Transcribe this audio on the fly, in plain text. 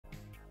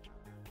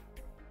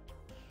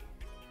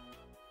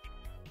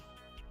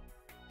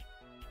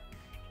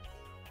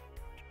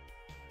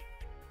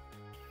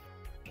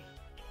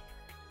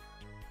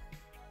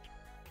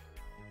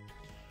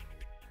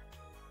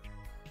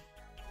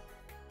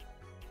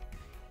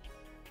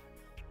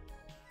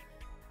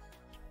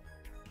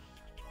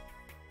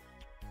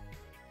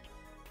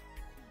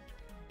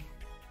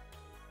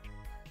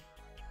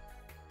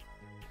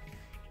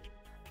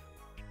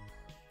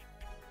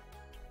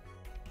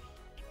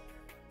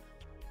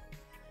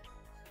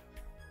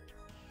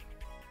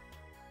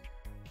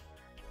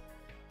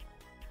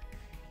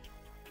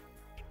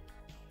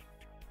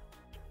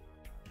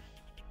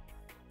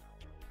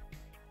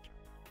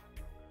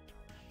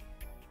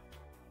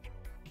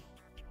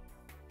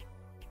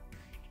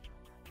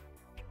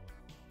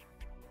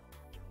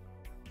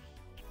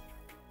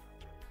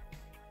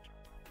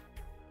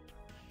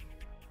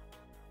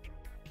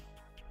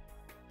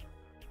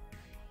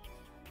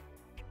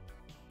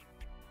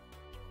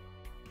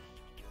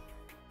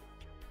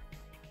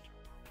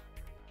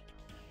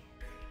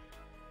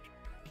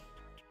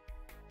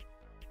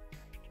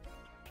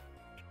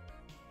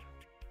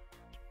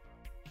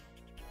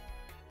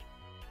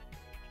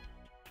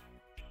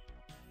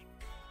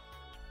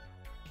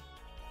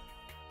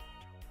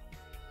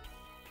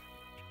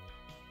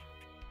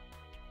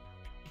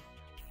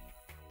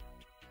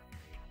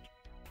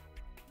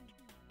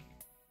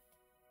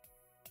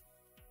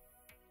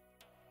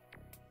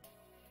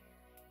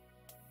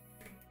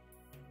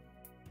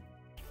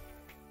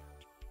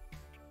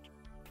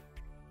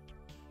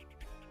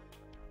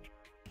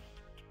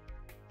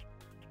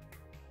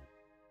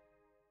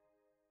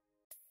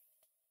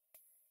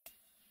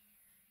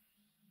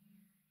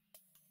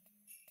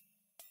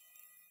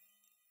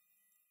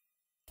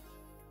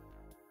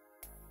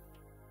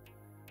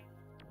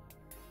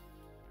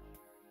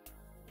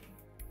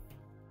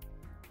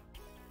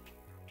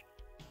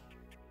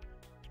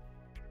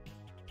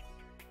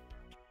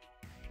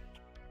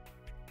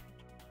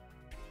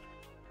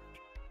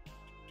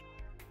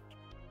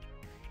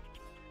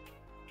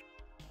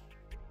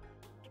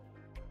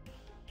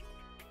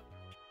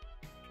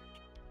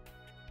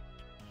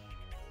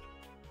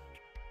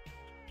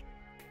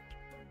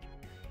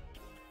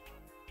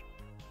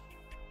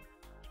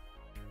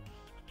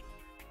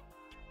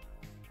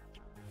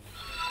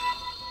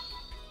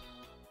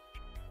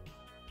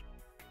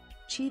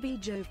Chibi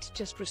Joked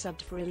just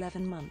resubbed for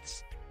 11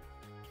 months.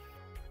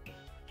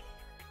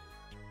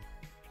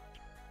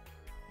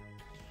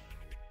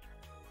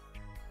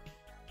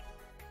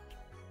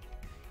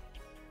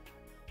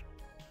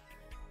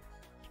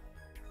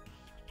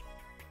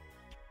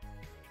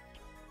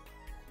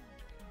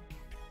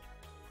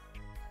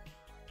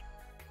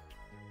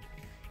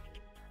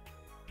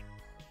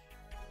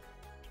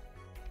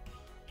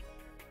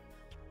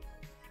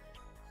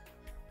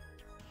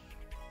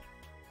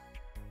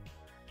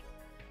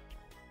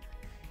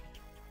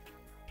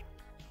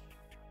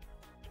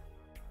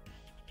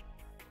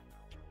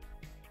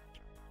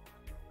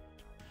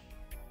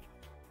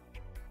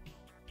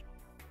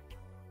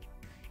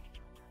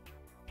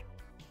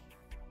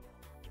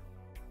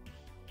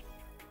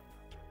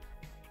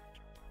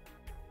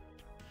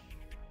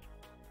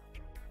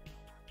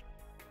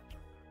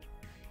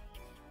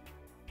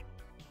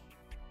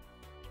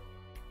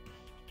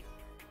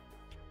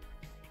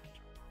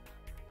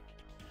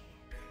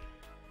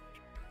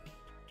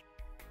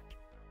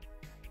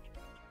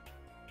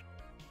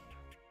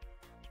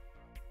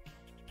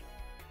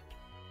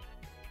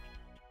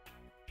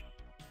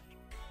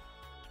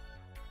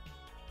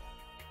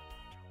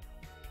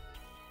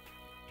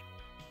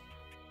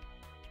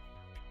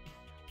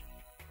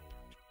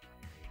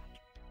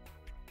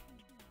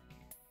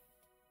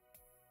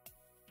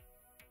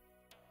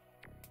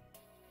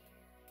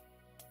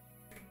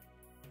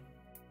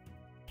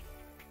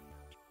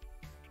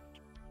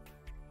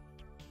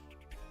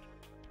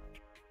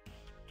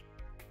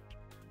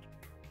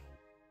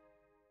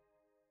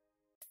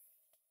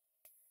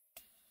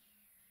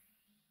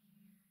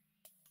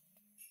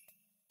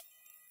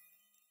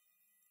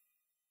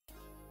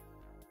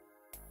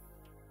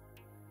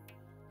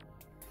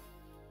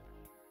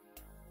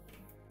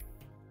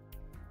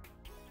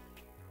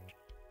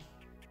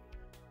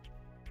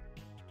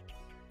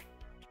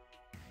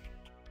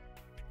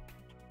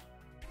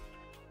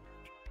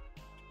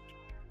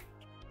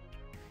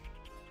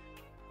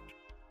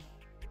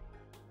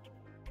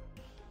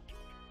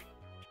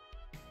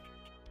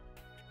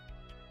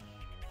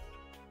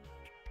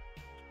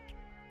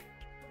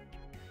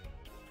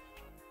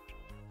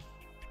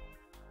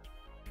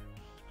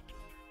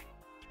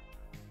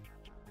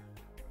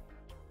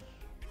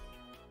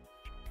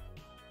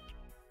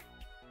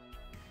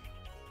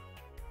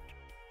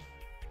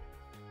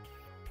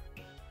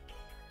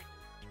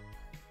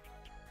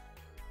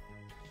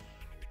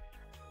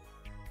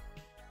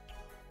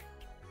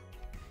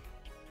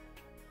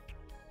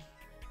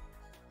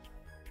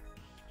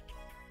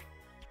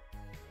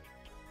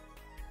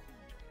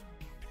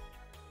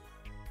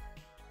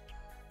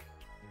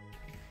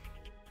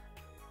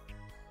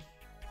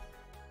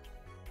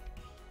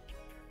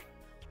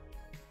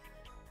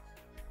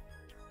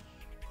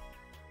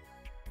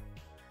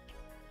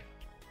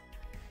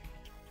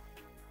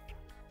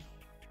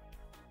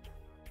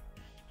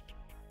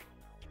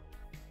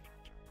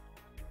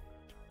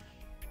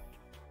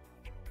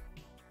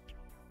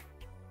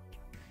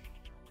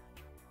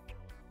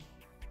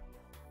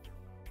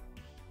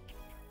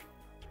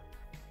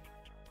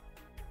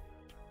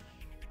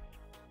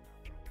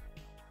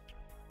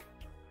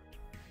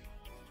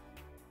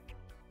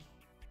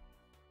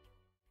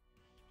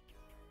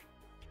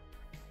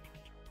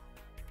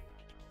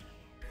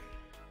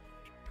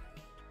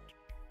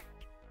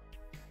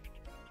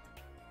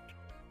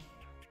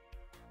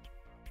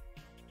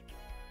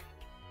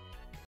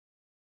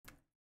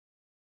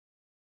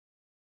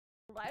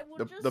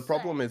 The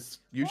problem is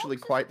usually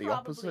quite the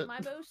opposite. My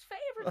most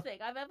favorite thing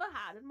I've ever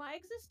had in my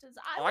existence.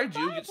 I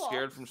do get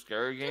scared from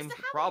scary games.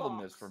 The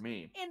problem is for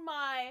me in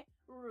my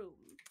room.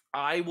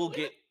 I will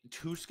get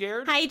too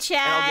scared. Hi, chat.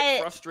 And I'll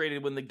get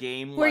frustrated when the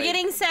game. We're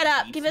getting set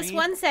up. Give us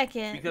 1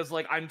 second. Because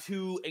like I'm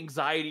too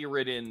anxiety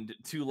ridden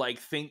to like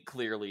think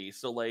clearly.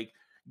 So like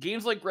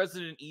games like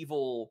Resident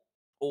Evil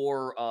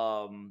or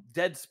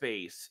Dead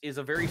Space is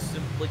a very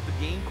simple. Like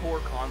the game core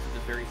concept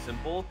is very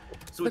simple.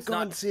 So it's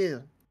not.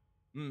 Here.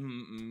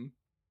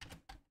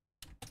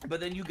 But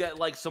then you get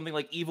like something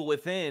like Evil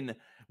Within,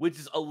 which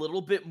is a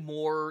little bit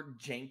more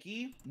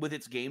janky with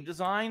its game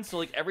design. So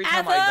like every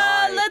time I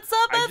die, I just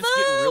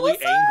get really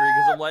angry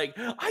because I'm like,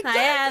 I died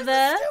Hi,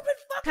 Ava.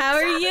 How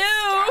are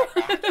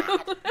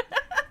you?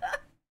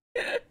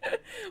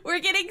 We're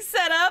getting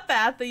set up,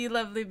 Atha, you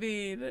lovely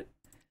bean.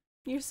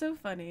 You're so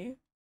funny.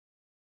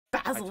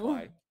 Basil.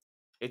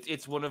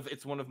 It's one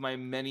of my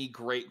many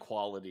great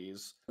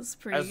qualities. That's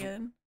pretty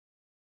good.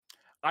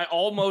 I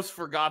almost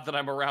forgot that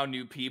I'm around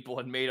new people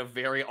and made a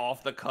very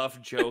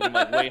off-the-cuff joke. I'm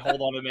like, wait,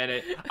 hold on a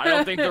minute. I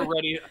don't think they're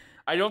ready.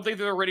 I don't think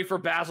they're ready for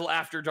Basil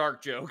After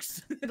Dark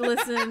jokes.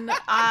 Listen,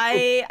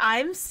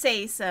 I'm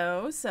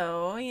say-so,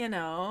 so, you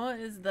know,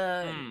 is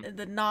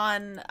the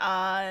non,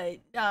 I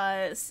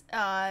was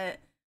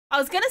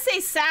gonna say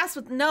sass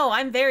with, no,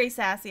 I'm very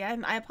sassy.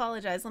 I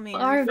apologize. Let me.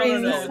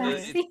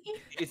 Sassy.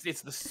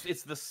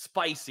 It's the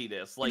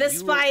spiciness. Like the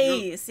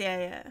spice,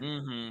 yeah.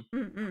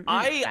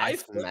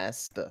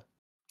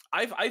 I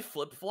I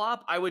flip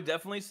flop. I would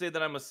definitely say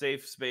that I'm a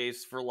safe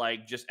space for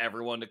like just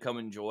everyone to come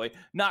enjoy.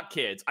 Not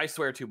kids. I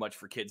swear too much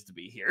for kids to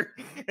be here.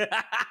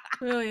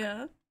 Oh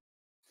yeah.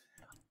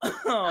 But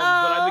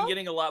I've been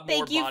getting a lot more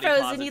thank you, body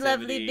Frozen, you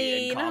lovely positivity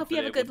bean. and I hope you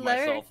have a confident good with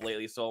myself lurk.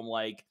 lately. So I'm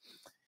like,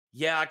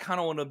 yeah, I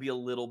kind of want to be a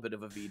little bit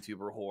of a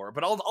VTuber whore,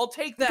 but I'll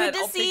take that. Good to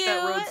I'll see take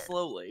that you. road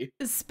slowly.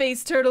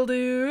 Space Turtle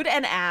Dude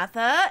and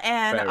Atha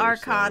and Very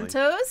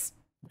Arcantos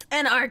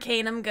and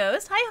Arcanum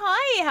Ghost.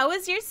 Hi, how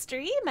was your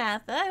stream,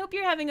 Atha? I hope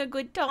you're having a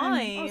good I'm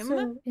time.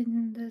 also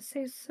in the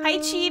say so. Hi,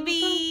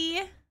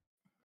 Chibi.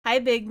 Hi,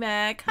 Big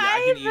Mac. Yeah,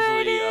 Hi, I can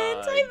easily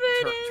Verdant. Hi,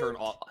 Verdant. turn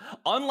off.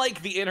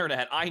 Unlike the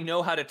internet, I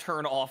know how to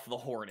turn off the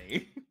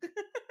horny.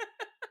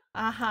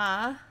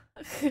 Uh-huh.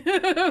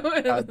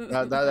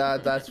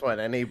 That's what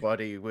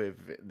anybody with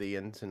the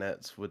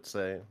internets would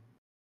say.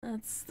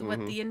 That's what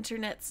the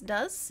internet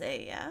does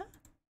say, yeah?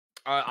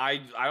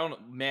 I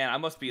don't, man, I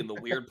must be in the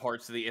weird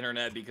parts of the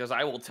internet because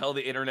I will tell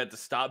the internet to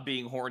stop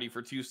being horny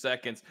for 2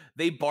 seconds.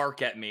 They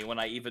bark at me when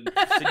I even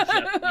suggest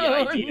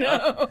the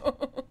idea.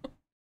 Oh,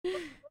 no.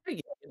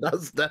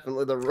 That's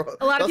definitely the wrong.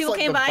 A lot of people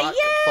came by.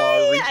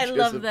 Yay! I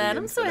love that.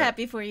 I'm so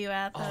happy for you,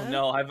 Atha. Oh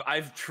no,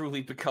 I've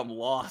truly become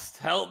lost.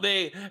 Help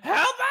me!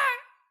 Help me!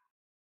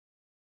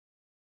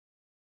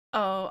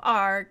 Oh,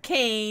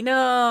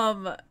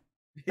 Arcanum.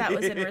 That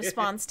was in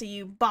response to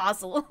you,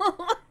 Basel.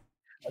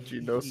 As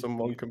you know,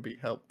 someone can be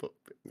helped.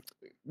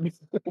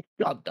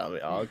 God damn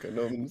it,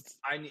 Arcanums.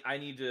 I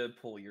need to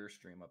pull your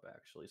stream up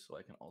actually, so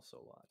I can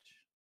also watch.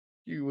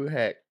 You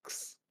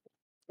hex.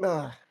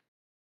 Ah.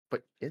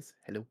 But yes,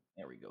 hello.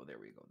 There we go. There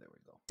we go. There we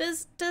go.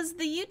 Does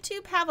the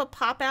YouTube have a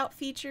pop-out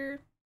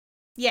feature?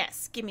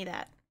 Yes, give me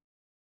that.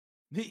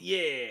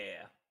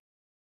 Yeah.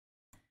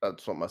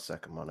 That's what my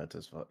second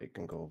monitor's for. It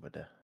can go over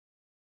there.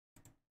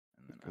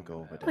 It can go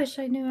over there. Wish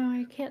I knew how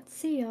I can't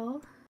see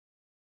y'all.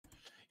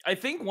 I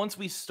think once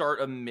we start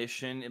a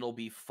mission, it'll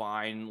be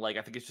fine. Like,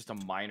 I think it's just a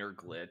minor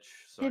glitch.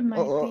 So It might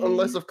be.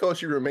 Unless, of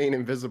course, you remain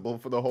invisible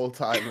for the whole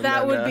time. And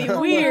That then, would be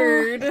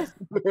weird.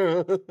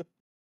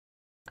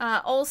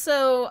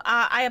 Also,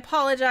 I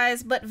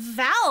apologize, but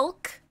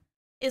Valk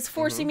is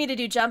forcing me to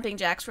do jumping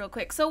jacks real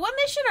quick. So what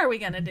mission are we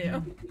gonna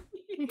do?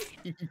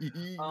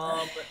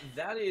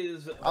 that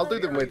is. I'll do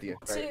them with you.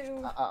 Right?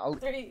 2,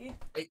 3,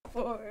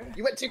 4.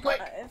 You went too quick.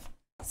 5,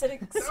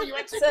 6, No, you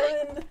went too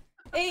 7,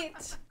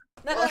 8,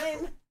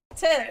 9,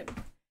 10.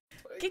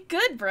 Get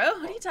good, bro.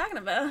 What are you talking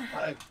about?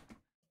 5,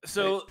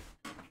 So.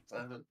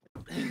 7,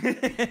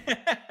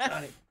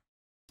 9,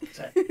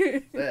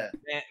 10.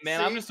 Man,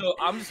 I'm just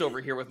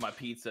over here with my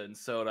pizza and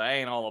soda. I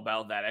ain't all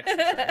about that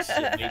extra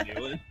shit they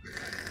doing.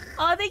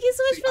 Oh, thank you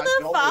so much for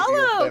the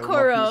follow,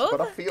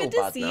 Koro. Good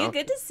to see you.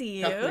 Good to see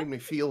you. That made me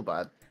feel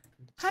bad.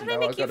 How did I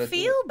make you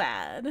feel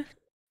bad?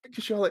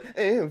 Because you're like,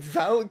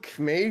 Valk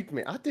made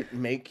me. I didn't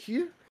make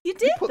you. You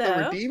did, You put though.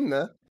 the redeem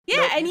there.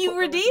 Yeah, No, and you put the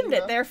redeemed it.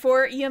 there.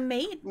 Therefore, you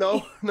made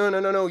me.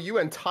 No. You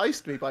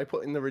enticed me by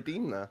putting the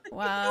redeem there.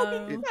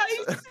 Wow.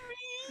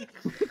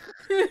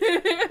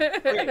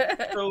 Okay,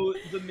 so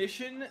the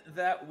mission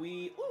that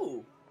we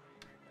oh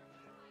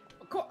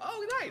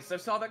nice! I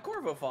saw that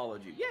Corvo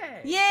followed you.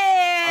 Yay!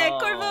 Yeah,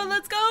 Corvo,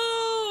 let's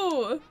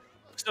go.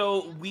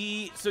 So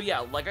yeah,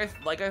 like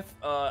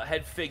I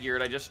had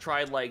figured, I just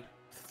tried like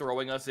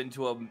throwing us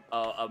into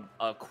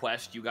a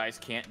quest you guys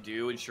can't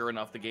do, and sure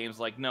enough, the game's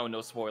like,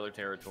 no spoiler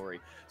territory.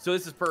 So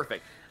this is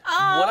perfect.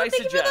 Oh, what I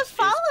thank you for the suggest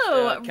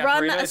follow. is,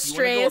 Run Kathrena,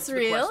 Astray is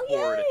real.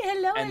 Yay,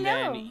 hello, and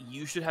hello. then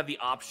you should have the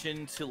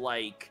option to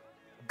like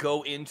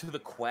go into the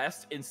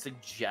quest and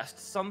suggest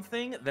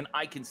something. Then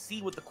I can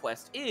see what the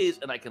quest is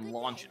and I can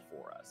launch it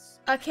for us.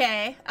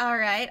 Okay, all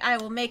right. I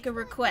will make a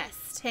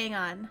request. Hang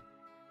on.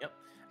 Yep.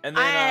 And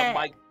then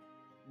Mike,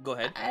 go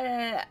ahead.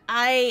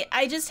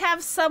 I just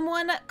have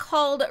someone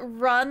called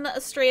Run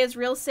Astray is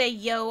real say,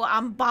 yo,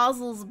 I'm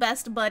Basil's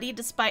best buddy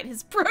despite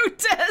his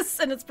protests,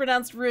 and it's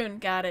pronounced Rune.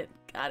 Got it,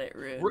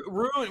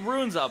 Rune.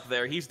 Rune's up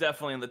there. He's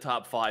definitely in the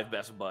top 5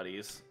 best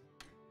buddies.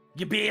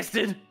 You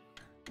bastard!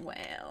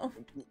 Wow.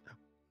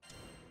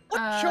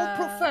 What's your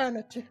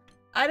profanity?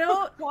 I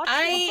don't.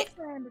 I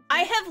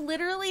have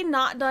literally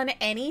not done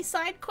any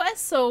side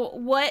quests. So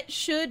what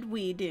should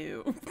we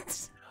do?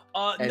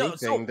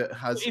 Anything that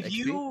has if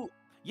XP?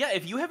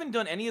 if you haven't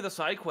done any of the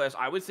side quests,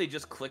 I would say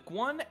just click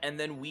one, and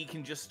then we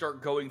can just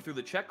start going through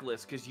the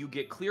checklist because you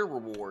get clear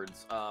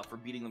rewards for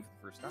beating them for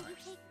the first time.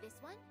 This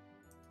one?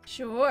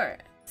 Sure.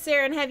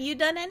 Saren, have you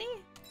done any?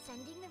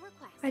 Sending the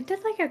request. I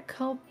did like a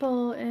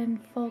couple in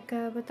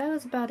Folka, but that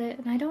was about it,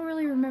 and I don't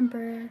really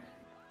remember.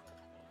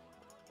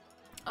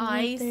 I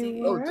what they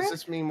see. Oh, were. does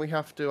this mean we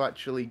have to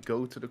actually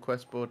go to the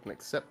quest board and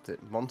accept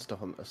it? Monster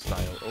Hunter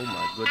style. Oh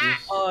my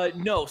goodness.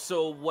 No.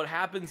 So what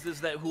happens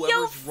is that Yo,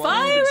 whoever's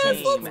running the Virus,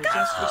 game let's just go!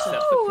 accepts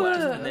the quest,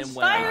 and then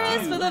when I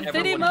Virus do, for the everyone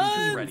 50 can months!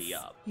 just ready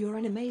up. You're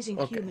an amazing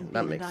Okay, human that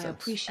being, makes and I sense.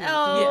 appreciate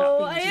Oh,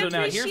 the I things So now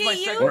here's appreciate my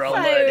you, second- We're all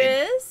learning.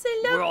 Virus.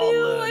 I We're love all you.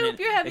 I learning. hope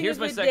you're having Here's a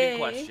my good second day.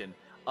 question.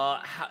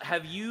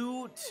 Have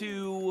you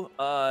two,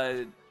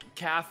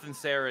 Kath and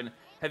Saren,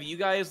 have you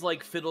guys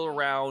like fiddled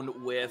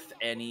around with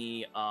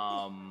any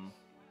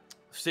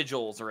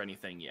sigils or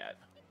anything yet?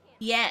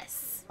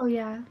 Yes. Oh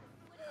yeah.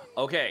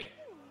 Okay,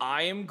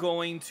 I am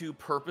going to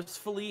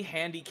purposefully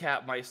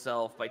handicap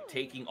myself by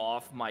taking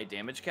off my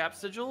damage cap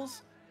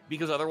sigils,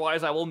 because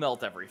otherwise I will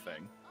melt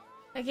everything.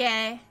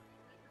 Okay.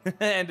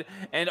 and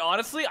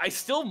honestly, I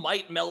still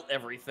might melt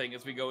everything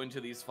as we go into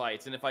these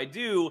fights, and if I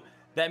do,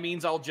 that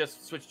means I'll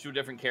just switch to a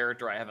different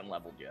character I haven't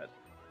leveled yet.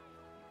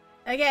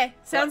 Okay,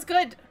 sounds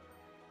good.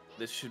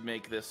 This should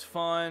make this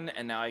fun,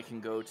 and now I can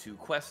go to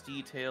quest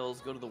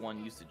details, go to the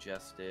one you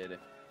suggested,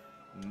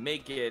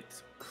 make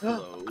it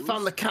close. I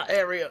found the cat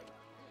area.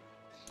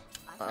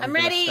 I'm gonna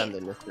ready. Stand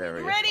in this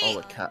area. Ready. All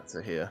the cats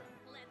are here.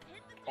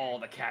 All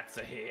the cats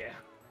are here.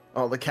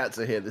 All the cats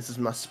are here. This is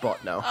my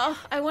spot now. Oh,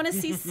 I want to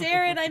see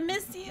Saren. I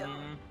miss you.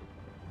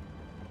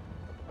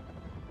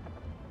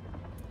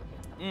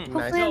 Hopefully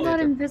Nice. I'm not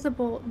Yeah.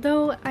 invisible.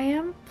 Though I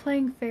am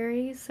playing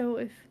fairy, so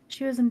if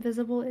she was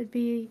invisible, it'd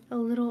be a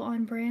little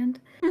on brand.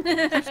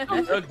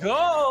 The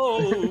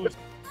ghost!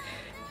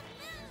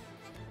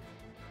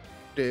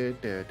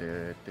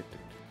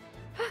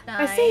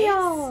 I see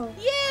y'all!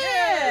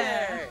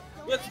 Yeah!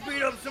 Let's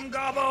beat up some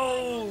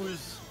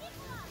gobos!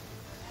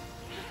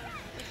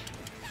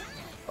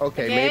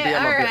 Okay, Okay, maybe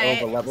I'm a bit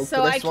alright. over leveled So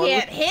for I this one.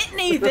 can't hit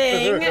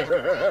anything.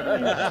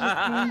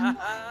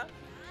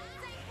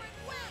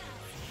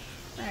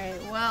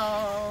 Alright,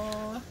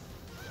 well...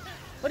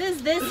 What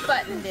does this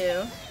button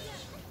do?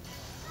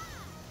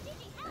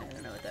 I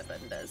don't know what that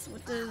button does.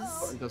 What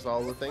does... Does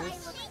all the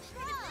things?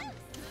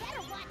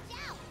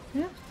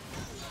 Yeah.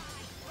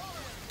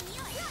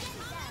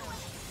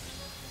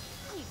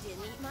 You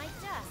didn't eat my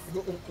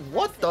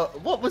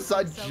dust. What was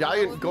that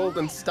giant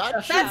golden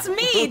statue? That's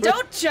me!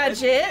 Don't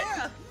judge it!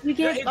 You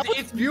get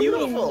It's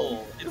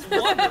beautiful. It's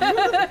wonderful.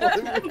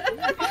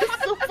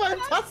 It's so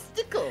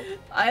fantastical.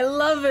 I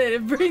love it.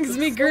 It brings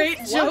me great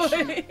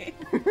joy.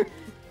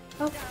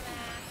 oh.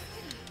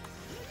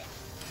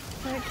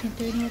 I can't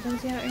do any of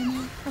those yet right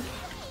now.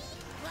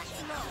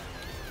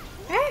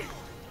 Okay. Ah!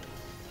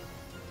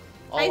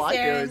 All Hi, I do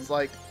Saren. is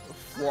like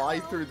fly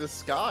through the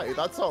sky.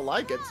 That's all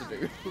I get to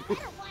do.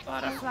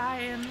 Butterfly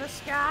in the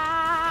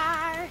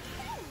sky.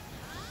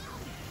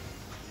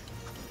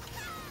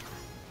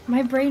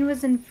 My brain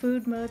was in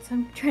food mode, so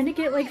I'm trying to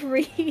get like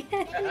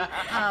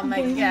Oh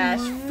my Food gosh.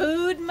 mode.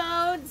 Food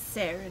mode?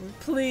 Saren,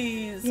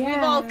 please. We've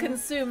Yeah. all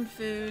consumed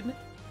food.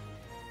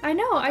 I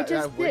know, I I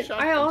just wish did. I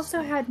I could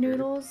also see had food.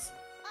 noodles.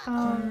 And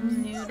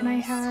I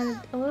Noodles.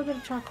 had a little bit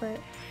of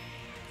chocolate.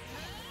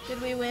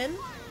 Did we win?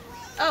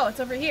 Oh, it's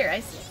over here.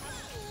 I see.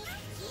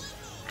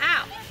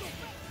 Ow.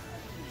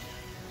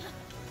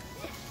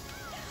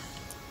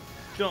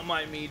 Don't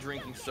mind me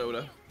drinking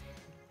soda.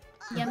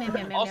 Yum, yum,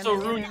 yum, yum, Also, yum,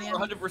 yum, Rune, yum, you're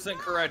yum. 100%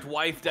 correct.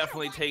 Wife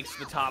definitely takes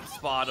the top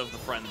spot of the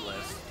friend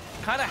list.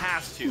 Kinda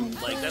has to.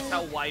 Like, that's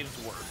how wives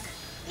work.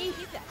 You've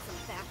got some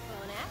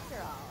backbone after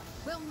all.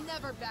 We'll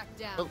never back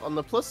down. But on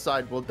the plus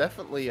side, we'll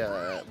definitely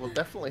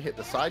hit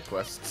the side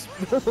quests.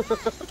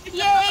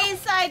 Yay,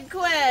 side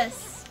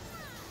quests!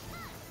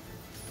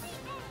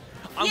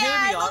 I'm yeah,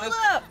 gonna be I leveled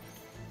honest. up!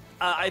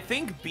 I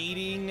think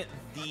beating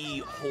the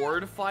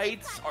horde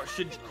fights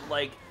should,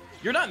 like,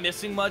 you're not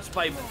missing much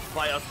by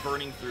us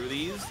burning through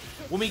these.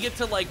 When we get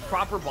to like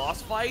proper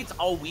boss fights,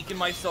 I'll weaken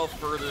myself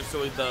further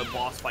so the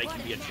boss fight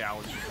can be a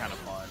challenge and kind of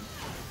fun.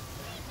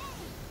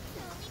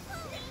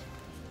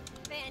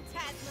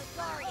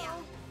 Phantasmagoria.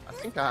 I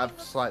think I have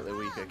slightly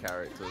weaker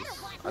characters.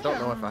 I don't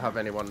know if I have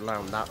anyone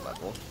around that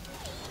level.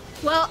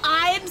 Well,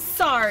 I'm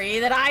sorry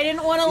that I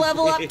didn't want to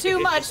level up too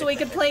much so we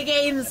could play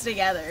games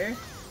together.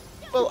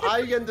 Well,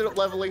 I ended up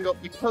leveling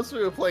up because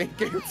we were playing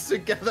games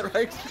together,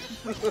 right?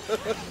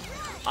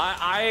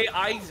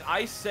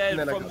 I said And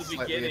then I from got the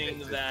slightly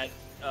beginning addicted.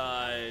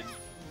 that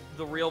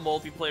the real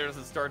multiplayer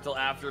doesn't start till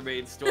after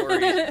main story.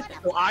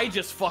 So I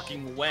just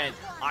fucking went.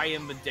 I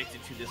am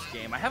addicted to this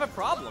game. I have a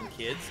problem,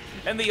 kids,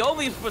 and the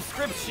only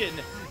prescription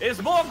is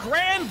more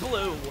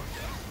Granblue.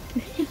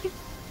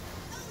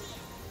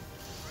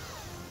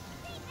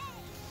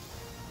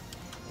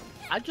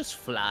 I just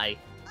fly.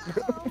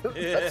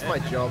 That's my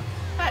job.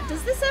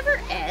 Does this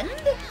ever end?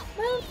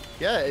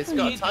 Yeah, it's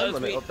got a It time does,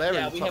 limit up there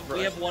yeah, in the we top have right.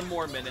 we have one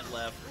more minute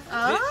left.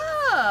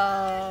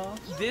 Oh.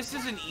 This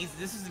is an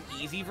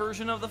easy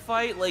version of the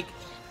fight. Like,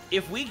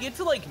 if we get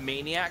to like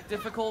maniac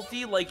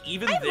difficulty, like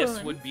even this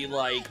would. would be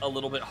like a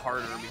little bit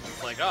harder because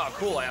it's like, oh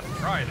cool, I have to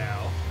try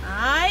now.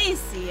 I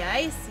see,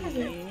 I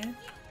see.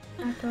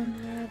 Hi,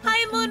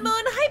 Hi, Moon Moon.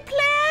 Hi,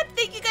 Plaid.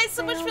 Thank you guys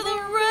so much for the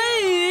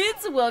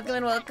raids. Welcome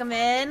and welcome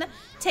in.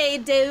 Tay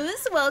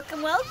Doos,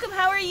 welcome, welcome.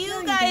 How are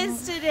you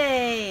guys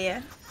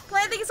today?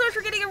 Plaid, thank you so much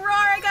for getting a roar.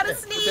 I gotta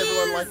Would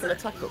everyone like sneeze. an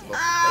attack up buff?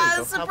 Ah, There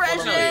you go, have one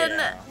of suppression.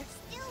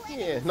 those.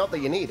 Yeah, not that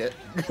you need it.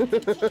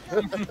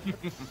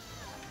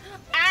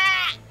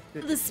 Ah,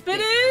 the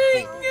spitting.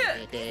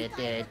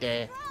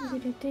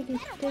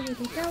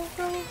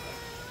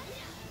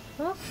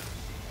 Oh,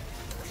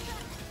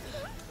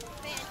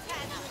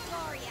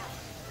 Phantasmagoria.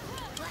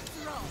 Let's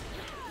roll.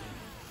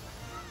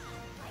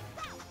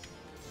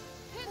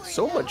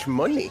 So much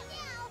money.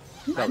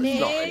 No, it's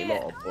not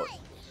anymore, but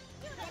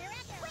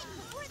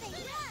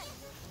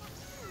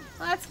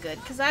Well, that's good,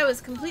 because I was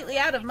completely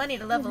out of money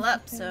to level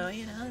up, so,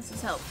 you know, this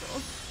is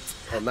helpful.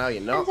 Well, now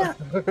you're not.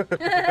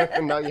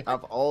 Now you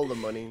have all the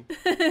money.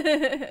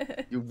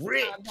 You're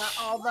rich.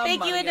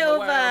 Thank you,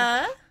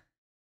 Anova.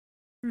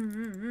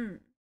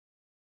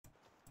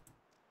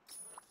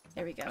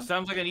 There we go.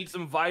 Sounds like I need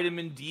some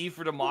vitamin D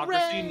for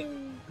democracy.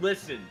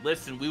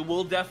 Listen, we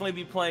will definitely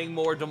be playing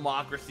more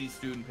democracy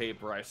student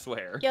paper, I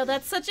swear. Yo,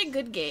 that's such a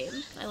good game.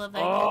 I love that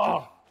game.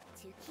 Oh,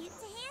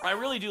 I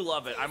really do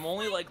love it. I'm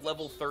only like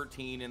level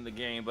 13 in the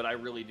game, but I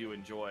really do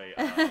enjoy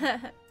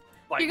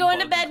You're going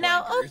to bed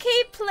now?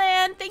 Okay,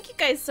 Plan. Thank you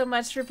guys so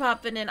much for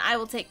popping in. I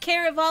will take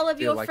care of all of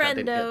your like I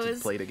didn't get to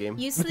friendos. play the game.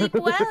 You sleep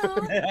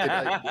well.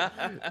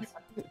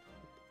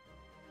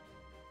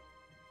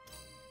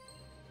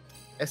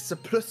 It's a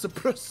plus.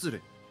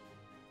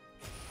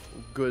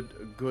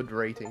 Good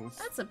ratings.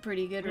 That's a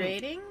pretty good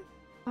rating.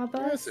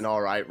 That's an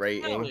alright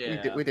rating.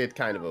 Yeah. We did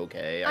kind of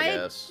okay, I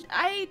guess.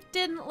 I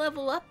didn't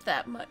level up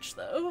that much,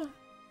 though.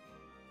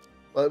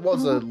 Well, it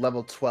was a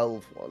level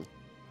 12 one.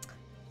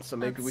 So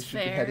maybe we That's should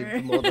be fair. heading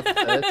for more the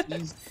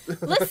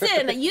 30s.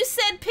 Listen, you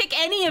said pick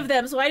any of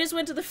them, so I just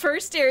went to the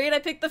first area and I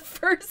picked the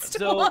first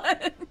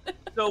one.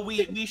 So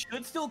we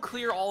should still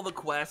clear all the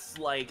quests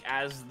like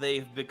as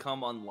they've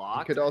become You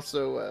unlocked. could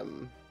also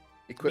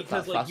equip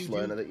Because, that like, fast you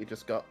learner do- that you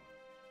just got.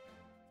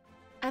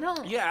 I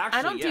don't. Yeah,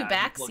 I don't actually, do yeah, I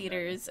can plug that.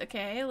 backseaters.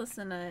 Okay,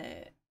 listen.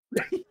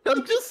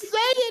 I'm just saying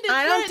it.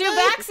 I don't do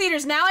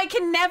backseaters. Now I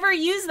can never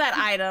use that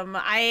item.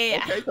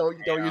 Okay,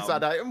 don't use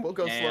that item. We'll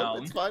go slow.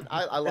 Damn. It's fine.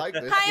 I like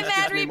this. Hi, This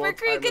Mad gives me more Reaper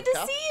Crew. time Good with to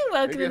Kath. see you.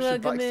 Welcome Maybe I and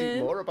should welcome backseat in.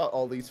 more about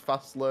all these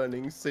fast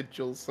learning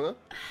sigils, huh?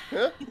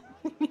 Huh?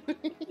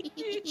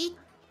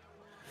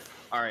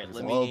 All right, It's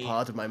let all me.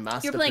 part of my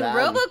master You're playing plan.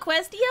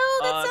 RoboQuest? Yo,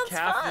 that sounds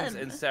Catherine's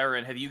fun. and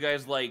Saren, have you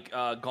guys like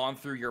gone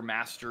through your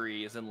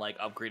masteries and like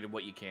upgraded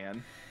what you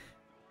can?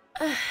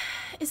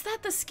 Is that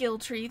the skill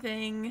tree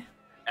thing?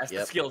 That's the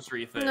Yep. skill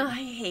tree thing. No, I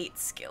hate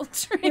skill It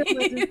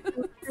trees.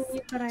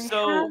 wasn't but I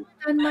So- have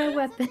done my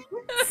weapons.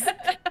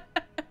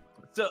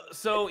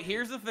 So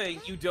here's the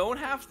thing: you don't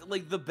have to,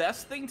 like the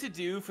best thing to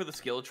do for the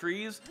skill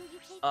trees.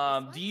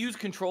 Do you use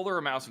controller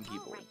or mouse and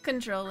keyboard?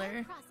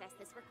 Controller.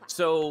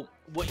 So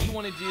what you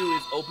want to do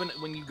is open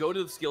when you go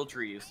to the skill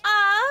trees.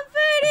 Ah,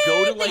 Verdi! Go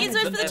to Thank like you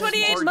so much for the as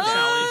 28 far down as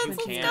months! you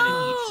Let's can go!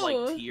 in each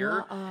like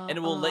tier, and it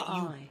will let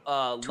you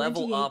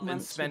level 28 up and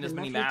months spend with as the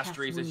many lovely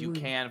masteries as you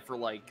Catherine can for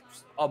like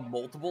a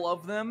multiple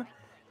of them.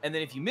 And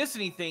then if you miss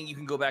anything, you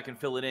can go back and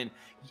fill it in.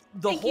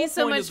 The Thank whole you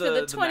so point much of for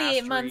the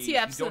 28 months, you masteries,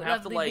 absolute don't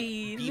have to lovely like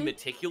bean. be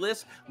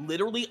meticulous.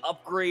 Literally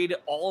upgrade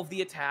all of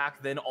the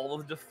attack, then all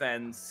of the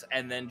defense,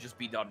 and then just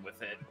be done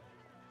with it.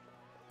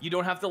 You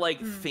don't have to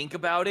like think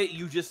about it.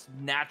 You just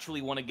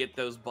naturally want to get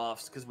those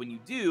buffs because when you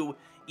do,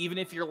 even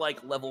if you're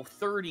like level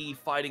 30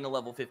 fighting a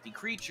level 50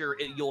 creature,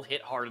 you'll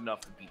hit hard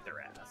enough to beat their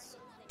ass.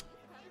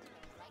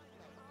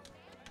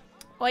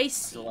 I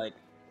So like,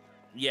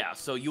 yeah,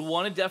 so you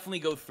want to definitely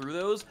go through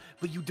those,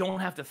 but you don't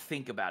have to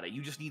think about it.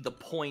 You just need the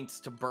points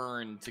to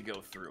burn to go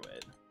through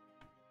it.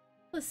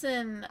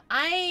 Listen,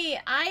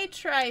 I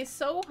try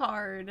so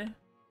hard.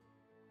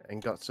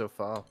 And got so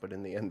far, but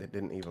in the end, it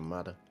didn't even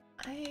matter.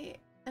 I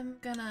am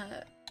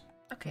gonna...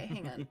 Okay,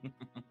 hang on.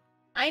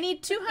 I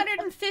need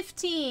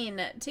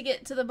 215 to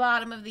get to the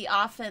bottom of the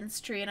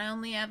offense tree, and I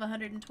only have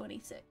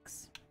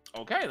 126.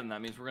 Okay, then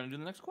that means we're gonna do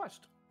the next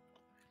quest.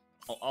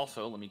 Oh,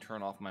 also, let me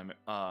turn off my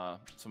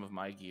some of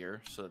my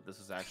gear so that this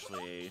is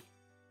actually.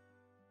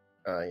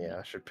 Yeah,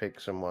 I should pick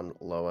someone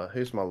lower.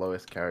 Who's my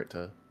lowest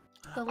character?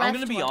 The I'm left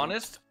gonna be one.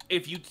 honest.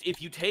 If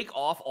you take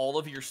off all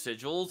of your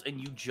sigils and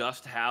you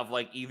just have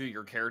like either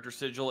your character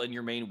sigil and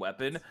your main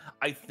weapon,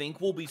 I think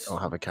we'll be. I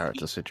don't have a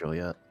character sigil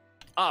yet.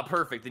 Ah,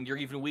 perfect. Then you're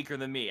even weaker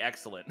than me.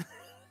 Excellent.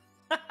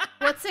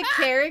 What's a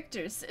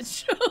character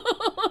sigil?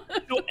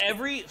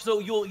 So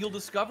you'll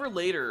discover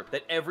later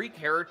that every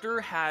character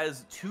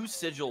has 2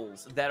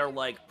 sigils that are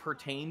like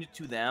pertained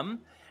to them,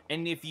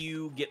 and if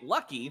you get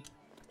lucky,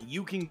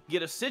 you can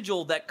get a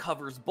sigil that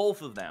covers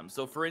both of them.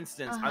 So for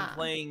instance, I'm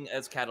playing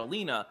as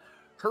Catalina.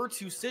 Her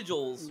 2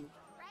 sigils,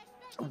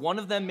 one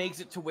of them makes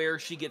it to where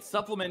she gets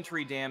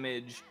supplementary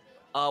damage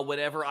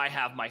whenever I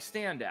have my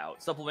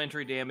standout.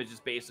 Supplementary damage is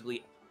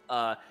basically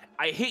I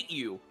hit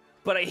you,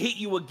 but I hit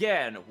you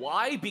again.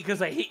 Why?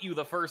 Because I hit you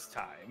the first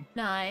time.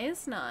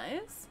 Nice,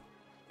 nice.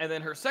 And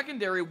then her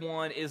secondary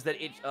one is that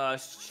it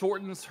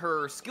shortens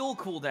her skill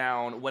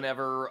cooldown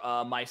whenever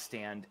my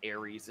stand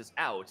Ares is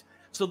out.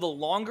 So the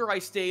longer I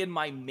stay in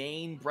my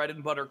main bread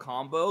and butter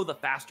combo, the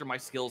faster my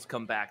skills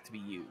come back to be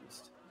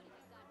used.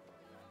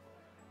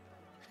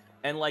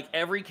 And like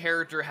every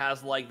character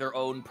has like their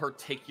own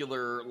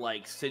particular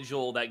like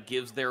sigil that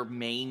gives their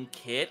main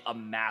kit a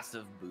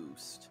massive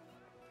boost.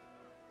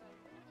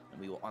 And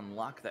we will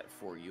unlock that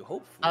for you,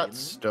 hopefully. That's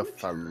stuff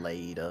for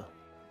later.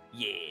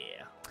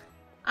 Yeah.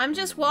 I'm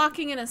just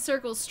walking in a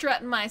circle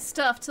strutting my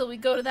stuff till we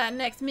go to that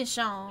next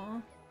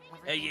mission.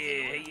 Hey,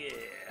 yeah, yeah.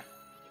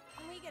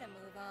 Are we gonna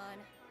move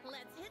on?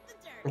 Let's hit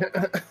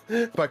the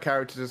dirt. My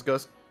character just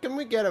goes, "Can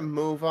we get a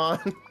move on?"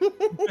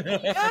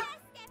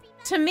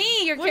 To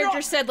me, your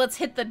character said, let's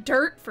hit the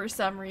dirt for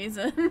some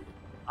reason.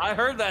 I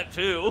heard that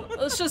too.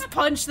 Let's just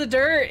punch the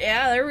dirt.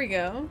 Yeah, there we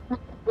go.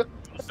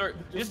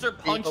 Just start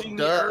punching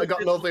the dirt. earth. I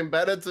got nothing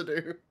better to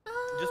do.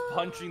 Just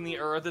punching the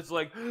earth. It's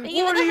like, You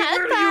where with do the you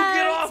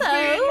get off me, my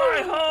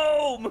headphones,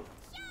 home?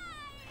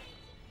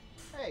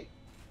 Hey,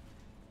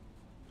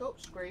 don't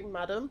scream,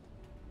 madam.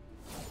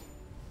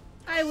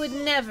 I would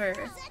never.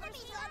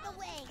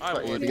 I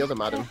But you're would. the other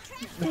madam.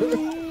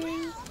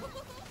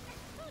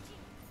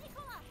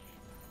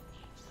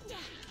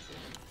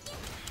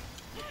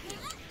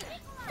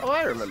 Oh,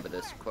 I remember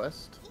this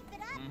quest.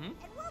 And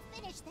we'll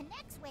finish the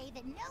next wave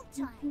in no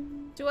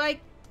time. Do I?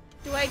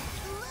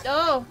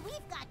 Oh. We've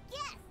got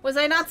guests. Was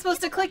I not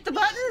supposed to click the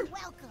button?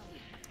 Welcome.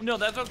 No,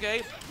 that's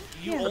okay.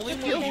 You Yeah, only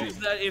that's want to okay. use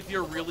that if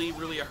you're really,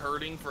 really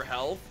hurting for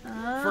health.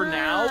 For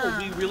now,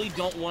 we really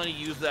don't want to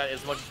use that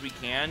as much as we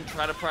can.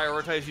 Try to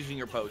prioritize using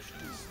your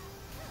potions.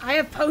 I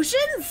have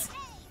potions?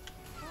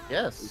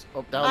 Yes.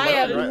 Up, down, I left,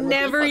 have right, left,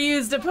 never left.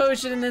 used a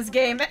potion in this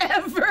game,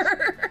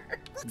 ever.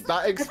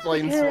 That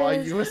explains why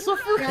you were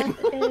suffering.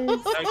 That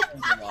is Thanks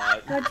a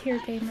lot. God tier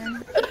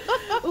gamer.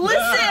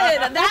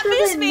 Listen, that just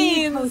doesn't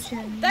need means...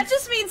 potions. That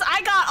just means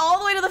I got all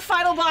the way to the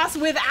final boss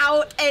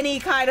without any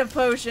kind of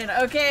potion,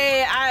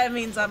 okay? That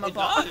means I'm a It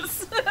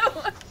boss.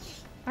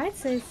 I'd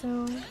say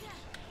so.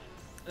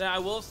 Now, I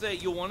will say,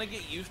 you'll want to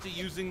get used to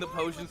using the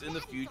potions in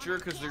the future,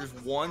 because there's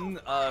one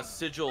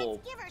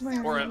sigil,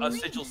 or a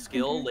sigil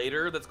skill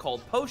later that's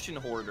called Potion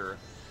Hoarder,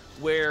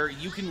 where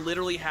you can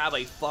literally have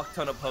a fuck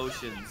ton of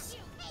potions.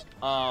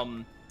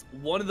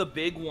 One of the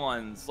big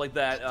ones, like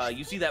that,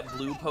 you see that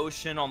blue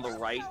potion on the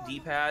right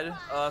D-pad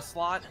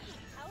slot?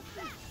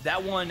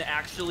 That one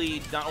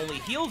actually not only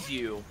heals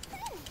you,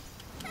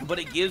 but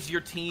it gives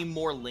your team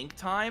more link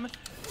time.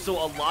 So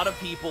a lot of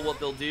people, what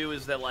they'll do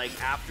is that, like,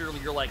 after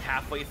you're like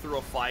halfway through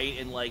a fight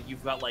and like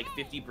you've got like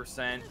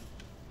 50%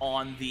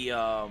 on the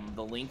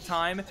link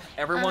time,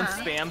 everyone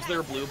spams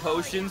their blue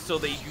potions so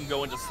that you can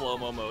go into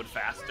slow-mo mode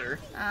faster.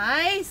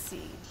 I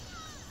see.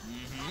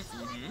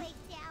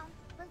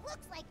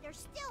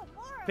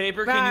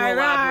 Paper, can you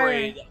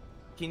elaborate?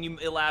 Can you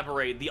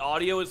elaborate? The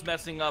audio is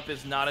messing up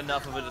is not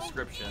enough of a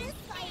description.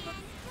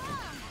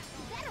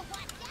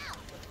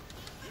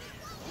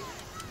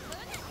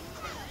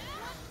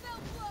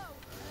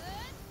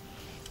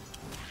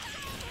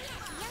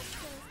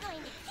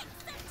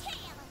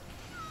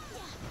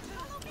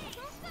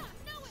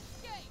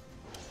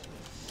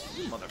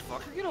 You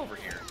motherfucker, get over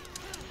here.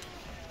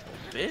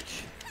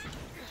 Bitch.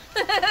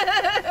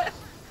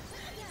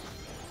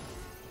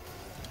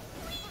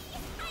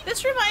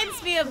 This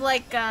reminds me of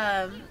like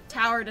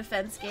tower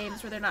defense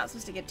games where they're not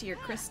supposed to get to your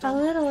A crystal.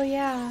 little,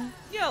 yeah.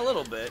 Yeah, a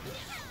little bit.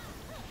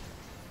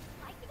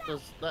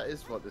 That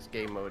is what this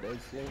game mode is,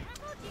 yeah.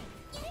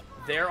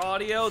 Their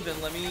audio, then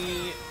let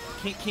me...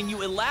 Can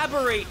you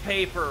elaborate,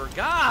 Paper?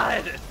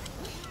 God!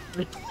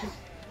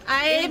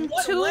 I'm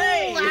what too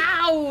way?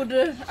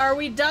 loud. Are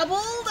we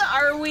doubled?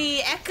 Are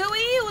we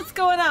echoey? What's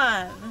going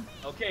on?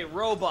 Okay,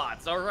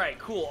 robots. All right,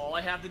 cool. All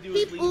I have to do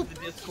is leave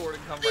the Discord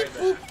and come right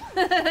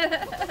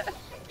back.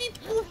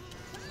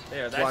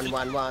 There, that's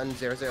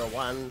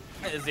 111001.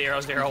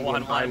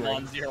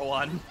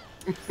 001101.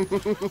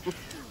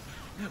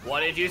 What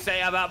did you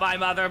say about my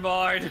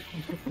motherboard?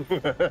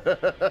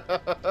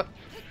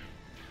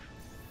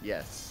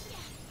 Yes.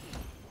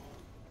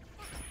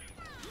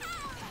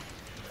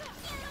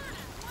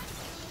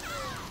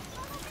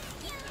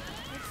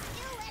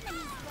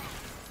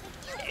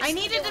 I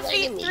need to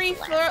defeat 3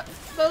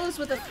 foes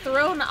with a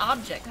thrown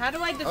object. How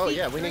do I defeat Oh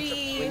yeah, we 3?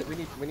 need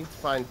to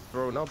find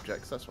thrown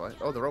objects. That's why.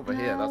 Oh, they're over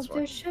here. That's why.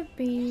 There should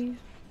be.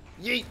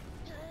 Yeet.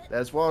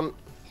 There's one.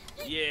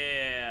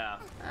 Yeah.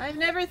 I've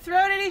never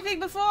thrown anything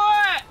before.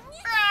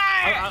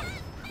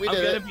 We I'm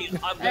did gonna it. be,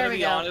 There we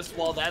go. honest.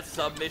 While that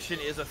submission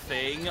is a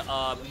thing,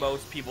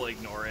 most people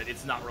ignore it.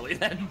 It's not really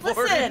that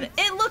important. Listen,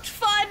 it looked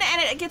fun and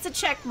it gets a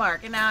check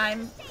mark, and now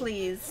I'm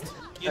pleased.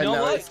 You And know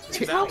now what? it's It's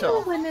TikTok.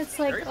 valid. How when it's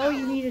like, Very oh,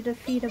 you need to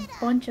defeat a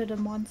bunch of the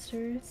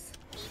monsters.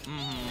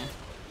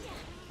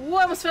 Ooh,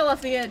 I almost fell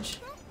off the edge.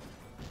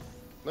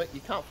 Look, you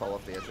can't fall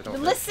off the edge. I don't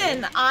think.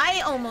 Listen,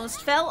 I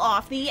almost fell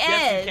off the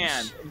edge.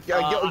 Yes, you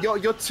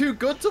can. You're too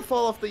good to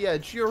fall off the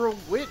edge. You're a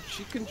witch.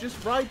 You can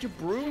just ride your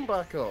broom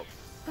back up.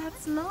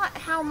 That's not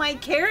how my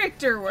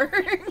character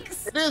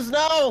works. It is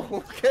now.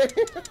 Okay.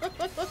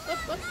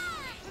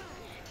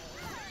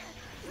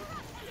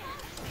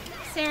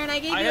 Saren, I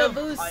gave you a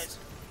boost.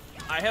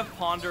 I have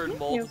pondered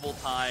multiple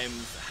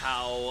times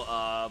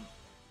how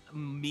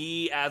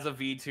me as a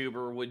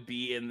VTuber would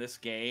be in this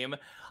game.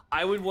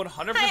 I would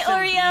 100%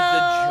 Hi, be the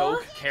Oreo.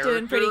 joke character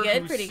Doing pretty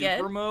good, who's pretty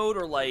super good. mode,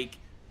 or like,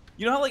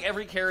 you know how like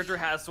every character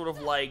has sort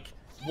of like,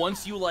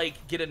 once you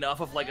like get enough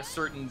of like a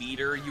certain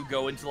meter, you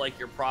go into like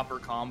your proper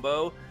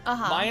combo.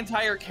 My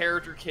entire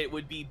character kit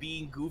would be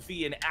being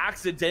goofy and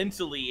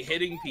accidentally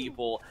hitting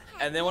people,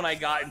 and then when I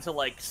got into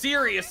like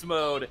serious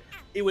mode,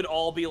 it would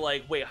all be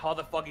like, wait, how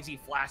the fuck is he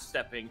flash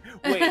stepping?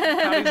 Wait,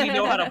 how does he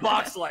know how to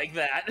box like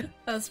that?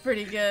 That's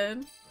pretty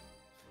good.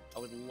 I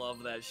would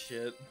love that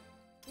shit.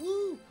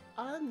 Woo!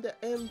 I'm the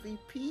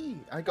MVP.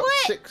 I got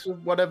What? 6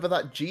 of whatever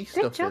that G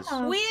Good stuff is.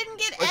 job. We didn't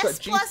get What's that S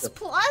G plus stuff?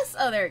 plus.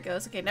 Oh, there it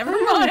goes. Okay, never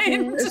Oh, mind.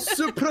 okay. It's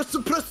super.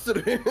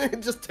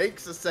 It just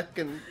takes a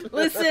second.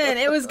 Listen,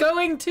 it was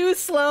going too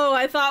slow.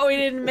 I thought we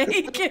didn't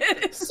make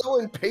it. So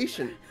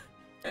impatient.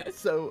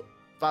 So,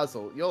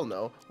 Basil, you'll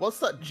know. What's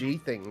that G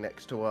thing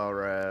next to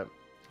our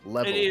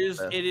level? It is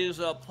there? it is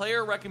a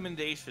player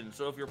recommendation.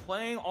 So if you're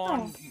playing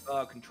on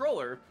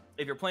controller,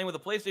 if you're playing with a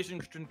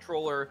PlayStation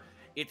controller,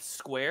 it's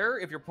square.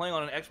 If you're playing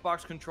on an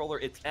Xbox controller,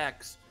 it's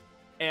X.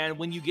 And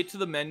when you get to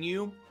the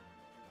menu,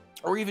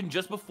 or even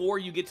just before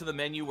you get to the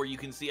menu where you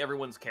can see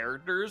everyone's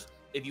characters,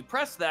 if you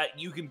press that,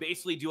 you can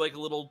basically do like a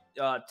little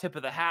tip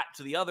of the hat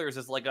to the others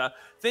as like a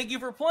thank you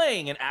for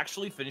playing and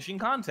actually finishing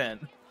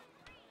content.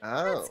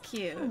 Oh. That's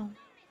cute. Oh,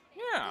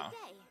 Yeah.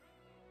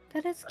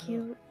 that is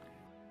cute.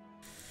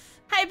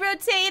 Hi,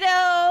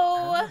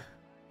 Brotato.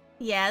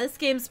 Yeah, this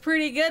game's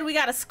pretty good. We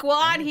got a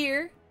squad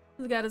here.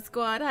 We got a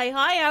squad. Hi,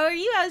 how are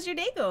you? How's your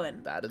day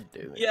going? That'll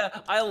do it.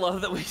 Yeah, I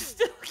love that we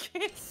still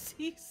can't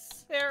see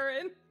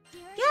Saren.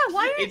 Yeah,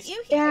 why aren't It's-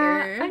 you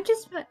Yeah, here?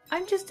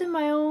 I'm just in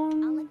my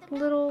own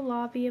little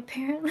lobby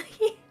apparently.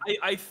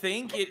 I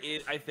think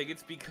I think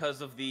it's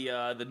because of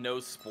the no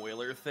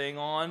spoiler thing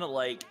on.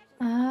 Like,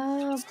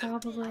 Oh,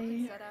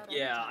 probably.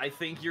 yeah, I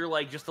think you're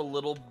like just a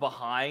little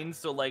behind,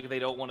 so like they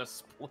don't want to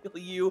spoil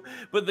you.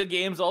 But the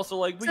game's also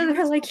like, but So you they're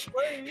can like, still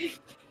play.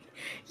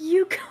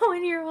 you go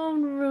in your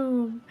own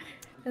room,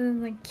 and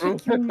then like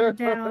kick you when you're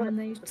down, and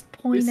they just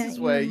point This at is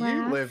you where and you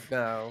laugh. live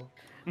now.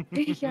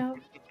 Yeah.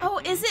 Oh,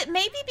 is it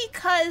maybe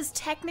because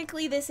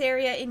technically this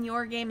area in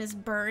your game is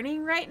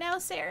burning right now,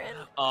 Saren?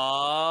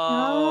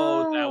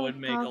 Oh, that Oh, would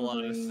make a lot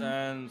of probably.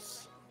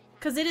 sense.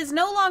 Because it is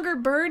no longer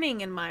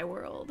burning in my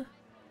world.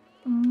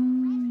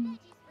 Mm,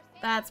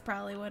 That's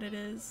probably what it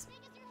is.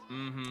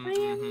 Mm-hmm. what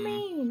do you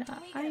mean?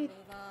 I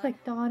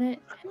clicked on it.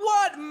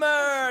 What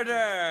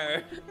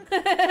murder?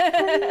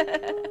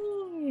 What do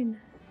you mean?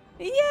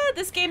 Yeah,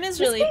 this game is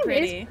This really game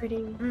pretty. is pretty.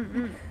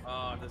 Mm-mm.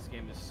 Oh, this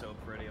game is so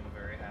pretty. I'm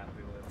very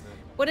happy with it.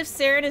 What if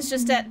Saren is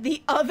just at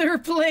the other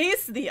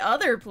place? The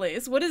other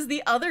place? What is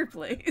the other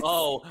place?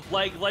 Oh,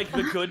 like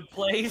the good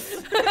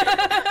place.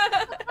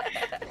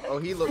 Oh,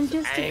 he I'm looks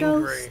just a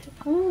angry. ghost.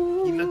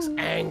 Ooh. He looks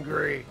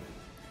angry.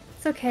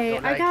 It's okay.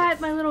 Don't I like got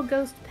it. my little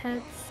ghost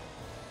pets.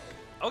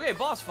 Okay,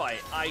 boss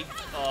fight.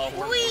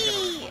 We're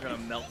Whee! gonna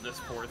melt this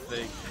poor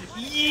thing.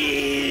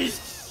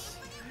 Yes!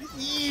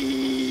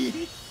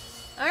 Yes!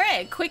 All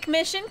right, quick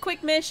mission,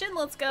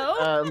 let's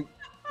go.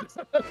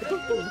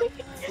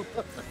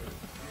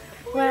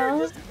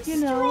 Well, you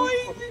know.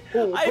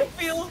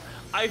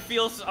 I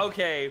feel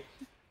okay.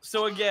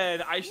 So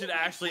again, I should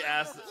actually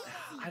ask.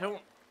 I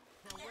don't.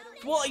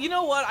 Well, you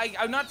know what?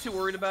 I'm not too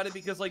worried about it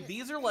because like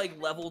these are like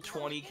level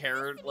 20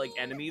 like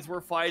enemies we're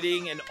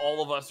fighting, and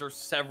all of us are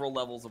several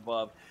levels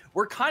above.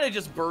 We're kind of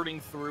just burning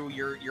through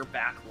your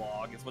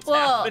backlog is what's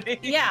Well, happening.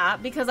 yeah,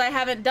 because I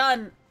haven't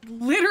done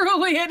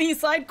literally any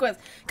side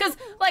quests. Because,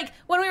 like,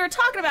 when we were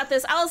talking about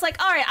this, I was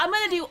like, all right, I'm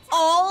going to do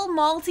all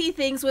multi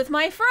things with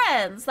my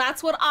friends.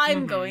 That's what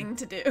I'm going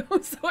to do.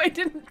 So I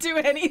didn't do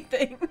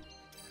anything.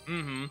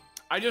 Mm-hmm.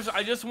 I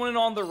just wanted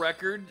on the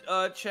record,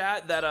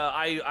 chat, that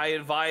I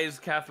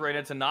advised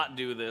Catherena to not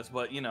do this,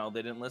 but, you know,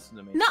 they didn't listen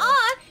to me.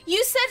 Nuh-uh,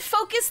 you said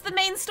focus the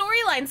main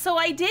storyline, so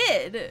I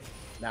did.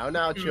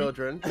 Now,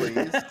 children,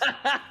 please.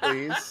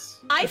 Please.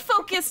 I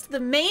focused the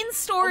main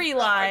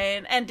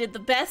storyline and did the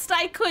best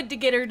I could to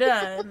get her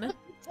done.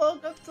 Oh,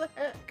 what the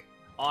heck?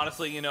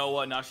 Honestly, you know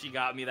what? Now she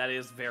got me. That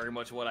is very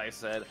much what I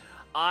said.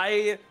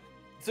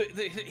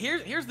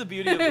 Here's the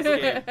beauty of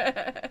this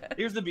game.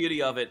 Here's the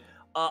beauty of it.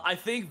 I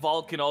think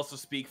Vault can also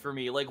speak for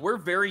me. Like, we're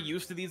very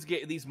used to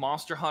these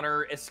Monster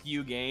Hunter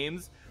SKU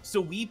games, so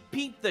we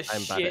beat the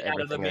I'm bad shit at out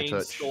of the everything I main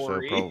touch,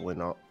 story. so probably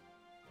not.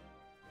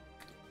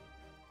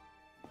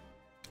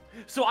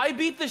 So I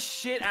beat the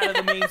shit out of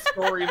the main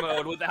story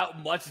mode without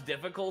much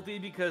difficulty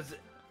because,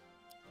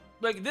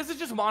 like, this is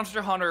just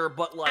Monster Hunter,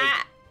 but like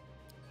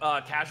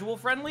casual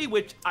friendly,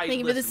 which I Thank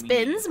you for the listen, we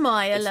need. spins,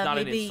 Maya, It's not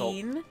lovely an insult.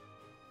 bean.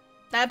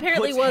 That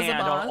apparently Puts was a hand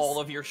boss. on all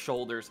of your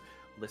shoulders.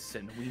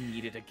 Listen, we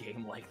needed a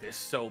game like this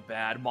so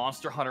bad.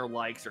 Monster Hunter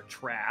likes are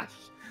trash.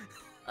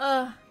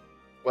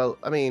 Well,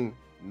 I mean,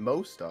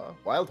 most are.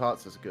 Wild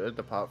Hearts is good,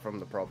 apart from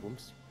the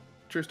problems.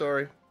 True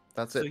story.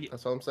 That's it. So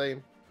That's all I'm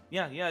saying.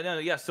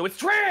 Yeah. So it's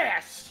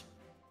trash.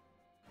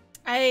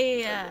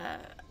 I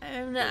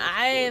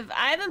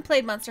haven't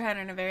played Monster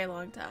Hunter in a very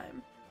long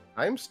time.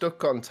 I'm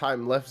stuck on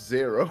time left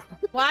 0.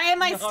 Why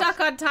am I stuck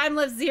on time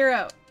left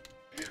 0?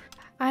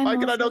 Why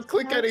can I also not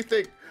click stuck.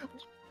 anything?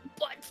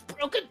 Black's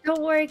broken.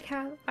 Don't worry,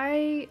 Kat.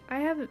 I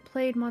haven't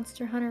played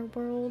Monster Hunter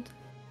World.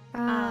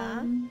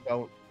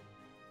 Don't.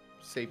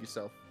 Save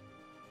yourself.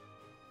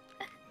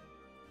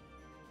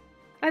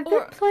 I've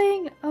been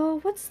playing. Oh,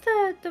 what's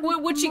the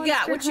What you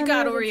got? Monster What you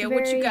got, Hunter Oreo? that's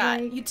What you very,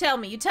 got? like, You tell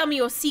me. You tell me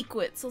your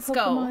secrets. Let's go.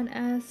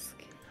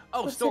 Pokemon-esque.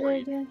 Oh, What's it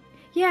story. again?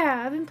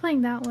 Yeah, I've been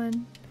playing that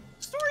one.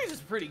 Stories is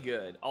pretty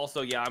good.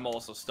 Also, yeah, I'm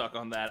also stuck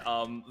on that.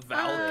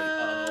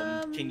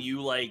 Valid. Can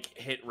you like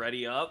hit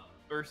ready up?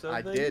 or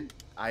something? I did.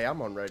 I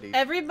am on Reddit.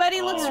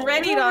 Everybody looks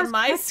readied on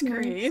my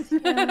screen.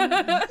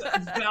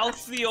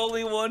 Val's the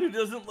only one who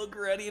doesn't look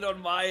readied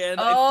on my end.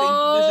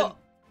 Oh.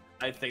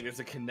 I think there's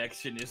a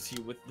connection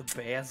issue with the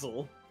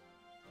Basil.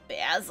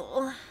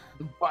 Basil.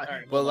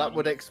 Right, Well, that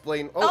would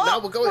explain. Oh, now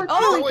we're going.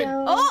 Oh, we're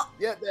going. oh.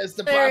 Yeah, there's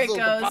the There it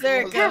Basil. goes,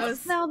 there it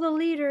goes. Now the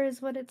leader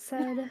is what it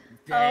said.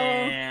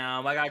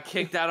 Damn, I got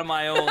kicked out of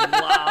my own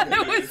lobby.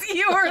 It was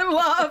your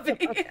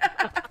lobby.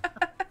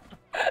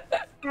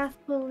 Kath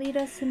will lead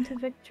us into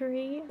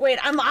victory. Wait,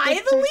 am I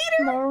With the her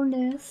leader?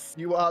 Slowness.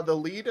 You are the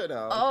leader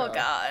now. Oh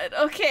Kath. god.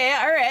 Okay,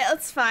 alright,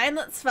 that's fine,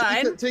 that's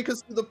fine. Take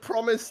us to the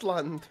promised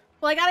land.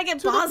 Well, I gotta get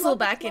To the Basil promised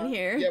back in land.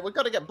 here. Yeah, we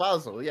gotta get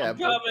Basil. Yeah, I'm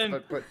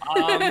coming. but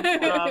I'm you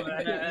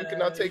coming. can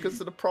now take us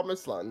to the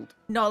promised land.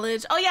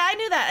 Knowledge. Oh yeah, I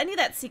knew that. I knew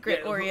that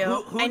secret Yeah,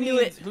 Oreo. who I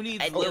knew needs, it. Who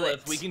needs I knew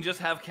Lilith? it. We can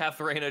just have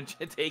Catherena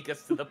take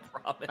us to the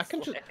promised I can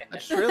just. land. I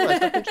just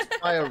realized I can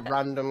just buy a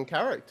random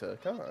character,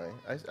 can't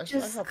I? I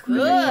Just have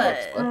good.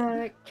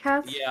 cards.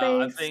 Kath's Yeah,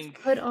 I face think-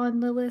 put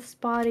on Lilith's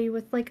body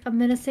with like a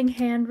menacing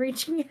hand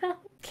reaching out.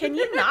 Can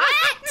you not?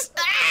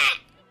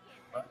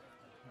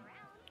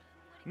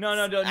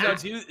 No.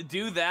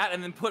 Do that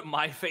and then put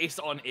my face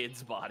on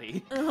Id's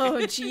body. Oh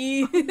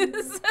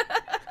jeez.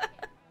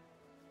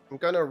 I'm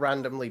gonna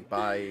randomly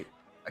buy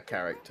a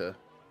character.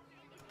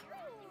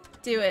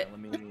 Do it. Let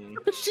me.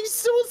 She's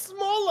so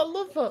small. I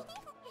love her.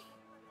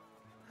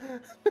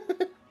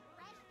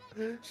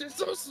 She's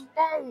so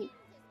small.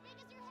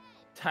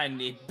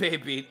 Tiny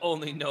baby,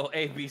 only know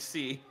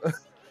ABC.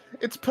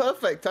 It's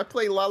perfect. I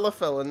play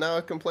Lalafell, and now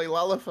I can play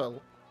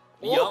Lalafell.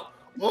 Yup.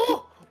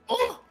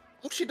 Oh,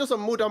 she does a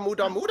muda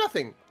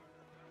thing.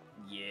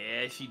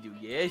 Yeah, she do.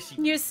 Yeah,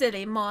 she. You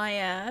silly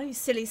Maya. You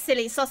silly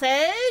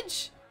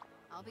sausage.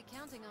 I'll be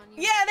counting on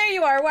you. Yeah, there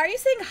you are. Why are you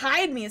saying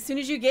hide me as soon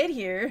as you get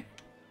here?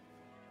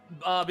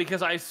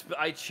 Because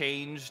I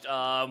changed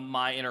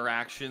my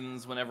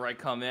interactions whenever I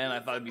come in. I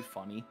thought it'd be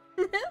funny.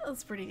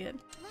 That's pretty good.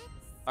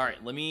 All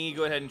right, let me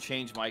go ahead and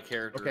change my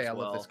character. Okay, as I love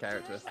well. this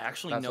character. I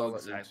actually That's know all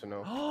that needs exactly. to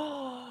know.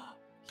 Oh,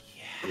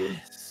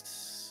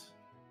 yes.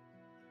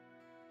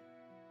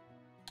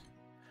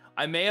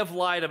 I may have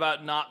lied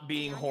about not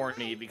being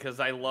horny because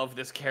I love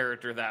this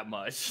character that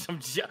much.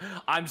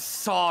 I'm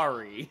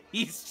sorry.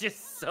 He's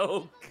just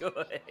so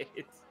good.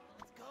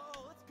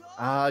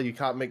 Ah, you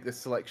can't make this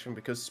selection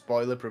because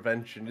spoiler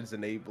prevention is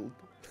enabled.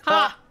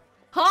 Ha!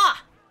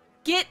 Ha!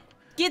 Get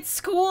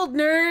schooled,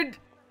 nerd.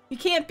 You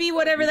can't be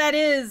whatever that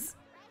is.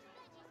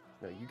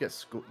 No, you get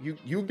schooled. You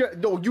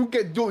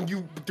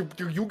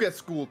get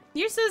schooled.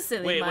 You're so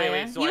silly, Wait.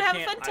 Maya. So you I have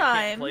can't, fun I time.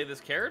 can't play this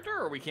character,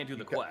 or we can't do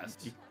the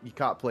quest. You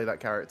can't play that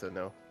character,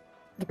 no.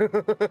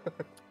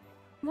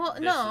 Well,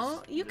 This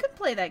no, is- you can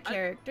play that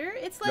character.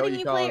 It's No, letting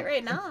you you play it can't.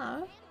 right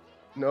now.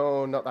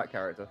 No, not that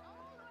character.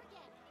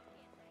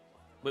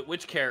 Wait,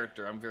 which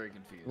character? I'm very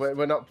confused.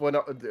 We're not the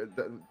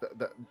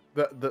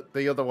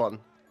other one.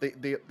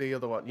 The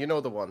other one. You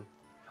know the one.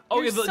 Oh,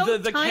 You're yeah, so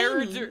the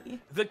character, tiny.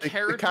 the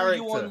character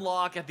you character.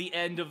 unlock at the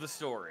end of the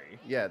story.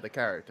 Yeah, the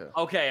character.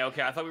 Okay,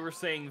 I thought we were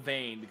saying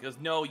Vayne because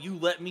no, you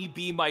let me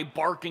be my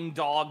barking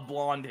dog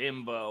blonde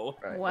himbo.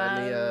 Right.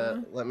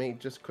 Wow. Let me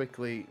just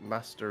quickly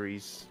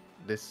masteries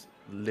this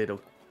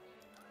little.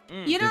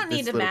 You don't This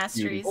need to little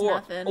masteries cutie.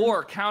 nothing.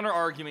 Or counter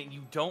argument,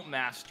 you don't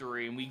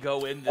mastery, and we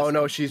go in. This Oh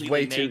no, she's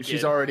way completely too. She's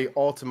naked. already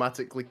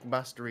automatically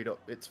masteried up.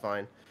 It's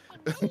fine.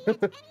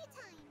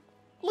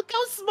 Look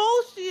how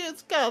small she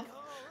is, Kath.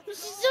 She's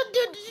so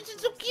good.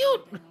 She's so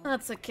cute.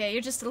 That's okay.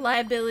 You're just a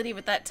liability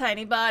with that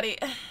tiny body.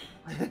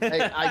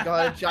 Hey, I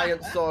got a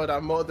giant sword. I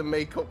more than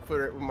make up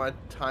for it with my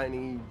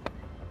tiny.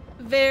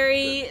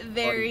 Very, Body,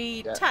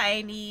 very yeah.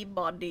 tiny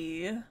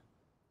body.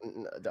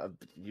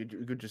 You're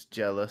just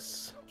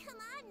jealous. Come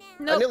on now.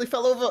 I Nope. nearly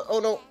fell over. Oh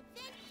no.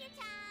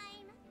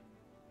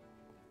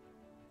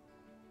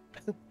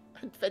 Adventure time.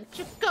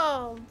 Adventure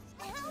calls.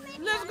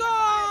 Let's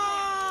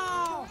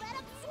go!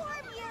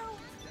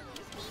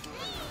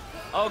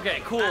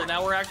 Okay, cool.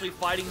 Now we're actually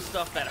fighting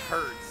stuff that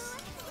hurts.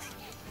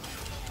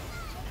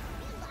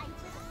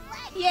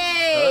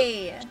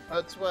 Yay!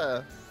 That's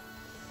where.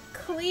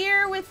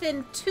 Clear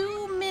within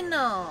 2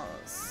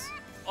 minutes.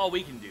 Oh,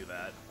 we can do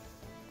that.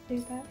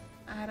 Do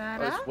that.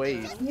 Those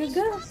ways. You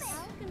go.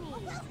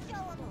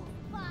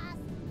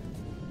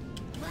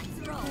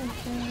 Let's roll.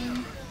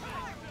 Okay.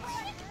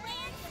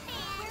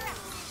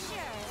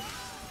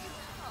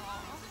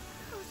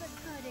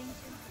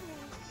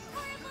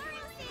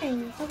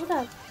 Hey, hold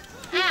up.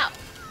 Ow!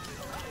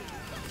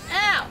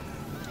 Ow!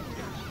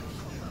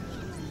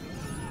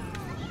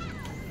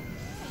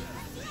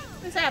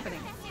 What's happening?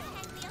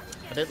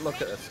 I didn't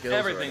look at the skills.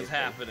 Everything's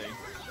happening.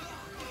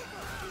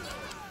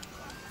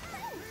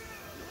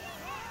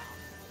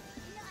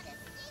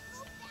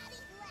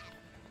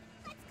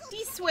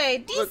 This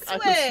way, this Look, I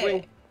way. can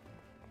swing.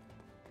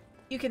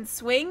 You can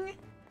swing?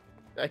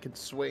 I can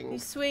swing You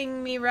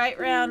swing me right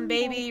round,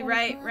 baby,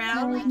 right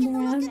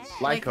round.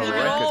 like a Like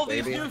all record,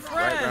 these baby. new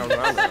Right round,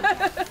 friends.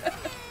 round, round.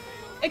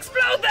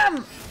 Explode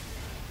them!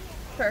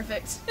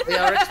 Perfect. They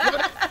are exploding.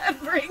 That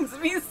brings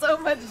me so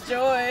much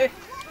joy.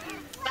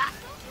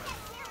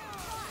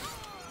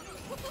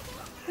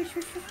 Get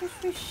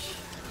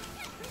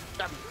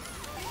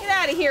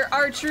out of here,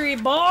 archery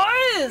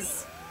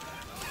boys!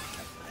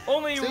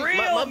 Only See,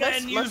 real my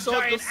men use sword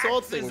giant does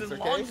sword axes things, and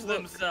okay? launch Look.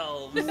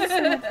 themselves.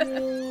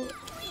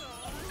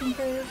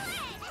 Fingers.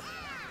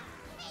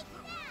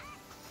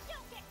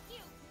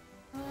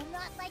 I'm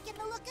not liking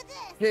the look of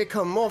this. Here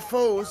come more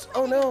foes.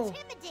 Oh no.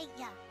 Intimidate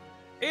ya.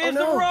 It's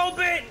no. the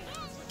robot!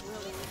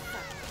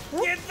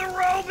 Get the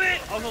robot!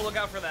 Also, look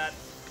out for that.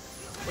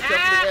 Look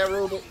up the air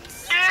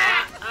robots.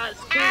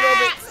 Two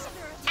robots.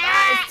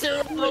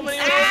 So many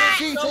Ah,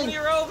 robots! So cheating. many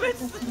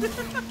robots!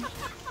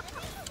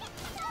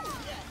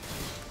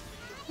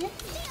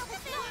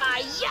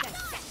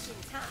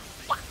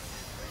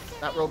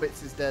 That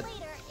robots is dead. Later,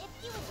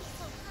 if you would be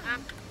so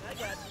kind.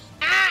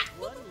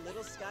 One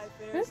little sky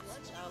fair's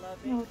lunch a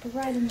la No, to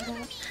ride into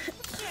that.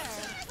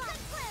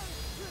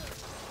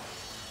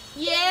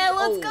 Yeah,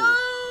 let's go!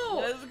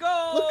 Let's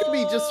go! Look at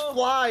me just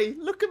fly.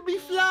 Look at me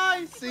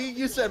fly. See,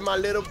 you said my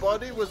little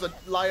body was a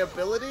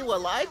liability.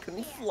 Well, I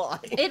can fly.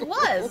 It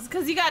was,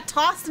 because you got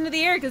tossed into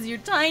the air because your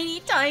tiny,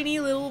 tiny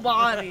little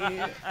body.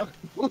 I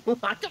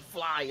can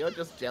fly. You're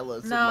just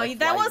jealous. of No, my that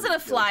flying wasn't a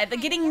skills. fly. The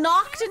getting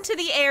knocked into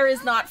the air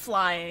is not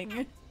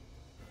flying.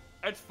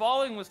 It's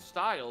falling with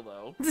style,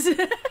 though.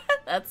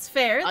 That's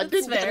fair. I That's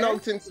didn't get fair.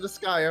 knocked into the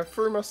sky. I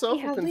threw myself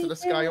Yeah, up into we the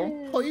sky on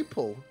did.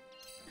 purple.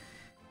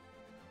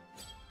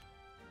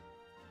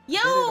 Yo,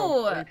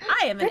 Good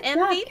I am an Good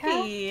job,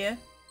 MVP.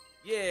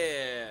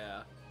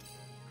 Yeah.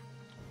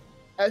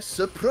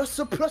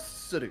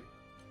 Reciprocity.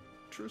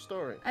 True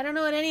story. I don't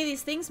know what any of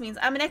these things means.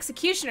 I'm an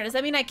executioner. Does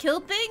that mean I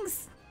killed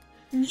things?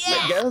 I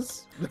Yeah.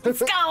 guess. Let's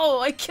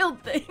go. I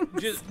killed things.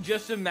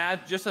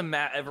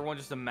 Everyone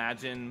just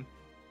imagine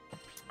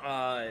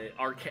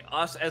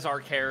us as our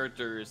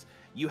characters.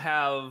 You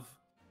have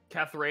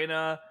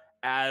Cathrena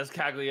as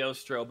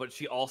Cagliostro, but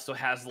she also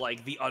has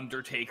like the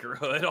Undertaker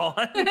hood on.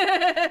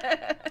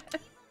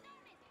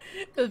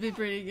 That'd be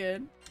pretty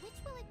good. Which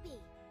will it be?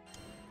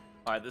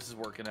 All right, this is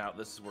working out.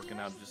 This is working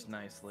out just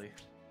nicely.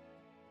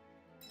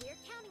 We're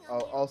counting Oh, on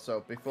you. also,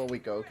 before we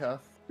go,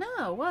 Kath,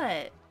 No,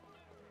 what?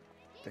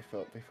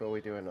 before we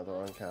do another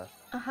one, Kath.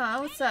 Uh-huh,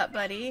 what's up,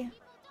 buddy?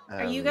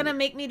 Are you gonna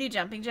make me do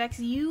jumping jacks?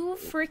 You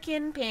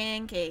freaking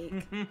pancake.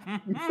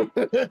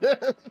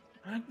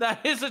 That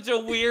is such a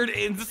weird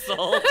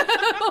insult.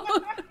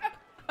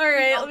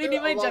 Alright, let me do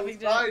my jumping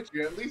jack.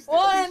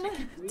 1,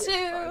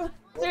 2,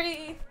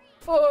 3,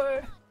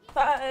 4,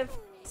 5,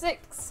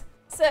 6,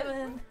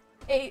 7,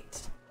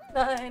 8,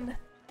 9,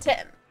 10.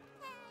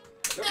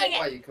 I don't know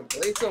why you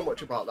complain so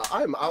much about that.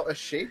 I'm out of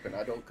shape and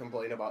I don't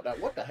complain about that.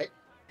 What the heck?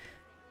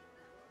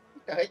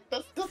 What the heck?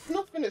 That's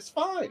nothing. It's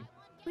fine.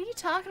 What are you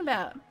talking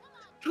about?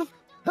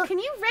 Can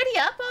you ready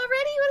up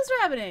already? What is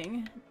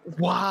happening?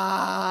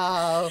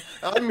 Wow!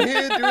 I'm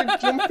here doing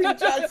jumping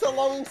jacks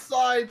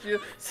alongside you,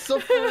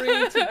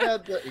 suffering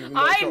together. even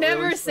though it's I not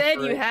never really said you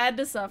suffering. had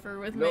to suffer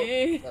with No,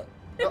 me.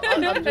 no,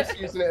 I'm just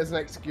using it as an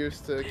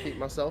excuse to keep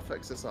myself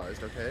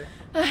exercised, okay?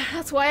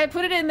 That's why I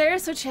put it in there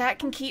so chat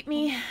can keep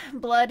me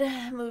blood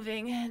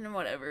moving and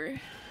whatever.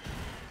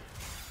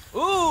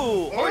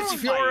 Ooh, horsey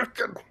if you fight.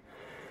 reckon.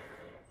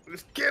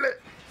 Let's get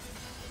it.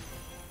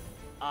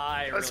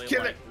 I Let's really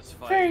kill like it. this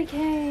fight. Fairy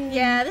King.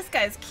 Yeah, this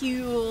guy's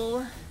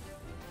cool.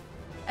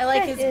 I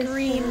like That his is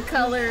green cool.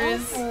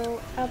 colors.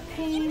 Also, a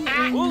pain.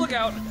 Ooh, look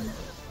out!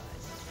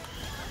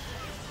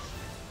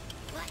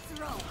 Let's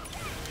roll.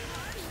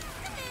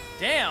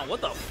 Damn,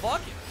 what the fuck?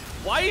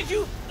 Why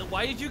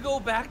did you go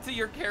back to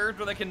your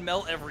character that can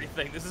melt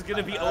everything? This is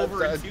gonna be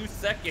over in 2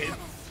 seconds.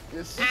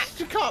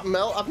 You can't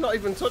melt. I've not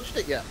even touched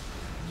it yet.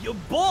 You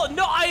bull!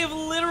 No, I have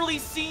literally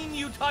seen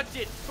you touch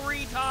it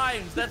 3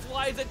 times. That's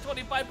why it's at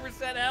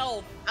 25%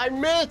 health. I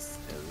missed.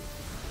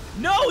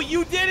 No,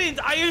 you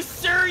didn't. I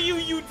assure you,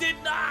 you did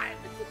not.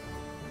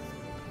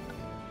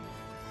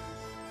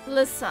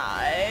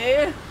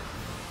 Lasai.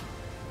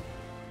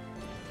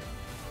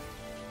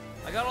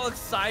 I got all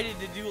excited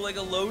to do like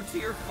a low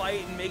tier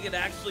fight and make it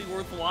actually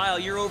worthwhile.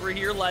 You're over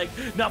here like,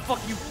 nah, fuck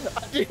you.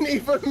 I didn't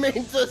even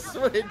mean to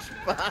switch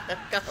back.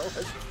 I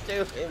was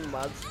doing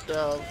my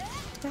stuff.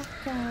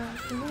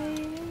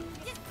 Discretion.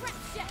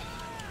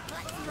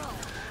 Let's roll.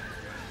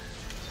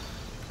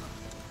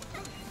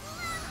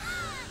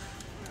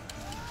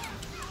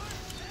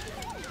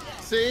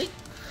 See?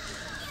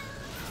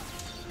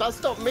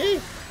 That's not me.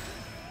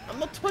 I'm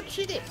not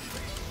touching it.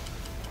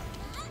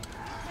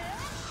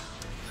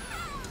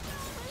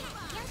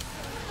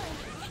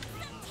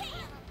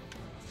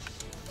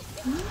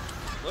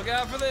 Look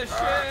out for this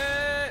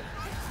shit.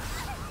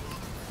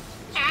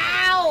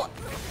 Ow!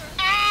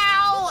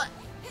 Ow!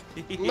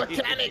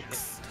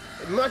 Mechanics.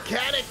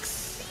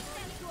 Mechanics.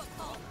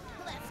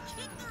 Let's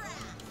kick their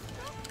ass.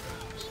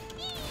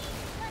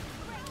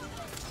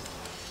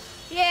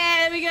 Yeah,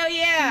 there we go,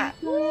 yeah.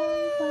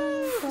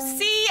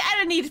 See, I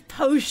don't need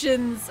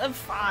potions. I'm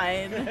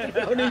fine. I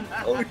don't need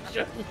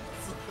potions.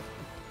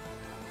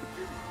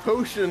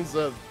 Potions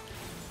of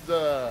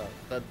the.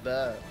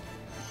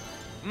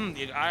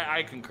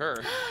 I concur.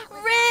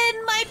 Rin,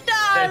 my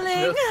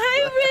darling.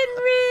 Hi,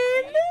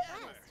 Rin. That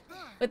was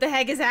fun. What the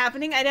heck is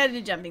happening? I know how to do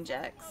jumping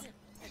jacks.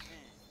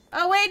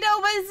 Oh wait, no,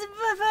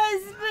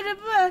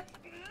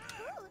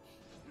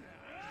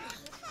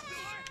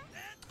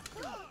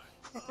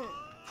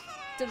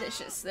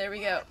 delicious. There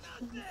we go.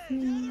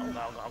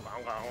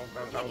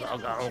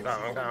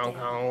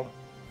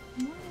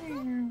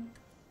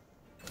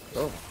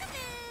 Oh.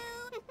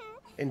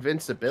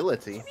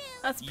 Invincibility.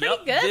 That's pretty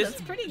good.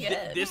 That's pretty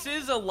good. This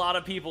is a lot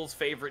of people's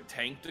favorite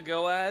tank to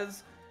go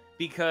as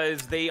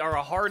because they are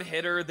a hard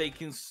hitter. They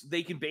can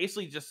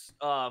basically just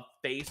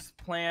face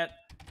plant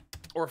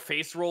or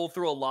face roll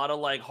through a lot of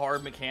like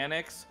hard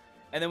mechanics.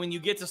 And then when you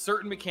get to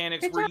certain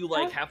mechanics where you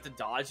like have to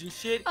dodge and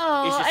shit,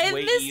 oh, it's just I've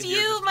way missed easier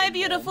you, to my stay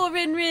beautiful home.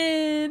 Rin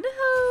Rin.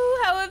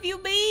 Oh, how have you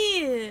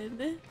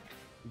been?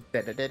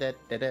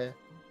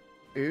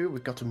 Ooh, we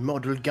got a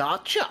model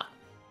gacha.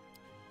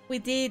 We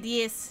did,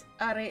 yes.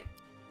 All right.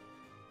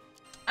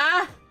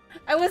 Ah,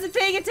 I wasn't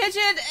paying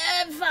attention.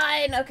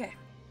 Fine. Okay.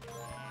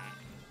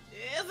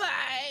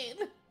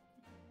 Fine.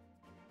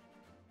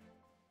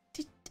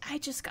 I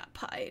just got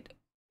pied.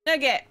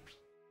 Okay.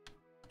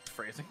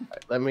 Phrasing.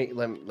 Let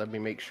me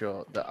make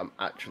sure that I'm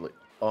actually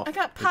off. I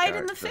got pied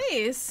in the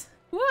face.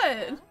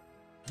 What?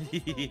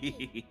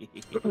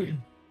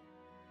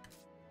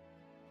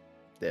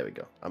 There we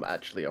go. I'm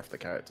actually off the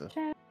character.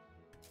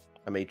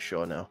 I made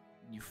sure now.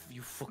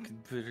 You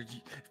fucking bitter.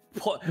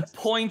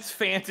 Points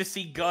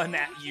fantasy gun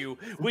at you,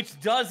 which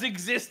does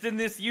exist in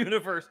this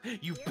universe.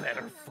 You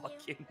better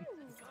fucking.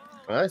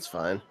 Well, it's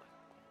fine.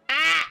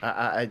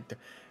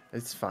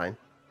 It's fine.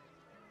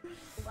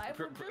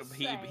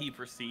 He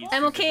proceeds.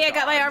 I'm okay. I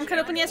got my arm cut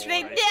open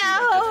yesterday. No,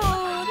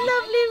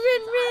 lovely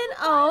Rin Rin.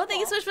 Oh,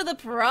 thank you so much for the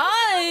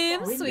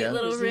prime, sweet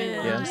little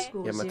Rin.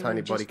 Yeah, my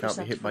tiny body can't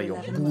be hit by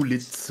your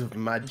bullets of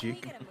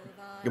magic.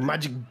 Your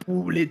magic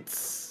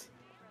bullets.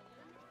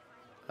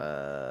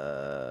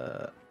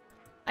 I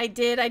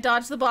did. I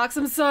dodged the box.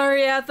 I'm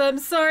sorry, Atha. I'm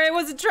sorry. I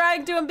wasn't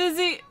trying to. I'm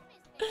busy.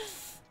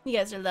 You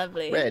guys are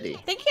lovely. Ready.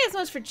 Thank you guys so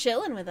much for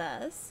chilling with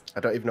us. I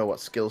don't even know what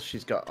skills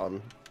she's got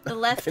on. The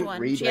left didn't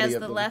one. read She any has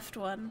of the them. left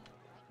one.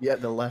 Yeah,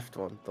 the left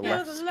one. The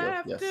left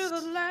skill. Yes. To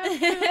the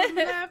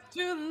left, to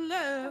the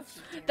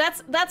left.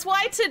 That's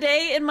why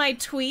today in my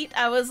tweet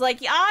I was like,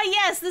 ah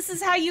yes, this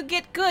is how you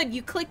get good.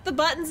 You click the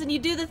buttons and you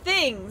do the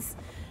things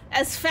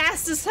as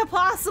fast as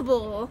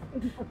possible.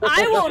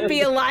 I won't be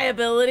a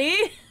liability.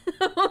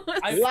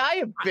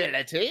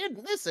 Liability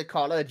in this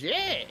ecology.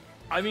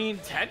 I mean,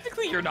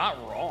 technically, you're not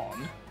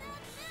wrong.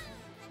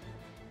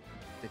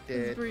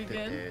 It's pretty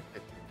good.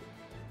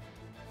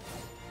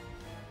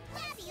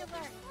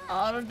 Fabulous.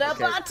 All of the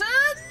Okay.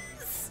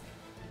 buttons.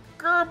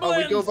 Oh,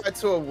 we go back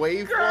to a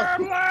wave one?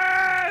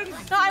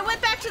 Gremlins! No, I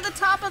went back to the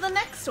top of the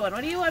next one.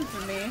 What do you want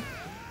from me?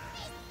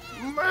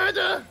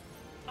 Murder!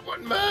 I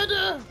want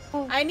murder!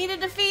 I need to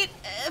defeat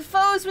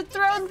foes with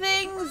thrown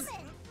things.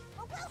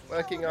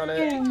 Working on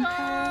it.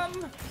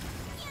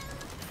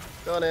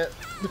 Got it.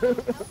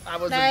 That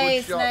was a good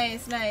Nice, shot.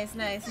 nice, nice,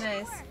 nice,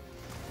 nice. And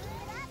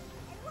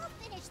we'll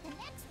finish the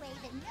next wave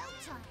in no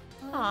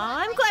time.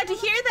 Aw, I'm glad to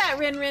hear that,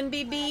 Rin Rin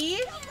BB.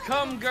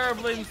 Come,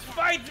 Gerblins,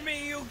 fight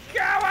me, you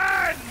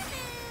cowards!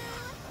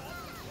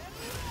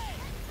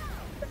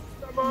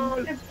 Come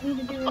on! I need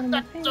to do one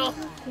thing.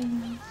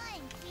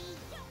 Fine, Pete.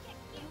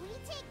 Can we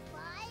take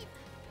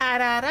 5?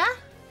 Arara.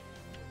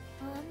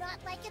 I'm not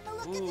liking the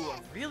look of Ooh, this. I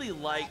really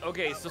like.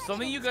 Okay, so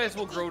something you guys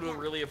will grow to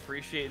really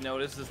appreciate and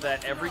notice is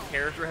that every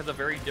character has a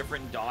very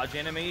different dodge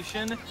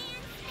animation.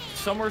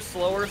 Some are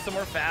slower, some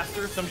are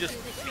faster, some just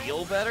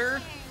feel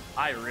better.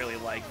 I really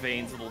like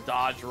Vane's little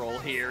dodge roll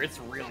here. It's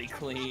really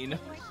clean.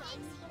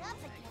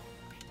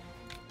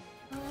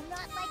 I'm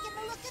not liking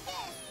the look of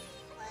this.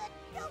 But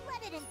don't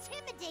let it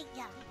intimidate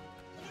ya.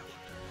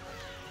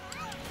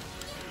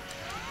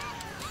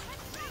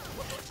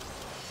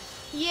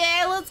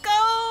 Yeah, let's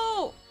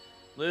go.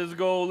 Let's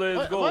go,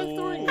 let's go. Am I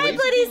throwing Hi, laser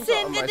Bloody beams out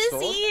Sin. of Good my to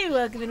sword? see you.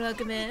 Welcome in,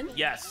 welcome in.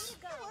 Yes,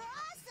 We're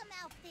awesome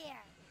out there.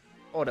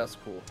 Oh, that's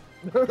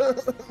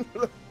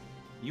cool.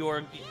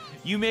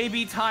 you may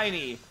be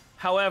tiny,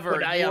 however,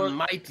 But I am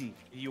mighty.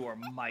 you are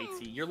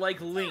mighty. You're like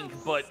Link,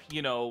 but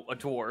you know, a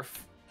dwarf.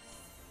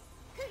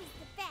 Who's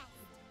the best?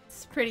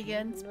 It's pretty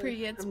good. It's pretty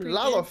good. It's pretty good.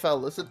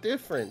 Lalafell, there's a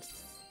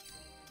difference.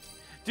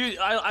 Dude,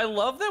 I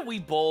love that we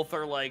both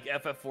are like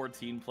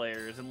FF14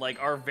 players, and like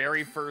our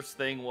very first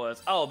thing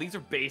was, oh, these are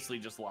basically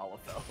just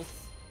Lalafels.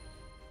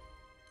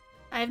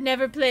 I've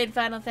never played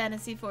Final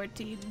Fantasy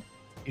 14.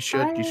 You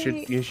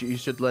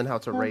should learn how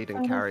to raid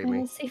and carry me.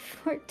 Fantasy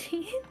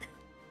 14.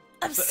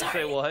 I'm Say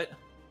sorry. what?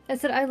 I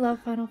said I love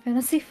Final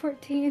Fantasy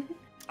 14.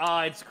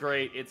 Ah, it's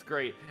great. It's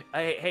great.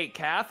 Hey,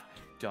 Kath,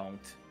 don't.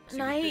 do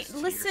this to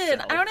Listen,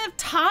 yourself. I don't have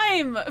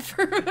time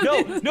for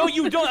No,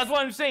 you don't. That's what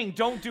I'm saying.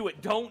 Don't do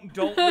it. Don't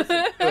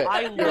listen. it.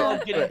 I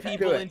love getting Do it.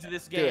 people Do it. into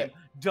this Do game. it.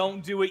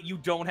 Don't do it. You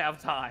don't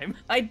have time.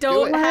 I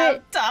don't it.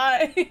 have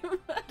time.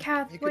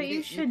 Kath, what you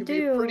you should can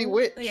be a pretty do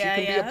witch. Yeah,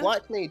 you can be yeah. a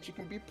black mage. You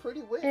can be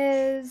pretty witch.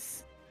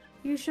 is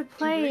you should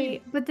play,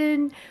 but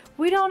then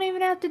we don't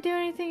even have to do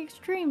anything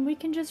extreme. We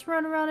can just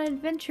run around and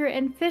adventure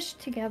and fish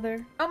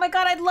together. Oh my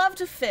god, I'd love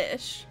to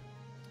fish.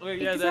 Well,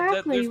 yeah,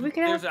 Exactly, we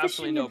could have there's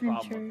absolutely fishing no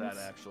problem with that,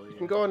 adventures. actually. You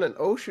can go on an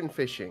ocean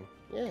fishing.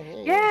 Yeah.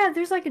 Yeah,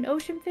 there's like an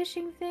ocean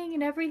fishing thing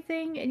and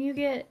everything, and you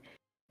get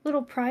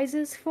little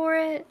prizes for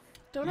it.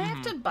 Don't I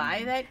have to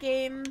buy that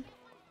game?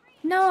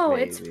 No,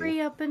 it's Maybe.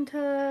 free up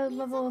until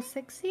level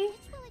 60.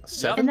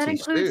 70 And that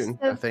includes soon,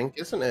 the- I think,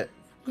 isn't it?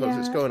 Because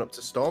it's Yeah. going up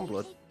to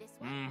Stormblood.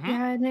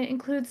 Yeah, and it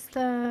includes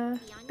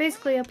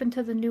basically up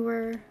into the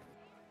newer.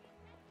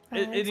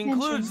 It expansion.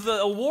 includes the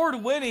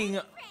award-winning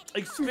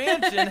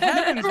expansion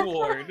Heaven's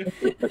Ward.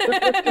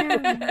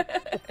 Yeah.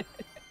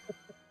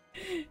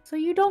 So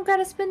you don't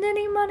gotta spend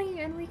any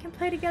money, and we can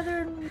play together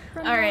and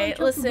run All right,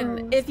 around listen.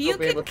 Chocobo. If you I'll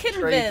be able can to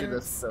trade you this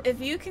convince, stuff.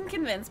 if you can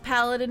convince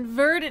Paladin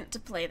Verdant to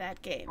play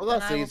that game, Well, then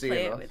that's I will easy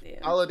play enough. it with you.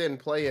 Paladin,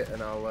 play it,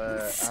 and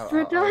I'll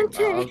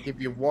Redundant.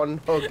 give you one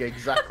hug,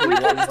 exactly We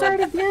one can hug. start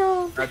a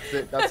guild That's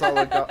it. That's all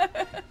I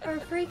got. or a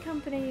free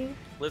company.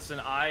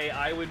 Listen,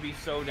 I would be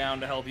so down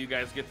to help you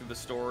guys get through the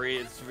story.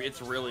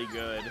 It's really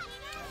good.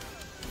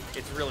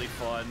 It's really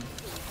fun.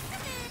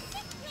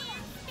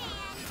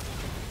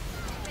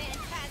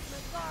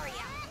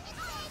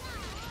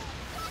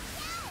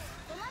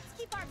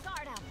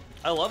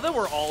 I love that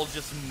we're all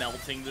just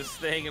melting this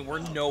thing and we're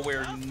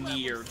nowhere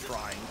near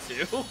trying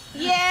to.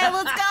 Yeah,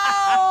 let's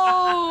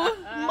go!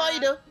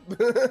 Mida.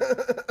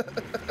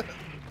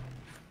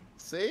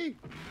 See,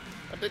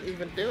 I didn't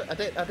even do it.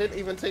 I didn't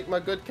even take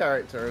my good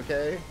character.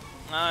 Okay.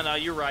 No,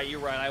 you're right. You're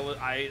right.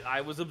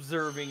 I was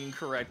observing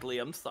incorrectly.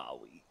 I'm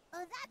sorry. Oh,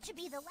 that should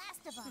be the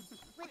last of them.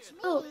 Which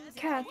means Oh,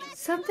 Kat,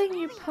 something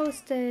you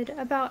posted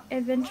about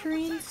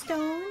aventurine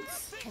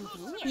stones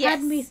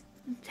convenient.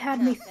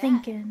 had me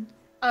thinking.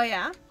 Oh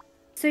yeah?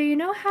 So you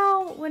know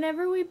how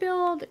whenever we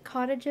build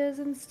cottages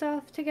and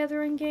stuff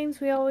together in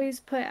games, we always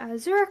put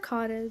Azure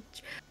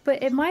Cottage,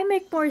 but it might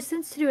make more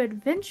sense to do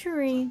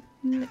Adventuring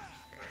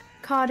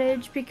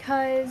Cottage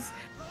because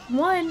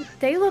one,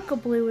 they look a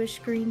bluish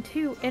green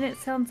too, and it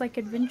sounds like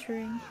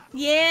adventuring.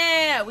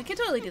 Yeah, we could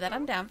totally do that.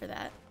 I'm down for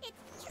that.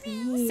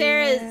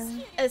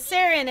 Yeah.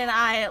 Sarah and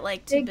I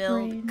like to Big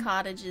build brain.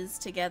 cottages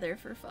together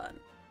for fun.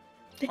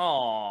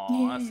 Aw,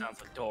 that Yeah. sounds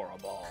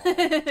adorable.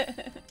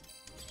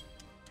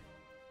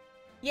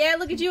 Yeah,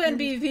 look at you,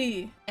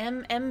 MVP.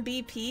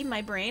 MVP,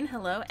 my brain.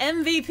 Hello,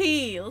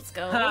 MVP. Let's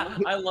go.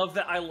 I love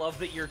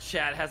that your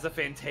chat has a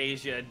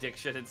Fantasia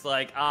addiction. It's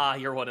like,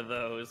 you're one of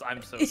those.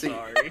 I'm so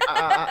sorry.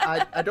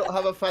 I don't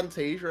have a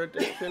Fantasia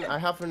addiction. I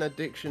have an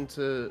addiction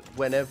to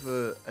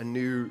whenever a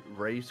new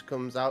race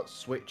comes out,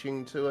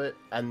 switching to it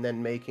and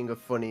then making a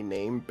funny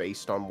name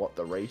based on what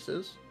the race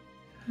is.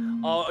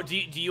 Oh, do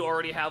you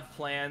already have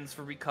plans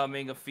for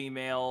becoming a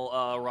female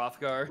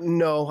Rothgar?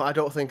 No, I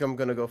don't think I'm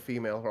gonna go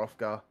female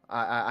Hrothgar.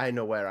 I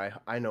know where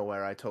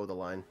I toe the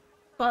line.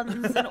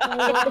 Buns and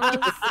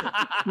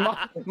oars.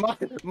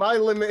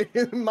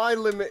 my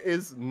limit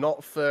is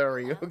not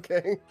furry.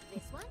 Okay.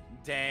 This one?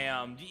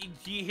 Damn.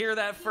 Do you hear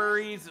that,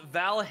 furries?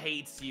 Val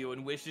hates you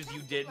and wishes you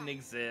didn't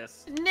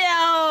exist.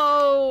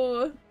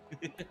 No.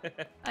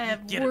 I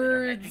have Get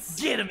words.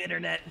 Get him,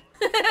 internet.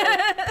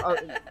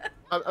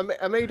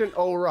 I made an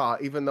aura,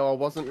 even though I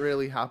wasn't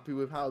really happy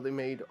with how they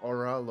made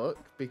aura look,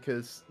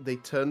 because they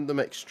turned them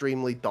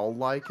extremely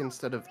doll-like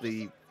instead of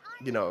the,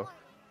 you know,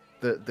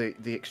 the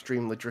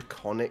extremely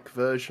draconic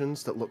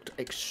versions that looked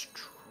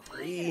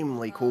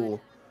extremely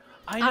cool.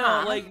 I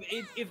know, like,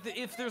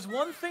 if there's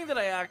one thing that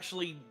I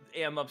actually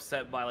am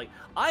upset by, like,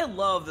 I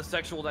love the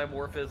sexual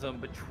dimorphism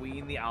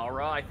between the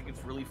aura. I think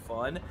it's really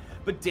fun.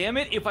 But damn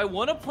it, if I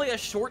want to play a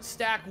short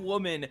stack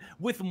woman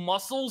with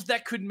muscles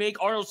that could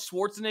make Arnold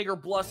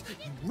Schwarzenegger blush,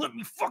 you let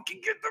me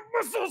fucking get the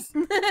muscles!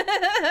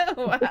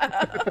 Wow.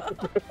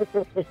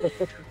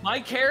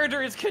 My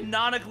character is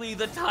canonically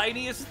the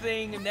tiniest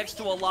thing next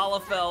to a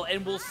Lalafell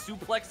and will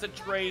suplex a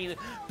train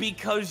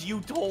because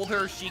you told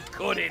her she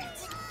couldn't.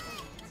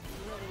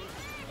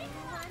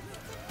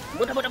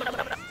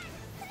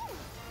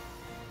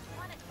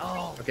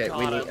 Oh, Okay,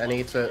 God, I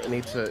need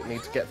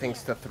to get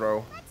things to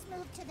throw. Let's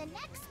move to the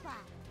next spot.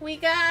 We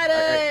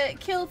gotta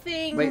kill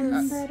things. Wait,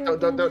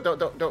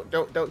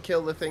 don't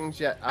kill the things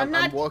yet. I'm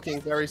not-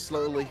 walking very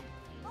slowly.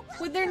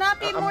 Would there not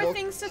be I'm more walk-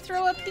 things to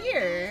throw up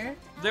here?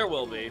 There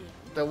will be.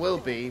 There will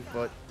be,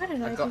 but Why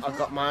did I I do got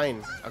that?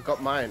 mine. I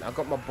got my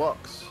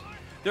box.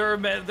 There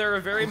are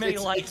very many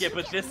It's- like it,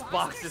 but this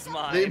box is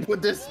But mine.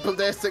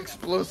 this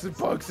explosive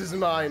box is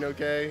mine.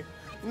 Okay.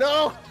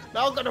 No,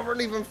 now I'm gonna run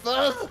even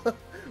further.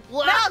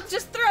 What? No,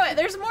 just throw it.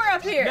 There's more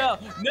up here. No.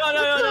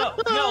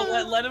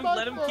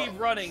 Let him keep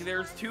running.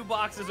 There's 2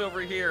 boxes over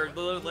here.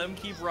 Let him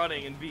keep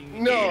running and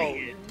being No, an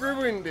idiot. you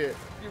ruined it.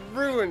 You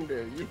ruined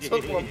it. You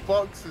took my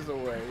boxes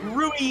away.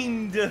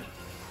 Ruined.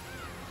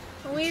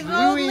 We've Ruined.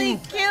 only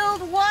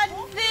killed one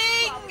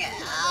thing.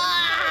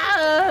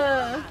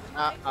 Ah.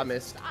 I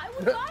missed. I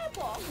was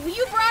eyeball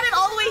You brought it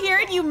all the way here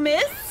and you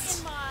missed?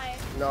 in my.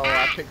 No,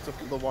 I picked up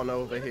the one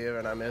over here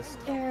and I missed.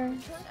 There.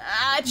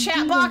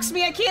 Chat box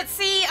me. I can't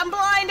see. I'm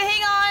blind.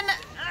 Hang on.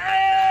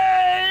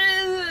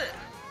 Ah.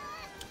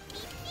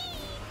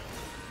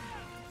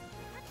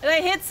 Did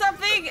I hit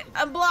something?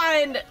 I'm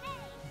blind.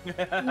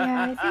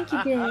 Yeah, I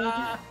think you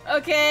did.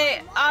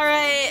 Okay,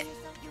 alright.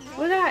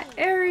 We got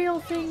aerial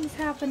things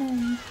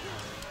happening.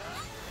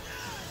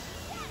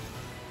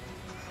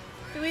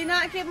 Do we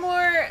not get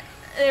more...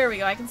 There we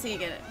go, I can see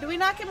again. Do we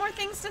not get more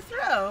things to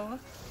throw?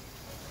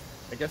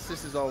 I guess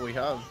this is all we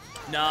have.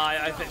 No,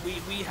 I think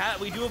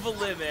we do have a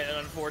limit, and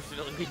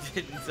unfortunately we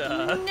didn't. No!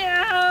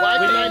 Why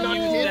We did I didn't not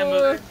use hit?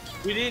 them.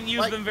 We didn't use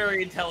Like- them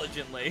very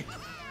intelligently.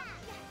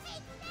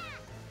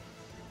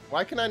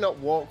 Why can I not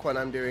walk when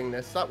I'm doing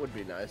this? That would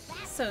be nice.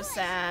 So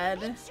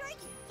sad. Make sure you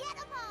get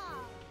 'em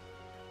all.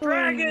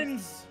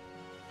 Dragons.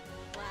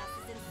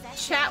 Classes in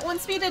session. Chat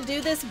wants me to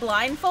do this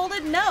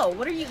blindfolded? No.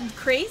 What are you,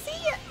 crazy?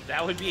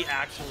 That would be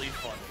actually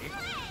funny.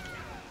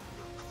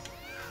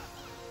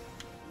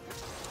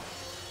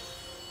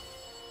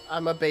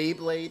 I'm a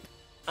Beyblade.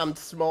 I'm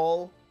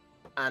small,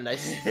 and I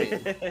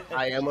spin.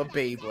 I am a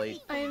Beyblade.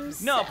 I'm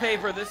No, sad.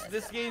 Paper.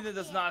 This game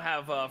does not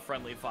have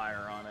friendly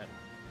fire on it.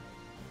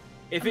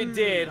 If it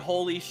did,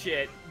 holy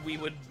shit, we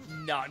would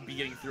not be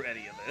getting through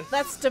any of this.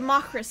 That's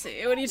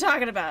democracy. What are you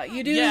talking about?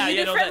 You do, Yeah, you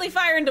yeah, do no, friendly that-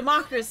 fire in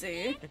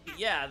democracy.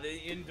 Yeah,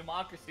 in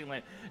democracy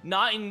land,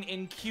 not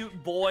in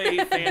cute boy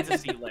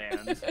fantasy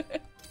land.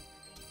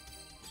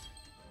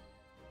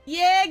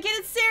 Yeah, get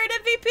it, Sarah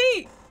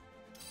MVP.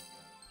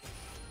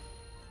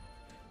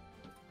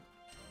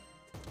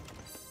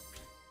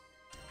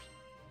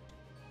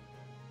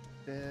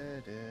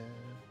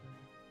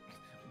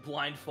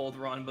 Blindfold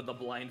run, but the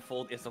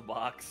blindfold is a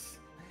box.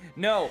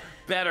 No,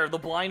 better. The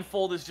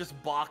blindfold is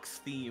just box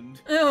themed.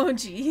 Oh,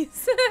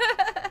 jeez.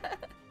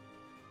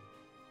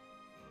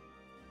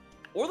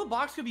 Or the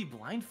box could be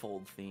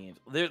blindfold themed.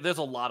 There's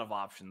a lot of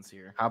options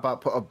here. How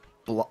about put a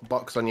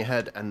box on your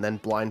head and then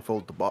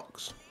blindfold the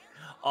box?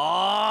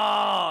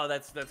 Oh,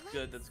 that's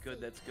good. That's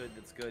good. That's good.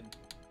 That's good.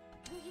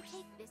 Will you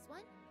take this one?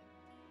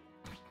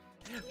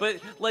 But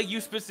like, you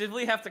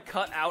specifically have to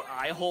cut out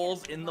eye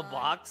holes in the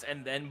box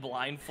and then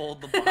blindfold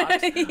the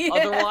box. Yeah.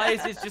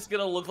 Otherwise, it's just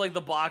gonna look like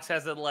the box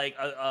has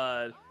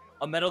a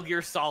Metal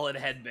Gear Solid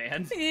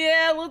headband.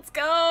 Yeah, let's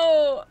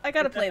go. I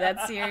gotta play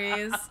that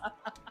series.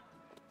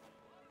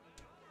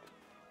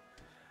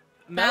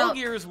 Metal Now-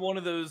 Gear is one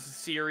of those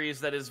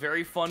series that is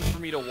very fun for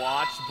me to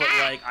watch, but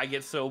like, I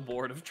get so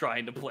bored of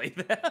trying to play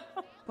them.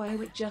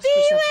 Biowit just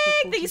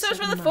resubbed for Thank you so much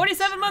for the 47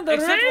 47 month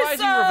Except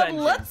Rising resub.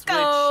 Revengeance, Let's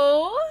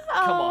go. which-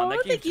 come on, that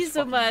Oh, game's thank you just so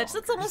fucking much.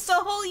 That's bonkers. almost a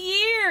whole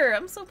year.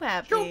 I'm so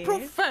happy.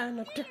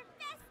 profanity.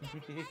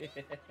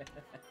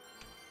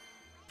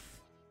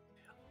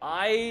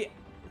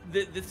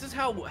 This is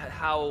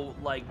how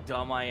like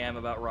dumb I am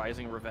about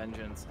Rising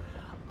Revengeance.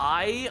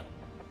 I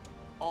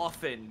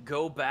often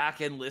go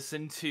back and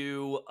listen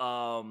to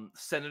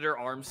Senator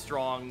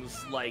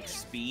Armstrong's like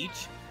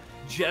speech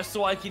just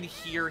so I can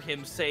hear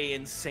him say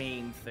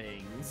insane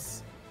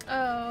things.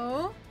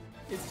 Oh.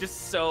 It's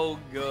just so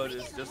good.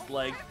 It's just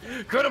like,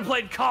 could have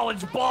played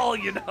college ball,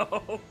 you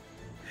know?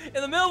 In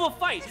the middle of a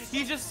fight,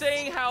 he's just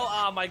saying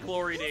how, my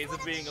glory days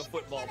of being a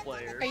football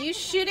player. Are you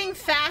shooting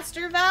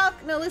faster, Valk?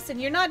 No, listen,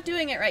 you're not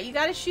doing it right. You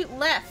gotta shoot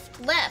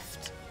left.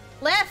 Left.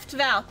 Left,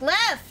 Valk.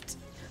 Left.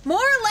 More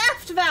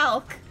left,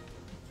 Valk.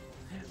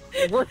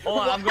 Hold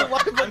on, I'm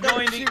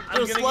going to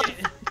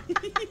get...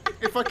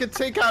 If I could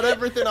take out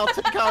everything, I'll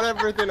take out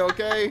everything.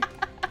 Okay.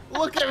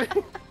 Look at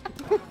me.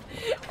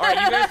 Alright,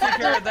 you guys take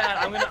care of that.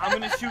 I'm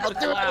gonna shoot the I'll do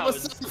it for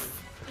clouds. myself.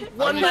 I'm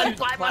One gonna man shoot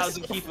the by clouds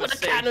and myself keep with us a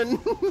safe. cannon.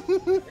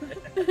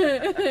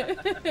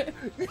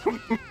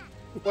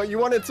 Well, you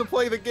wanted to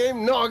play the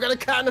game? No, I got a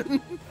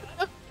cannon.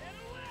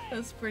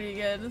 That's pretty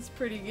good. That's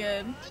pretty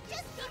good. They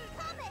just keep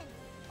coming.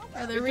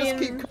 Are they They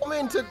just keep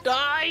coming to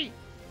die.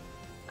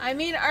 I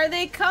mean, are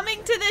they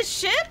coming to this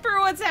ship or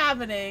what's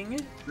happening?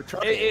 We're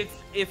trying.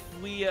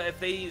 If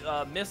they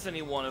miss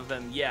any one of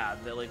them, yeah,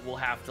 we'll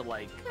have to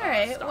like. All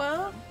right. stop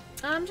Well, them.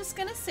 I'm just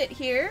gonna sit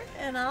here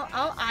and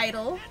I'll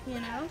idle.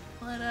 You know.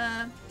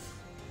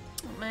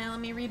 Let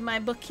me read my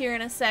book here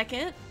in a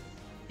second.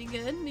 Be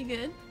good. Be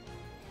good.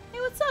 Hey,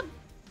 what's up,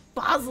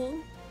 Basil?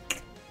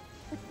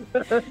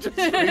 Just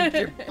read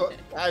your book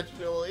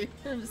casually.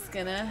 I'm just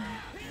gonna.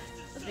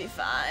 It'll be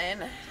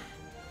fine.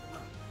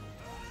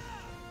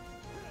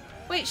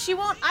 Wait, she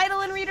won't idle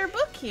and read her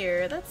book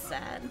here. That's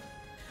sad.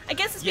 I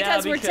guess it's Yeah,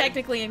 because we're because-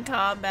 technically in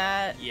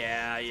combat.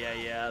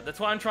 Yeah. That's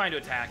why I'm trying to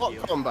attack What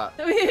you. combat?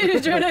 We're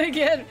trying to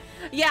get.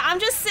 Yeah, I'm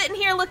just sitting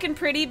here looking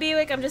pretty,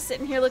 Bewick. I'm just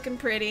sitting here looking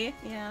pretty.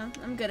 Yeah,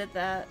 I'm good at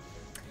that.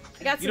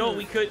 I got some. You know what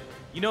we could?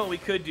 You know what we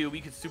could do? We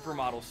could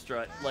supermodel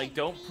strut. Like,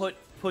 don't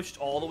pushed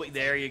all the way.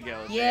 There you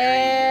go.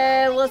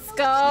 Yeah, let's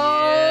go.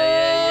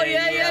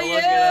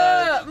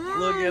 Yeah. Look at us.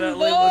 Look at us. It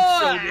looks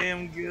so boy.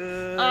 damn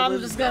good. I'm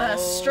Let's just gonna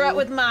go. strut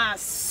with my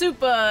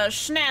super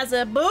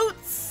schnazzy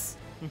boots.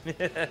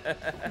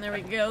 There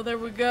we go. There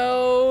we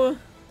go.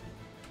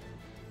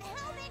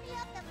 How many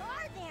of them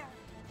are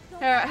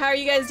there? How are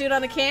you guys doing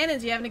on the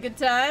cannons? You having a good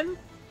time?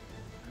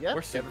 Yeah,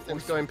 We're super-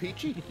 everything's we're going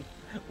peachy.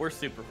 We're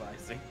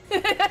supervising.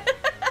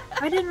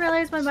 I didn't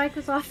realize my mic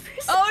was off for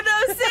a second. Oh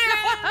no,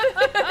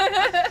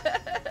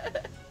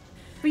 Sarah!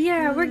 But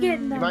yeah, we're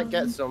getting You them. might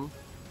get some.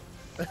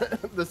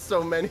 There's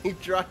so many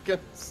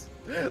dragons.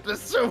 There's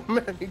so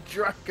many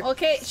dragons.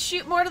 Okay,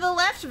 shoot more to the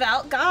left,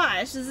 Val.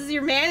 Gosh, this is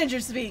your manager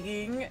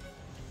speaking.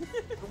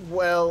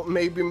 Well,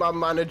 maybe my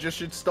manager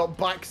should stop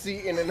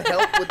backseating and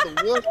help with the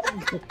work.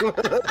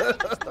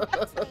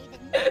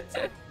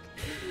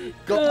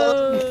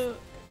 God.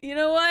 You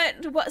know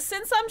what?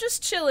 Since I'm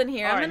just chilling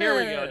here, All I'm right,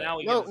 gonna. here we go. Now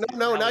we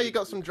No, now you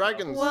got some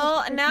dragons.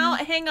 Well, now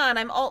hang on.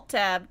 I'm alt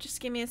tab. Just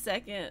give me a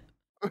second.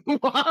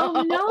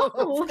 Oh no!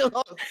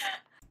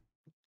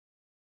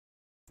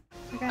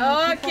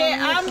 Okay,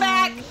 I'm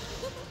back.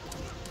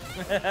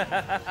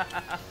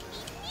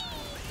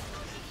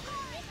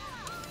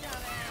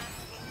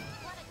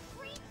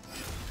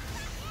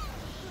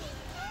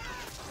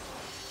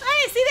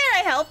 Hey, see there?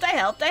 I helped.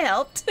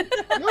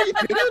 No, you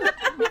didn't.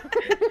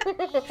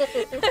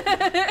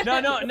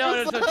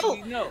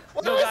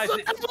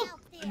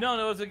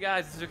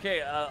 Guys, it's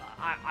okay.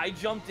 I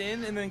jumped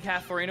in, and then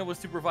Catherena was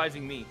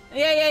supervising me.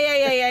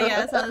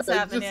 Yeah. That's how this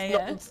happened.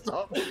 Yeah.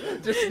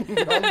 Just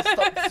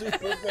non-stop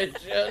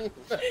supervision.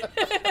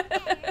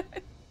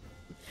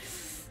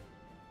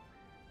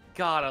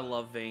 God, I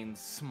love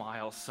Vane's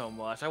smile so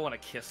much. I want to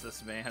kiss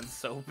this man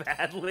so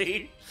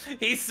badly.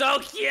 He's so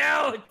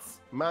cute!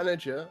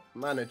 Manager,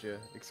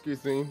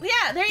 excuse me.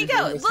 Yeah, there you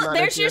go. Look,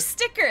 there's your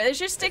sticker. There's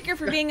your sticker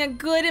for being a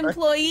good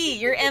employee.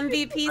 Your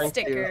MVP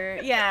sticker.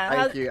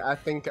 Yeah. Thank you. I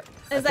think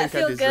Does that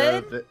feel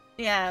good? It.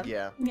 Yeah.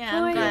 Yeah.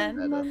 I'm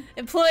good.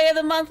 Employee of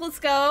the month, let's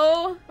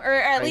go. Or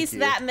at least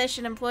that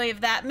mission. Employee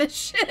of that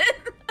mission.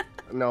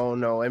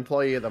 No.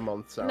 Employee of the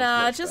month sounds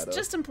much better.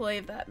 just employee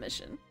of that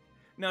mission.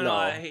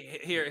 No.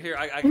 Here.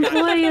 I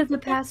Employee of the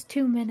past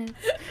 2 minutes.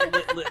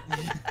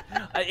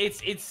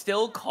 It's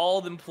still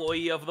called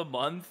Employee of the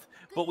Month,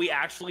 but we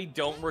actually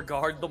don't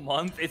regard the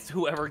month. It's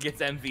whoever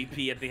gets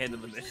MVP at the end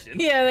of the mission.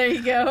 Yeah, there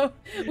you go.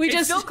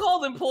 It's still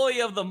called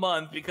Employee of the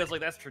Month because,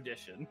 like, that's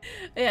tradition.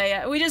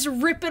 Yeah. We just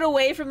rip it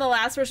away from the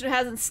last person who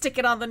has and stick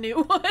it on the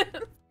new one.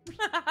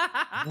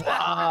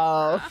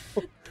 Wow.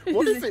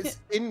 What if it's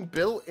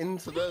inbuilt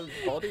into the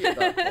body at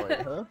that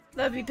point, huh?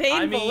 That'd be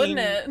painful, wouldn't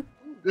it?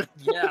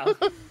 Yeah.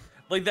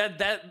 Like that's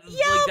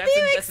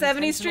B-Make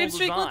 70 stream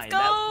streak, let's go!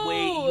 That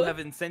way you have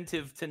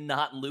incentive to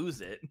not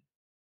lose it.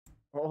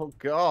 Oh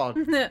god.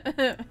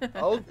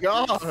 Oh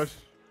god.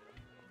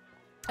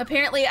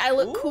 Apparently I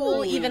look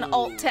cool even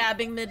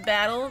alt-tabbing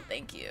mid-battle.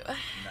 Thank you. Nice.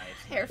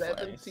 Hair flip.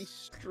 70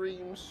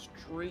 stream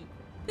streak.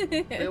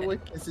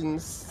 Billick is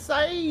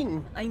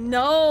insane. I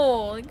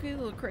know. Like, we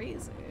look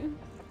crazy.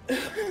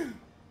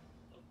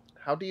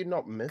 How do you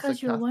not miss a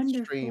 'Cause you're Cath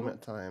stream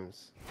wonderful. at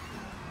times?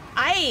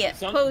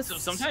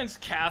 Sometimes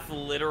Cath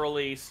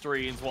literally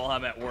streams while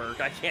I'm at work.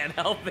 I can't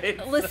help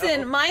it.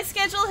 Listen, my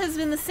schedule has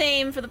been the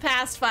same for the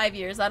past 5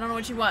 years. I don't know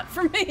what you want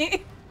from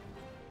me.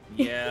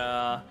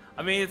 Yeah.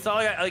 I mean, it's all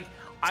like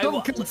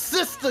Some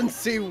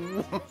consistency.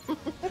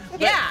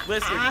 Yeah.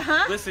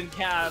 Listen,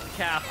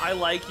 Cath, I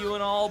like you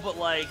and all, but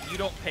like you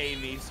don't pay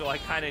me, so I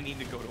kind of need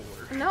to go to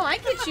work. No, I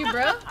get you,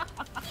 bro.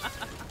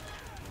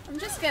 I'm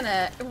just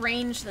gonna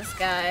range this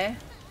guy.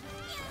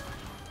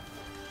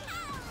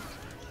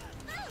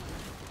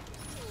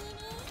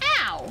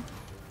 Ow!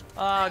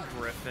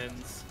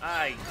 Griffins.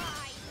 I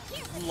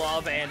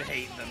love and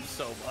hate them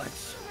so much.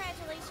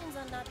 Congratulations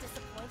on not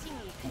disappointing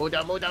me. Muda.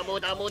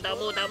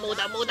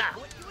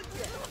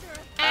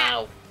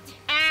 Ow!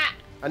 Ah!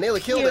 I nearly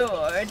killed it.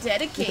 Your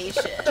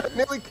dedication. I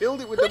nearly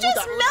killed it with the Who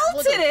just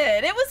melted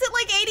it? It was at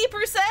like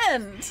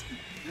 80%.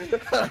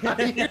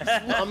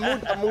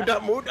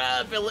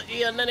 Muda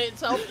ability, and then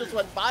itself just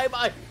went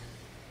bye-bye.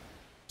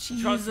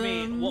 Trust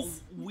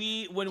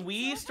me, when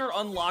we start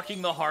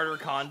unlocking the harder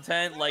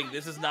content, like,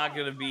 this is not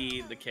gonna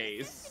be the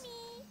case.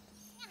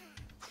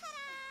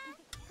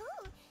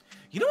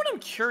 You know what I'm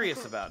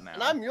curious about now?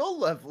 And I'm your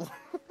level.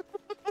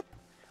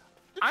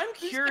 I'm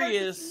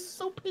curious.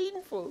 So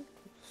painful.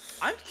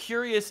 I'm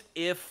curious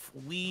if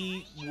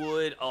we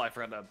would. Oh, I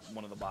forgot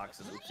one of the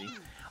boxes. Oopsie.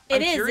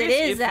 It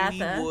is, if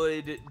Atha. we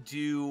would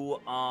do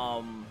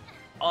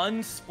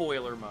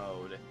unspoiler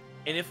mode.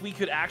 And if we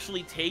could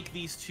actually take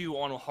these two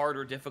on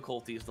harder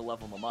difficulties to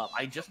level them up.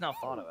 I just now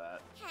thought of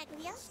that.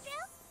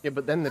 Yeah,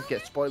 but then they'd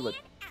get spoiled.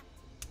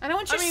 I don't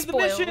want you the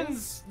spoiled.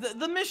 missions,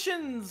 the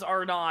missions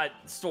are not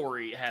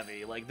story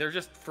heavy. Like, they're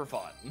just for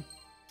fun.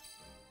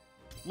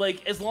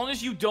 Like, as long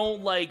as you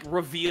don't, like,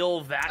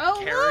 reveal that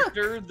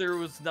character, there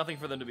was nothing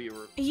for them to be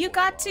You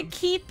got to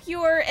keep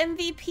your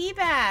MVP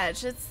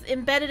badge. It's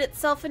embedded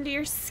itself into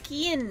your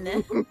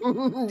skin.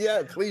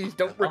 Yeah, please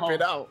don't rip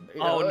it out.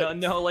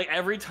 No! Like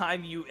every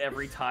time you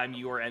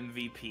are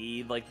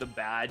MVP, like the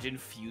badge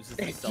infuses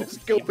itself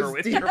just deeper goes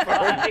with deeper your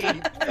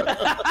body.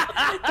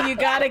 You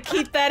gotta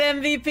keep that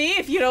MVP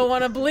if you don't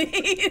want to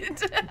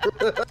bleed.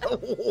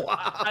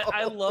 Wow.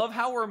 I love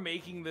how we're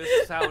making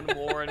this sound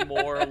more and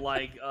more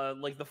like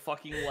the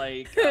fucking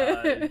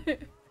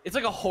it's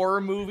like a horror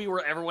movie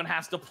where everyone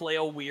has to play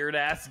a weird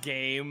ass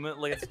game,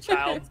 like it's a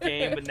child's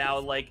game, but now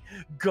like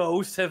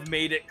ghosts have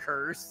made it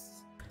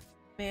cursed.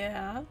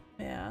 Yeah.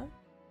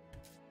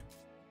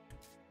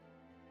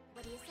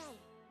 What do you say?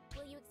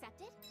 Will you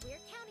accept it? We're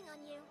counting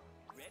on you.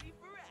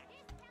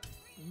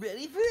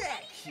 Ready for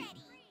action.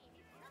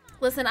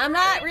 Listen, I'm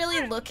not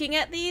really looking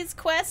at these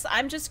quests.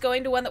 I'm just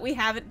going to one that we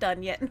haven't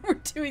done yet, and we're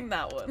doing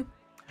that one.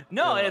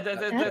 No, Yeah,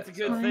 that's a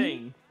good fine.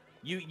 thing.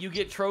 You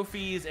get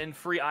trophies and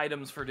free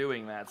items for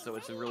doing that, so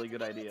it's a really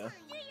good idea.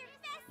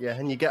 Yeah,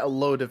 and you get a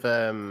load of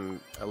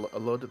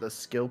the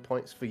skill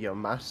points for your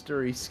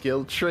mastery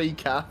skill tree,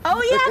 Kath.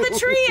 Oh yeah, the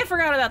tree! I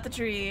forgot about the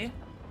tree.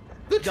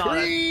 The Got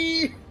it.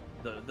 tree!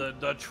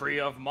 The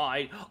tree of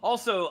might.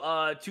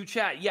 Also, to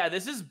chat, yeah,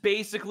 this is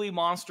basically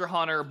Monster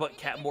Hunter, but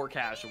more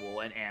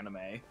casual and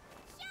anime.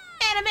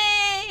 Anime!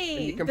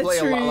 And you can The play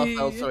a tree.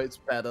 Lalafell, so it's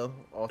better.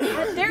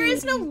 There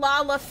is no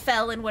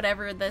Lalafell in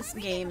whatever this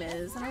game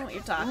is. I don't know what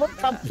you're talking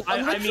about.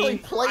 I'm literally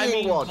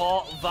playing one.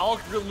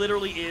 Valk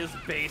literally is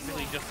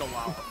basically just a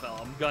Lalafell.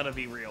 I'm gonna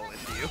be real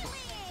with you.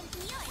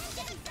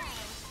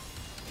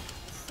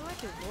 Sword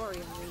to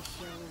warrior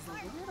ratio is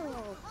a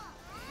little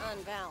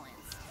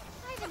unbalanced.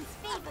 Items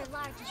favor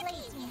large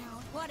blades, you know.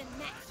 What a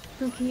mess.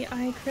 Spooky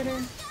eye critter.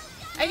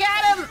 I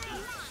got him!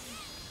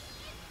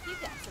 You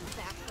got some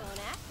backbone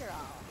after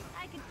all.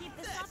 I could keep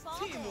this up all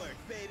day. Teamwork,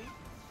 baby.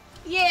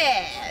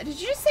 Yeah! Did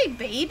you just say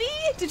baby?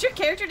 Did your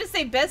character just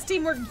say best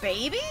teamwork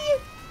baby?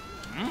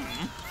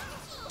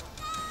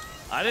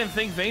 I didn't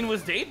think Vayne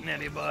was dating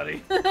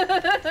anybody.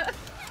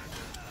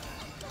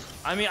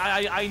 I mean,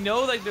 I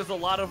know like there's a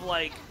lot of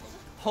like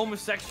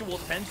homosexual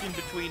tension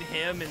between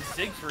him and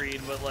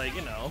Siegfried, but like,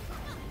 you know.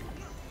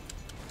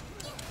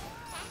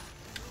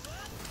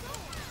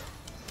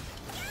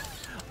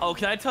 Oh,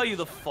 can I tell you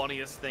the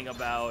funniest thing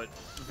about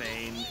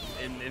Vayne?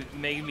 And it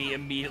made me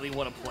immediately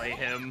want to play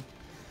him.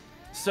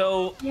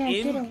 So Yeah,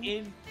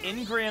 in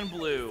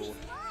Granblue,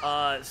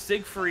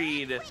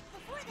 Siegfried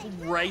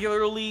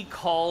regularly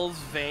calls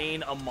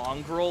Vayne a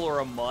mongrel or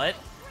a mutt.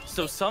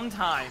 So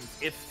sometimes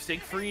if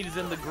Siegfried is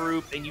in the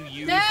group and you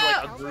use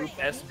like a group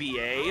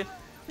SBA,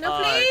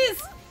 No,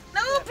 please!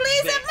 No,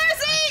 please have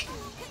mercy!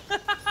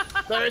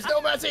 There is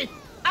no mercy!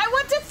 I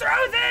want to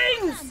throw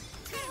things!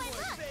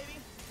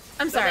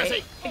 I'm sorry.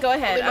 mercy. Go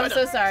ahead. Only I'm murder.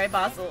 so sorry,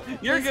 Bossel.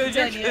 You're Please good,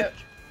 you're continue. good.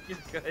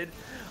 You're good.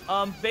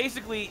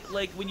 Basically,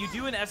 like, when you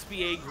do an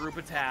SBA group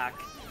attack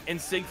and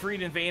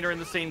Siegfried and Vayne are in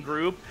the same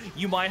group,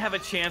 you might have a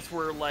chance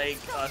where, like,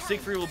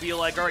 Siegfried will be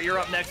like, alright, you're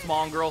up next,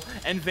 mongrel,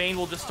 and Vayne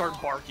will just start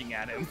barking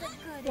at him.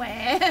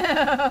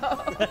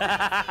 Wow.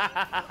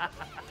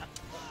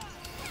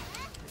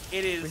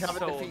 It is We haven't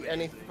so defeated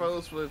any amazing.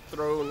 foes with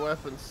thrown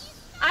weapons.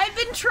 I've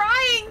been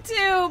trying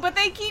to, but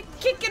they keep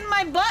kicking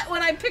my butt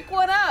when I pick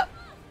one up.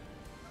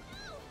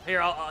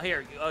 Here,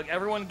 here,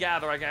 everyone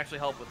gather, I can actually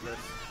help with this.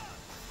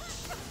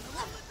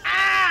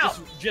 Ow!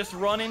 Just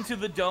run into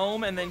the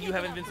dome, and then you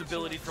have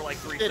invincibility for like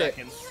 3 Did it.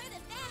 seconds.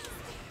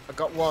 I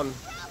got one.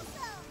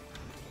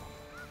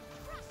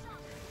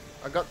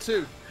 I got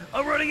two.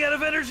 I'm running out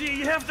of energy,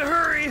 you have to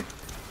hurry!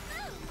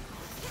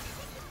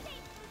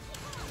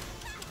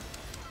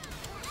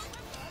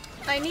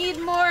 I need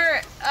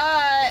more,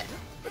 got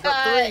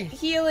three.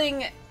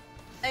 healing.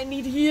 I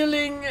need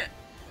healing.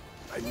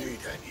 I need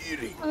a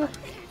healing.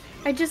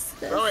 I just.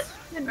 Throw it.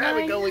 There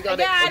we go, we I got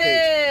got it.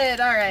 it!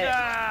 Alright.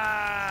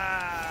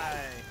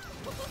 Die!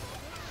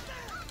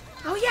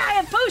 Oh yeah, I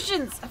have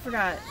potions! I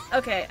forgot.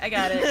 Okay, I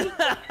got it.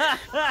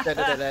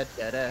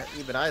 Da-da-da-da-da-da.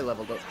 Even I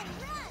leveled up.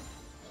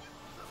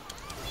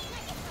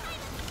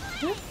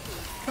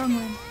 Wrong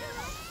one.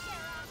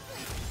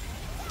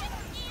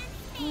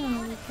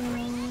 Oh,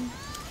 okay.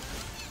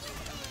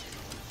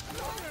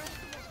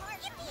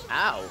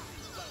 Ow.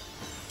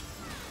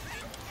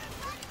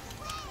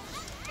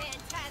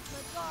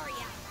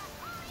 Phantasmagoria.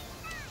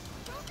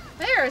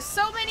 There are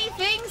so many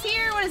things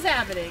here. What is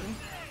happening?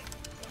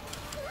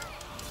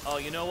 Oh,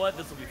 you know what?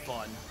 This will be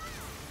fun.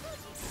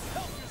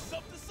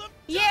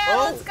 Yeah,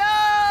 Oh. let's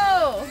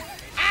go!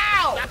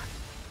 Ow!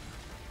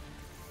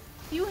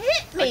 You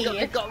hit me!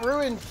 It got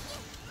ruined.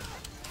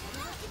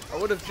 I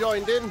would have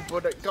joined in,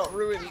 but it got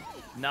ruined.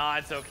 Nah,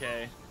 it's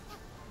okay.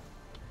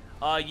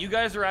 You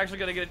guys are actually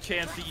gonna get a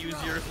chance to use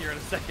yours here in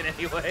a second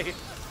anyway.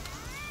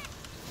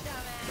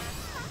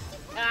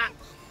 Ah.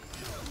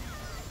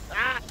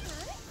 Ah.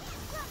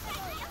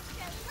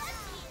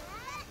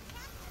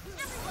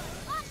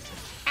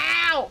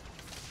 Ow!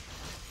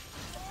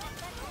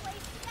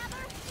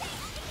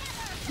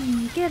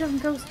 Get him,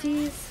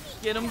 ghosties.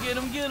 Get him, get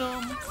him, get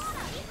him!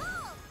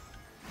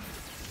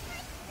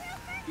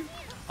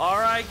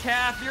 Alright,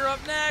 Kath, you're up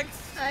next!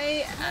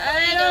 I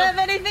don't have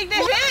anything to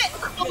hit!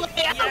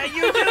 Yeah,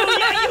 you do!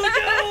 Yeah, you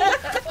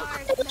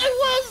do! It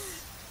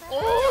was!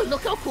 Oh,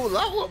 look how cool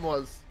that one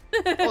was.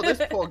 Oh, this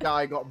poor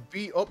guy got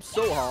beat up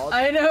so hard.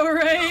 I know,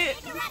 right?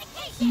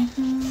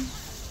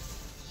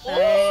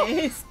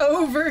 Nice.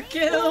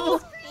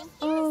 Overkill.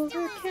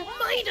 Overkill.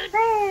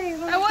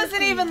 That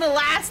wasn't even the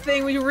last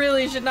thing. We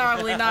really should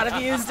probably not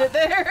have used it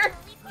there.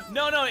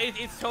 No,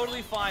 it's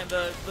totally fine.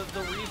 The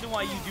reason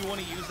why you do want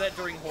to use that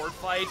during horde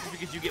fights is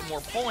because you get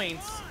more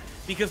points,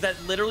 because that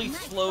literally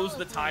slows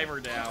the timer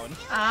down.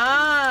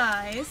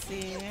 Ah, I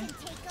see.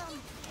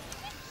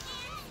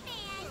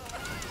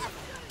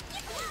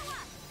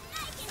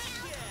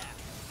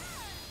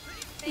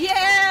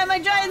 Yeah, my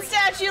giant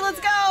statue, let's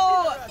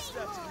go!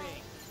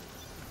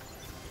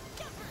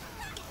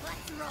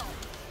 roll.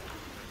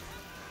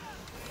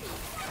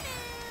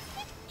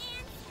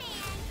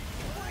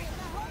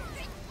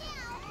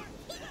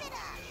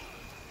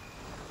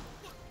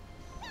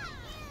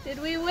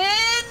 Did we win?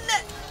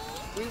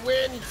 We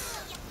win!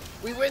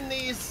 We win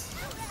these!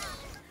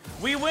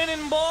 We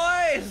winning,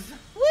 boys!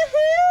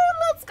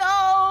 Woohoo! Let's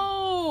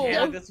go!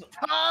 Yeah,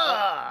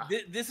 Ah!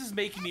 this is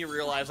making me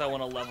realize I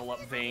want to level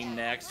up Vayne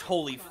next.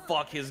 Holy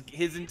fuck,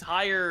 his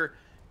entire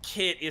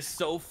kit is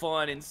so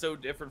fun and so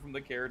different from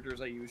the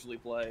characters I usually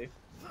play.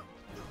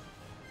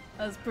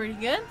 That was pretty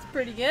good. It's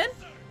pretty good.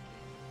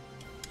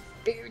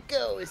 Here it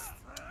goes!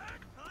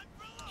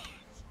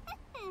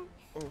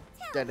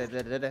 Da da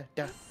da da da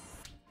da.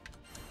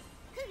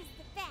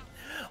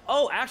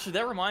 Oh, actually,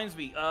 that reminds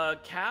me.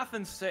 Kath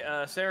and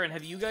Saren,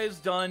 have you guys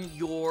done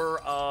your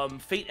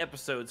Fate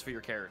episodes for your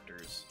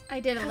characters? I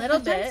did a little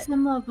I've done bit.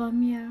 some of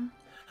them, yeah.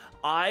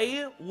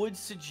 I would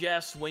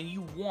suggest when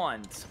you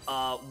want,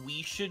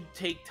 we should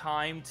take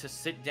time to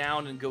sit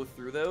down and go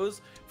through those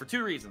for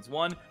two reasons.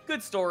 One,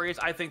 good stories.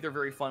 I think they're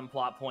very fun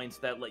plot points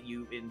that let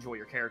you enjoy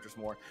your characters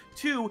more.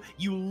 Two,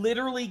 you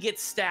literally get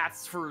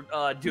stats for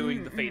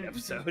doing the Fate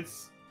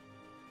episodes.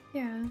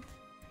 Yeah.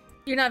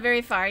 You're not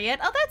very far yet.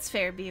 Oh, that's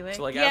fair, Buick.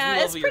 So, like, yeah,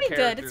 as it's we level pretty your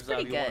good. characters It's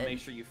pretty up, you want to good. make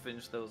sure you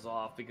finish those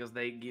off because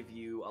they give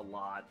you a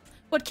lot.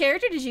 What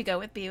character did you go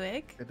with,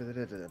 Buick?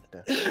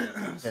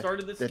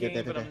 Started this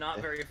game, but I'm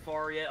not very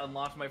far yet.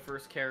 Unlocked my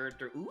first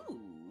character.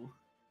 Ooh.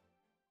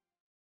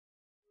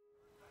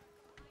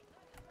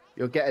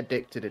 You'll get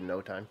addicted in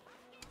no time.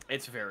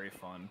 It's very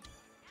fun.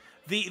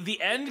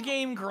 The end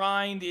game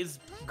grind is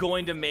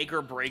going to make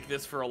or break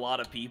this for a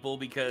lot of people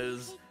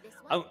because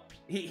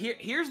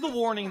here's the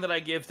warning that I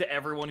give to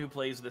everyone who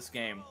plays this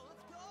game.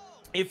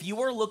 If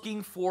you are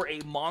looking for a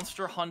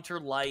Monster Hunter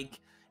like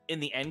in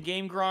the end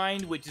game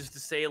grind, which is to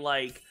say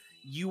like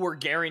you are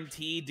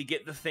guaranteed to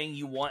get the thing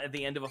you want at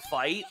the end of a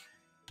fight,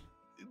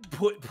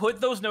 put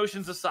those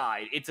notions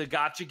aside. It's a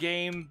gacha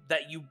game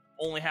that you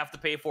only have to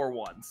pay for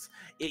once.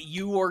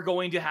 You are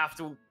going to have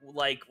to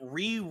like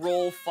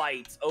re-roll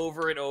fights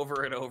over and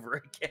over and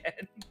over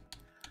again.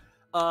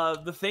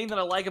 The thing that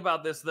I like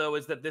about this though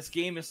is that this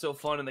game is so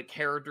fun and the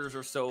characters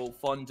are so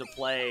fun to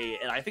play,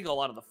 and I think a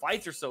lot of the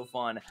fights are so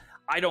fun.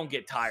 I don't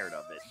get tired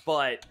of it,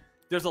 but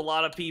there's a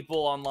lot of people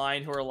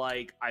online who are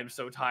like, I'm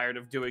so tired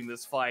of doing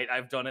this fight.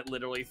 I've done it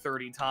literally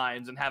 30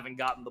 times and haven't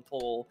gotten the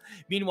pull.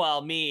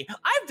 Meanwhile, me,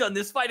 I've done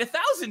this fight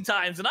 1,000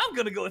 times and I'm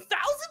gonna go 1,000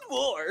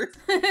 more.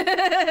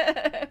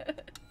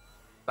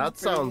 That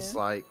sounds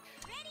like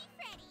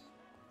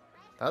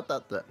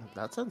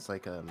that sounds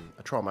like a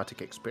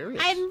traumatic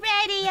experience. I'm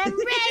ready.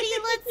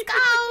 Let's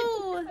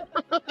go.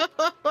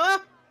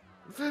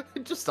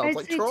 It just sounds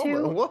like I'd say trauma.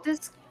 too, What?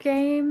 this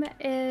game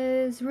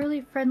is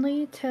really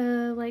friendly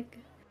to like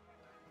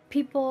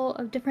people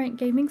of different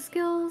gaming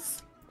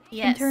skills.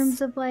 Yes. In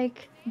terms of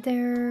like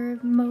their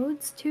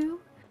modes too,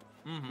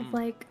 of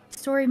like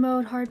story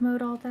mode, hard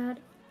mode, all that,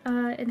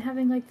 and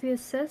having like the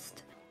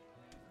assist.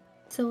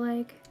 So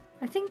like,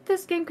 I think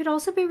this game could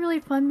also be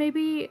really fun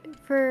maybe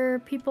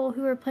for people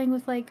who are playing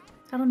with like,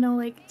 I don't know,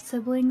 like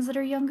siblings that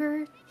are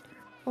younger,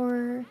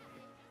 or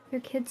your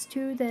kids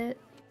too that,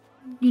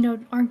 you know,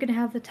 aren't gonna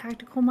have the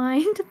tactical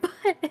mind,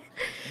 but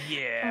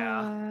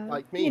yeah,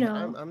 like me, you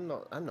know, I'm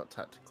not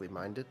tactically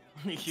minded.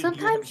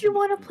 sometimes you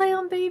want to play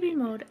on baby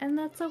mode, and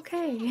that's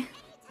okay.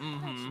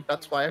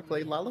 That's why I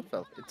play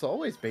Lalafell. It's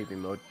always baby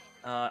mode.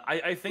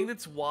 I think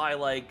that's why,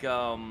 like,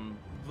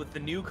 with the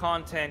new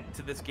content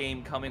to this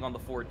game coming on the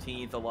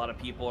 14th, a lot of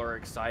people are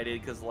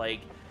excited because,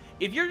 like,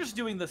 if you're just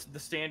doing the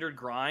standard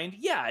grind,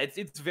 yeah,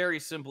 it's very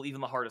simple,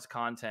 even the hardest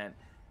content.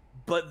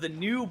 But the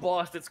new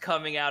boss that's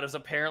coming out is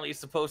apparently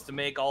supposed to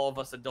make all of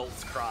us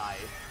adults cry.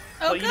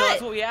 Oh, but good. you know,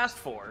 that's what we asked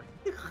for.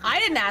 I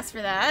didn't ask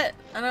for that.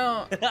 I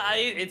don't.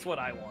 It's what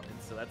I wanted,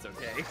 so that's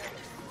okay.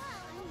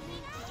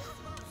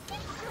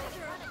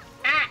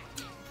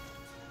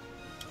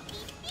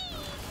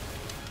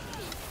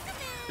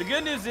 The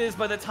good news is,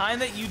 by the time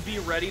that you'd be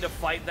ready to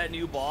fight that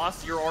new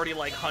boss, you're already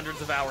like hundreds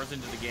of hours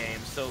into the game.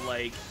 So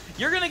like,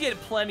 you're gonna get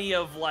plenty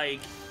of like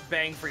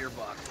bang for your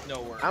buck.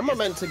 No worries. I'm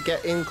meant to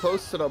get in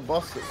close to the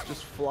boss that's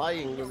just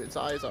flying with its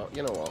eyes out.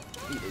 You know what?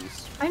 Eat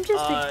these. I'm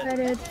just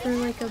excited for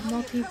like a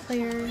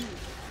multiplayer,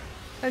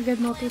 a good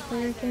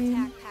multiplayer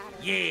game.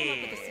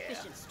 Yeah.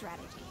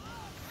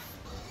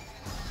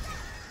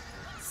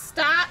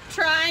 Stop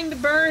trying to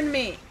burn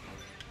me.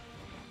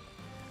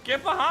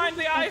 Get behind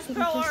the ice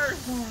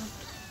pillars.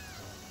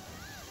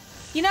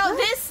 You know,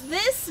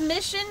 this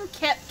mission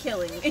kept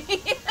killing me.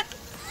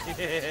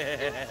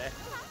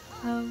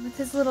 With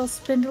his little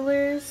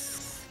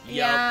spindlers.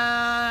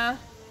 Yeah.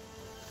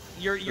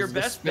 Your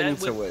best spin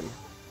bet to win.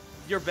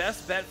 Your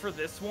best bet for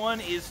this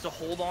one is to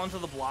hold on to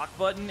the block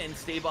button and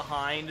stay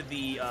behind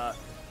the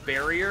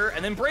barrier,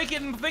 and then break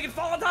it and make it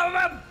fall on top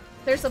of him.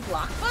 There's a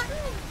block button?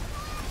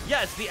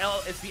 Yeah, it's the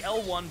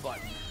L1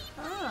 button.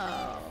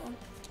 Oh.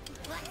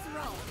 Let's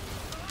roll.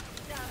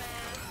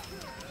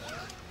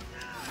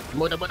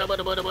 Muda. Yeah,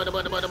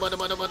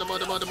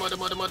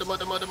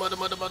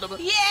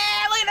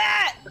 look at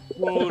that!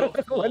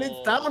 When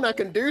it's down, I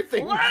can do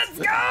things. Let's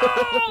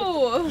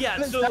go! Yeah,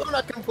 When it's so down,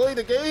 I can play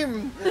the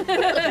game.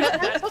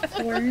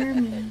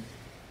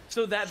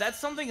 So that's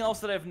something else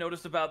that I've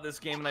noticed about this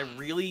game, and I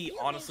really,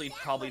 honestly,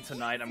 probably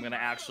tonight I'm gonna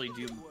actually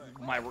do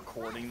my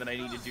recording that I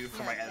need to do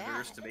for my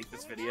editors to make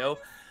this video.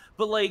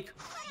 But like,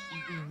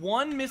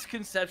 one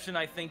misconception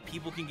I think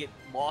people can get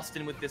lost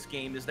in with this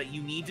game is that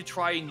you need to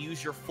try and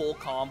use your full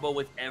combo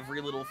with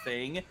every little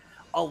thing.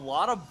 A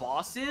lot of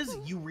bosses,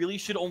 you really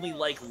should only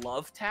like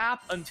love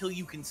tap until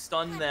you can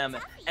stun them,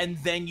 and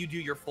then you do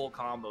your full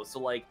combo. So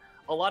like,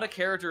 a lot of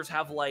characters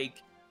have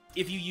like,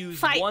 if you use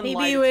one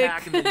light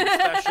attack and then do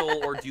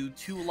special, or do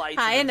 2 lights.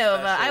 Hi, and then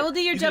Nova. special, I will do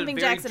your you get a jumping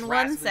very jacks in 1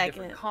 drastically second.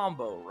 different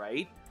combo,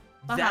 right?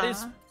 That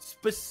is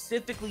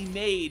specifically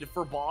made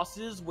for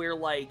bosses where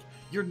like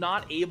you're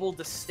not able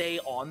to stay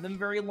on them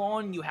very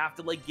long. You have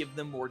to like give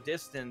them more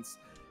distance.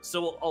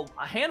 So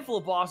a handful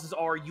of bosses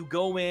are you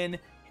go in,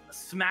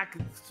 smack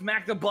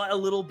the butt a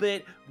little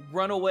bit,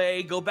 run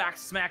away, go back,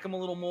 smack them a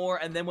little more,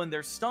 and then when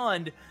they're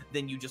stunned,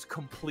 then you just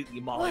completely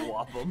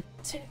mollywop them.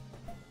 2,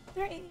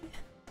 3,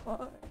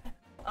 4,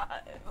 5,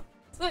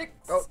 6.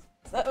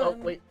 Oh,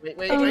 wait.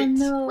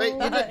 no. Wait, you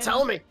didn't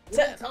tell me. You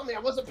didn't tell me. I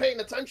wasn't paying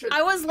attention.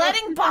 I was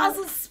letting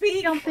bosses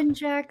speak. Jumping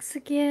jacks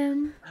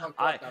again. Oh,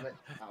 God damn it.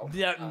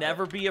 Ow.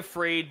 Never be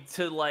afraid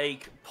to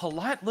like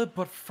politely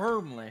but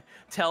firmly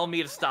tell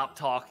me to stop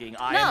talking. No,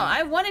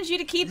 I wanted you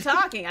to keep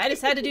talking. I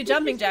just had to do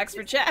jumping jacks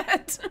for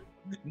chat.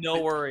 No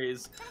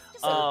worries.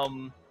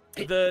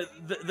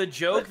 The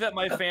joke that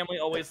my family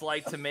always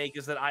liked to make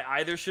is that I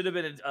either should have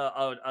been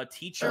a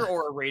teacher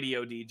or a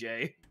radio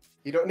DJ.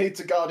 You don't need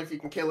to guard if you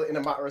can kill it in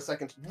a matter of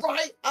seconds.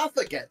 Right?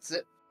 Arthur gets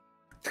it.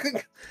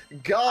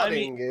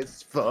 Guarding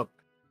is fun.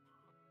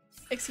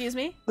 Excuse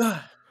me?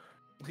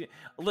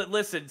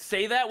 Listen,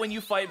 say that when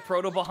you fight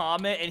Proto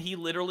Bahamut and he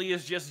literally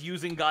is just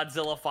using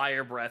Godzilla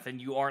Fire Breath and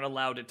you aren't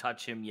allowed to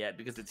touch him yet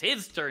because it's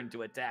his turn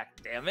to attack,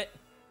 damn it.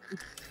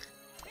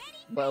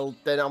 Well,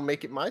 then I'll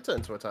make it my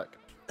turn to attack.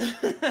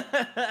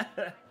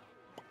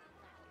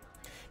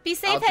 Be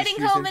safe I'll just heading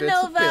use home,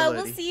 Nova.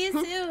 We'll invincibility. see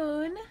you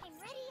soon.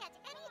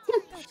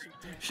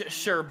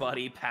 Sure,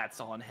 buddy. Pats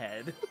on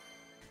head.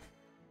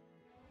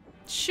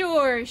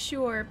 Sure.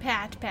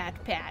 Pat.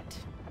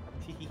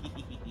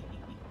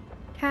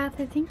 Kath,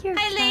 I think your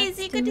Hi, chat's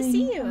Lazy. Good to doing,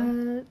 see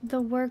you. The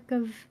work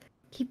of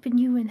keeping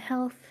you in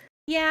health.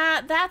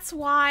 Yeah, that's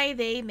why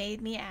they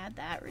made me add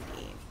that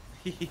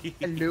redeem.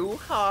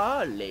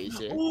 Aloha,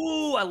 lazy.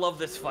 Ooh, I love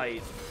this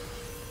fight.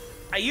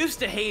 I used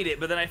to hate it,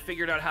 but then I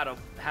figured out how to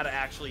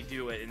actually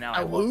do it, and now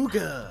I love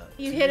it. Awooga.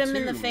 You hit him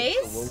in the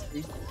face?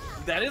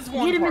 That is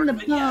one Hit him part in of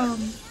the it,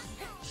 yes.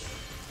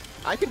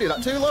 bum. I can do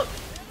that too, look.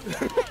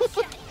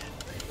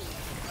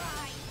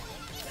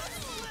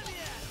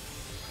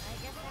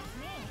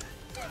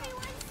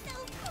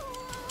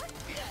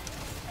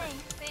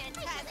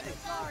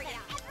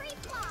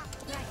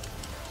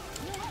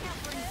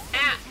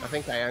 I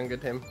think I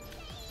angered him.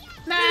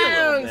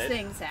 No,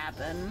 things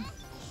happen.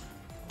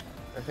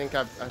 I think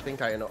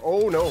I know.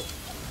 Oh no.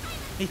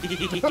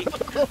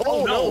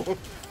 Oh no.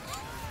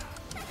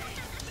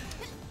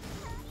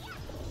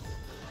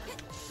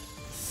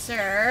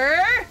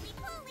 Sir,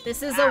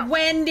 this is a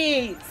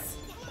Wendy's.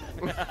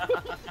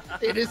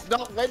 It is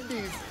not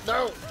Wendy's.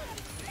 No.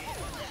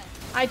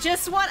 I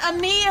just want a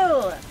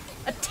meal.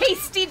 A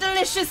tasty,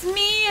 delicious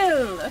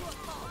meal.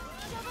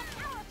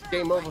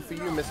 Game over for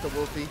you, Mr.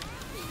 Wolfie.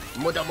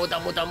 Muda.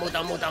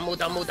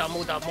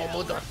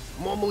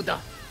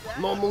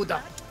 More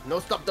muda. No,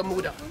 stop the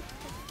muda.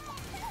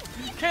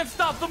 Can't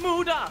stop the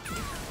Muda!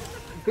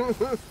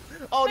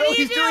 Oh What no, are you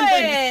he's doing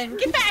things. doing?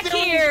 Get back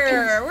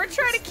here. We're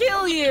trying to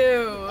kill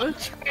you.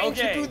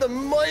 Okay. Do the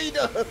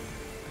muda.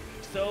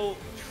 So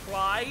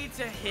try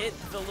to hit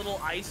the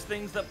little ice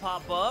things that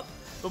pop up,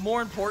 but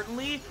more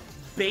importantly,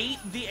 bait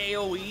the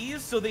AoEs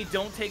so they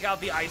don't take out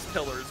the ice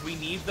pillars. We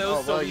need those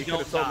Oh, so well, we you could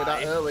don't have told me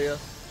that die. earlier.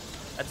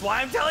 That's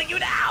why I'm telling you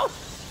now!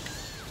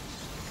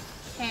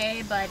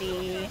 Hey,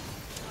 buddy.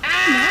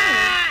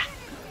 Ah!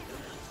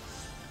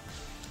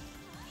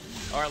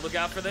 Alright, look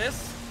out for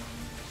this.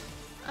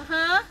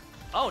 Uh-huh.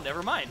 Oh,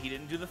 never mind. He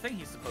didn't do the thing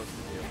he's supposed to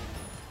do.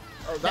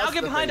 Oh, Now that's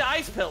get the behind thing. an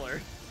ice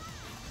pillar.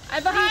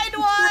 I'm behind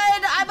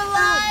one. I'm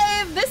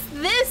alive.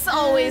 This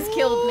always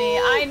killed me.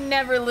 I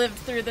never lived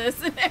through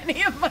this in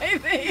any of my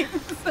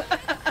things.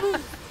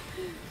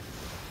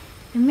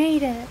 I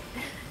made it.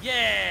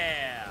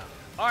 Yeah!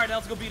 Alright, now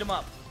let's go beat him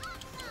up.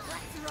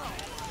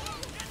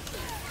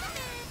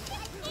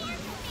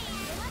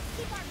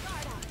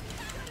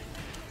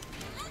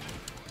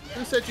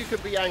 Who said you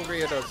could be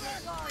angry at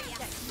us?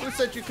 Who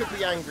said you could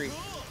be angry?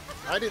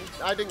 I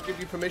didn't give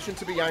you permission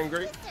to be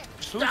angry.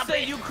 Who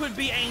said you could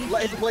be angry?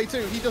 Let him play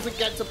too. He doesn't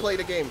get to play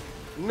the game.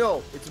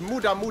 No, it's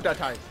muda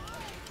time.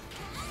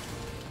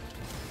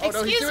 Oh,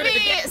 no, he's Excuse doing it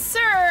me, again.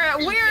 sir.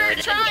 We're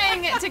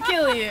trying to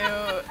kill you.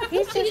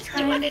 He's just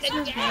trying to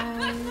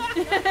survive.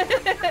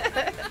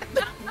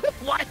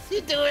 What's he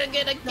doing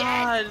it again?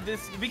 God,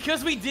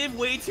 because we did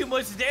way too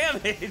much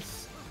damage.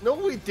 No,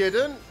 we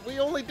didn't. We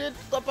only did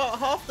about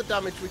half the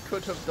damage we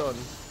could have done.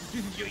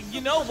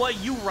 You know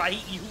what? You right.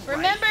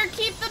 Remember,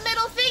 keep the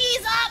middle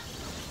thingies up.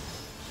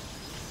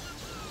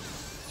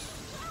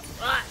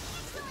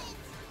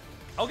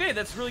 Okay,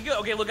 that's really good.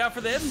 Okay, look out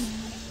for this.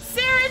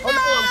 Saren, no!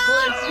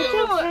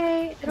 It's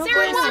okay. It'll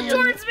Saren, go walk away.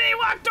 towards me!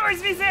 Walk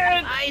towards me,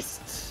 Saren!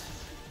 Iced.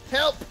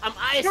 Help! I'm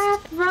iced.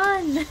 Kath,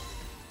 run!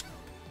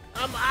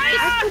 I'm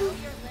iced.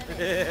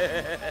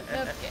 Okay.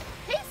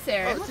 Hey,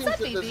 Saren, Oh, it what's seems up, that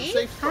there's a baby?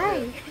 safe spot Hi.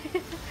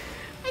 here.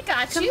 I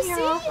got Come you, here,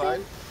 see?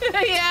 Fine.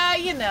 Yeah,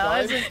 you know,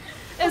 Fine.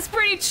 it's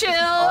pretty chill.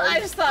 I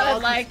just thought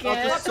I'd like I'll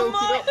it. just soak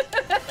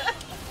it up.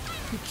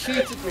 He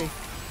cheated me.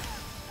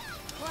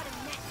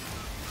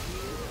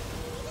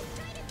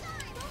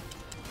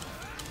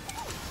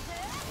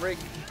 Rig.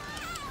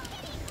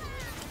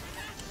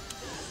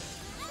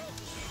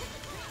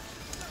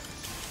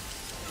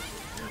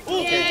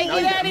 Yeah, now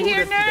you get out of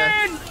here, mooted to death.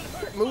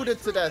 nerd! Get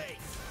mooted to death.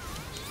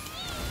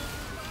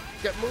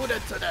 Get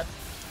mooted to death.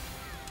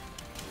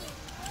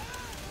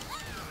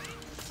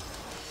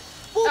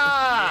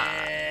 Ah,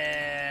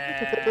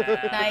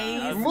 Yeah.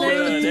 nice.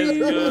 Mooted. That's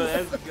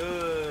good. That's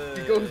good.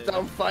 He goes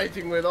down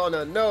fighting with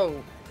honor.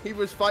 No, he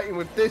was fighting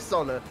with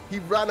dishonor. He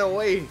ran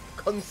away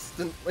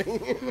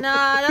constantly.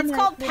 Nah, that's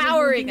called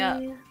powering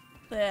up.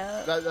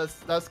 Yeah.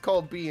 That's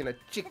called being a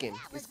chicken.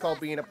 It's called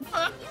being a.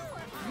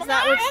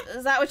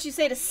 Is that what you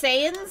say to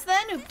Saiyans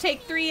then, who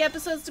take 3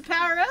 episodes to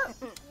power up?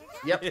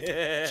 Yep.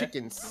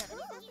 Chickens.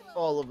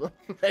 All of them.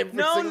 Every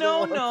No, single no,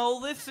 one. no.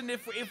 Listen,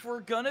 if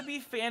we're gonna be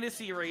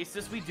fantasy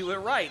racist, we do it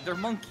right. They're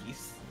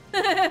monkeys.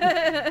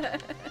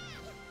 It's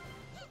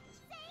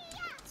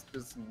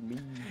just me.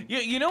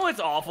 You know what's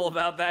awful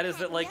about that is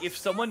that, like, if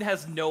someone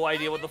has no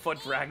idea what the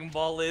fuck Dragon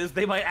Ball is,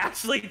 they might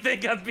actually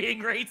think I'm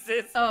being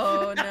racist.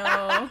 Oh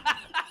no.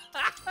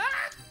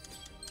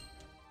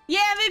 Yeah,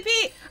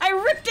 MVP! I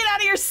ripped it out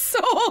of your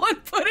soul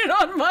and put it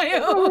on my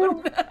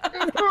own!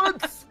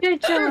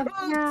 Good job,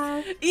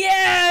 Kath.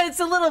 Yeah, it's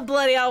a little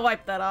bloody. I'll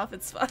wipe that off.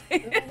 It's fine.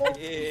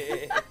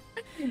 Yeah.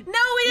 No,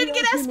 we didn't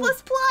get S++!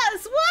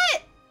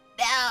 What?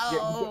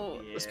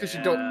 No! That's because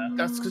you don't.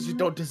 That's because you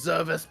don't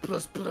deserve S++.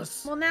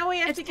 Well, now we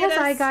have It's to get because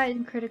S. I got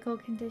in critical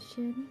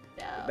condition.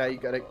 Now you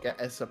gotta get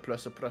S++.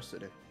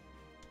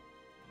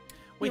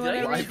 Wait, You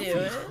did wanna I redo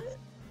it?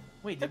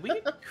 Wait, did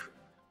we?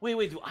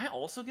 Wait, do I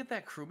also get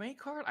that crewmate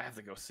card? I have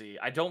to go see.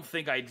 I don't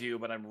think I do,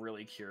 but I'm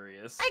really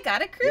curious. I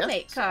got a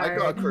crewmate Yes, card. I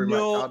got a crewmate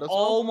No, card as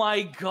oh well.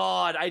 my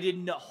god, I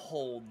didn't know.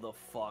 Hold the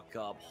fuck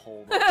up,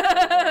 hold up.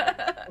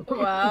 That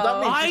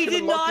Wow. means I you can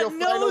did unlock your not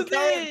know final this!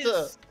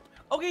 character.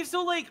 Okay,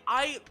 so like,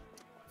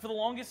 for the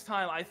longest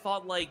time, I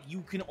thought like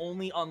you can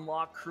only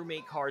unlock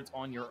crewmate cards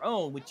on your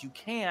own, which you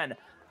can.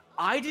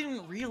 I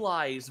didn't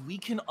realize we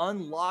can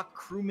unlock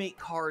crewmate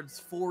cards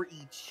for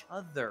each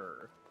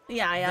other.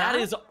 Yeah, yeah. That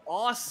is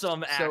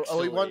awesome, actually. So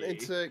are we wanting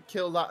to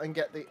kill that and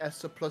get the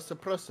S++?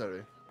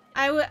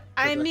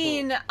 I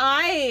mean,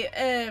 I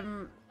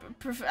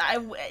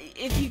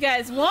if you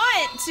guys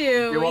want to,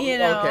 you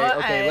know.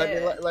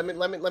 Okay.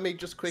 Let me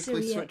just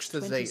quickly Syriac switch to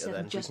 27 Zeta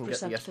then. We just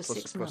can get the for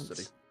S++. 6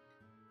 months.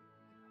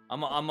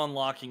 I'm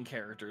unlocking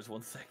characters.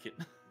 1 second.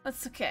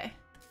 That's okay.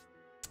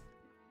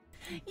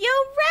 Yo,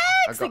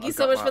 Rex! Thank you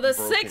so much for the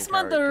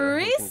 6-month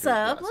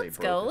resub.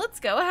 Let's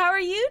go. How are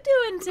you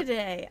doing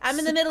today? I'm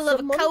in the middle of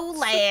a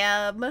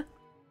collab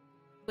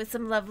with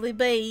some lovely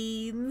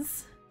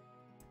beans.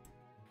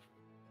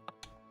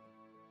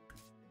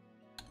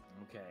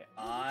 Okay,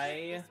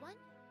 I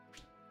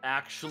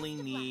actually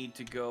need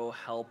to go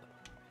help.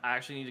 I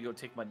actually need to go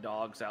take my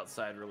dogs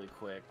outside really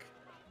quick.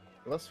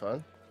 That's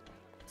fine.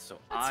 So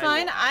That's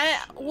fine.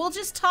 We'll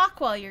just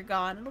talk while you're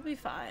gone. It'll be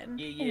fine.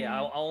 Yeah.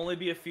 I'll only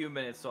be a few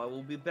minutes, so I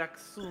will be back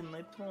soon.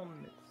 I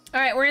promise. All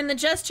right, we're in the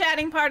just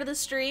chatting part of the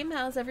stream.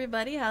 How's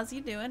everybody? How's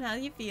you doing? How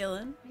you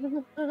feeling?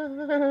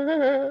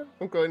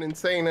 I'm going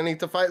insane. I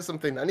need to fight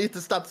something. I need to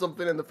stab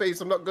something in the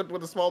face. I'm not good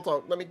with the small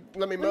talk. Let me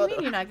What do you murder.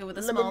 mean you're not good with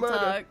the Let me small murder.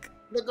 talk?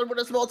 Not good with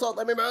the small talk.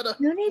 Let me murder.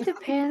 No need to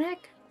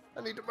panic.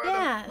 I need to murder.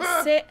 Yeah,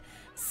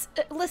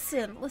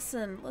 listen.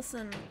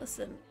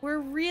 We're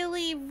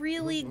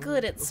really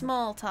good at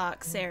small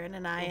talk, Saren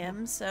and I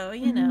am, so,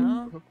 you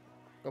know.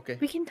 Okay.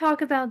 We can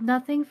talk about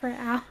nothing for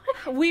hours.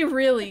 We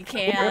really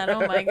can,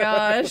 oh my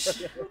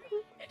gosh.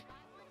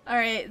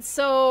 Alright,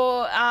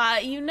 so,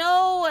 you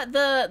know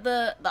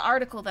the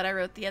article that I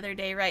wrote the other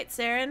day, right,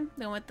 Saren?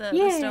 The one with the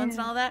stones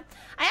and all that?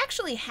 I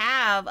actually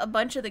have a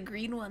bunch of the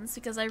green ones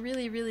because I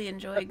really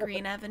enjoy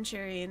green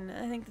aventurine.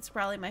 I think it's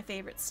probably my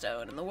favorite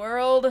stone in the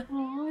world.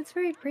 Oh, it's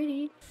very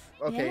pretty.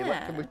 Okay.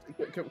 Yeah.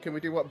 Can we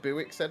do what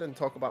Buick said and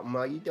talk about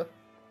Maida?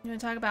 You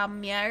want to talk about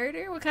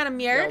murder? What kind of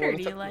murder wanna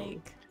do you talk-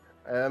 like?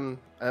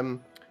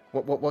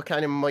 What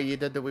kind of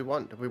Maida do we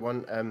want? Do we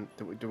want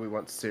do we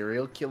want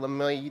serial killer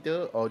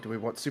Maida, or do we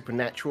want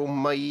supernatural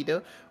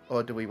Maida,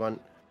 or do we want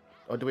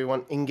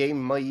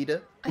in-game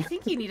Maida? I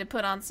think you need to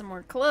put on some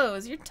more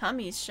clothes. Your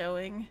tummy's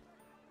showing.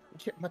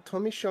 Yeah, my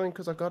tummy's showing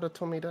because I got a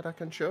tummy that I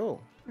can show.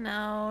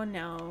 No.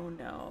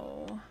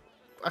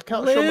 I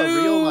can't show my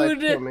real life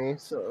Lewd. tummy.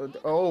 So,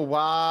 oh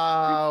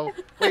wow!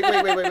 Wait!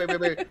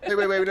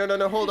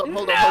 No! Hold up!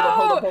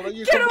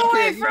 You Get come back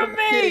away here, you from come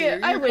back me! here,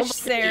 you I come wish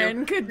back here.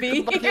 Saren could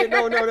be Come back here.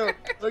 No!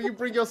 No! You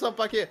bring yourself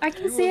back here. I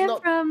can You see will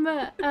it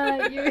not-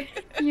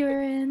 from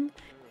you're in.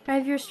 I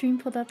have your stream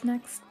pulled up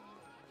next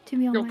to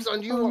me on Joke's my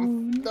on you!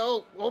 phone.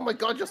 No! Oh my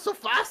God! You're so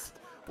fast.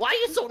 Why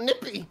are you so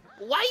nippy?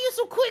 Why are you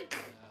so quick?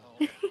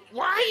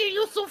 Why are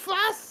you so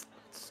fast?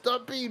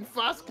 Stop being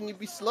fast. Can you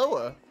be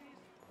slower?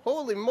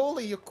 Holy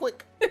moly, you're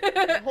quick.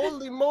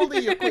 Holy moly,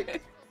 you're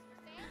quick.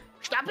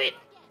 Stop it!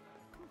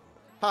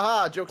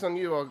 Haha, joke's on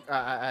you.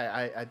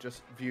 I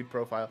just viewed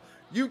profile.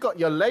 You got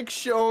your legs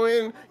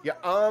showing, your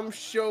arms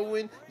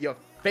showing, your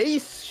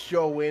face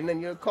showing,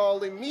 and you're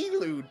calling me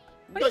lewd.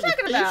 What are you got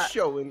talking your face about?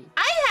 showing.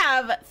 I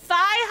have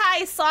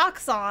thigh-high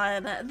socks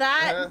on.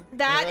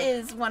 That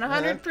is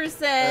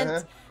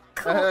 100%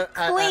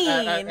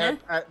 clean.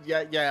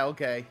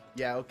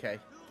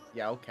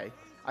 Yeah, okay.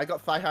 I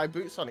got thigh-high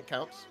boots on, it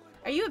counts.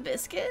 Are you a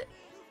biscuit?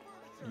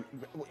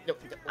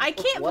 I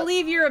can't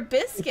believe you're a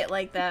biscuit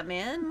like that,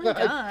 man. My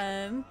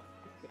God.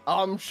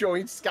 I'm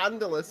showing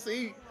scandalous.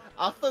 See,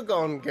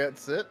 Athagon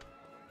gets it.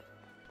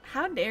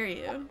 How dare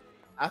you?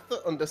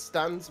 Atha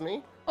understands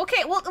me.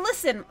 Okay, well,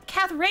 listen.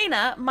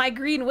 Cathrena, my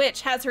green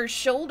witch, has her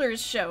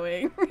shoulders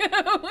showing.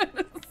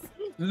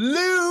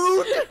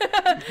 Lewd!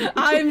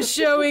 I'm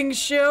showing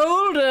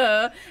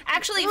shoulder.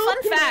 Actually,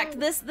 fun fact,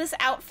 this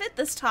outfit,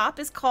 this top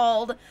is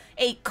called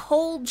a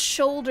cold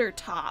shoulder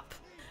top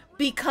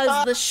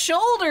because the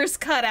shoulders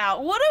cut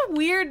out. What a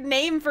weird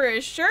name for a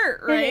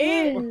shirt, right?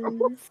 It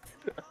is.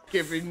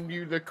 Giving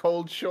you the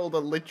cold shoulder,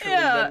 literally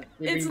Yeah,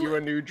 meant giving you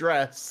a new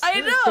dress.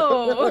 I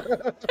know.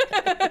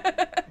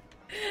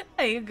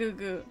 Hey, goo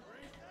goo.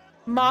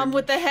 Mom, Big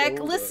what the heck?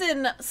 shoulder.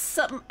 Listen,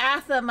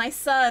 Atha, my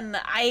son,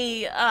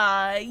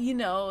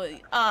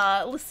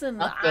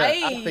 listen,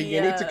 Atha,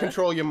 you need to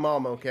control your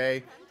mom,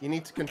 okay? You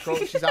need to control.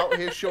 She's out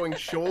here showing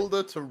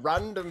shoulder to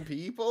random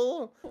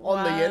people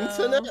on the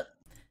internet.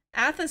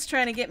 Atha's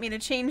trying to get me to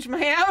change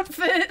my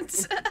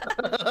outfit.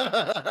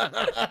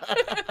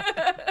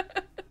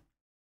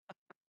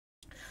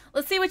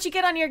 Let's see what you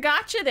get on your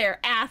gotcha there,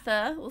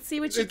 Atha. Let's see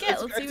what you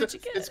get. Let's see what you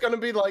get. It's gonna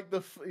be like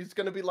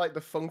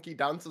the funky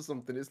dance or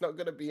something. It's not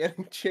gonna be any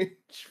change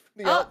for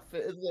the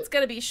outfit, is It's it?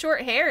 gonna be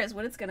short hair, is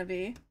what it's gonna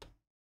be.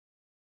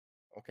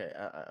 Okay,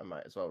 I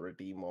might as well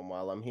redeem one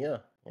while I'm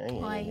here.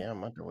 Why? Yeah, I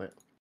might do it.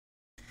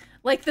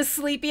 Like the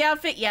sleepy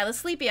outfit. Yeah, the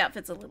sleepy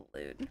outfit's a little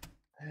lewd.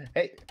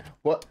 Hey,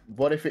 what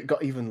if it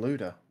got even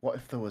lewder? What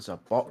if there was a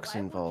box I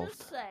would involved?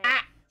 just say,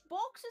 Ah.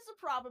 boxes are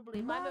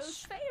probably my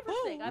most favorite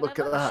thing I've Look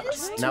ever at that.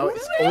 seen. Now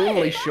it's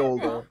only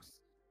shoulder.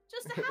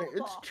 Just a hand It's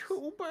box. too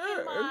in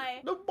big.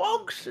 my- The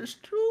box is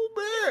too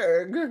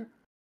big.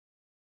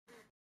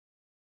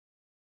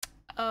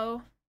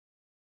 Oh.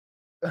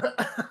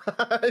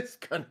 It's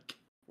gonna get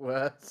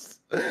worse.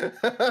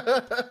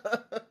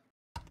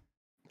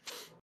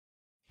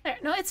 There,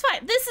 no, it's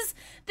fine. This is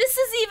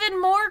even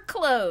more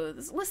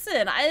clothes.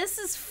 Listen, this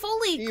is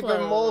fully Even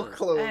clothes. more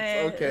clothes.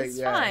 Okay, it's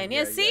yeah, fine. Yeah,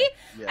 yeah, see,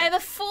 yeah. I have a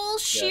full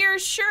sheer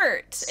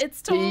shirt.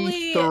 It's totally.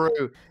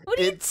 See-through. What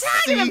are you It's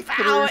talking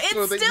see-through about?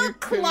 so It's that still you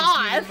can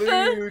cloth. be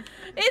lewd.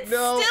 It's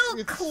No, still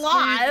it's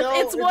cloth. no,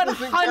 It's it doesn't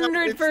count.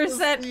 It's still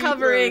 100% see-through.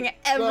 covering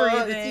No,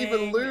 everything. it's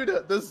even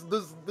lewder.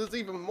 There's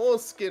even more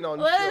skin on.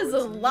 That show. is a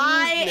It's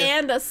lie lewdness.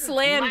 and a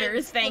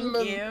slander. Thank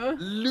Maximum you.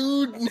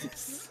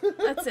 Lewdness.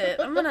 That's it.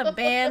 I'm gonna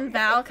ban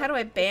Valk. How do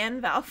I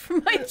ban Valk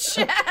from my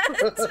chat?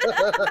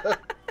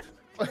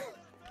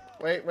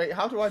 Wait.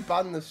 How do I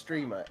ban the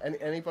streamer?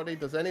 Anybody?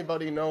 Does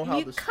anybody know how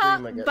You the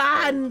streamer can't gets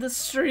ban the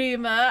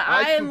streamer.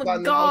 I can am ban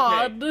them.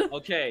 God.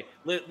 Okay,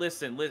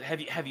 listen.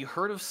 Have you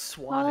heard of Oh,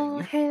 swatting?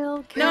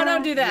 hail No,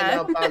 don't do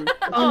that.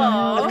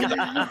 Oh,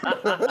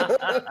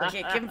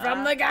 kick him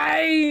from the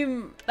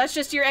game. That's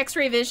just your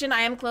X-ray vision.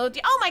 I am clothed.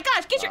 Oh my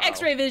gosh, get your Wow.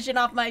 X-ray vision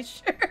off my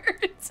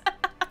shirt.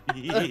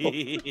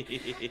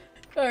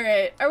 All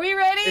right, are we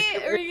ready?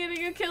 Are we gonna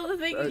go kill the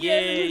thing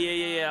again?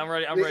 Yeah. I'm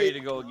ready. I'm ready to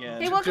go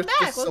again. Hey, welcome back.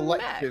 Just Welcome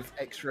back. selective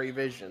X-ray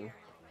vision.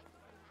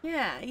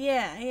 Yeah.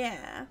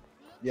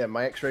 Yeah,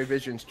 my X-ray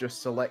vision's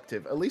just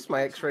selective. At least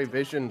my X-ray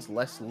vision's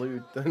less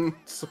lewd than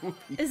some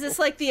people. Is this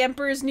like the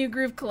Emperor's New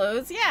Groove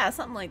clothes? Yeah,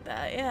 something like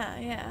that.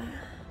 Yeah.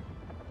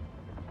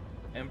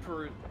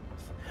 Emperor.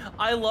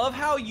 I love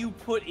how you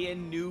put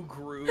in New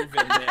Groove in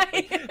there.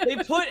 They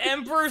put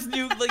Emperor's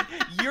New. Like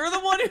you're the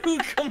one who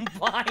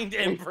combined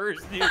Emperor's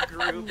New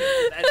Groove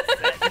into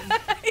that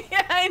sentence.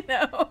 Yeah, I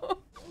know.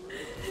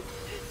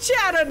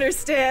 Chat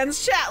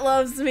understands. Chat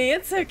loves me.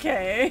 It's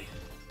okay.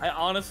 I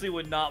honestly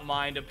would not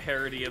mind a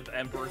parody of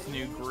Emperor's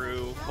New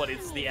Groove, but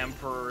it's the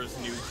Emperor's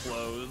New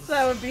Clothes.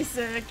 That would be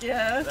sick,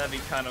 yeah. That'd be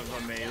kind of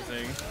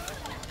amazing.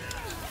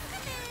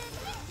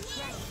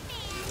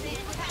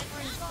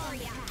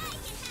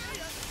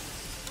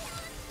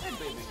 Hey,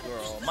 baby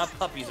girl. My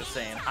puppies are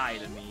saying hi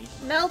to me.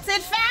 Melt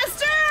it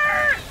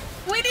faster!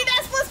 We need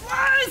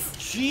S++!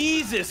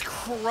 Jesus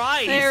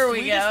Christ! There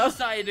we go. Just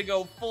decided to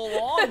go full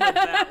on with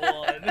that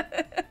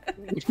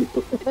one.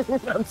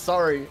 I'm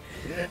sorry.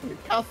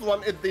 Kath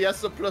wanted the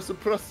S plus a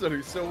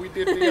plusser, so we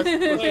did the S plus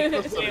a Wait,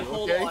 plusser,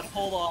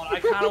 hold on. I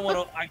kind of want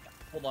to.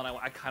 Hold on.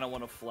 I kind of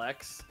want to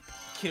flex.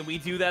 Can we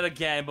do that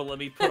again? But let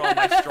me put on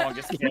my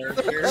strongest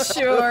character.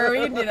 Sure, we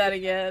can do that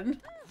again.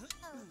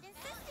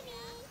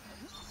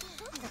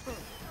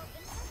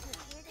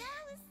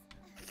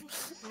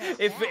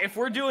 If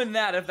we're doing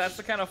that, if that's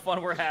the kind of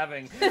fun we're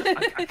having,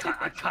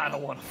 I kind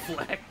of want to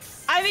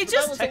flex. I mean,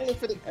 just That was only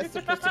for the S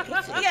plus a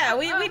plusser. yeah,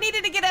 we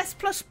needed to get S++,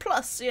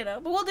 you know,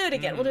 but we'll do it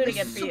again. We'll do it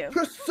again for you.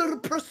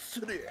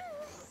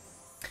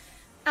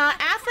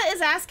 Atha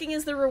is asking,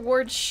 is the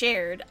reward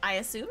shared? I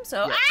assume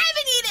so. Yes. I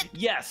haven't eaten.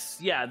 Yes,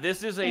 yeah.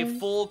 This is a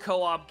full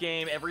co-op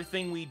game.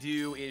 Everything we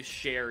do is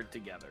shared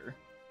together.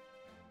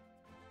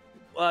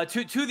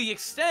 To the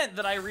extent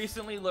that I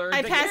recently learned.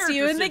 I that passed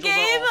you in the character sigils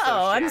are game? also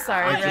Oh, I'm shared.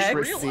 sorry, I Rex. just didn't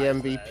ripped the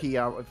realize MVP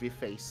out of your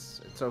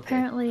face. It's okay.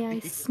 Apparently, I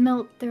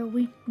smelt their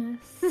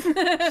weakness.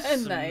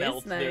 nice,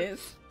 Smelt it.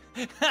 nice.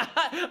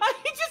 I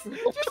just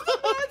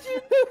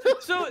imagine.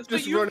 So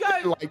Just you running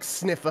guys. like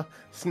sniffer,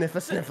 sniffer,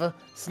 sniffer,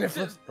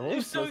 sniffer. Oh,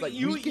 So smells like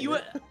you meat in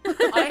it.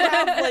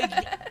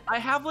 I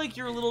have like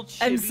your little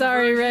chibi I'm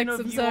sorry, version Rex,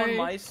 of I'm you sorry. on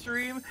my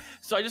stream.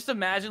 So I just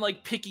imagine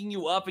like picking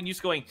you up and you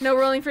just going. No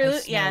rolling for "I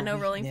loot? Yeah, smell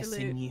no rolling for weakness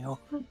in loot. you."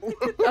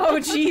 Oh,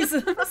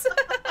 Jesus.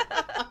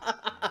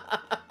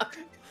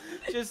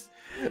 Just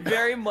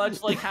very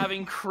much like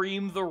having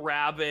Cream the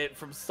Rabbit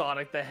from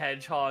Sonic the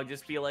Hedgehog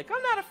just be like,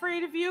 I'm not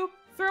afraid of you.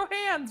 Throw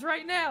hands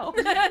right now.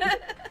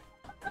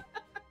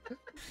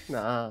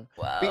 Nah.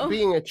 Wow.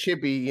 Being a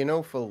chibi, you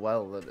know full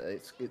well that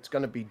it's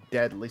gonna be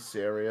deadly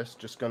serious.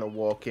 Just gonna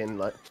walk in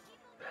like,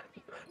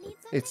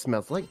 it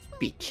smells like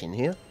bitch in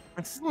here.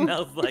 It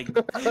smells like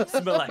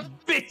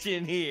bitch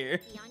in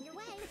here.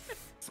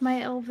 It's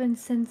my elven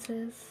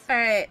senses.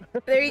 Alright,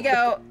 there you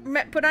go.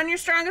 Put on your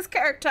strongest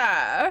character.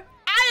 I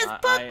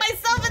just poked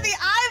myself in the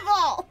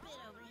eyeball.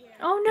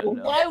 Oh no!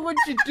 Why would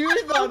you do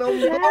that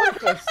on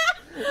purpose?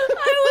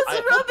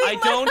 I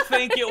don't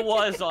think it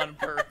was on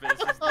purpose.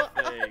 Is the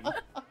thing.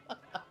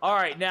 All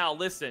right, now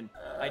listen.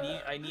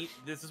 I need.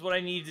 This is what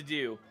I need to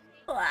do.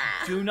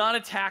 Do not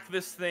attack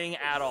this thing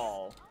at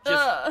all.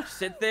 Just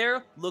sit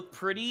there, look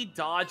pretty,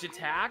 dodge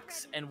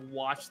attacks, and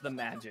watch the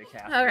magic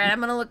happen. Alright, I'm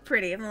gonna look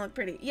pretty.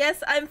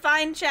 Yes, I'm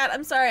fine, chat.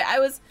 I'm sorry.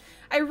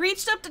 I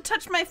reached up to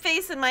touch my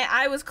face and my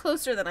eye was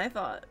closer than I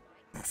thought.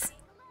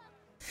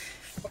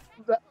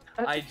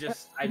 I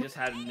just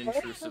had an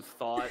intrusive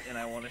thought and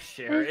I want to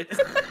share it.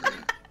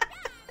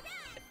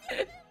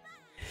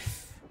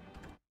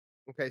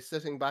 Okay,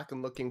 sitting back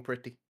and looking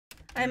pretty.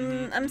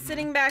 I'm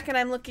sitting back and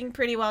I'm looking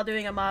pretty while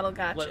doing a model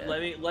gotcha.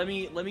 Let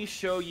me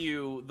show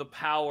you the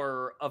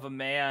power of a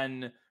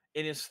man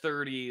in his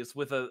 30s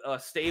with a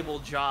stable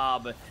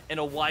job and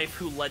a wife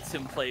who lets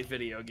him play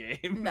video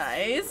games.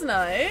 Nice,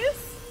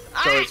 nice.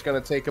 So it's gonna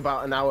take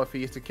about an hour for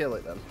you to kill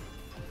it then.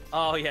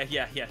 Oh yeah,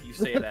 you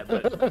say that,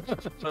 but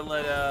let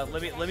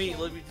me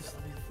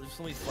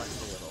flex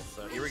a little.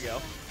 So here we go.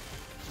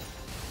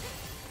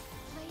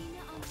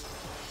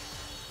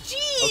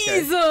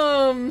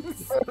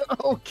 Jesus.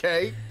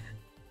 Okay.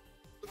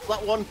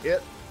 That one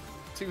hit.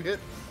 2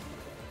 hits.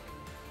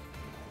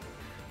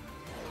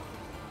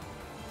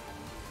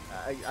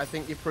 I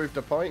think you proved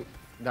a point.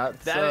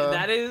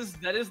 That is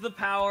the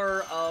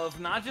power of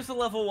not just a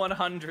level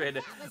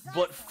 100,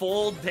 but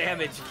full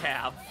damage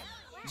cap.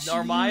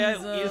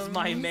 Narmaya is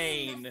my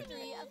main,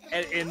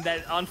 and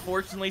that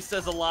unfortunately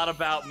says a lot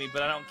about me,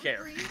 but I don't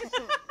care.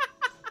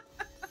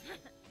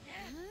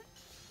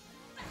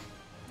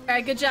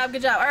 Alright, good job.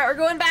 Alright, we're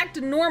going back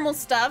to normal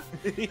stuff.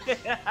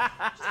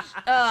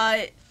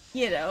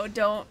 You know,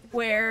 don't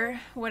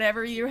wear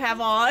whatever you have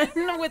on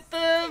with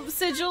the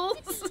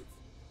sigils.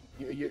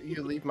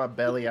 You leave my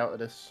belly out of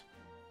this.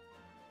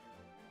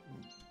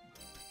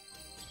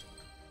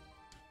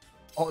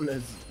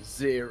 Honors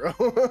 0.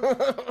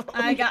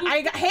 I got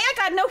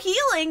no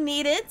healing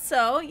needed,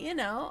 so you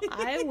know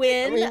I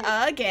win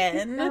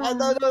again. No,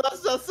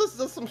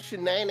 that's some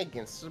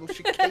shenanigans, some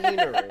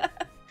chicanery.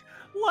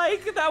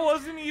 Like that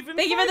wasn't even.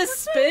 Thank you for the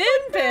spin,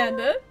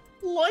 Panda.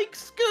 Like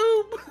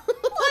Scoob.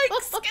 Like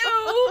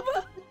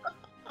Scoob.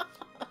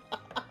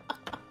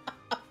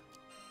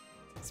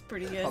 It's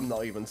pretty good. I'm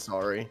not even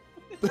sorry.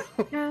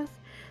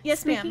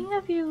 Yes, ma'am. Speaking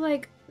of you,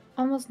 like,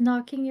 almost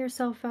knocking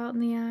yourself out in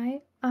the eye.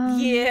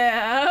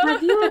 Yeah.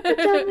 Have you ever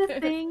done the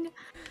thing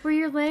where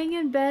you're laying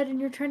in bed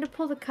and you're trying to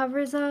pull the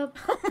covers up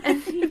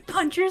and then you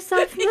punch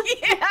yourself in the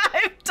Yeah,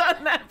 I've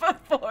done that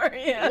before,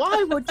 yeah.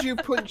 Why would you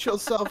punch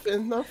yourself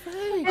in the face?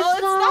 Well,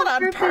 it's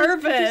not on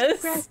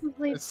purpose.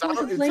 It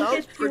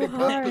sounds pretty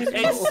purposeful.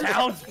 It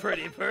sounds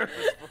pretty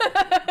purposeful.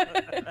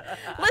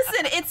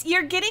 Listen,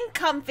 you're getting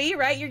comfy,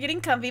 right? You're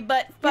getting comfy,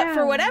 but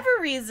for whatever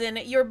reason,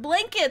 your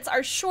blankets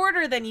are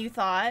shorter than you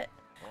thought.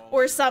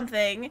 Or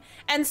something,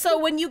 and so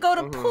when you go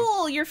to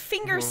pull, your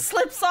finger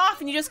slips off,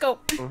 and you just go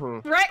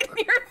right in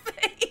your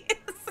face.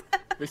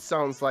 This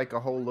sounds like a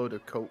whole load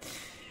of coke.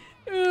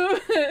 So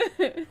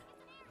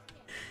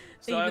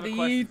I have a question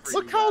for you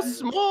Look how guys.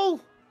 small!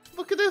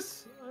 Look at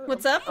this!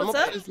 What's up? I'm What's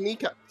up up? at his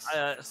kneecaps.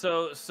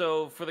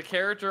 So for the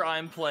character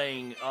I'm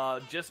playing,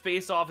 just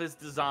based off his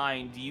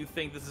design, do you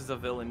think this is a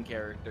villain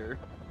character?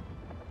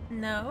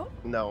 No.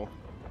 No.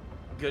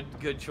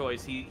 Good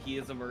choice. He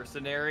is a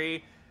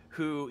mercenary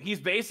he's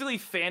basically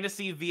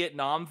fantasy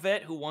Vietnam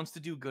vet who wants to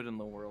do good in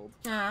the world.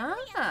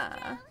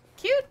 Ah,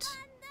 cute.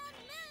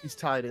 He's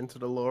tied into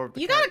the lore of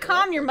the You gotta character.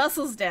 calm your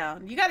muscles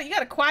down. You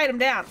gotta quiet them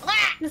down.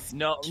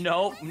 No.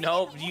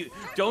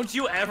 Don't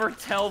you ever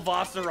tell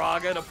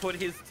Vasaraga to put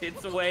his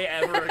tits away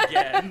ever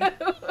again.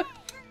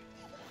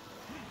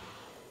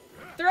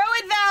 Throw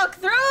it, Valk.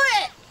 Throw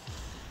it.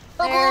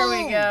 There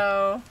we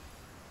go.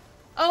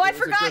 Oh, I It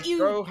was a forgot good you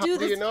throw. How do do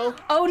this. you know?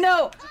 Oh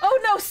no,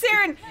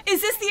 Saren,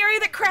 is this the area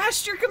that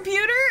crashed your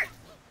computer?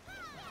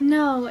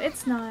 No,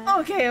 it's not.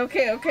 Okay. How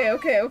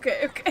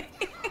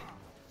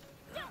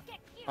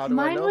do I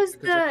Mine know? was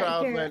Because the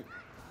crowd here, went,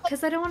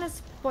 because I don't want to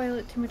spoil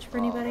it too much for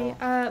anybody.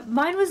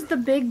 Mine was the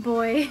big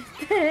boy.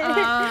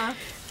 Uh,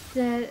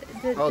 that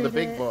oh, the did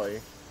big it. boy.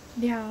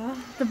 Yeah,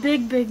 the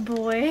big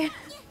boy.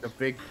 The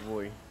big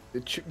boy.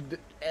 The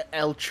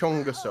El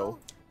Chungaso.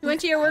 you went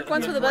to your work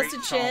once with a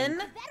busted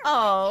chin?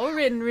 Oh,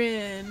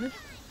 Rin.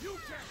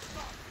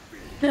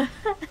 The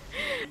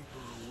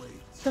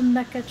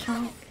mecha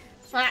chunk.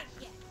 Ah.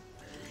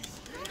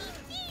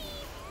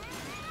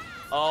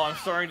 Oh, I'm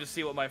starting to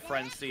see what my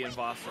friends see in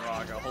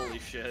Vasaraga. Holy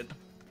shit.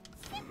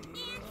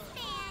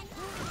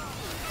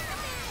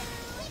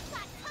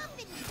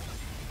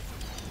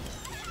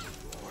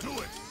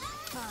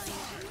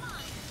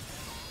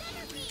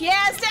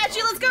 Yeah,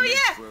 statue, let's go,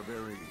 yeah!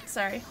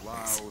 Sorry.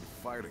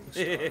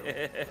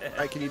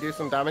 Right, can you do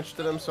some damage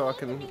to them so I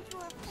can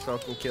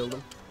kill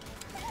them?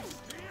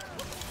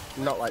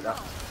 Not like that.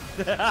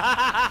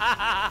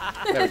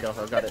 There we go,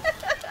 I got it.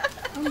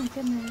 Oh my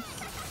goodness.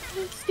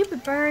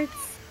 Stupid birds.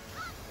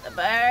 The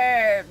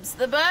burbs.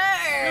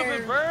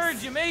 Stupid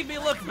birds, you made me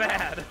look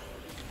bad.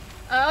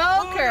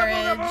 Oh, Booga,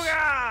 courage.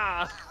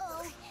 booga,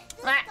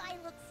 booga.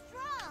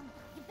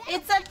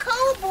 It's a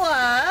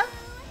cobra.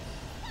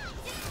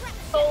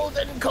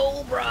 Golden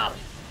Cobra.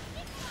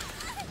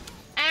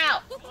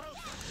 Ow.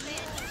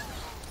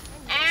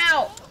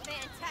 Ow.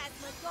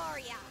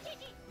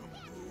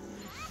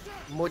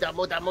 Muda.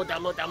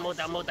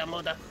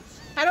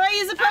 How do I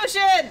use a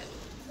potion?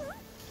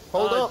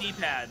 Hold up.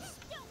 D-pads.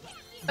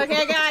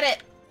 Okay, I got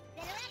it.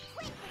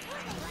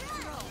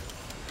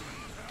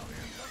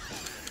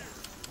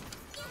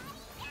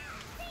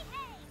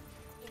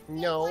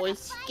 No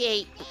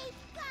escape.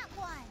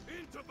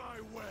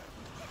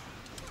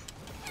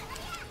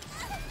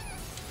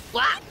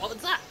 What? What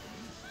was that?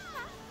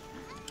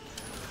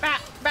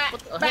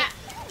 What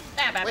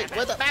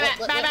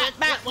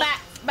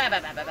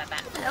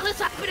the hell is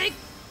happening?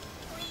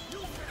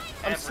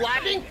 I'm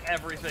slapping.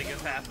 Everything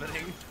is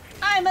happening.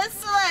 I'm a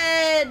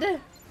sled.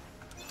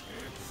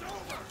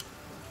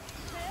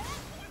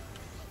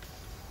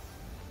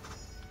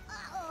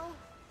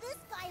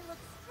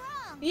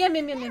 Yum.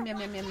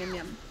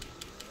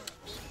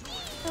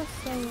 So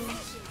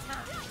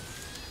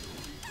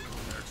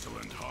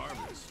Excellent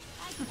harvest.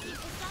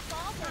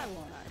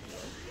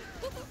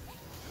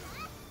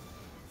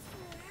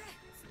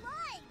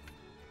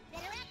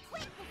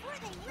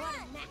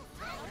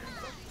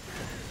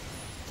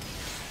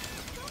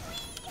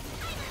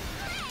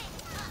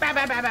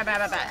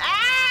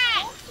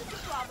 Ah!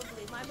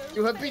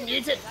 You have been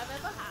eaten.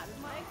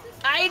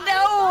 I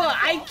know.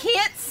 I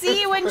can't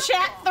see when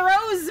chat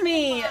throws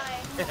me.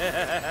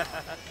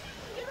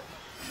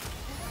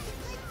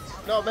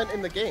 No, I meant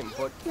in the game,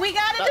 but We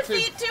gotta That's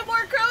defeat 2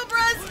 more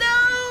cobras.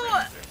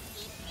 No.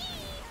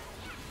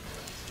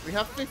 we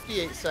have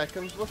 58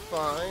 seconds, we're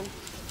fine.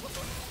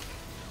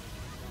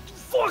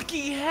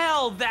 Fucking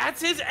hell,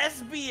 that's his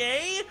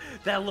SBA?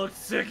 That looked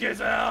sick as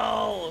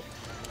hell.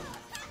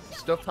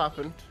 Stuff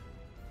happened.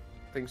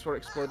 Things were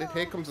exploded.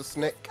 Here comes a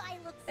snake.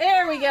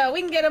 There we go.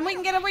 We can get him. Murder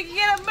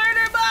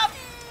him up.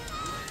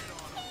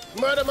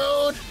 Murder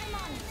mode!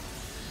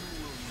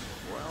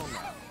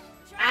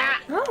 Ah.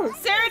 Oh.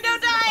 Sarah,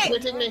 don't die.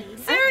 Quitting me.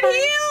 Sarah,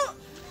 heal.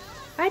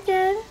 I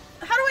did.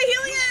 How do I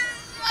heal you?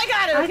 I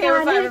got it. I Okay,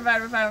 got we're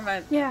it.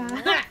 fine.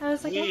 Yeah. I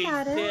was like, We I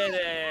got it. did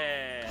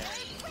it.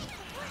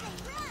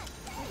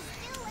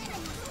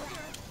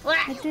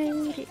 I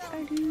did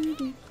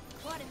it.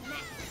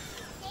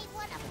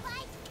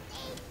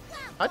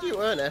 How do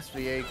you earn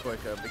SVA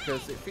quicker?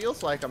 Because it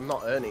feels like I'm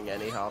not earning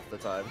any half the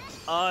time.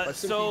 Like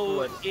some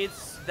So people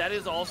that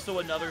is also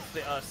another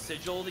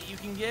sigil that you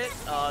can get.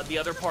 The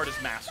other part is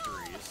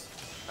masteries.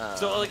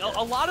 So like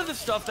a lot of the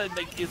stuff that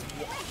is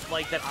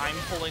like that I'm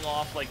pulling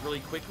off like really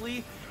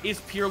quickly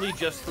is purely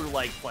just through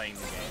like playing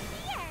the game.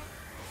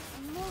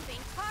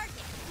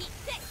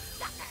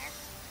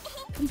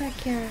 Come back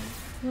here,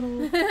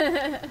 little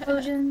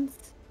potions.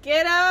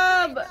 Get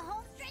him.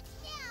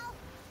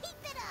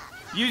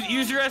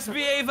 Use your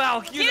SBA,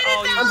 Valk. Get it,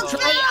 Valk. I'm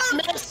trying.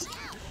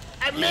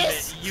 I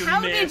miss. You How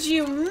missed. did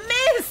you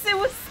miss? It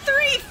was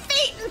 3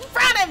 feet in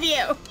front of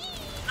you.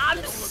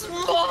 I'm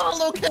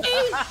small,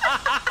 okay?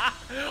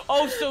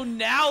 Oh, so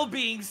now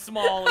being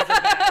small is a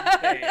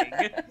bad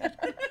thing.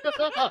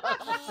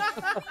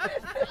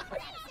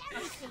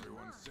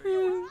 Everyone say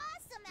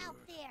Awesome out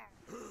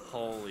there.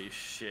 Holy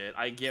shit!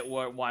 I get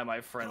why my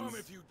come friends.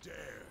 if you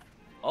dare.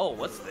 Oh,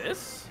 what's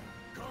this?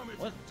 Come if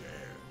What? you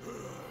dare.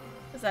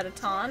 Is that a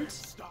taunt?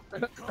 Stop me.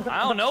 Come I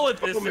don't know what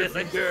this Come is.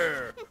 if you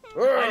dare.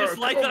 I just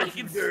like that I if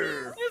can. you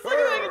dare. It's like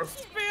I can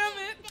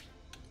spam it.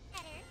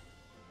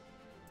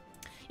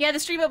 Yeah, the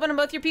stream open on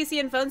both your PC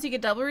and phone, so you could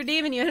double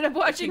redeem, and you ended up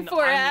watching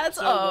 4 ads.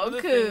 So one Oh, of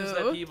the things that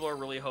cool. people are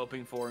really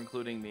hoping for,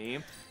 including me,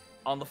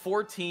 on the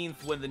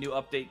 14th, when the new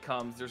update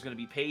comes, there's going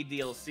to be paid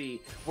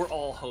DLC. We're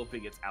all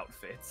hoping it's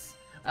outfits.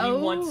 We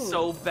want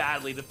so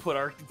badly to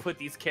put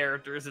these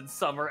characters in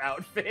summer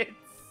outfits.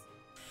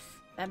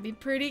 That'd be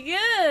pretty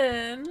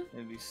good.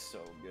 It'd be so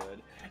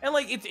good. And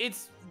like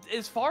it's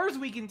as far as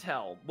we can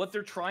tell, what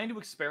they're trying to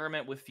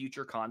experiment with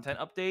future content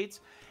updates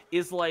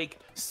is like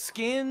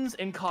skins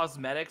and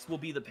cosmetics will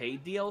be the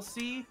paid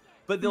DLC,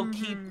 but they'll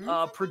keep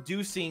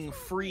producing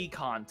free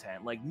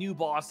content, like new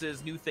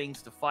bosses, new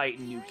things to fight,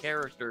 and new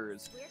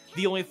characters.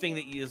 The only thing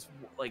that is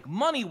like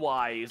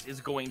money-wise is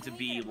going to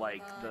be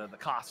like the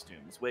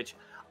costumes, which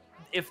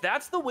if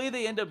that's the way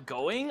they end up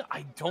going,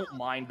 I don't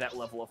mind that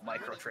level of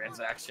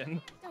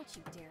microtransaction. Don't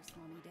you dare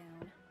slow me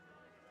down.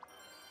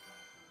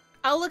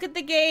 I'll look at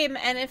the game,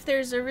 and if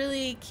there's a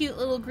really cute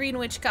little green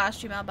witch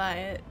costume, I'll buy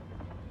it.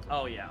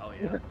 Oh yeah, oh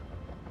yeah.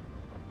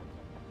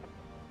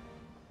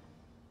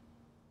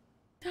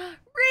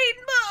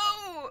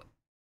 Rainbow!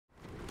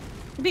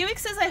 Buick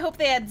says, I hope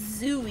they add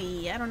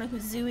Zooey. I don't know who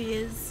Zooey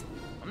is.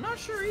 I'm not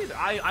sure either.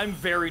 I'm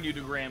very new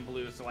to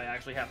Granblue, so I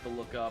actually have to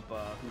look up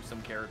who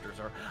some characters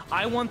are.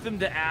 I want them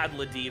to add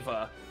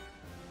Ladiva.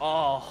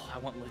 Oh, I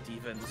want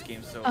Ladiva in this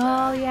game so bad.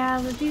 Oh yeah,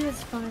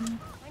 Ladiva's fun.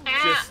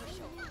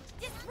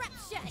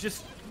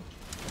 Just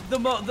the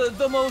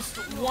most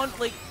one,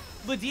 like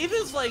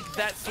Ladiva's like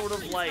that sort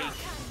of like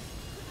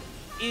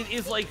it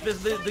is like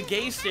the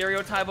gay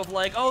stereotype of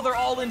like, oh, they're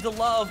all into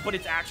love, but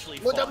it's actually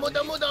fun. Muda,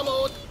 muda, muda,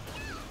 muda.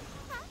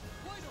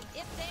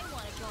 If they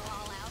want to go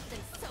all out, then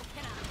so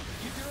can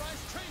I. Keep your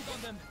eyes trained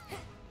on them.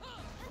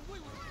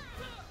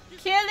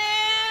 Kill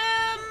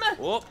him!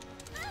 Whoop,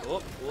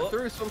 whoop, whoop.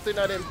 Threw something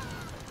at him.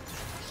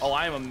 Oh,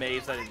 I am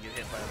amazed I didn't get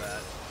hit by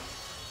that.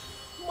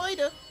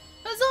 Mida,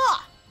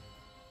 Huzzah!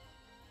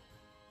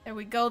 There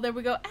we go, there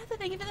we go. Arthur,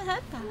 thank you for the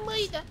head pass.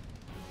 Mida.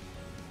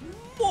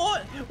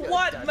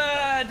 What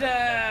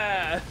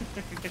murder?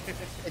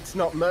 It's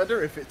not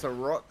murder if it's a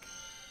rock.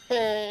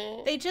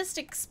 They just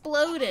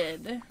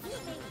exploded.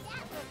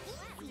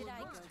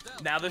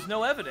 Now there's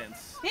no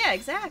evidence. Yeah,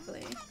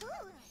 exactly.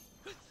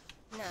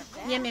 Not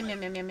bad. Yum, yum,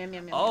 yum, yum, yum, yum,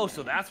 yum, Oh, yum, so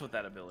yum. that's what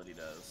that ability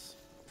does.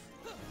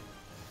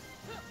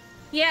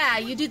 Yeah,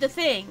 you do the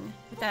thing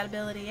with that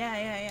ability. Yeah,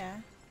 yeah,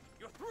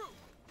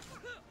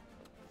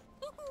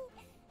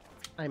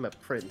 I'm a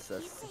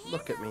princess.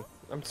 Look at me.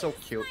 I'm so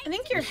cute. yeah. I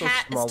think your I'm so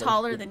hat small is and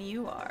taller cute. than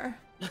you are.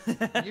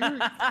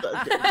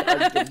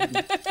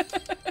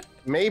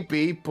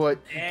 Maybe, but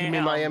give me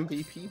my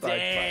MVP badge back.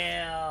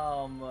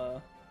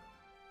 Damn.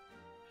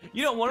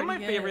 You know, one of my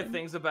Pretty favorite good.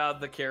 things about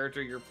the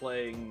character you're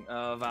playing,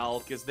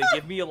 Valk, is they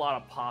give me a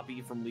lot of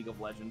Poppy from League of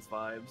Legends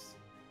vibes.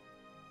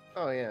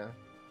 Oh yeah.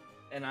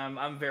 And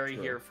I'm very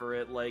Sure. here for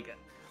it. Like,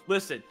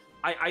 listen,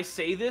 I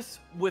say this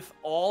with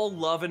all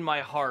love in my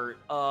heart.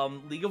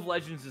 League of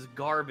Legends is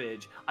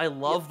garbage. I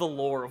love the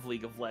lore of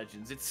League of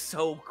Legends. It's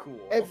so cool.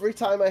 Every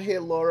time I hear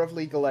lore of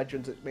League of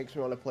Legends, it makes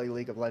me want to play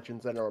League of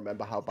Legends, and I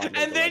remember how bad.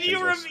 And then you,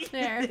 remember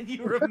that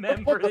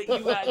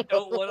you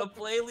don't want to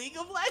play League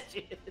of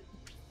Legends.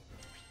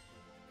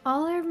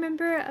 All I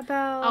remember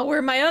about I'll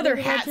wear my other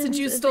League of hat since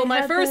you Legends is stole they my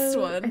had first the-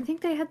 one. I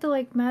think they had the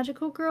like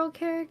magical girl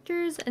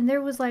characters, and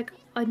there was like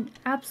an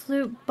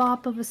absolute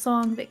bop of a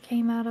song that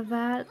came out of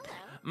that.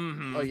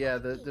 Mm-hmm. Oh yeah,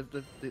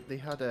 they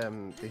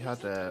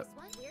had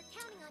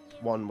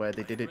one where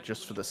they did it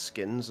just for the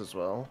skins as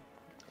well,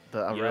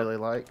 that I Yep. really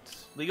liked.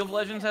 League of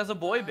Legends has a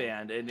boy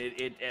band, and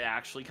it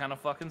actually kind of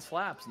fucking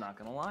slaps, not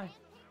gonna lie.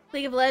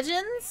 League of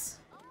Legends?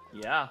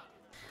 Yeah.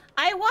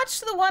 I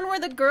watched the one where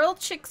the girl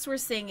chicks were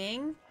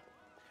singing.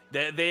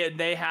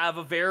 They have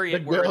a The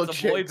variant where girl it's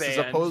a boy chicks as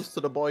band. opposed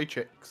to the boy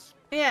chicks.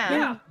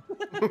 Yeah.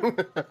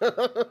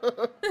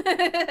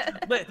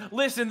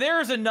 Listen,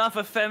 there's enough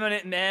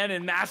effeminate men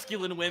and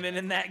masculine women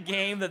in that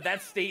game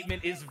that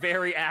statement is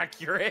very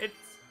accurate.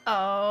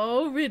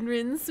 Oh, Rin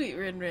Rin, sweet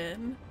Rin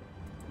Rin.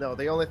 No,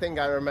 the only thing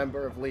I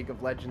remember of League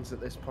of Legends at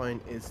this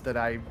point is that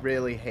I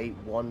really hate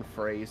one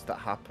phrase that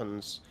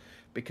happens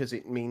because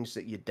it means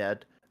that you're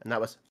dead, and that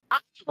was "I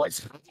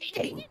was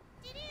hiding."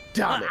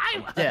 Damn it,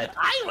 I'm dead.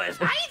 I was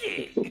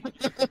hiding.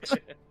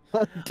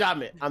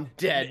 Damn it, I'm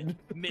dead.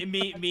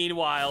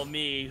 Meanwhile,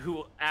 me,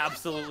 who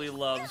absolutely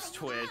loves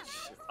Twitch,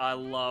 I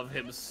love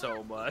him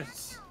so much.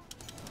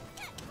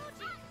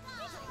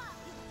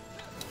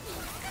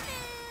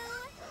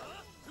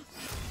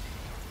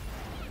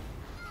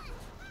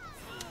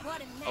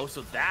 Oh,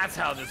 so that's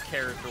how this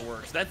character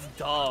works. That's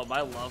dumb.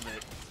 I love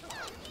it.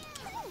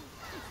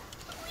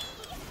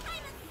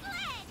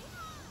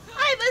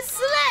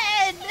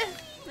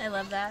 I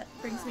love that.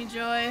 Brings me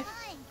joy.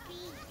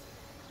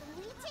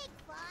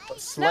 But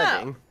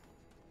sledding. No.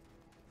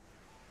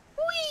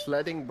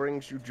 Sledding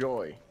brings you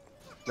joy.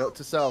 Note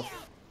to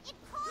self.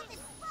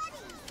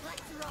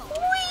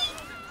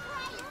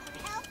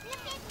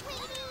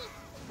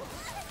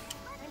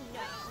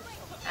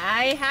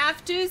 I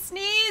have to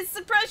sneeze.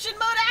 Suppression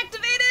mode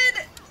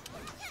activated.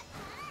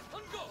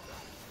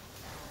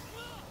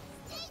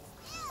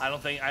 I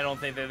don't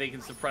think that they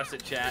can suppress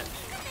it, chat.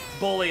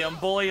 Bully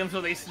them so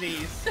they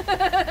sneeze.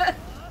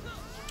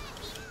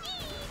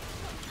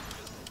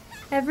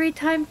 Every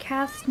time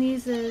Cath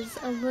sneezes,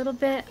 a little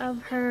bit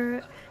of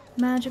her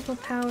magical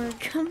power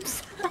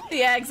comes out.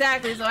 Yeah,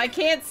 exactly. So I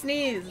can't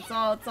sneeze. It's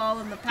all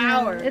in the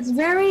power. It's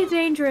very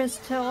dangerous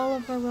to all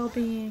of our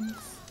well-beings.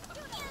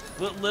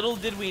 Little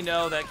did we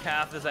know that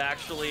Cath is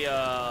actually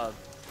a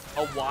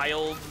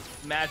wild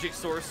magic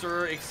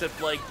sorcerer,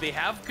 except like they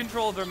have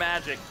control of their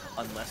magic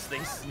unless they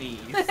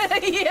sneeze.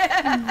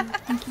 Yeah.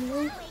 Thank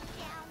you.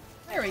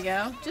 There we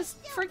go.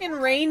 Just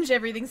freaking range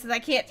everything since I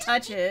can't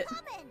touch it.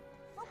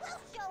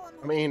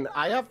 I mean,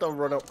 I have to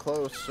run up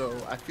close, so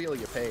I feel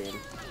your pain.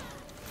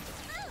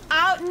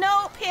 Oh,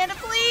 no, Panda,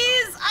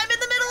 please! I'm in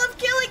the middle of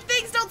killing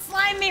things! Don't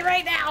slime me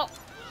right now!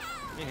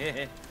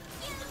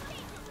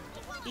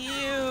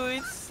 Ew,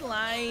 it's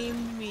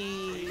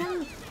slimy.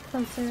 Come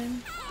closer.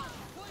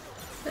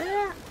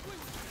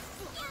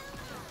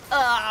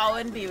 Oh,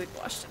 and B-Week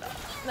washed it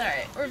off.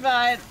 Alright, we're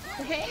fine.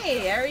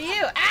 Hey, how are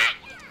you? Ah!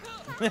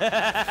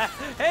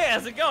 Hey,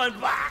 how's it going?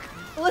 Bah!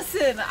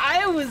 Listen,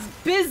 I was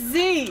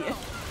busy.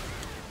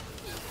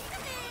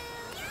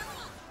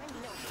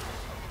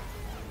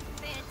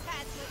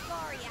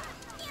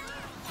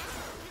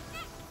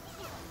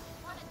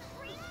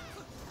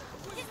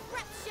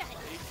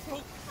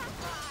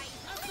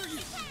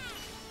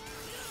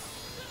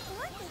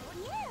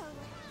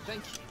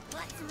 Thank you.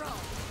 Let's roll.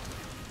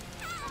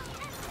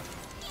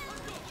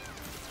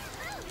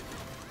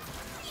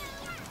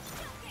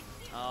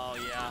 Oh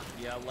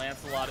yeah,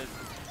 Lancelot is.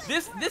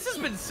 This has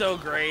been so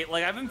great.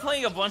 Like I've been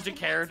playing a bunch of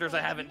characters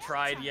I haven't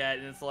tried yet,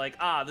 and it's like,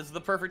 this is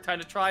the perfect time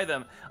to try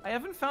them. I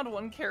haven't found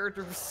one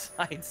character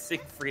besides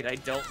Siegfried I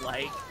don't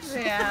like.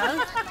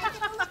 Yeah.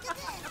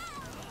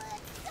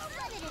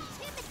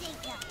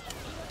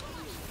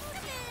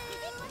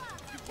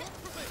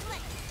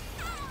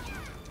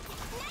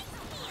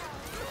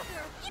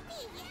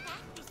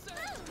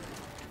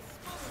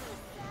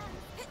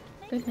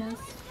 Goodness.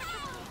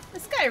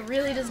 This guy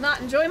really does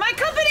not enjoy my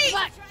company!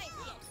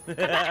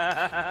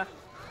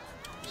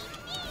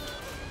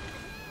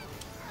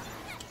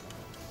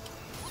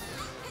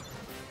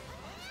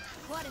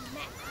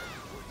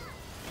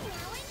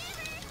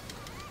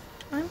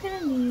 I'm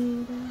gonna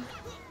need...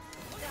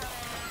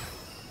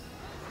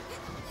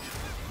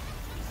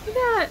 We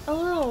got a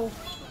little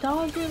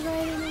dog you're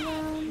riding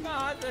around.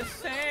 Not the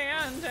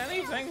sand,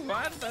 anything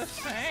but the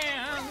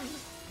sand.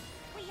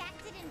 We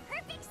acted in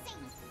perfect sync.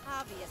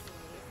 Obviously.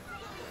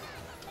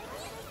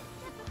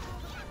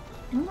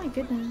 Oh my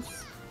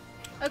goodness.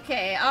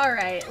 Okay,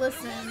 alright,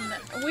 listen.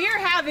 We're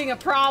having a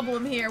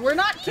problem here. We're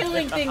not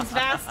killing things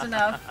fast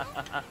enough.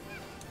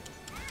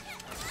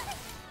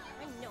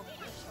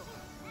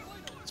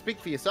 Speak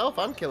for yourself,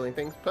 I'm killing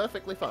things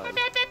perfectly fine. And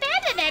I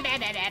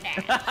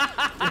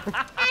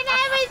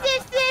was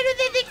just sitting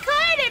in the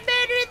corner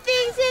murdering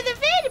things in the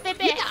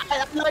bed. Yeah,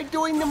 I'm not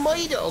doing the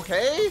murder,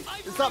 okay?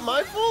 Is that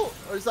my fault?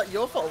 Or is that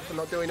your fault for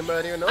not doing the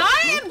murder enough?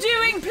 I am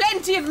doing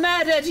plenty of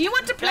murder. Do you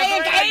want to play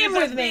a game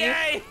with me?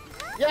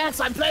 Yes,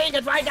 I'm playing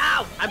it right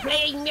now. I'm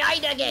playing the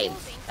Ida game.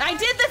 I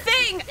did the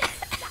thing.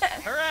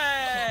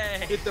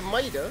 Hooray! With the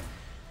murder?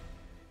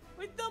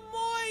 With the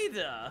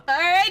Moida.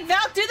 Alright,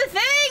 Valk, do the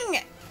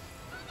thing.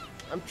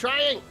 I'm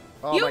trying.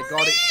 Oh You my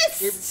god,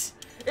 missed!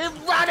 It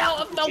ran out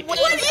of the way.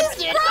 What is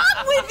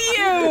wrong with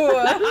you?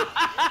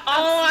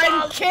 Oh,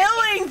 I'm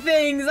killing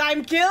things.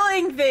 I'm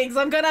killing things.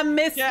 I'm gonna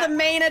miss the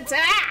main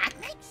attack.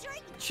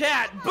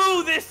 Chat,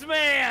 boo this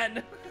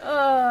man!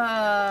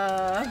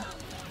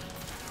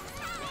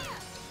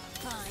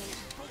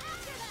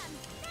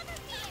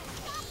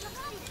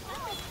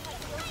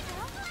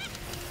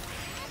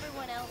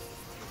 Everyone else.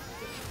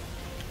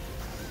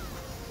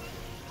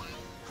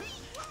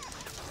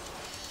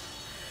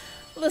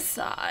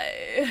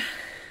 Lasai.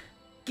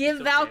 Give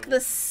Valk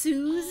the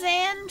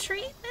Suzanne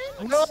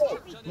treatment?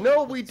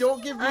 No, we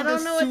don't give her I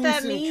don't know what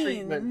that Susan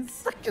treatment.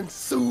 means. Frickin'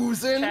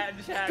 Susan!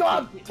 Chat.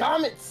 God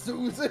damn it,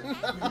 Susan!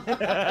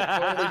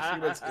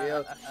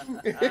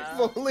 If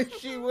only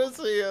she was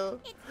here.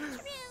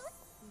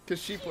 Because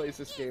she plays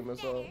this game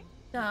as well.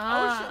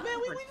 Oh shit, man,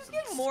 we just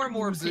get more and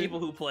more people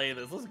who play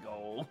this. Let's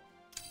go.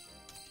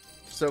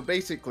 So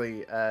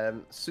basically,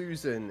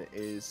 Susan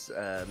is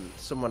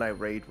someone I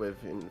raid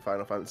with in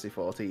Final Fantasy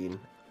XIV,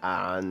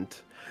 and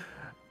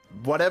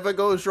whatever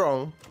goes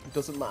wrong, it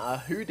doesn't matter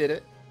who did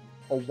it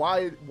or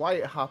why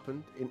it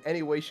happened in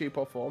any way, shape,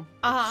 or form.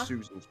 It's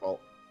Susan's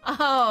fault.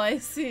 Oh, I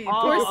see.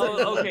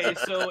 Oh, okay.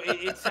 So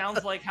it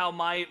sounds like how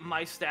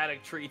my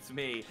static treats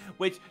me.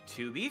 Which,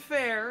 to be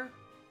fair,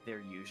 They're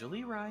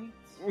usually right.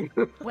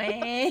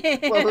 Wait.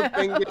 Well, the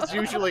thing is,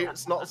 usually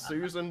it's not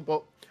Susan,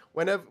 but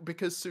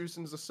because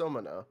Susan's a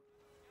summoner,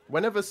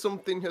 whenever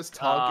something has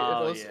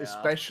targeted us, yeah.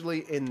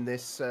 especially in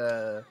this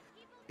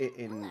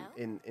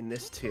in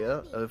this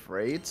tier of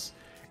raids,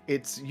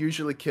 it's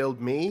usually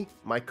killed me,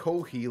 my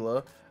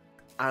co-healer,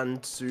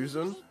 and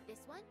Susan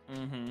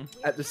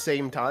at the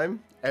same time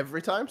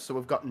every time. So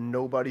we've got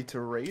nobody to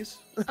raise.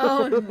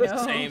 Oh no!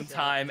 Same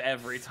time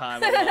every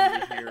time. I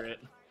love to hear it.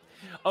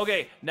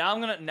 Okay, now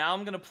I'm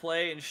gonna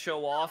play and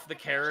show off the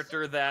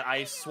character that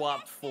I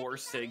swapped for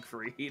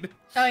Siegfried.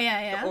 Oh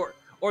yeah.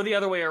 Or the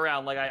other way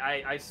around. Like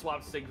I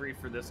swapped Siegfried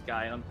for this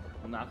guy, and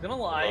I'm not gonna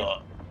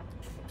lie,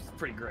 it's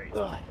pretty great.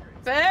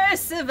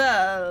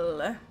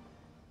 Percival.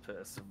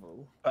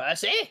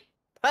 Percy?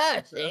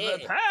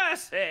 Percy!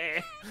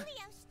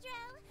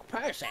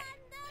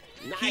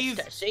 Nice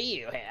to see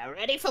you here.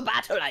 Ready for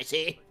battle, I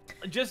see.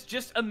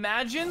 Just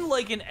imagine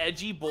like an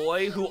edgy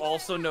boy who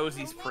also knows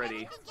he's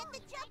pretty.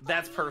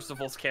 That's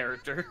Percival's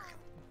character.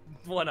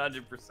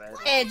 100%.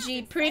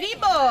 Edgy pretty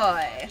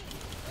boy.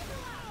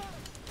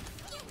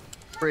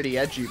 Pretty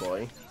edgy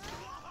boy.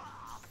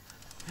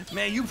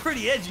 Man, you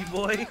pretty edgy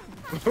boy.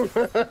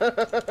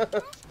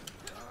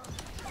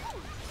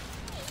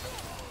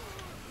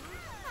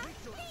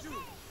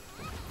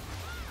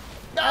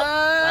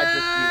 I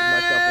just yeeted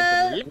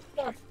myself into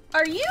the...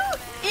 Are you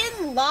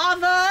in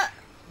lava?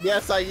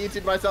 Yes, I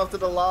yeeted myself to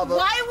the lava.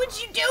 Why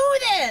would you do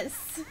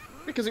this?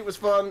 Because it was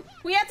fun.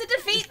 We have to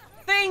defeat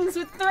things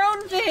with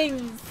thrown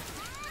things.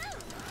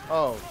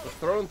 Oh, the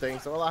thrown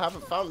things? Well, I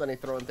haven't found any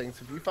thrown things.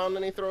 Have you found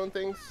any thrown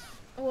things?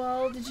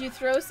 Well, did you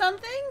throw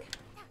something?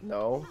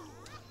 No.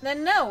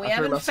 Then no, we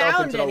haven't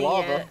found any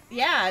yet.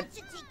 Yeah,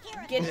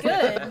 get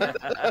good.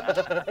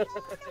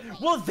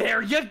 Well,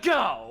 there you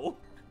go.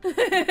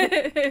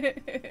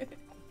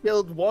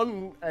 Killed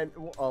one and...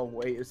 Oh,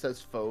 wait, it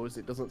says foes.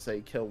 It doesn't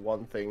say kill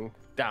one thing.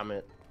 Damn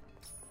it.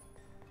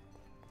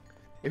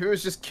 If it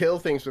was just kill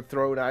things with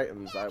thrown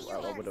items, I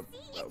would have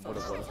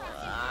won.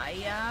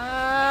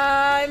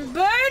 I'm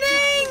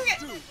burning!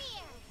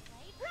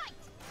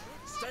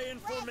 Stay in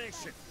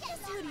formation.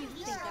 Who do you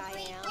think I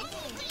am?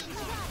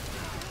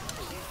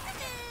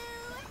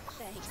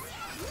 Thanks.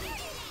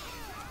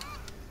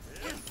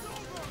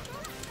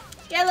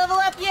 Yeah, level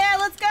up! Yeah,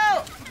 let's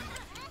go!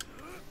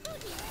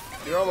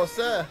 You're almost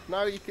there.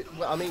 Now you can...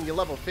 Well, I mean, you're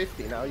level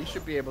 50 now. You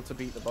should be able to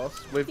beat the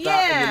boss with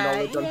that and your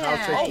knowledge on how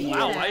to heal.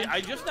 Oh, wow. I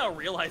just now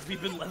realized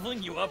we've been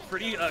leveling you up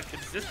pretty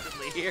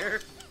consistently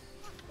here.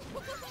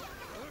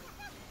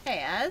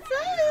 Hey, I'm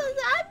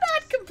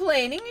not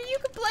complaining. Are you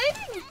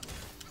complaining?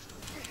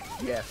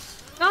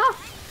 Yes. Oh!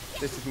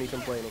 This is me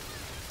complaining.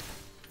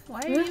 Why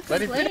are you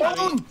Let it be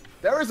known!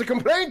 There is a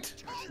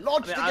complaint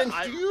lodged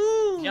against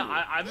you!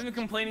 Yeah, I've been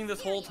complaining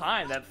this whole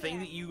time. That thing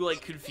that you,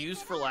 like,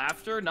 confused for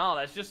laughter? No,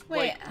 that's just,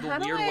 like, the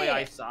weird way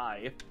I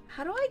sigh.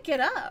 How do I get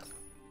up?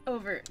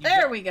 Over.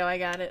 There we go, I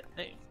got it.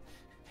 Hey.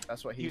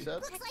 That's what he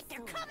said?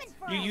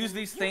 You use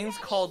these things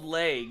called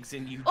legs,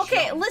 and you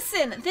jump.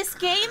 Listen, this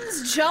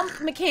game's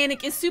jump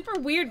mechanic is super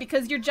weird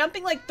because you're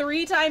jumping, like,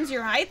 3 times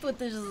your height, but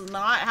this is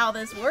not how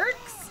this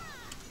works.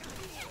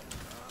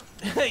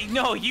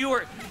 No,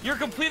 you're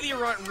completely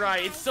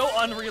right. It's so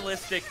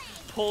unrealistic.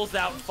 Pulls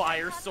out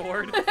fire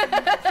sword.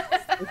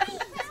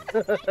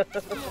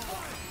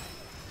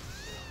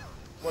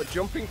 What,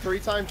 jumping 3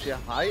 times your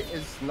height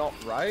is not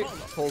right?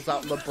 Pulls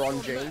out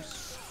LeBron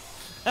James.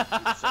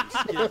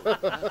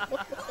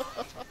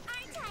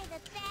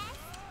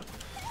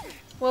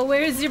 Well,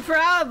 where's your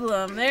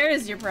problem?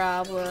 There's your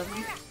problem.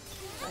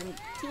 I'm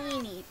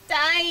teeny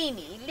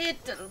tiny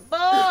little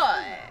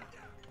boy.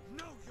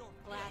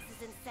 Class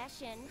is in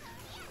session.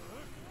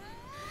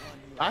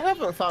 I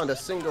haven't found a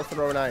single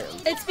thrown item.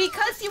 It's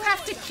because you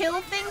have to kill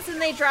things and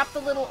they drop the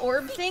little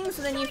orb things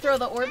and then you throw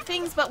the orb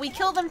things, but we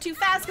kill them too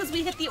fast because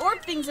we hit the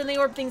orb things and the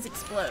orb things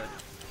explode.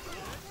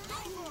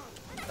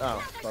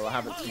 Oh, well, I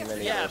haven't seen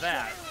any of those.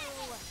 That.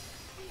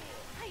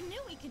 I knew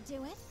we could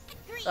do it.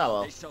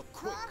 Oh well.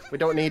 We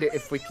don't need it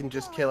if we can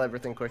just kill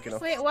everything quick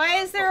enough. Wait, why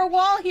is there a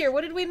wall here?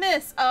 What did we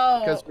miss?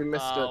 Oh. Because we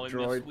missed a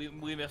droid.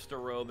 We missed a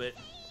robot.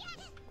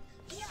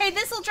 Hey,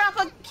 this'll drop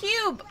a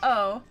cube.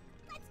 Oh.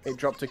 It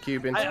dropped a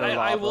cube into the lava.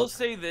 I will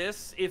say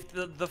this, if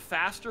the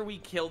faster we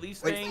kill these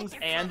things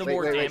and the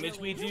more damage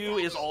we do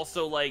is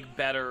also, like,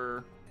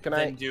 better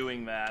than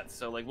doing that.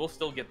 So, like, we'll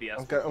still get the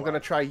S. I'm gonna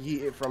try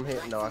yeet it from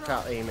here. No, I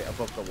can't aim it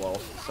above the wall.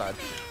 Sad.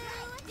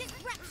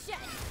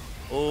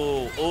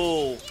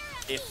 Oh.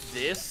 If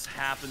this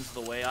happens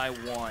the way I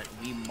want,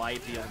 we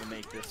might be able to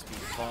make this be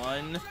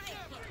fun.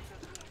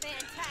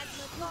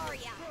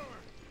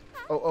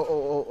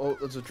 Oh,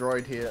 there's a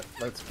droid here.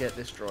 Let's get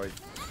this droid.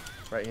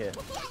 Right here.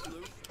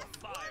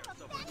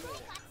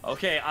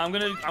 Okay, I'm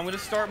gonna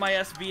start my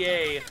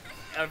SBA.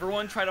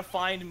 Everyone try to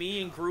find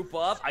me and group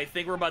up. I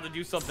think we're about to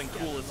do something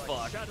cool as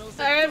fuck.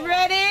 I'm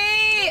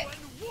ready!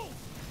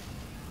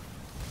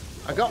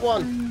 I got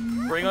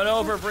one. Bring it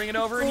over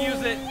and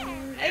use it.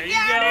 There you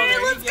go.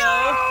 Let's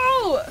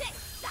go!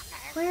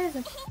 Where is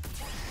it?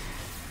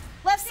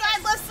 Left side,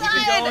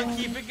 side, left side.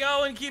 Keep it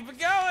going, keep it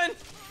going.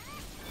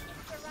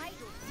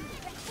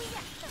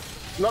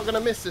 Not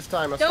gonna miss this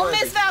time. I Don't swear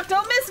miss Valk,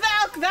 don't miss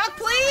Valk. Valk,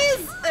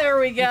 please. There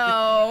we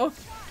go.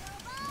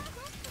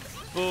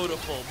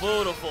 Beautiful,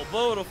 beautiful,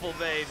 beautiful,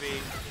 baby.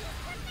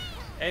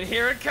 And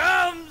here it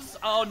comes.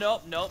 Oh,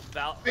 nope, nope.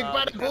 Big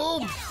bada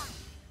boom.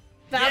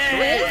 Valk,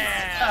 please.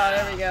 Oh,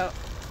 there we go.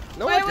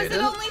 No, Why I was didn't.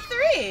 it only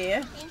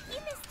 3?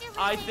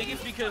 I think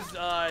it's because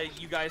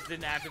you guys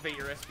didn't activate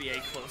your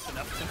SBA close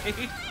enough to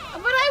me.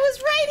 But I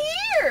was right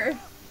here.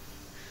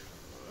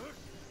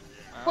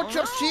 Put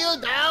your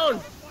shield down.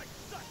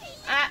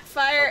 Ah,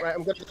 fire. Right,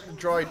 I'm gonna get the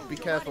droid. Be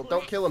careful.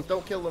 Don't kill him.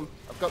 Don't kill him.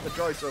 I've got the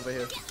droids over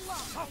here.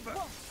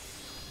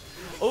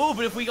 Oh,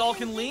 but if we all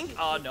can link?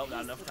 Oh, no,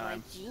 not enough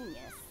time.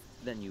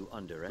 Then you We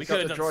underestimate. could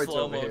have the done droids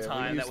slow over mo here.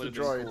 time. We That would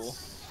used have the been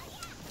droids.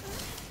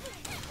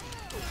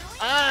 cool.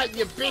 Ah,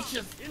 you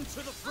bitches! Into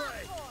the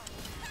fray.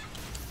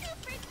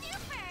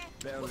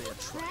 Barely a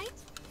try.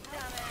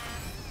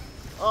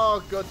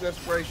 Oh goodness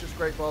gracious!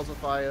 Great balls of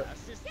fire.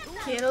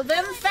 Kill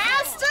them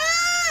faster.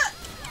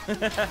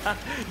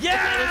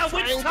 Yeah,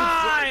 trying which to-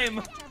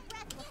 time?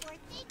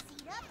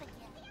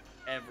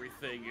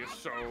 Everything is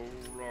so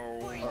low.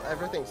 Oh,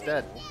 everything's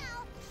dead.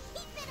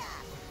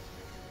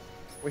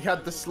 We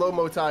had the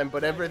slow-mo time,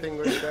 but everything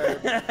was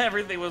dead.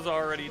 Everything was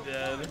already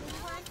dead.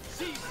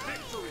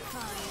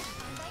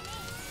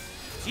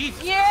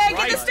 Jesus Yeah, get the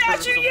Christ,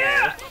 statue, Percival.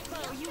 yeah.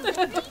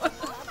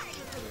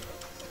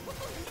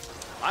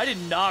 I did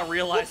not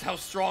realize how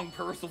strong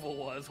Percival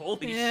was.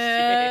 Holy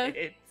Yeah.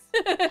 shit.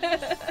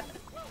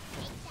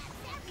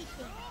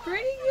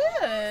 Pretty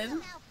good.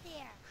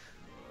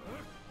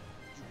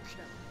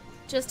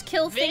 Just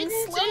kill things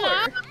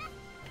slower.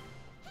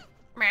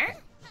 Meh.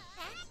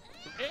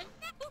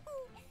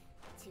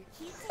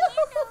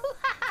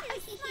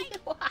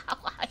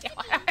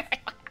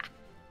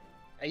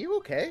 Are you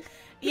okay?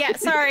 Yeah,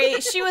 sorry.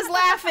 She was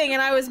laughing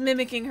and I was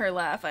mimicking her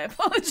laugh. I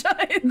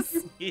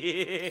apologize.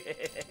 Yeah.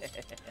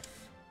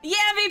 Yeah,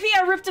 VP,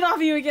 I ripped it off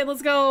of you again.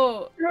 Let's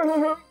go.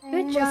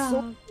 Good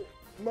job.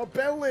 My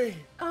belly.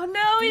 Oh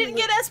no, we didn't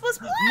get S++.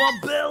 My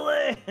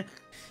belly.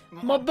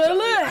 My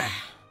belly.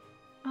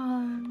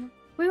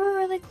 We were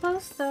really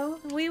close though.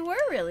 We were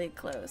really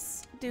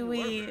close. Do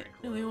we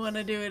want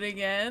to do it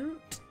again?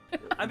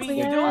 I mean,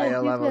 Yeah. you don't.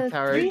 Higher level you-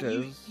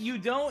 characters. You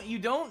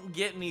don't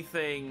get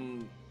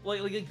anything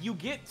like you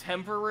get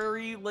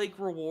temporary like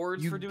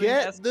rewards You for doing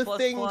get S++. the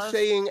thing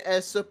saying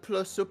S a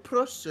plus a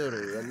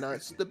prosody, and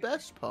that's the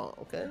best part,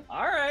 okay?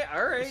 All right.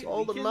 That's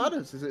all that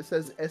matters, is it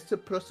says S a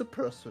plus a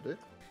prosody.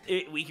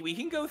 We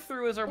can go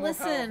through as our more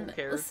powerful Listen,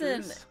 characters.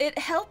 listen. It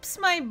helps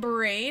my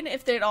brain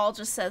if it all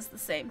just says the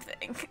same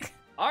thing.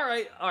 All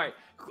right.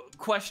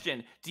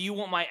 Question: do you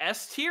want my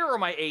S tier or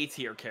my A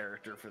tier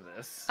character for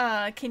this?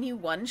 Can you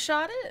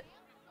one-shot it?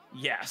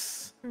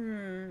 Yes.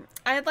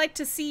 I'd like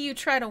to see you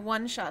try to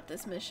one-shot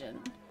this mission.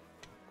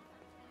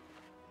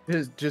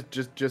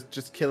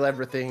 Just kill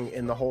everything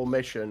in the whole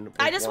mission. with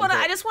I just one wanna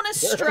hit.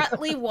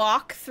 strutly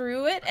walk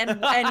through it and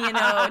you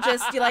know,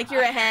 just like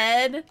you're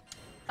ahead.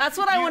 That's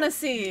what I want to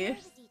see.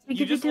 We You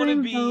could be just wanna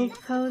doing be- Vogue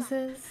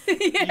poses.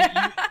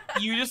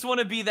 You just want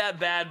to be that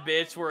bad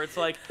bitch where it's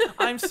like,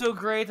 I'm so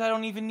great, I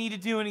don't even need to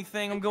do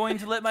anything. I'm going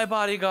to let my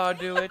bodyguard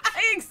do it.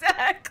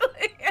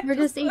 Exactly. We're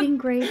just eating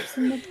grapes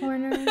in the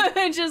corner.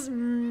 Just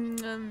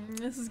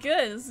this is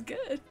good. This is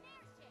good.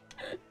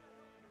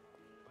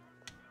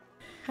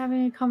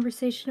 Having a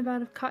conversation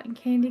about if cotton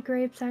candy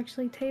grapes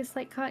actually taste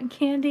like cotton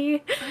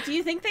candy. Do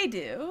you think they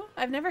do?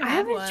 I've never had I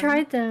haven't one.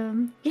 tried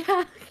them. Yeah.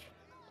 I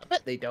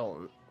bet they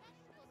don't.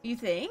 You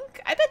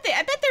think? I bet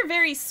they're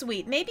very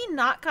sweet. Maybe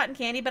not cotton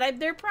candy, but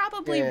they're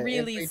probably Yeah, if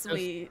really they just-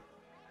 sweet.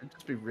 It'd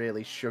just be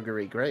really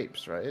sugary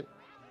grapes, right?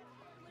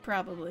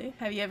 Probably.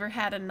 Have you ever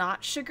had a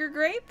not sugar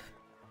grape?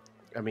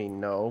 I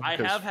mean, no. I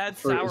because have had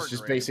fruit sour is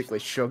just grapes. basically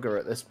sugar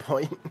at this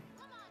point.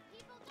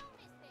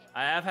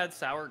 I have had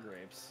sour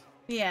grapes.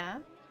 Yeah.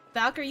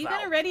 Valk, are you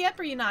gonna Valk. ready up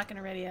or are you not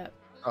gonna ready up?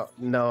 Oh,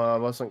 no, I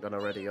wasn't gonna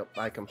ready up.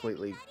 I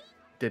completely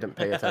didn't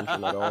pay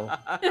attention at all.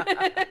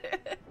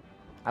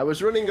 I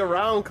was running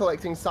around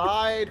collecting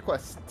side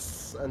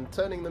quests and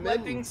turning them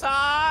Collecting in.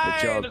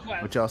 side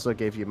Which also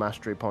gave you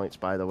mastery points,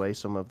 by the way,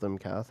 some of them,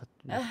 Kath.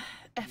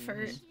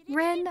 Effort.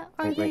 Ren,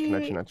 are Wink, wink,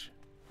 nudge, they nudge.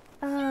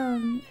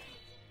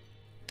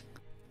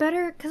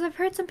 better? Because I've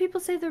heard some people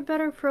say they're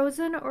better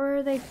frozen, or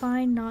are they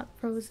fine not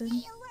frozen? Stay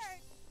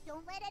alert.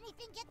 Don't let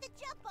anything get the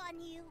jump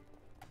on you.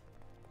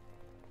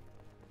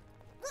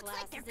 Looks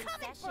like they're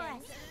coming for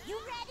us. You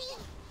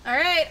ready? All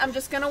right, I'm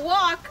just gonna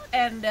walk,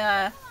 and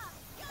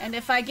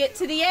if I get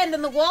to the end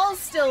and the wall's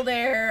still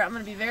there, I'm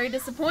gonna be very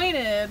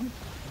disappointed.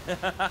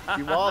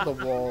 You are the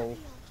wall.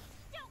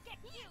 Don't get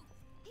you.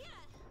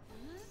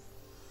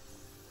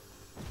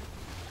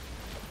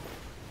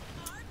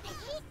 I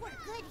think we're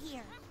good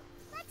here.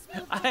 Let's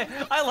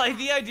move I like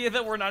the idea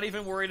that we're not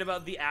even worried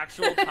about the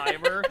actual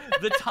timer.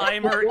 The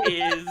timer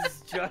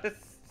is just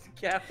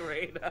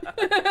Kathrena.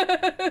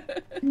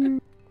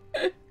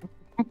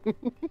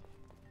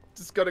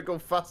 Just gotta go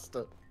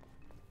faster.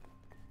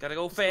 Gotta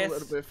go A fast.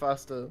 little bit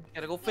faster.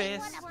 Gotta go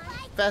fast.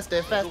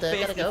 Faster, faster,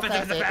 gotta go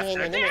faster.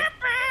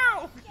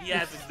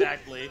 Yes,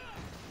 exactly.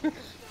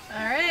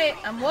 Alright,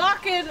 I'm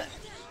walking.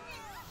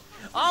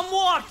 I'm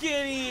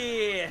walking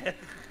here.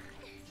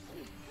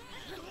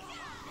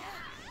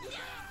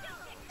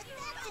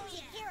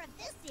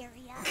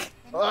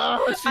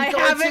 Oh, I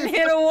haven't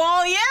hit a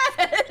wall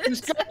yet. She's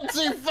going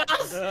too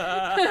fast.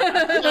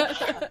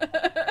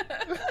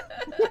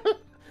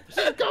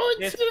 She's going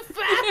too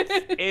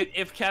fast.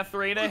 If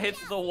Cathrena hits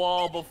the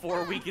wall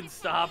before we can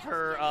stop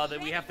her,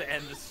 then we have to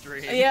end the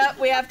stream. Yep,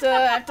 we have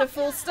to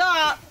full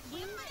stop.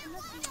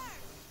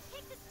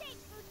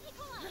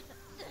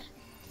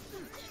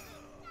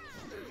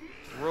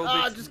 Oh,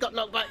 I just got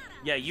knocked back.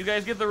 Yeah, you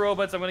guys get the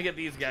robots. I'm gonna get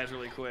these guys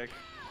really quick.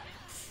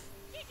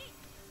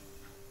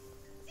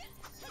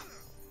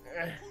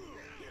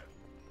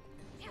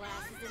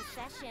 Class is in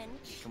session.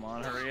 Come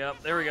on, hurry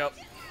up. There we go.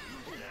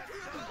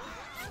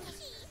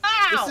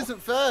 Ow! This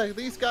isn't fair.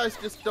 These guys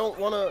just don't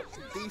want to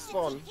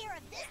despawn.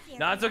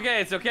 No, it's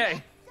okay. It's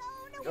okay.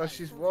 Oh,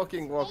 she's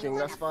walking.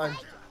 That's fine.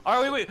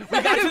 All right, wait.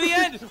 We got to the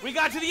end. We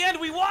got to the end.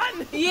 We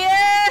won.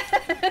 Yeah!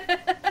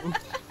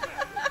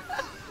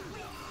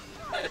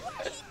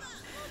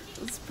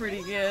 That's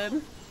pretty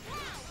good.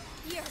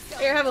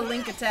 Here, have a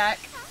link attack.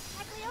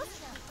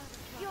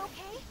 You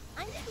okay?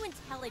 I'm too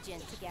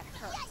intelligent to get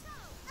hurt.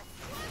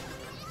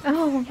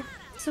 Oh,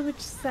 so much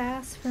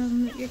sass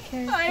from your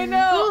character. I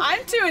know.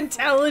 I'm too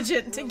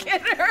intelligent to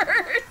get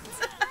hurt.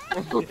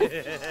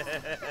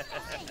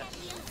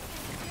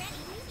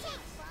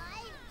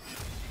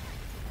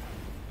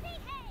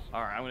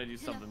 All right, I'm gonna do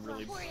something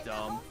really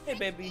dumb. Hey,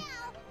 baby.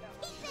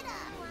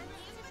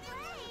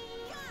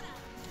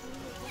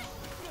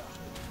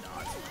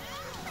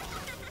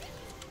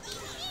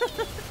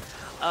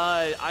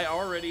 I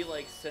already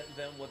like sent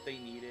them what they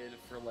needed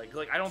for like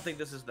I don't think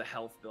this is the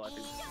health bill. I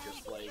think this is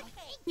just like.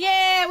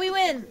 Yeah, we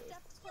win.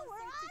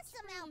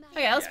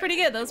 Okay, that was pretty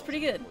good. That was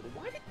pretty good.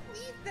 Why did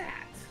you need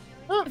that?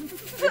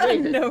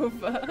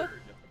 Nova.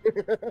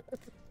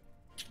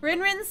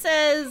 Rin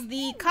says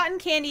the cotton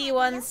candy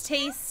ones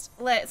taste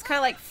it's kind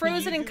of like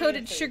frozen and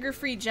coated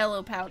sugar-free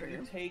Jello powder.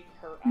 You take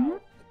her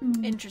out.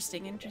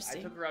 Interesting, I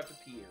interesting. took her out to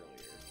pee earlier.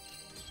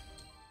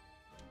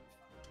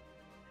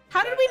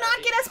 How did we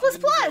not get S++?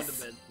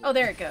 Oh,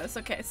 there it goes.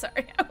 Okay,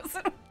 sorry. I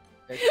wasn't.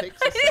 It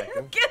takes a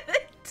second. Get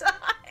it time.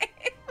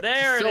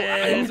 There So it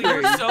is. angry.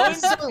 You're so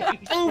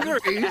angry.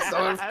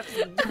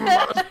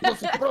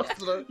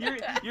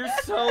 You're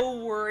so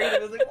worried. I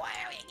was like, why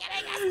are we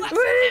getting S++?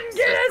 We didn't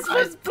get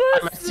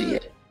I see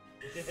it.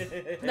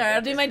 Alright,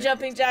 I'll do my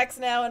jumping jacks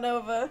now,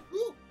 Anova.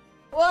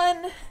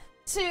 1,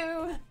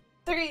 2,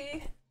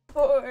 3,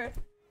 4,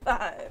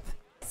 5,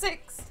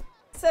 6,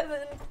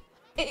 7,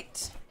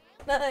 8,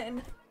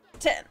 9,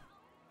 10.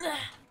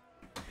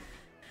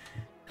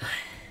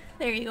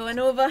 There you go,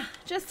 Anova.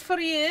 Just for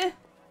you.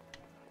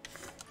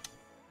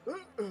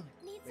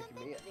 Need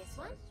something with this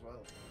one?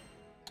 Well.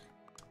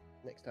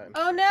 Next time.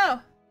 Oh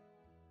no!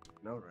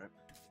 No, right?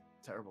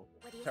 Terrible.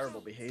 What do you Terrible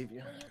say?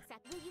 behavior.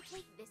 Will you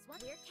take this one?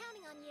 We're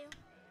counting on you.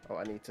 Oh,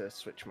 I need to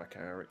switch my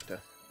character.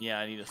 Yeah,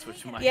 I need to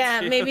switch my.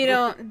 Yeah, too. maybe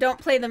don't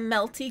play the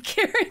melty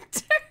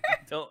character.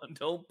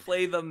 Don't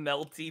play the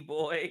melty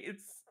boys.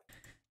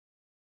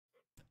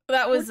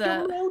 That was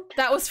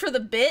for the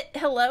bit.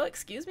 Hello,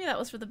 excuse me. That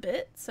was for the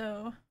bit.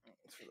 So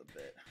It's for the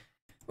bit.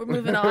 we're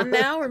moving on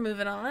now. We're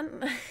moving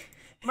on.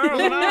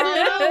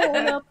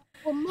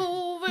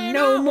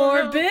 No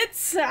more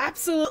bits.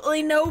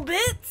 Absolutely no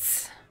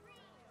bits.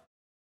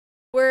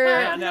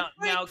 We're Now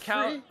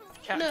counter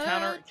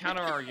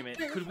argument.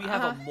 Could we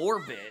have a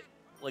morbid,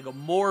 like a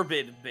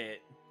morbid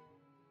bit?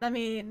 I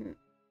mean,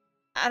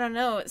 I don't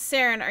know.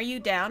 Saren, are you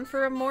down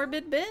for a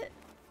morbid bit?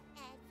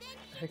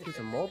 Heck is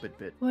a morbid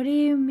bit. What do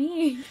you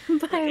mean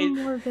by a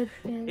morbid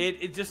bit?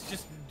 It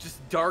just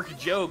dark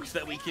jokes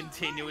that we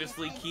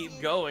continuously keep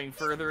going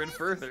further and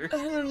further. I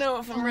don't know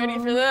if I'm ready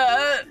for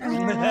that. I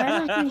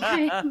don't think I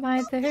am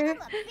either.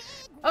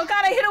 Oh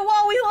god, I hit a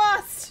wall. We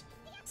lost.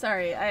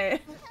 Sorry, I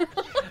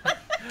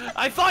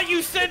thought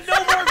you said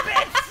no more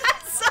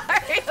bits.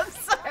 I'm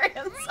sorry.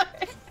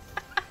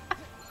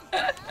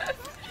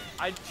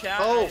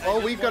 Oh,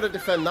 we've got to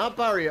defend that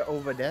barrier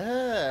over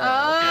there. Oh.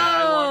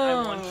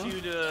 I want you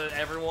to,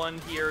 everyone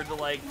here to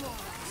like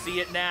see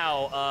it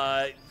now.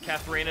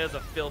 Cathrena is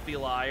a filthy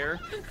liar.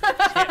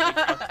 Can't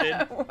be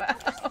trusted. Wow.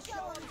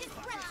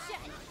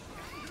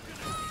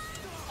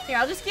 Here,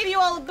 I'll just give you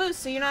all a boost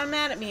so you're not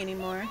mad at me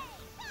anymore.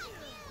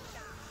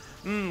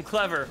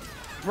 Clever.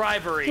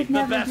 Bribery, Could the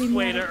never best be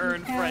way mad to at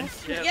earn you, Kat.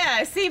 friendship. Yeah,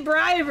 I see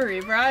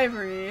bribery.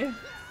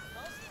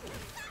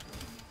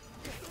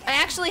 I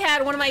actually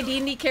had one of my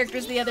D&D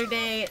characters the other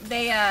day.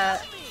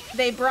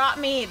 They brought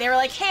me. They were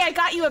like, "Hey, I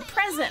got you a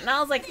present," and I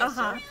was like,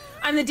 "Uh-huh."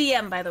 I'm the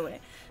DM, by the way.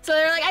 So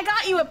they're like, "I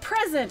got you a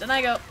present," and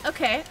I go,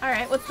 "Okay, all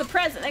right. What's the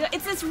present?" They go,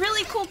 "It's this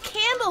really cool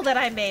candle that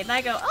I made," and I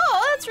go,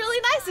 "Oh, that's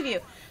really nice of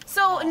you.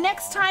 So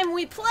next time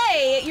we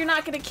play, you're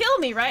not gonna kill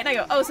me, right?" And I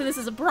go, "Oh, so this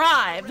is a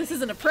bribe. This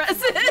isn't a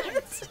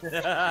present."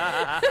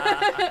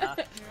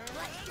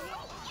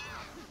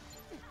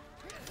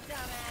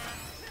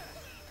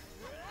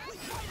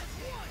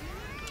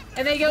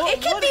 And they go,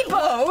 it can be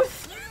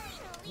both.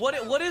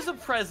 What is a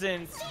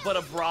present but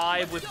a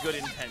bribe with good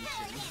intentions?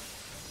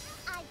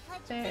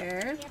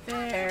 Fair,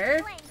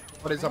 fair.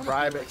 What is a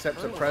bribe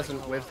except a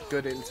present with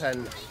good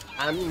intent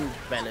and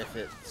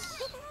benefits?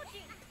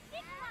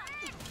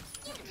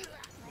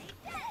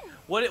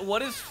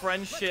 What is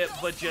friendship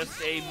but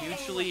just a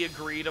mutually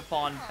agreed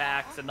upon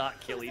pact to not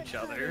kill each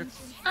other?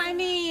 I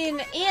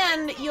mean,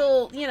 and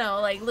you'll, you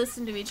know, like,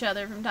 listen to each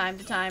other from time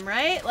to time,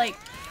 right? Like,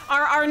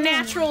 our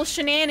natural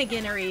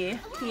shenaniganery,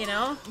 you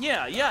know?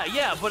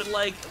 Yeah, but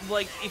like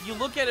if you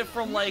look at it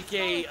from like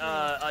an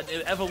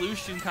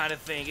evolution kind of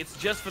thing, it's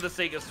just for the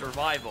sake of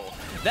survival.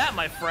 That,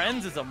 my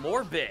friends, is a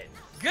morbid.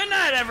 Good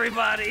night,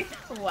 everybody!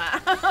 Wow.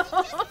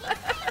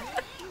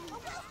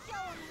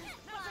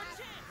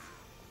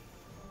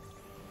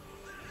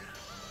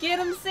 Get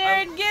him,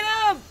 Saren, get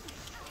him!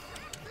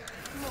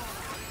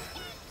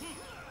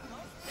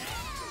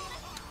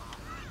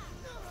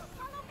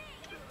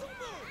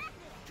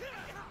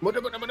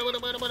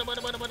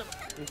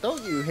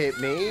 Don't you hit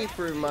me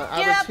for my...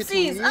 Get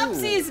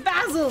upsies,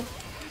 Basil!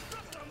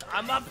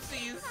 I'm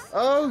upsies!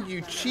 Oh,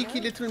 you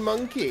cheeky little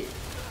monkey.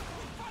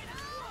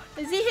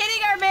 Is he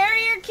hitting our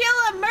barrier? Kill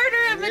him!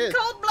 Murder him in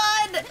cold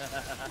blood!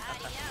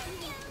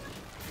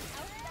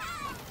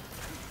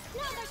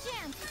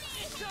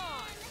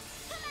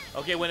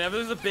 Okay, whenever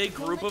there's a big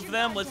group of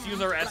them, let's use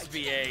our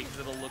SBA because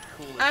it'll look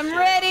cool as I'm shit.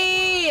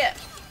 ready!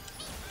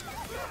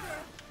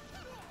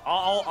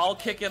 I'll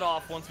kick it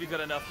off once we've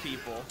got enough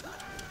people.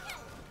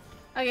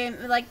 Okay,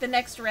 like the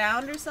next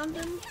round or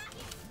something?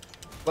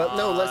 But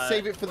no, let's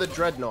save it for the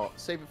Dreadnought.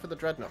 Save it for the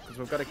Dreadnought, because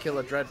we've got to kill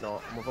a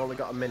Dreadnought, and we've only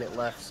got a minute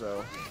left,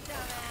 so...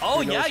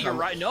 Oh, yeah, you're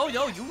right. No,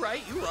 you're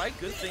right.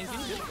 Good thinking,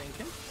 good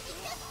thinking.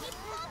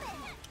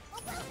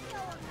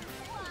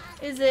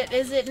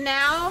 Is it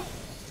now?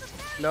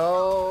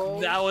 No.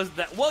 That was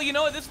that. Well, you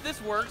know what?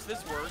 This works.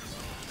 This works.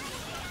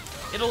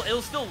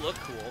 It'll still look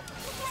cool.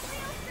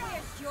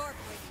 There's your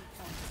breaking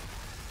point.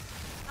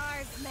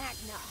 Ars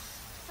Magna.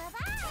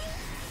 Bye-bye.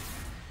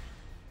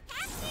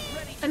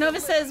 Anova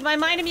says, my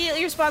mind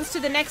immediately responds to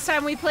the next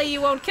time we play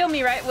You Won't Kill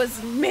Me, right?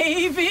 Was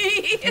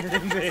maybe.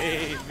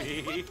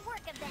 Maybe.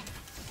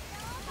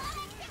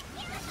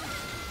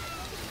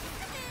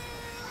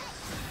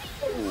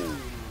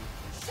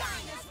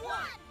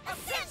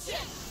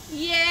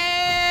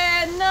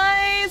 Yeah,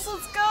 nice,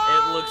 let's go!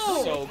 It looks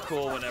so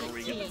cool whenever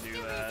we get to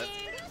do that.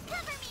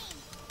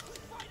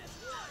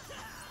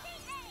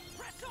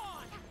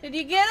 Did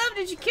you get him?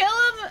 Did you kill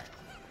him?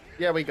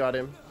 Yeah, we got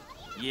him.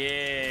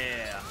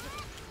 Yeah.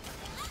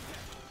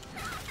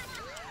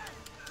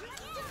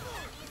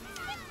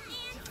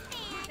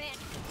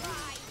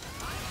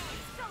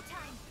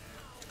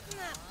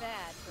 Not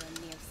bad for a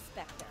mere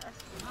specter.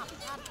 Not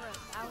bad for a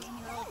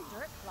 1,000-year-old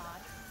dirt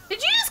clod.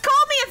 Did you just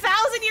call me a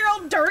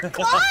 1,000-year-old dirt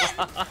clot?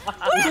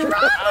 What is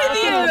wrong with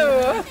you?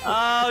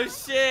 Oh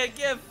shit,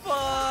 get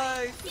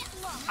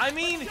fucked! I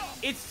mean,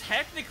 it's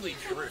technically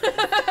true.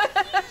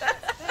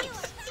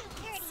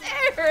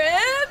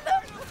 Saren!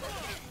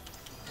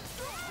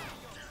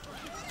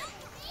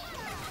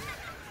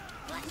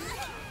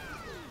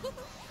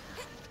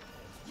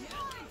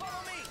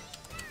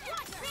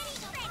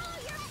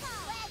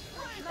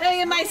 Look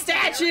at my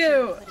statue!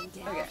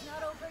 Okay.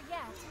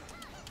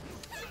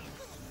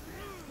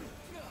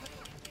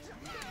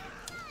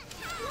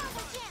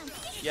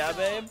 Yeah,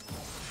 babe?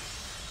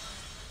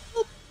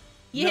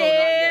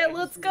 Yeah,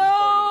 let's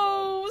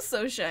go!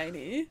 So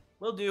shiny.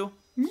 Will do.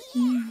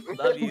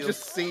 Love you.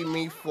 Just see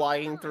me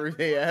flying through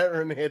the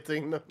air and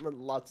hitting them in the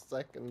last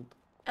second.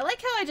 I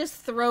like how I just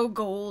throw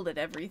gold at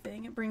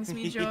everything. It brings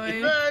me joy.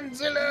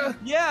 Angela!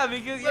 Yeah,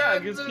 because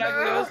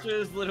Kaguya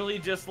is literally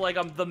just like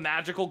the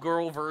magical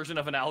girl version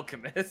of an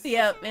alchemist.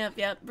 Yep.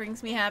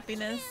 Brings me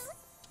happiness.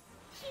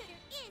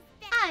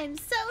 I'm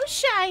so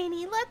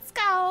shiny. Let's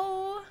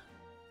go.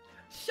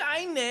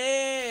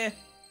 Shiny!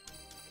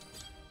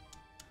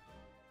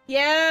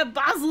 Yeah,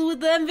 Basil with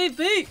the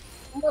MVP.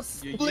 My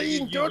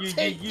spleen! Don't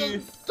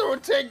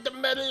take the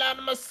medal out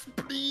of my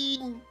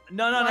spleen!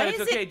 No, Why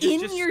it's is okay. it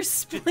Just in your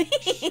spleen?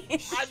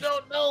 I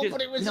don't know,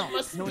 but it was in my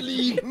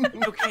spleen.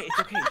 It's okay.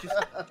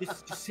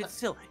 Just sit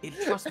still.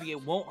 Trust me,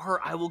 it won't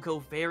hurt. I will go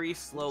very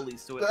slowly,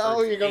 so it Oh,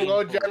 hurts you're gonna go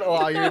painfully. gentle,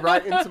 are you?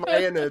 Right into my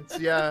innards.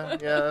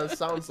 Yeah,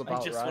 sounds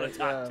about I just right. want to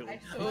talk to him.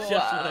 Wow. I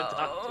just want to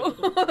talk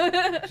to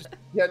him. Just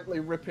gently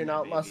ripping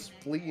out my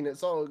spleen.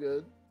 It's all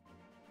good.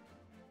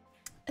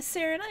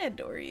 Saren, I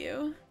adore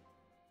you.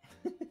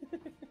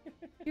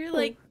 You're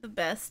like the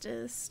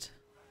bestest.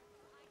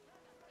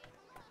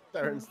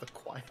 Darren's the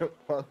quiet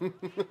one.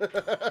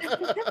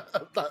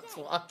 That's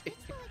why.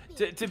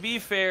 To be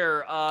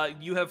fair,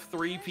 you have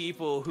 3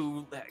 people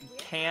who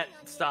can't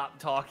stop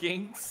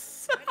talking.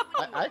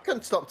 I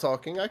can stop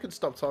talking. I can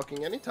stop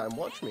talking anytime.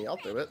 Watch me. I'll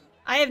do it.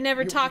 I have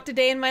never talked a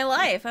day in my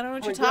life. I don't know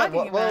what you're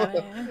talking about.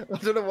 I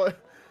don't know what.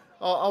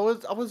 I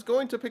was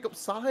going to pick up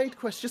side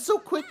quests. You're so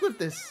quick with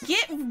this.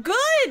 Get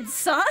good,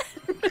 son.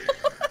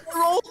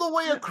 We're all the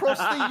way across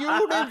the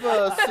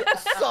universe,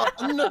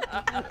 son.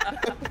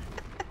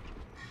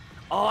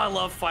 Oh, I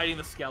love fighting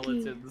the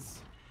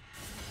skeletons.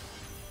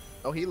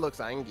 Oh, he looks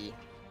angry.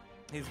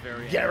 He's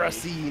very angry.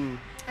 Gerasene.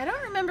 I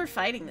don't remember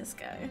fighting this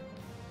guy.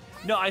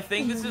 No, I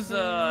think this is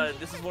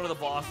one of the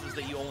bosses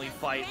that you only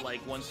fight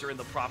like once you're in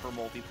the proper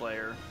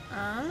multiplayer.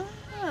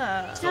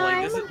 Ah. So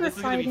like this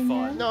is gonna be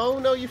fun.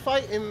 No, you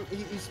fight him.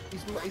 He's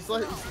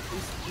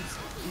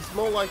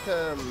more like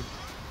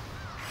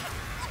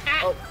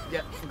Oh,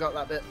 yeah, forgot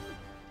that bit.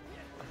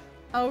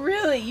 Oh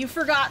really? You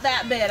forgot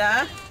that bit,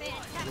 huh?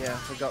 Yeah,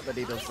 forgot that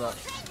he does that.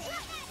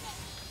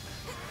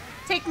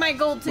 Take my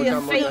gold to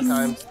your face.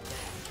 Times.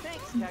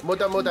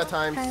 Muda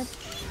times.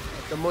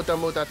 The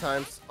muda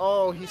times.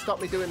 Oh, he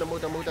stopped me doing the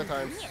muda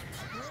times.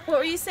 What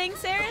were you saying,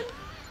 Saren?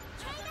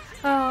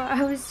 Oh,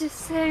 I was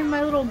just saying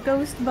my little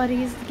ghost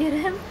buddies to get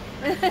him.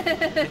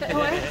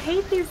 Oh, I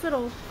hate these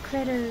little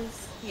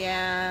critters.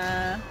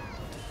 Yeah.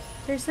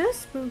 They're so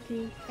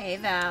spooky. Hey,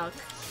 Valk.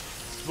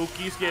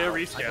 Spooky,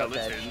 scary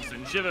skeletons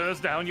and shivers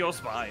down your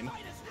spine.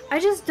 I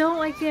just don't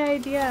like the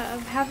idea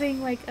of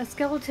having like a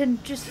skeleton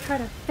just try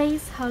to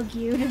face hug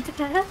you to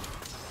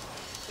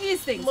death.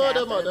 These things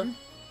happen.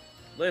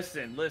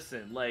 Listen,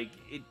 like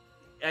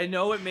I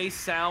know it may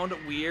sound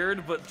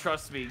weird, but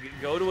trust me,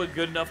 go to a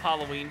good enough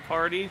Halloween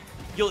party,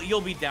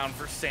 you'll be down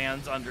for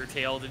Sans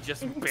Undertale to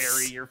just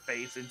bury your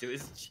face into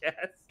his chest.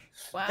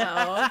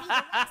 Wow.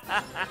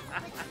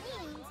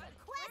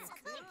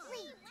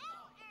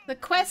 The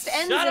quest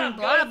ends in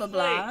blah blah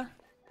blah.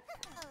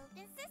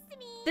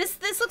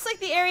 This looks like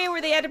the area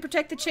where they had to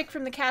protect the chick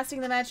from the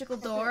casting the magical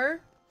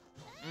door.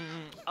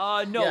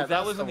 No, yeah,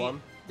 that was the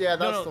one. Yeah,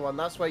 that's the one.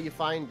 That's where you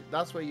find.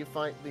 That's where you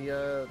find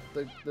the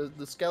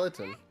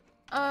skeleton.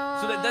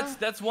 So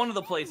that's one of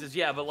the places,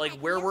 yeah. But like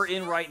where we're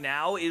in right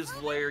now is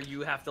where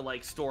you have to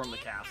like storm the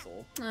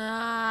castle.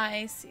 Ah,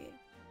 I see.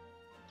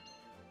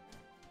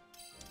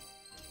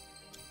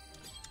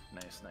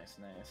 Nice.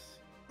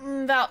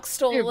 Valk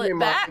stole it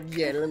back.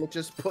 Yeah, let me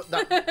just put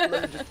that.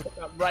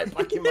 Right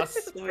back in my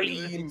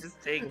screen.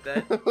 Just take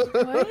that.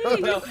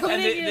 No,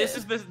 and this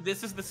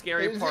is the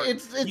scary part.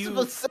 It's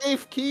for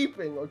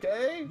safekeeping,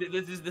 okay?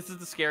 This is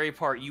the scary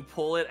part. You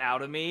pull it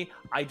out of me.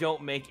 I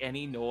don't make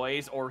any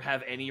noise or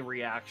have any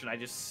reaction. I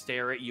just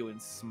stare at you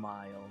and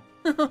smile.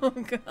 Oh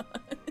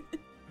god,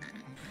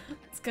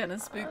 it's kind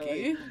of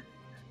spooky.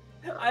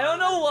 I don't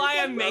know why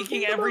I'm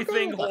making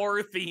everything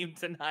horror themed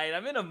tonight.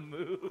 I'm in a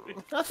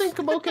mood. I think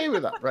I'm okay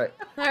with that. Right.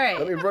 All right.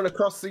 Let me run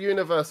across the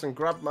universe and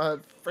grab my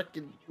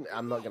freaking.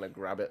 I'm not gonna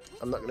grab it.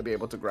 I'm not gonna be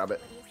able to grab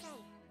it.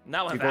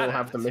 Not with People that will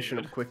have the attitude. mission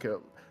up quicker.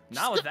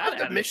 Not with that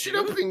the mission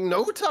up in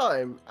no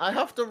time. I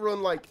have to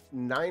run like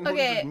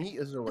 900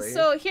 meters away.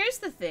 So here's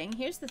the thing.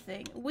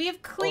 We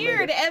have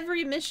cleared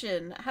every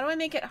mission. How do I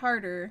make it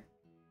harder?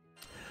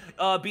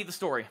 Beat the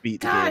story.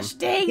 Gosh,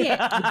 dang it!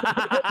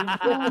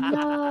 Oh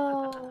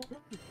no!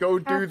 Go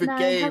do the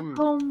game. Have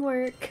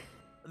homework.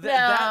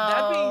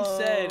 That being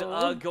said,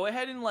 go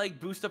ahead and like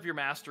boost up your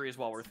masteries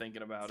while we're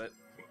thinking about it.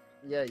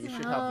 Yeah, you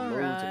should have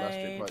loads of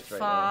mastery points right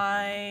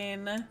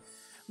fine.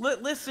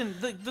 Listen,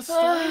 the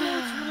story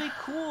looks really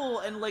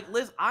cool, and like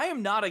Liz, I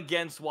am not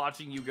against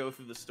watching you go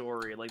through the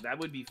story. Like that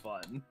would be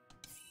fun.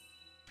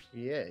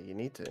 Yeah, you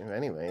need to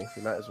anyway.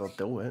 You might as well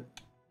do it.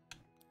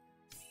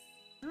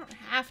 I don't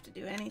have to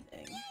do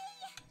anything.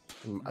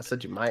 I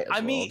said you might as well.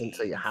 I didn't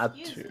say you had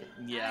to.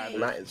 Yeah, you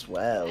might as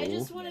well. I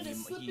just wanted to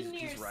slip in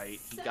he's your right.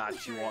 He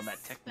got you on that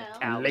I'm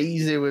technicality.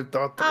 lazy with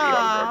the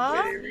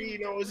 300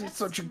 Rhinos. He's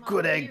such a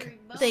good egg.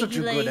 Thank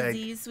you,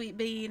 lazy sweet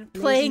bean.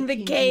 Playing the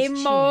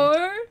game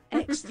more.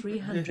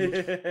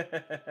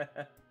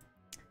 X300.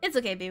 It's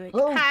okay, Bewick.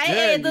 How Hi,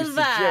 dare you Edelweiss.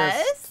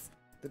 suggest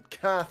that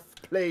Kath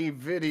play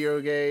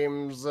video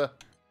games?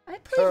 I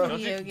play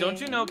video games.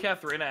 Don't you know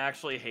Kathrena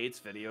actually hates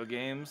video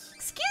games?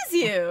 Excuse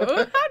you.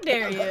 How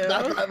dare you?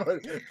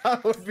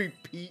 that would be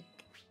peak.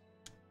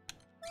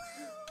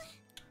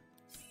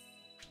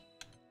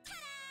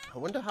 I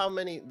wonder how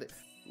many,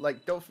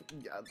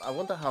 I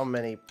wonder how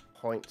many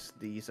points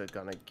these are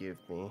gonna give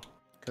me.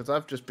 Because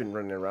I've just been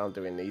running around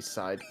doing these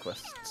side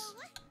quests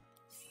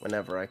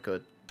whenever I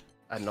could.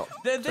 And not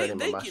turning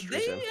my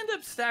masteries in. They end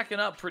up stacking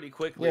up pretty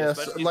quickly. Yeah,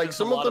 like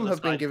some of them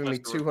have been giving me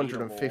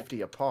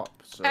 250 a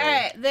pop. So. All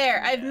right,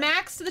 there. I've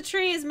maxed the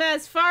trees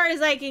as far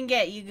as I can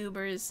get, you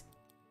goobers.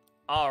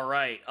 All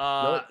right.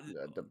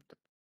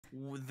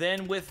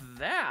 Then with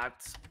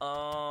that,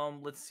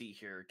 let's see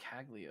here,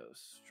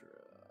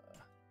 Cagliostra.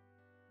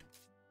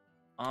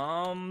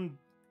 I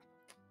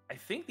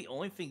think the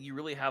only thing you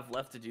really have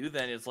left to do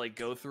then is like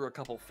go through a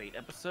couple Fate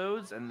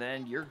episodes, and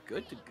then you're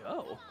good to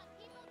go.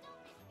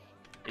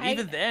 And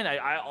even then,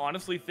 I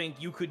honestly think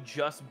you could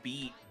just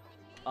beat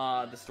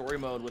the story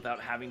mode without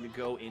having to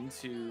go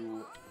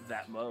into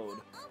that mode.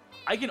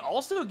 I can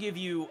also give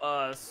you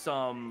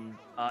some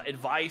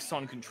advice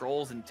on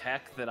controls and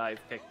tech that I've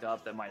picked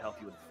up that might help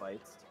you with the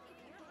fights.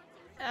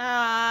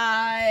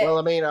 Well,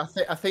 I mean,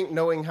 I think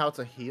knowing how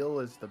to heal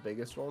is the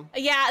biggest one.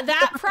 Yeah,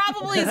 that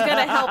probably is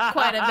gonna help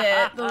quite a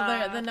bit.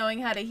 The knowing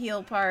how to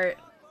heal part.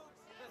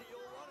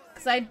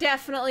 Because I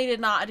definitely did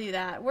not do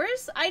that.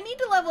 I need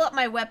to level up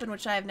my weapon,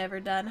 which I have never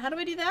done. How do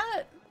I do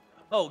that?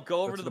 Oh,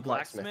 go over to the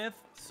blacksmith.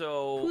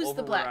 So who's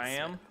over the where I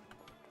am.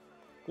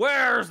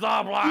 Where's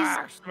the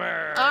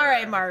blacksmith? All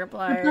right, The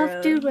Markiplier.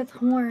 buff dude with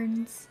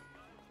horns.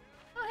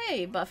 Oh,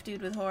 hey, buff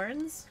dude with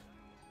horns.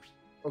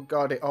 Oh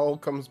god, it all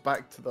comes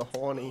back to the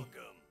horny.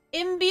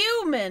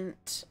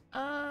 Imbuement.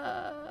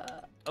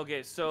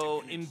 Okay,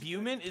 so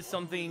imbuement is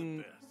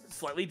something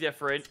slightly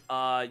different.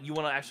 You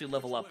want to actually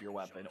level up your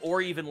weapon,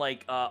 or even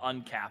like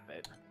uncap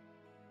it.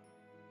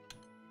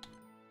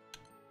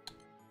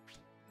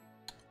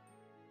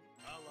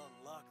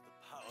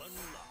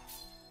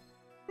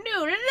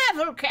 New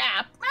level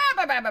cap.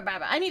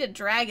 I need a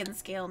dragon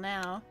scale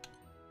now.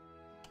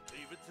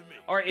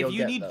 All right, You'll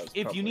get those if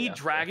you probably need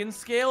after. dragon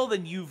scale,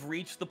 then you've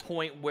reached the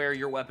point where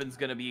your weapon's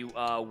gonna be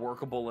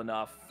workable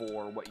enough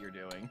for what you're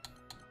doing.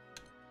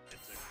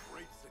 It's a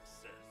great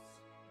success.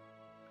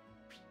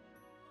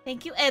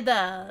 Thank you,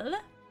 Edel.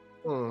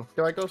 Do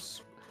I go?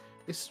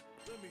 It's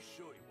Let me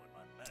show you what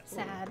my master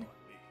Sad. taught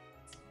me.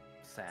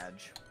 Sag.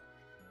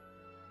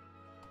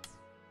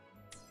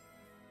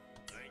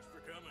 Thanks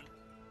for coming.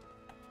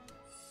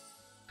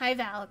 Hi,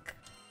 Valk.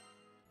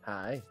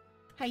 hi.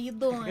 How you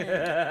doing?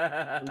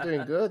 I'm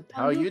doing good.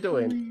 How are you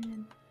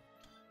doing?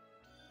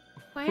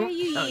 Why are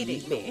you How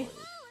eating me?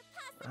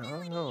 I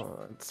don't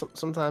know.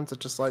 Sometimes I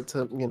just like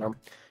to, you know,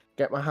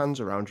 get my hands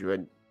around you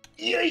and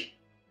yeet.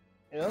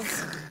 You know?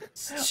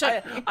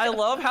 I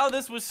love how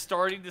this was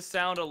starting to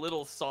sound a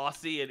little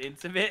saucy and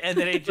intimate, and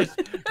then it just,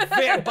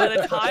 man, by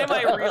the time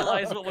I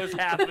realized what was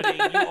happening,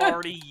 you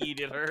already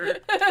yeeted her.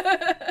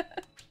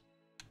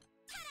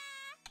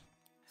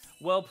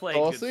 Well played,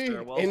 good Saucy?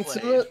 sir. Well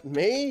Intimate? played.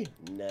 Me?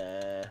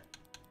 Nah.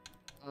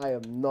 I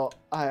am not.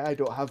 I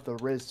don't have the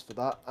riz for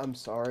that. I'm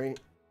sorry.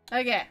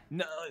 Okay.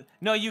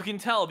 No, you can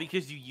tell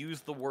because you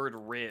used the word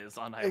riz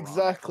on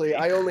Exactly.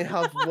 I only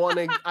have one.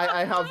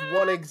 I have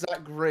one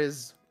exact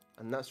riz,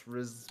 and that's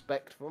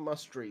respect for my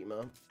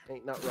streamer.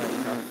 Ain't that right,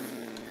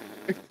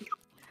 Kath?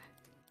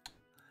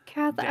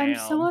 Kath, I'm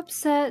so Damn.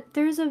 upset.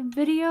 There's a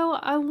video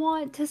I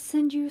want to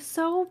send you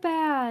so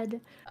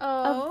bad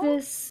Oh. of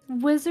this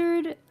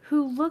wizard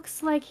who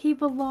looks like he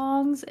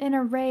belongs in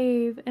a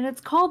rave, and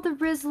it's called the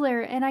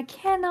Rizzler, and I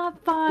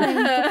cannot find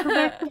the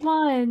correct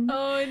one.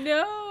 Oh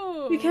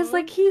no. Because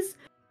like his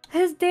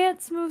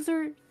dance moves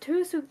are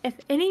too smooth. If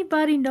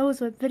anybody knows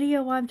what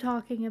video I'm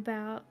talking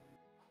about,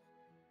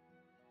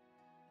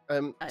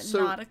 So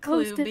not a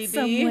clue, post it BB.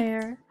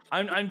 somewhere.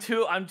 I'm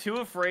too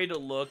afraid to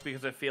look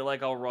because I feel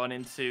like I'll run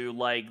into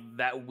like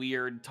that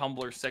weird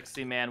Tumblr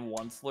sexy man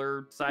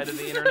onceler side of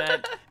the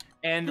internet.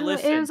 And No,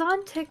 listen, it was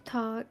on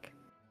TikTok.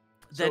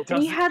 that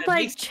And he doesn't- had that like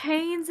makes-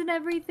 chains and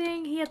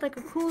everything. He had like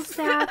a cool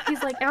staff.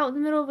 He's like out in the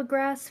middle of a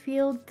grass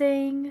field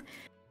thing.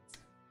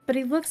 But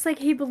he looks like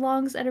he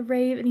belongs at a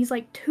rave, and he's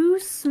like too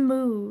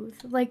smooth.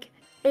 Like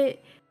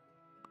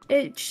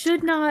it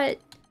should not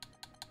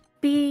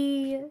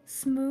be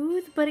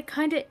smooth, but it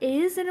kind of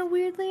is in a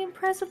weirdly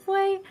impressive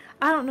way.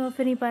 I don't know if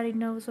anybody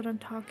knows what I'm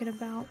talking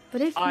about,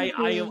 but if you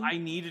do, I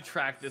need to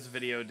track this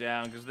video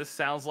down because this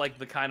sounds like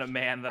the kind of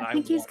man that I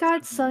think he's want got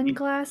to be.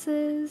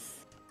 sunglasses.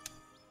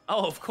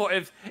 Oh, of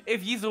course.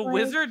 If he's a Like-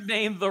 wizard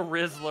named the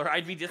Rizzler,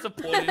 I'd be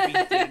disappointed if he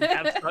didn't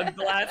have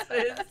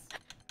sunglasses.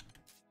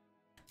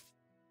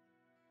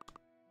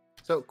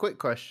 So, quick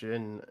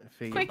question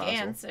for you, Quick Basil.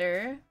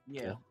 answer.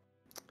 Yeah.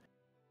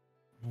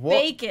 What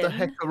the Bacon.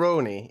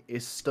 heckaroni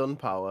is stun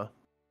power?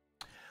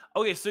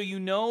 Okay, so you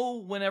know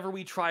whenever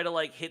we try to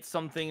like hit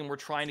something and we're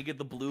trying to get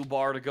the blue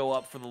bar to go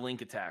up for the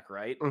link attack,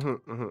 right?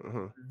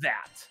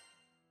 That.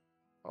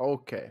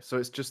 Okay, so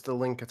it's just the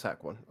link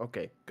attack one.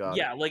 Okay, got it.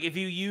 Yeah, like if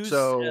you use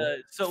So,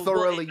 well,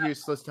 thoroughly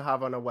useless to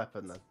have on a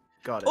weapon then.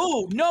 Got it.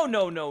 Oh,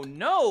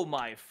 no,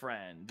 my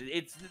friend.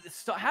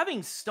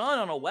 Having stun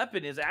on a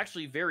weapon is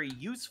actually very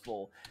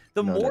useful.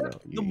 The No, more no.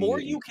 the more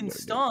you gotta can hear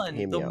stun,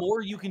 me the out.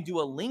 more you can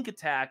do a link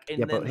attack, and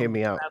Yeah, then but hear the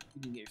me more out. fast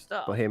you can get your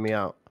stuff. But hear me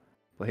out.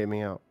 The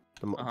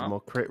Uh-huh.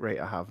 more crit rate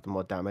I have, the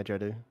more damage I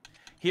do.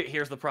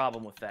 Here's the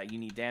problem with that. You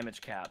need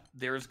damage cap.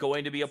 There's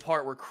going to be a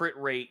part where crit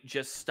rate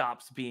just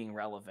stops being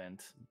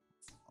relevant.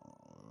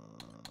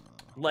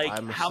 Like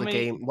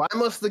Why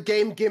must the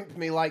game gimp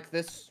me like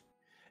this?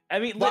 I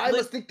mean, Why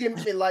must it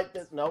gimp me like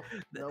this? No.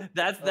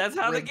 That's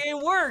how the rigged.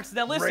 game works.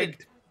 Now listen.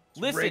 Rigged.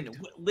 Rigged.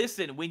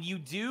 Listen. When you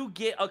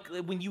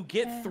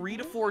get 3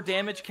 to 4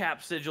 damage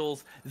cap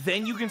sigils,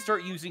 then you can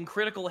start using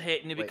critical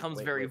hit, and it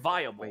becomes very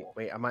viable.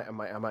 Wait, I might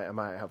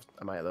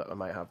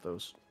have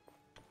those.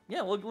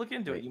 Yeah, look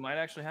into it. You might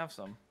actually have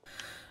some.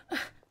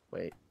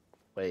 Wait.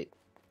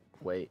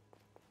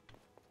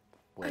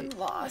 I'm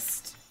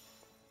lost.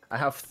 I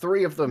have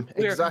 3 of them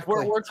exactly.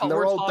 And they're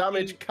we're all talking-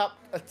 damage cap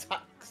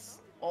attacks.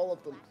 All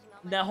of them.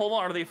 Now hold on.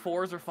 Are they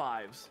 4s or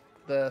 5s?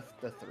 The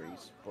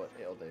 3s, but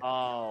it'll do.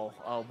 Oh,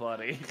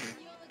 buddy.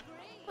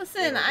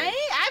 Listen,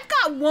 I've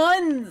got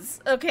ones,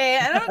 okay?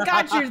 I don't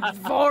got your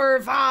 4 or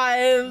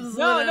 5s.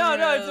 No,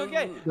 it's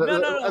okay.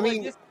 No. I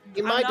mean, like,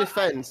 in I'm my not-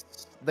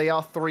 defense, they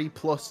are 3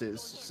 pluses,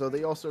 so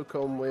they also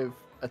come with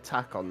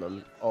attack on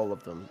them, all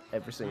of them,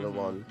 every single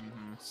one.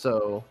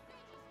 So,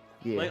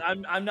 Yeah. Like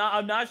I'm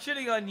not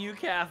shitting on you,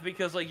 Kath,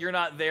 because like you're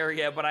not there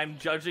yet, but I'm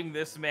judging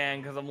this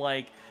man because I'm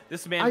like,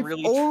 this man I've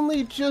really.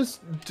 only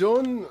just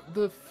done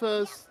the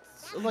first.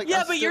 Like,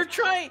 Yeah, but you're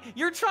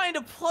trying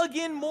to plug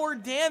in more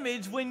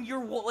damage when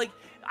you're like,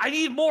 I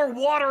need more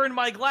water in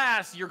my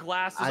glass. Your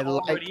glass is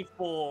already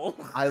full.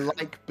 I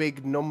like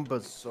big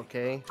numbers,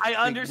 okay? I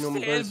understand.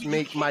 Big numbers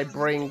make my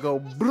brain go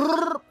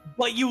brrr.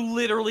 But you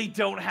literally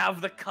don't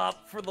have the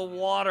cup for the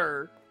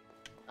water.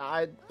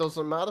 It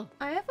doesn't matter.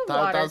 I have a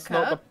water That's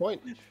cup. not the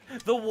point.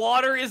 The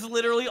water is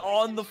literally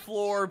on the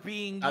floor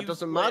being That used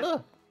doesn't with.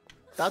 matter.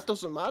 That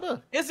doesn't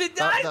matter. Yes, it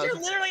does. You're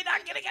literally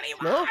not getting any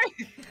No, more.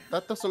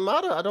 that doesn't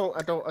matter. I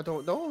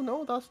don't.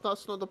 No, that's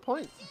not the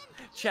point.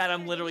 Chad,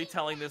 I'm literally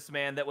telling this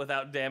man that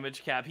without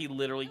damage cap, he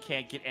literally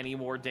can't get any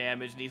more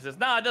damage, and he says,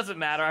 "Nah, it doesn't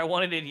matter. I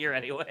want it in here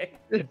anyway."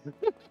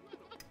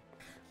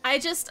 I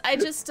just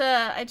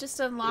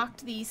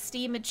unlocked the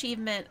Steam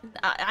achievement.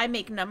 I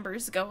make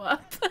numbers go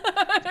up.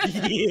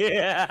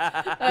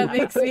 Yeah. That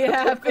makes me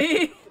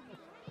happy.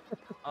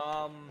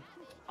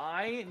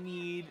 I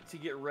need to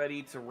get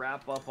ready to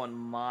wrap up on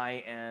my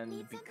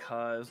end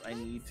because I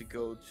need to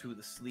go to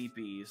the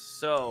sleepies.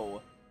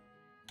 So,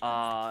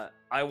 I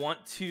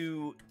want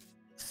to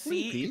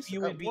see if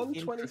you would be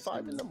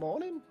 1:25 in the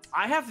morning.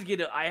 I have to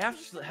get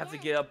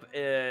up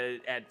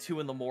at 2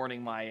 in the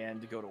morning my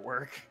end to go to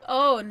work.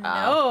 Oh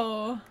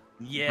no.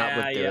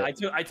 Yeah.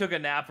 I took a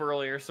nap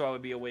earlier so I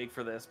would be awake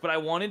for this. But I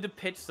wanted to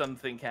pitch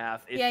something,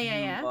 Kath. If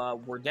you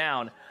were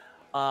down.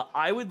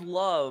 I would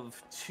love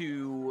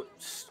to,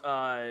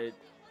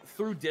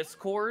 through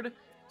Discord,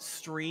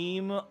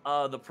 stream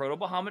the Proto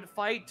Bahamut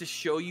fight to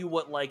show you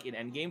what like an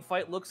endgame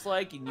fight looks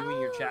like, and you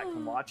and your chat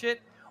can watch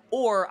it.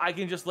 Or I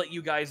can just let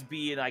you guys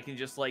be, and I can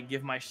just like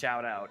give my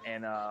shout out,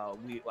 and I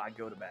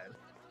go to bed.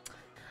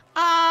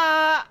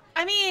 I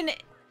mean,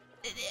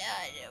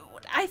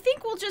 I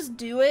think we'll just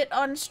do it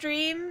on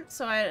stream,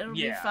 so it'll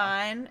be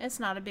fine. It's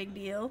not a big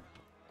deal.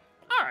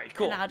 All right,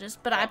 cool.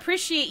 And I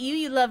appreciate you,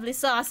 you lovely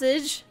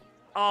sausage.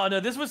 Oh no,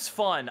 this was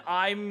fun.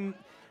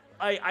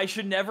 I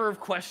should never have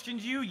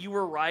questioned you. You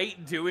were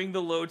right. Doing the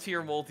low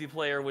tier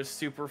multiplayer was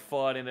super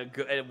fun and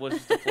it was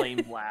just a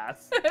plain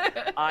blast.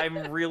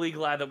 I'm really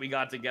glad that we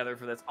got together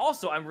for this.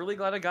 Also, I'm really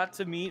glad I got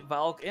to meet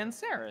Valk and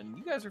Saren.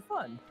 You guys are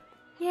fun.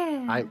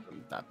 Yeah.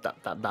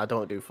 I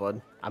don't do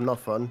fun. I'm not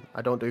fun.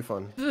 I don't do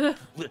fun.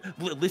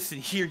 Listen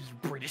here, you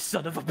British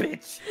son of a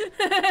bitch.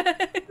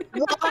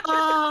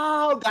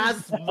 Wow,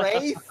 that's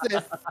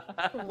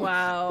racist.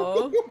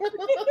 Wow.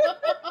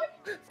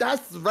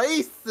 That's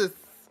racist.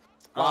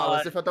 Wow,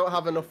 as if I don't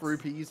have enough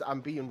rupees,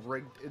 I'm being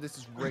rigged. This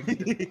is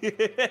rigged.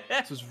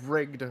 This is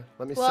rigged.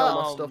 Let me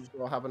sell my stuff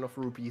so I have enough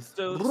rupees.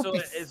 So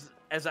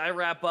as I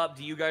wrap up,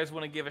 do you guys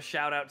want to give a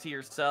shout out to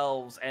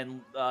yourselves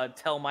and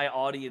tell my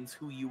audience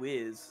who you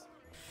is?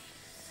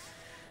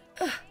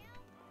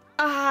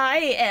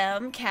 I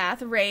am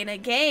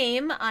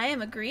CathrenaGame. I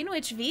am a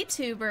Greenwich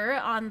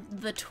VTuber on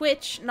the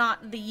Twitch,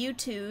 not the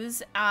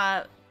YouTubes.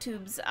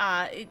 Tubes,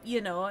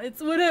 you know,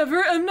 it's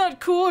whatever. I'm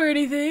not cool or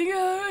anything.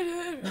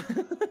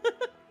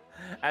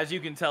 As you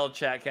can tell,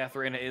 chat,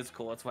 Kathrena is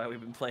cool. That's why we've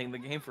been playing the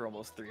game for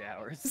almost 3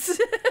 hours.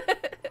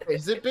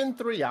 Has it been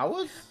 3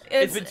 hours?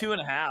 It's been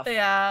 2.5.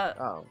 Yeah.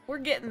 Oh. We're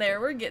getting there.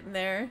 We're getting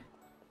there.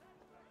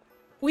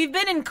 We've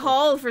been in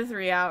call for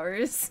 3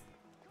 hours.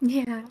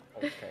 Yeah.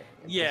 Okay.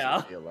 Yeah.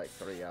 I feel like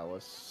 3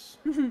 hours.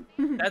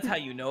 That's how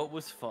you know it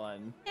was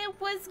fun. It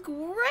was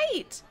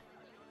great.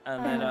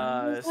 And then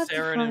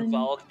Saren and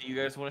Valk, do you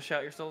guys want to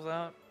shout yourselves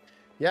out?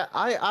 Yeah,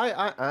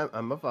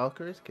 I'm a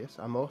Valkyrie's Kiss.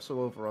 I'm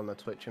also over on the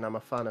Twitch, and I'm a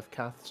fan of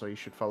Kath, so you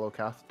should follow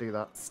Kath. Do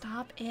that.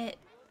 Stop it.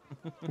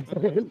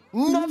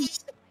 No!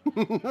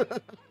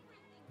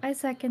 I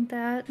second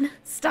that.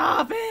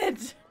 Stop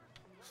it.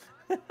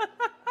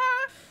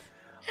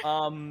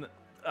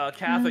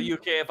 Kath, are you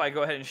okay if I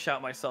go ahead and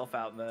shout myself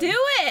out then? Do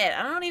it.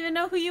 I don't even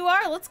know who you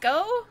are. Let's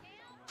go.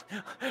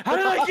 How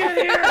did I get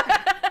here?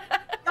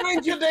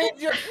 Stranger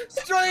danger!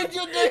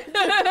 Stranger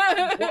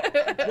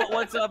danger!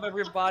 What's up,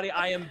 everybody?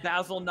 I am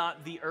Basil,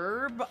 not the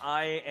Herb.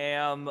 I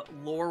am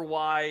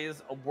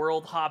lore-wise a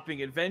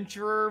world-hopping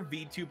adventurer.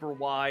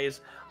 VTuber-wise,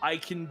 I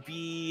can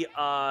be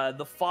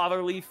the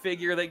fatherly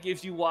figure that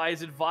gives you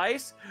wise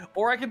advice,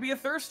 or I can be a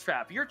thirst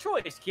trap. Your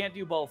choice. Can't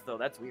do both though.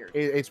 That's weird.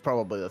 It's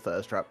probably the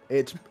thirst trap.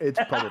 It's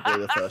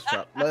probably the thirst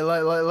trap.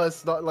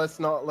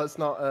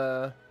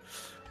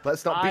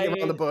 Let's not beat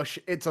around the bush.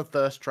 It's a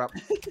thirst trap.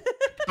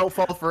 Don't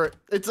fall for it.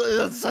 It's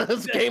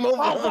game over.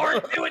 Fall for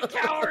it. Do it,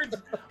 cowards.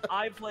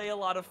 I play a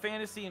lot of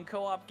fantasy and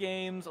co-op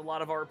games, a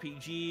lot of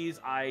RPGs.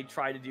 I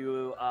try to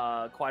do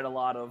quite a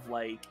lot of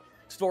like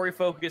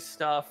story-focused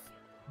stuff.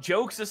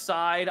 Jokes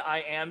aside,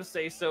 I am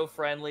say-so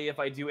friendly. If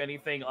I do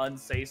anything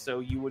unsay-so,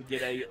 you would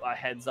get a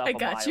heads up. I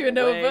got you,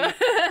 Nova.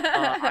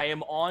 I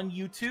am on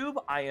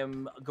YouTube. I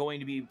am going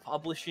to be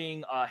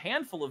publishing a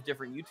handful of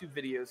different YouTube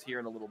videos here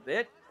in a little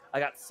bit. I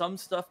got some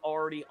stuff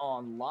already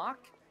on lock.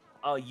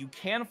 You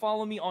can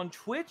follow me on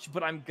Twitch,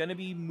 but I'm gonna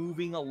be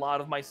moving a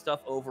lot of my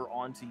stuff over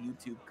onto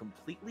YouTube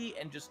completely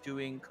and just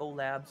doing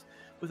collabs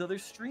with other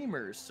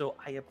streamers. So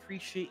I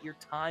appreciate your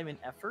time and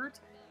effort,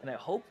 and I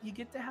hope you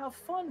get to have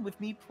fun with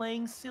me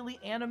playing silly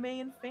anime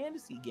and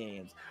fantasy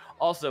games.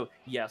 Also,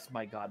 yes,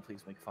 my God,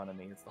 please make fun of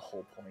me. It's the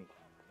whole point.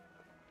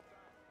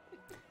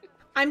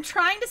 I'm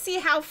trying to see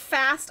how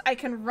fast I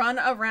can run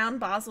around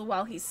Basil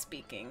while he's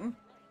speaking.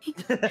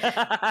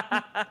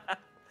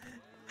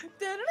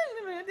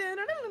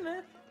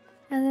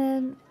 And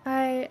then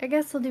I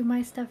guess I'll do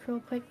my stuff real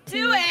quick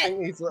too. Do it!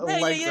 These little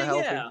legs are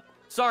helping.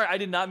 Sorry, I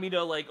did not mean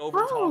to like over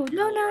talk Oh, you.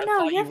 no, I no,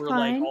 thought you're you were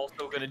fine. like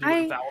also gonna do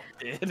what Val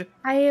did.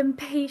 I am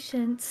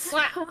patient. So,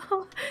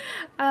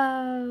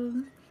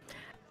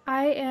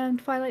 I am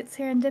Twilight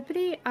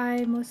Serendipity.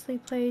 I mostly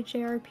play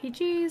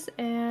JRPGs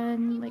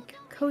and like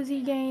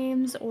cozy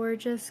games or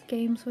just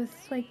games with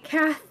like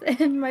Kath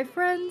and my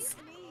friends.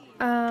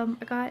 I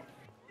got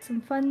some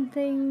fun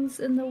things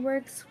in the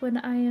works when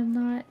I am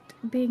not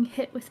being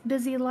hit with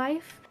busy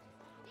life.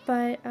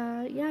 But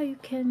yeah, you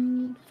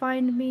can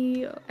find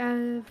me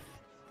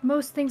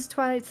most things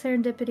Twilight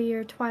Serendipity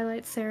or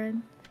Twilight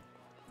Seren.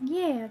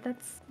 Yeah,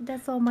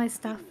 that's all my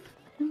stuff.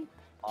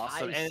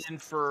 Awesome. Nice.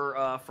 And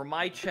for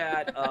my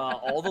chat,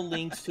 all the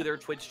links to their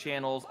Twitch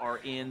channels are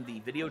in the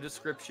video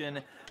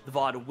description. The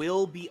VOD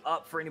will be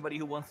up for anybody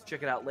who wants to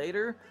check it out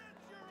later.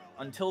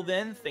 Until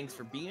then, thanks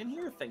for being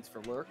here, thanks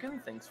for lurking,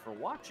 thanks for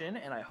watching,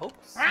 and I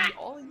hope to see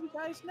all of you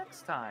guys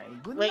next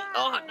time. Good night.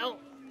 Oh, no.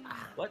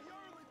 What?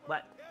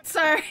 What?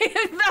 Sorry,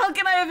 Falcon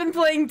and I have been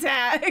playing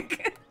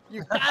tag.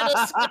 You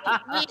gotta skip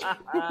me.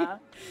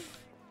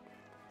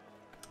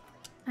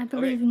 I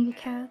believe in you,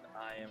 Kat.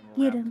 I am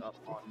Get wrapped him. up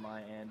on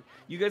my end.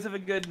 You guys have a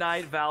good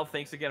night. Val,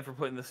 thanks again for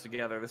putting this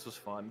together. This was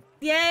fun.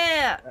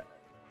 Yeah.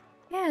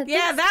 Yeah,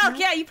 Yeah, thanks, Val, Kat.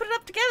 yeah, you put it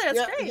up together.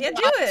 That's great. Yeah,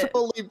 do it.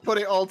 Totally put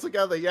it all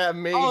together. Yeah,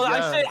 me. Oh,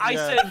 yeah, I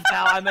said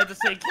Val. I meant to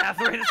say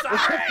Catherine.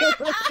 Sorry.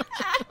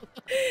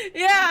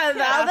 Yeah,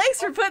 Val, thanks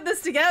for putting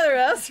this together.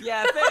 Us.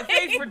 Yeah,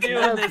 thanks for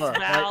doing this,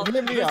 Val.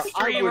 Hear me The out.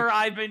 streamer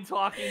I've been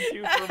talking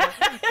to for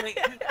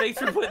thanks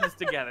for putting this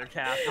together,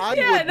 Kath.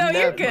 Yeah, no,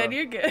 you're good.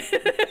 You're good.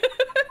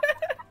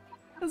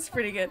 That's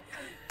pretty good.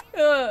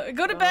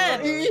 Go to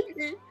bed.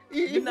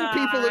 Even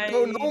people that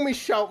don't know me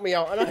shout me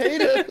out, and I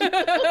hate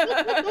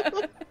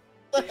it.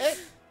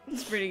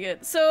 It's pretty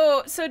good.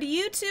 So do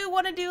you two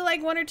want to do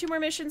like 1 or 2 more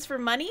missions for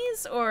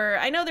monies, or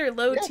I know they're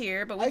low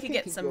tier, but we could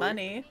get some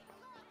money.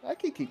 I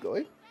can keep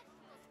going.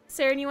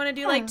 Saren, you want to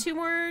do like 3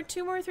 more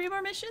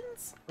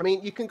missions? I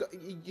mean, you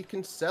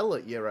can sell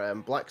at your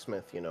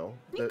blacksmith, you know.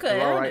 You could.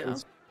 There are I know.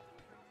 items.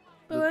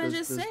 But I'm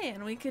just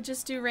saying, we could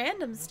just do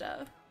random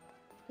stuff.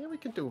 Yeah, we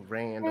can do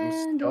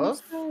random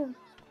stuff.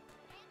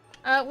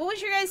 What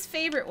was your guys'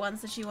 favorite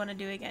ones that you want to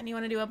do again? You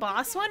want to do a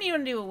boss one? Or you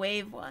want to do a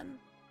wave one?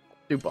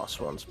 Do boss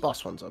ones.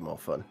 Boss ones are more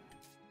fun.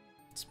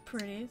 It's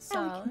pretty Yeah,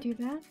 solid. we can do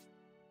that.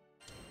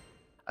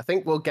 I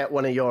think we'll get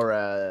one of your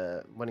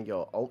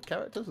alt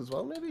characters as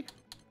well, maybe.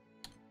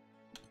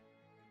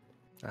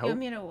 You want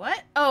me to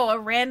what? Oh, a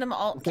random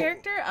alt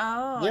character?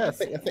 Oh. Yeah,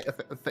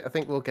 I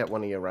think we'll get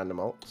one of your random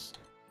alts.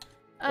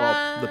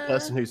 Well, the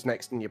person who's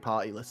next in your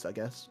party list, I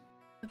guess.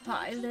 The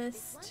party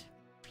list.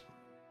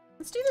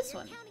 Let's do this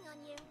one.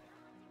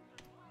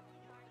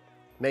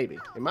 Maybe.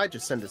 It might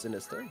just send us in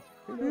as 3.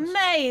 Who knows?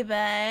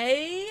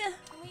 Maybe.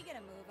 We gotta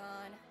move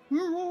on.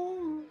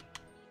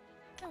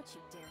 Don't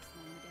you dare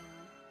slow me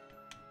down.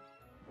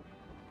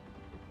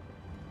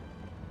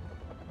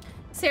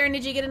 Sarah,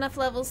 did you get enough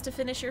levels to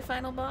finish your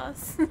final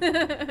boss?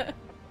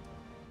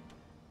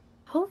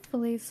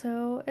 Hopefully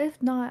so.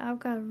 If not, I've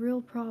got a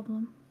real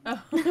problem.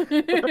 Oh.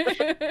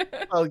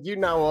 Well, you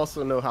now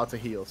also know how to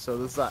heal, so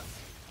there's that.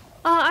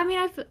 I mean,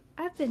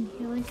 I've been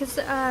healing because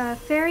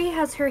Fairy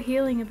has her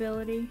healing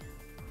ability.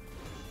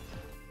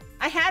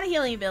 I had a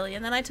healing ability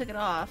and then I took it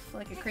off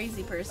like a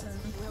crazy person.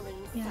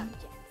 Yeah.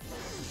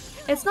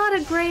 It's not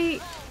a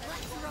great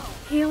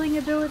healing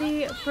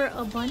ability for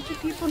a bunch of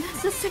people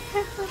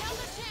necessarily.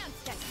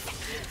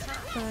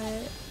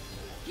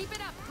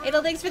 But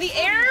Adel, thanks for the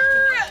air!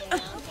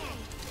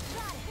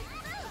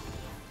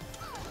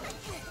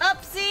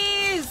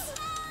 Upsies!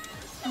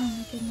 oh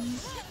my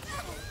goodness.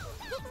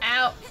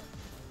 Ow.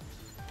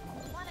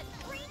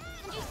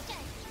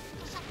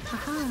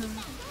 Haha.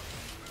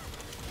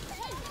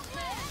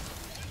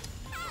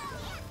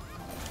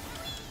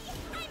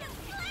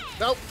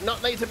 Nope,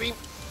 not laser beam.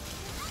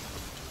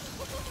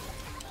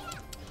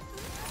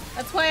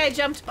 That's why I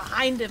jumped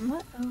behind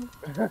him.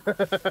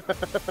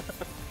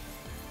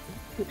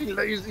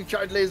 He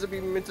tried laser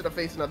beam him into the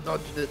face and I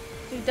dodged it.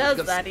 He does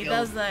Got that, he skill.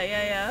 does that,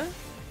 yeah.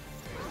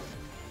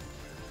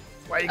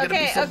 Why are you gonna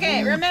be so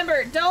Okay, rude?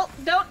 remember, don't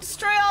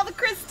destroy all the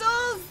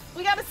crystals!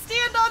 We gotta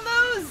stand on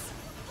those!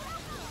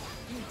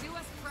 You do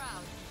us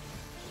proud.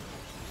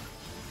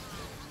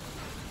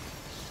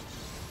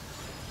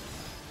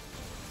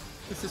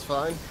 This is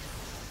fine.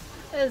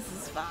 This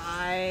is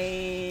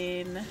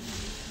fine.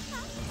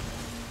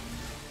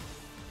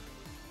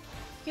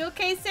 You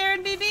okay,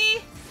 Saren BB?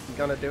 You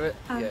gonna do it?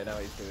 Uh. Yeah, now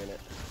he's doing it.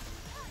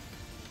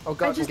 Oh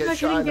god, I just get not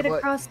shot gonna in the get butt.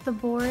 across the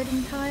board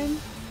in time.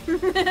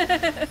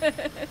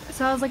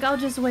 So I was like, I'll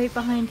just wait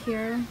behind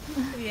here.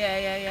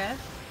 Yeah.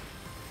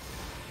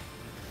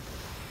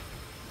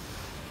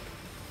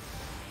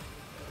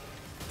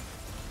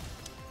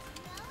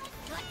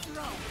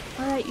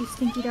 Alright, you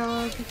stinky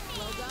dog.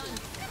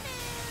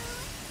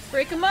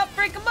 Break him up,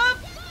 break him up!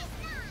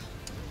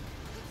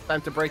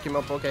 Time to break him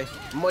up, okay.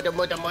 Mud.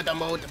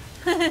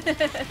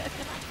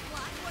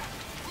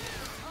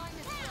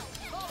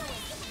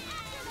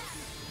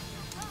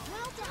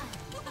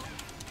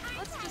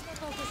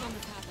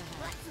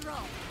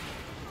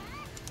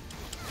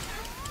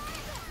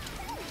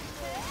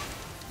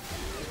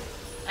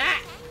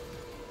 Ah!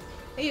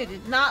 You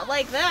did not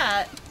like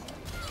that.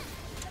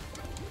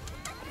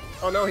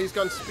 Oh no, he's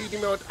gone speedy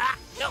mode. Ah,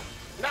 no,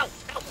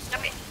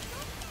 stop it.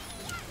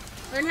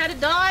 Learn how to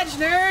dodge,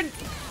 nerd!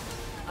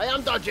 I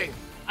am dodging.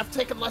 I've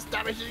taken less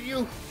damage than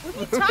you. What are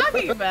you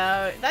talking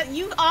about? That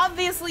you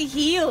obviously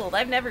healed.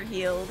 I've never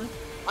healed.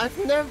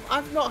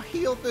 I've not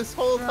healed this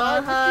whole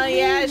time.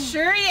 Yeah,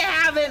 sure you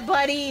haven't,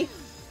 buddy.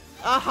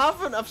 I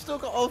haven't. I've still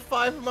got all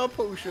 5 of my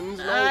potions.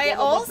 And I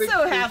all the big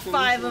also have potions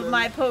 5 of and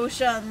my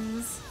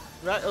potions.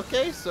 Right,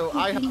 okay, so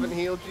I haven't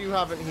healed, you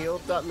haven't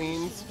healed. That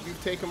means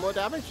you've taken more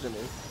damage than me.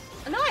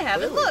 No, I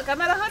haven't. Really? Look,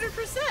 I'm at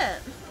 100%.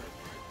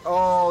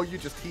 Oh, you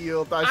just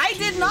healed. That's I did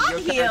cheating. not Your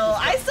heal.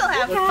 character's I still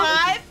have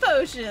got- 5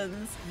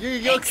 potions. Your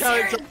Thanks,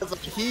 character Saren. has a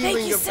Thank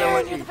healing you,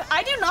 Saren. You're ability.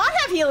 I do not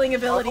have healing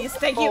abilities.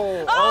 Thank you.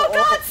 oh, Oh, oh,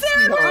 God, oh,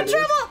 Saren, we're in no.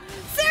 trouble.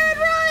 Saren,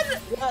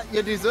 run. Yeah,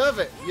 you deserve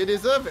it. You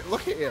deserve it.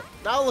 Look at you.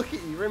 Now look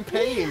at you. You're in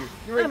pain.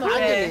 You're in I'm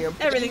okay. agony and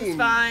pain. Everything's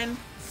fine.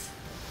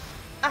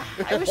 Ah,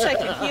 I wish I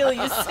could heal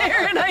you,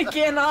 Saren. I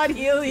cannot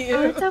heal Oh, you.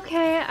 it's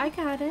okay. I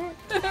got it.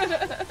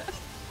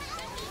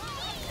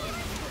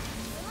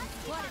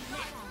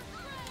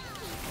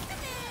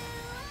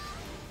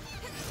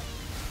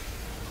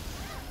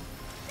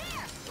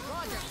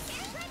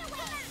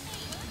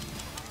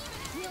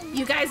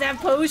 You guys have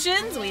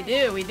potions? We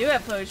do. We do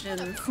have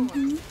potions.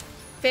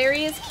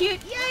 Fairy is cute.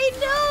 Yeah, I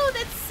know.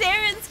 That's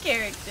Saren's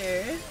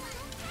character.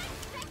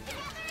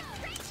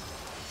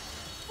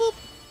 Boop.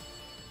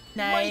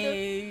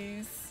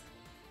 Nice.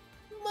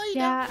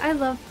 Yeah, I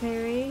love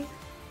Fairy.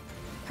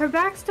 Her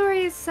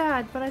backstory is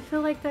sad, but I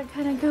feel like that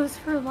kind of goes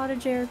for a lot of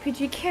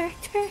JRPG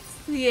characters.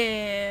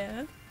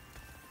 Yeah.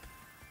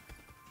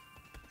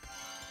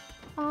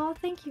 Oh,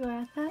 thank you,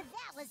 Artha. That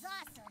was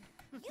awesome.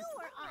 You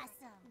were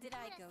awesome. Did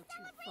I go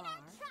too far?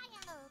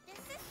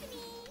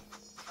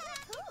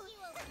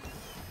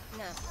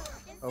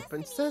 No.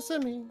 Open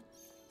sesame.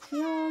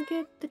 We all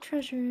get the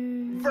treasure.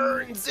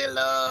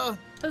 Burnzilla.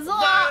 Huzzah!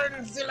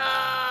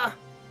 Burnzilla.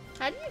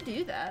 How do you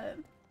do that?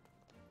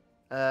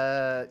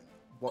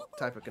 What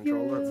type of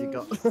controller have you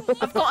got?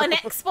 I've got an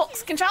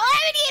Xbox controller. I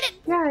haven't used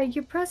it. Yeah,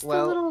 you press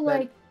Well, the little, then-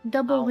 like,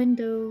 double Ow.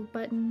 window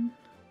button.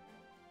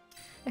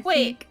 I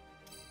Wait. think.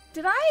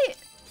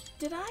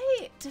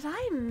 Did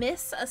I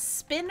miss a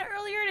spin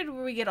earlier? Or did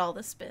we get all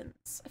the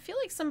spins? I feel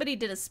like somebody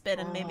did a spin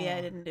and maybe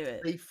I didn't do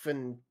it.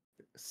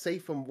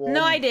 Safe and warm.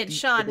 No, I did. deep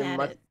Sean within had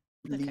my it.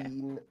 Okay.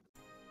 spleen.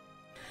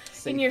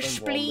 In your Safe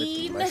and warm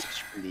within my spleen?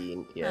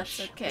 spleen. Yes,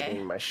 That's okay.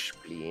 within my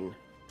spleen.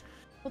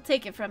 We'll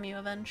take it from you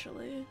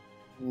eventually.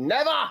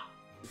 Never!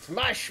 It's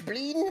my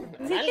spleen!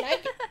 And I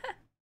like it.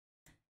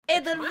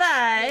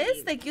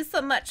 Edelweiss, thank you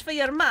so much for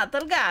your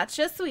model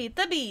gacha, sweet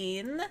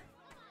bean.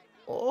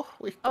 Oh,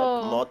 we got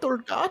Oh. model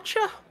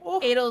gacha.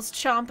 Oh, Adel's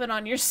chomping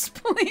on your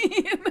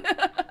spleen.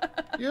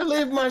 you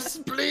leave my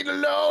spleen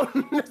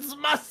alone! It's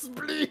my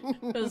spleen!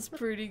 That's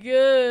pretty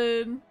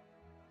good.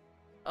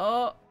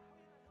 Oh,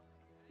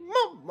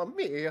 Mamma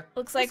mia!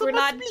 looks like It's we're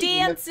my not spleen.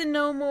 dancing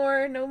no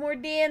more. No more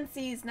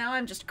dancies. Now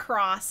I'm just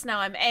cross. Now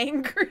I'm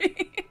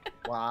angry.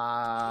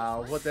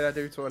 Wow, what did I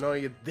do to annoy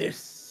you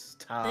this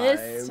time?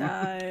 This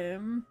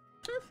time.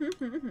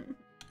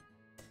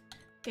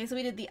 Okay, so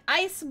we did the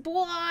ice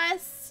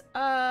boss.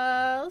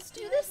 Let's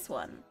do this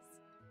one.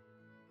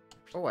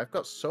 Oh, I've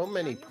got so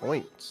many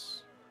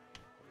points.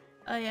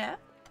 Oh yeah?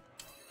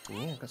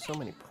 Yeah, I've got so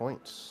many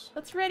points.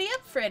 Let's ready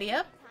up, Freddy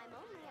up.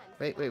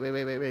 Wait.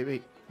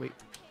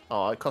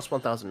 Oh, it costs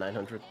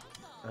 1,900.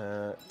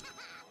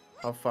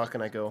 How far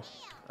can I go?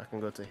 I can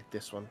go to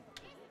this one.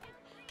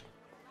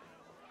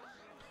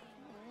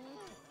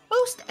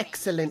 Most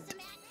excellent.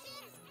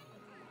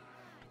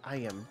 I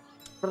am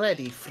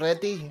ready,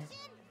 Freddy.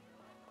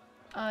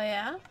 Oh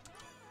yeah?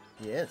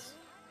 Yes.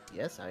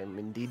 Yes, I am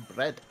indeed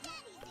bread.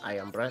 I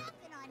am bread.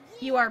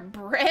 You are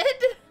bread?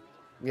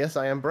 Yes,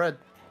 I am bread.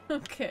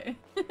 Okay.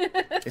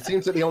 It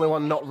seems that the only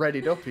one not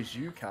readied up is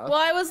you, Cath. Well,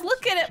 I was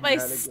looking at my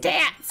Shenanigans.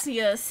 stats,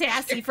 you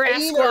sassy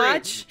Chicanery!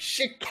 Frasquatch.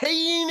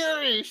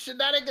 Chicanery!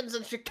 Shenanigans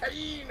and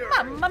chicanery!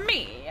 Mamma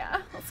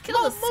mia! Let's kill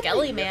the Mamma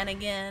Skelly mia. Man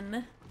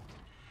again.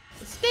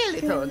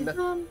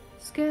 Skeleton!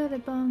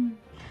 Skeleton.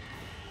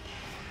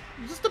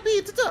 Just to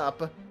beat it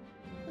up.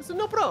 It's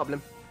no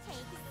problem.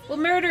 We'll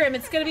murder him.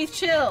 It's gonna be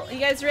chill. You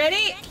guys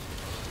ready?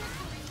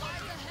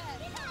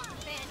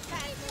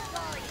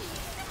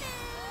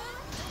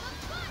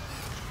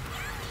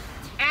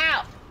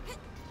 Ow!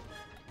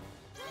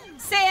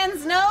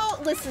 Sans, no!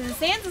 listen,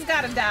 Santa's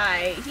gotta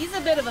die. He's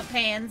a bit of a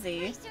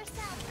pansy.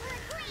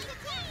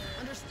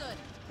 Understood.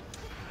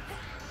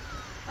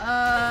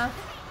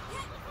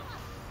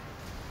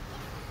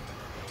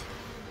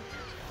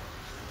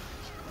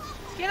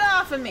 Get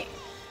off of me.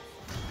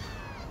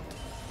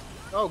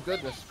 Oh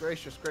goodness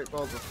gracious, great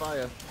balls of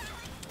fire.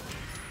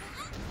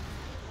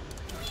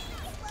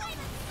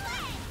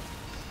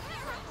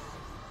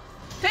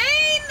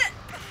 Pain!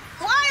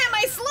 Why am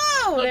I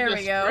slow? There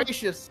we go.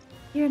 Gracious.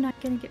 You're not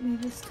gonna get me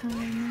this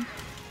time.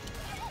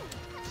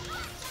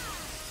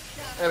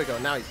 There we go,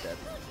 now he's dead.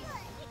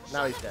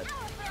 Now he's dead.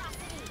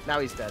 Now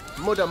he's dead.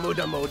 Mudda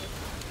mudda mud.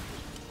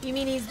 You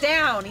mean he's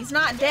down? He's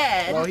not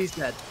dead. Oh, he's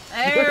dead.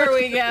 There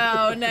we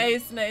go.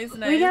 Nice, nice,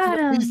 nice. We got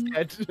him. He's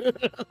dead.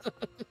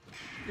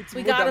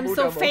 We got him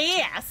so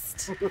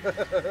fast.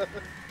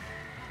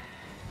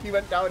 He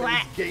went down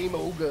Black. in his game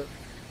ogre.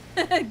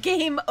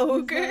 Game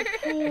ogre.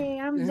 Hey,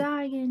 I'm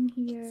dying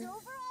here.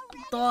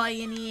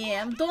 Dying here.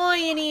 I'm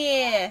dying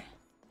here.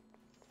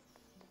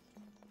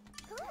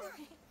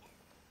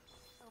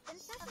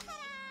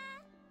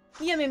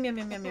 Yum yum yum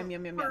yum yum yum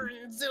yum yum.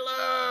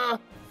 Burnzilla!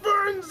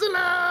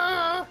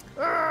 Burnzilla!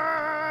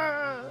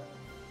 Ah!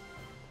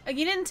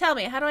 You didn't tell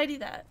me. How do I do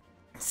that?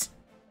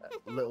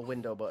 Little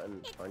window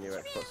button on your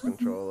Xbox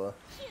controller.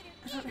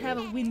 I don't have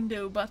a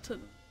window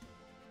button.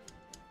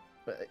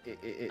 But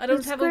I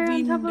don't have a Square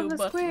on top window of a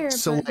button. square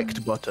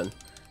select button.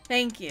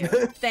 Thank you.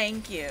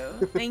 Thank you.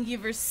 Thank you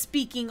for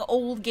speaking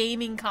old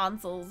gaming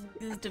consoles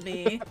to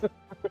me.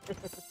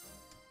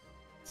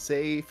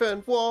 Safe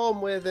and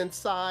warm within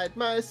inside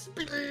my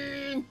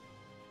spleen.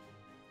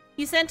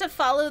 You sent a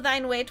follow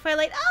thine way,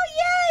 Twilight. Oh,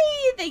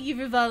 yay! Thank you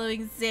for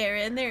following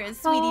Sarah and there is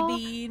Sweetie Aw,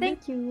 Bean.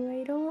 Thank you,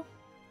 Ladle.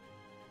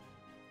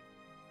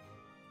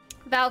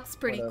 Valk's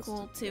pretty What else?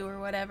 cool too, or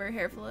whatever.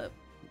 Hair flip.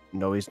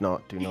 No, he's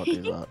not. Do not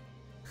do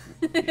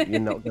that. You're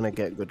not gonna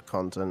get good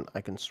content.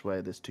 I can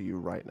swear this to you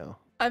right now.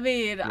 I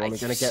mean, You're only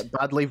gonna get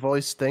badly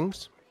voiced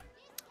things,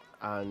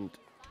 and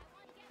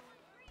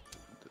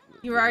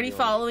You're already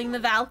following the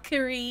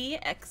Valkyrie.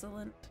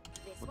 Excellent.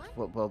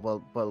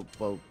 well,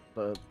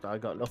 I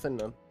got nothing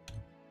then.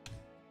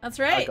 That's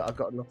right. I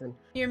got nothing.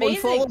 You're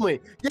amazing. Unfollow me.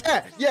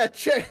 Yeah,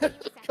 check.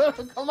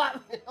 Come at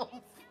me.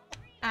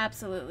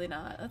 Absolutely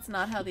not. That's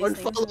not how these things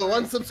Unfollow,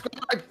 work.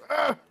 unsubscribe.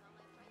 Ah!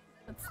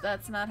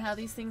 That's not how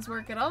these things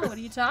work at all. What are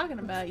you talking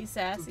about, you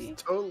sassy?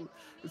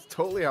 It's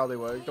totally how they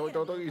work.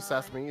 Don't you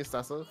sass me, you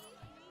sasser.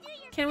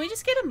 Can we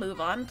just get a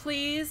move on,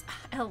 please?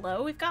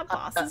 Hello, we've got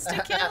bosses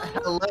to kill.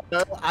 Hello,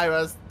 I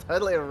was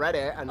totally ready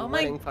and Oh my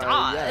waiting for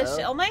gosh!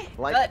 you. Oh my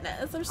Like,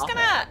 goodness! I'm just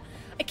gonna.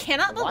 I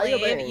cannot Why are you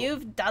believe being-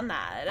 you've done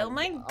that. Oh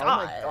my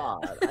god. Oh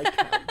my god! I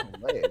can't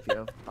believe you've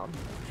done that.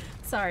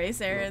 Sorry,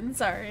 Saren.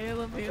 Sorry, I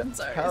love you. I'm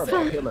sorry, Terrible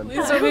Saren. human.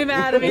 Please don't be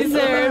mad at me,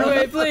 Saren.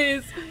 Wait,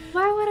 please.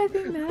 Why would I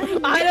be mad at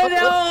you? I don't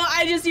know.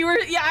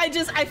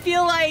 I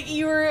feel like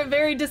you were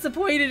very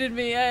disappointed in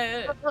me.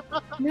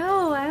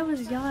 No, I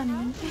was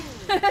yawning.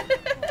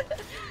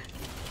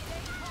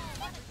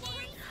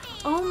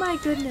 Oh my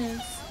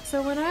goodness.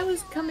 So when I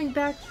was coming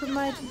back from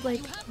my,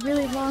 like,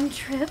 really long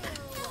trip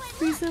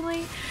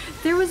recently,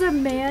 there was a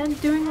man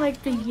doing,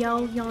 like, the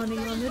yell yawning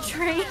on the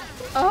train.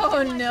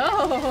 Oh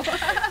no.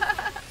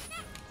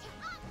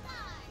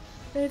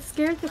 It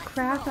scared the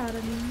crap out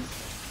of me.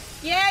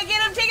 Yeah,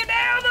 get him, take it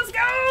down, let's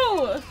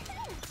go!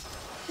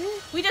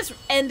 We just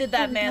ended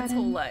that Oh, man's got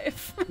whole him.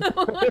 life.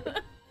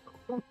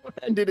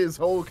 Ended his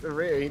whole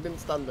career. He didn't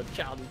stand a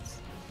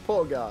chance.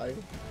 Poor guy.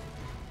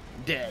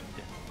 Dead.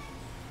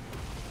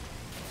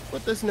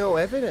 But there's no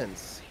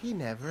evidence. He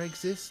never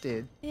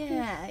existed.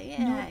 Yeah.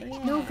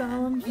 No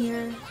golem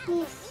here.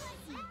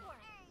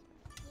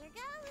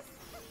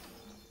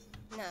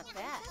 Not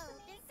bad.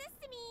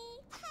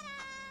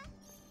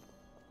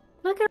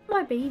 Look at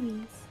my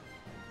babies.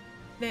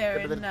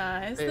 Very but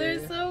nice.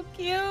 They're so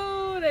cute.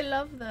 I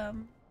love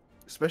them.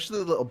 Especially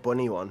the little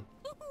bunny one.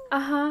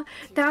 Uh-huh.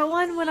 That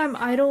one, when I'm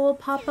idle, will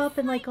pop up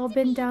and, like, I'll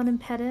bend down and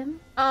pet him.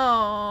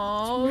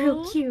 Oh, It's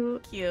real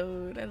cute.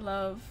 Cute. I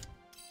love.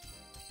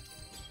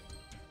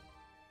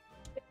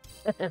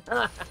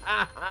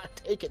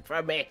 Take it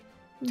from me.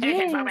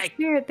 Yeah,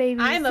 spirit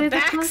babies. I'm a They're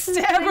the closest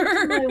thing to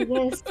backstabber. my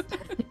wisp.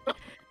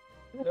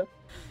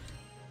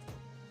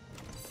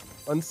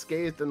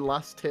 Unscathed and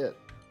last hit.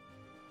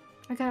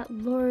 I got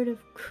Lord of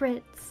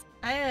Crits.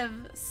 I have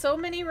so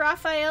many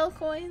Raphael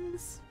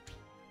coins.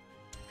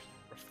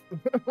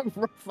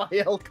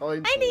 Raphael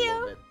coins. I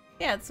love do. it.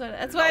 Yeah, that's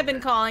what I've been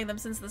calling them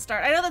since the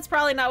start. I know that's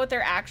probably not what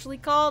they're actually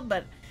called,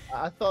 but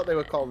I thought they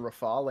were called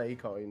Rafale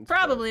coins.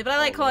 probably. But I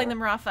like don't calling know.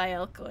 them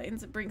Raphael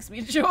coins. It brings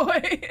me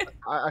joy.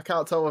 I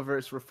can't tell whether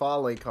it's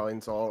Rafale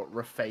coins or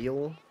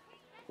Raphael.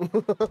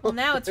 Well,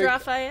 now it's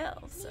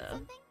Raphael, so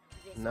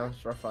Now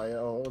it's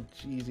Raphael. Oh,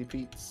 cheesy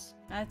Pete's.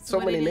 that's So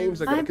what many it names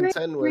is. are gonna I'm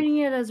contend with. reading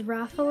it as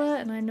Raffala,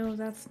 and I know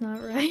that's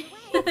not right.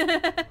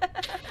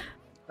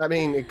 I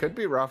mean, it could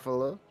be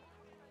Raphael.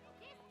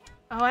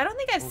 Oh, I don't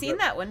think I've seen Okay.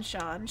 that one,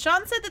 Sean.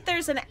 Sean said that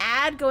there's an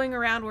ad going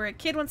around where a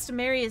kid wants to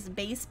marry his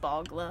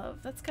baseball glove.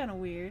 That's kind of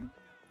weird.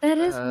 That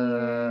is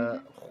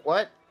weird.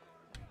 What?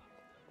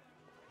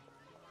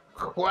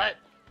 What?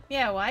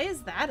 Yeah, why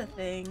is that a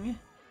thing?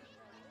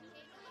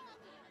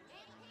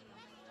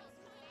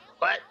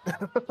 What?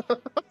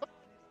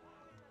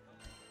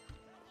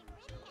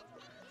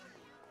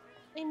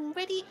 I'm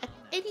ready at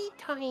any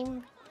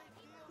time.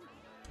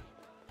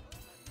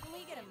 Can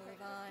we get a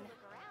move on?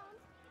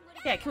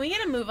 Yeah, can we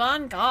get a move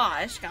on?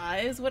 Gosh,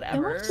 guys,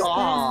 whatever.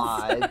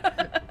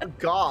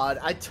 God,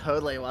 I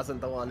totally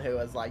wasn't the one who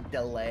was like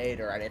delayed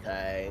or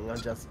anything.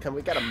 I'm just, can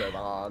we get a move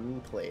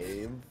on,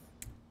 please?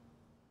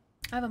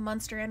 I have a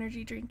Monster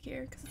Energy drink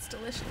here because it's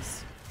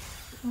delicious.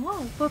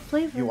 Oh, what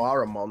flavor? You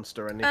are a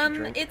monster energy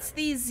drink. It's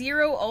the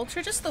Zero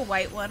Ultra, just the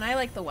white one. I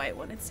like the white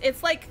one.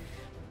 It's like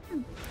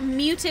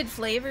muted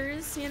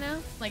flavors, you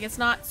know? Like it's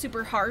not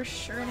super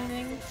harsh or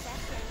anything.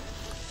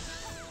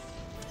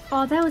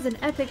 Oh, that was an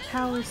epic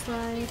power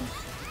slide.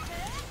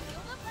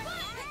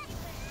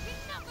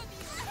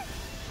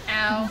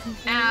 Ow.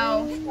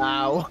 Ow.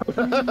 Ow.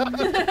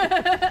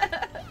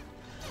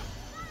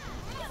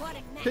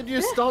 Could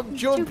you stop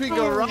jumping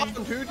around?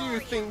 Who do you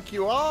think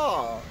you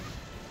are?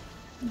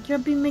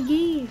 Jumpy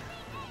McGee.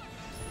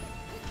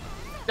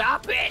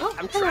 Stop it! Oh,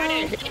 I'm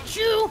trying to hit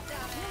you!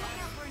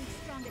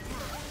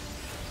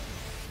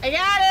 I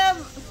got him!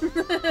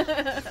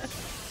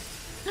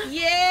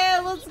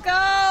 Yeah, let's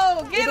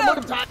go! Get him!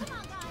 Muda time!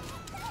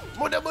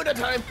 Muda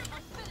time!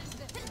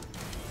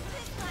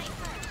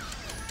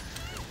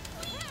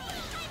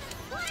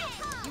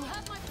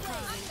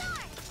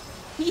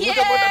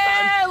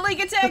 Yeah!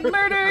 Link attack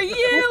murder!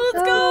 Yeah,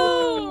 let's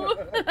go!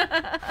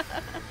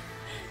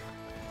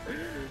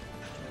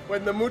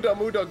 When the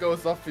Muda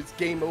goes off, it's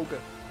game over.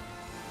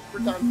 We're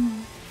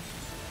done.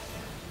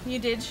 You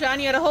did, Sean?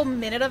 You had a whole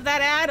minute of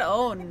that ad?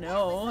 Oh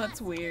no,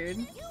 that's weird.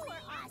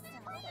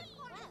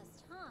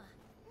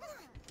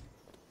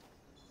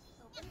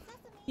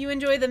 You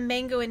enjoy the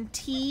mango and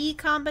tea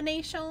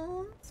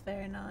combination? It's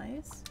very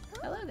nice.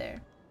 Hello there.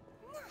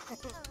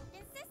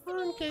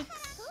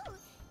 Pancakes.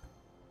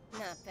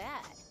 Not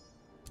bad.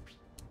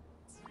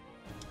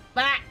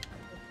 Bah!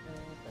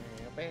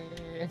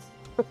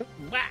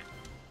 Bah!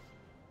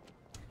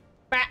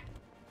 Bah!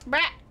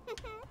 Bah!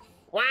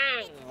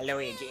 Wow,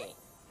 Luigi.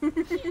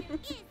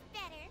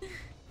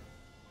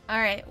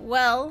 Alright,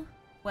 well,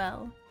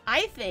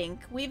 I think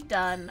we've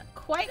done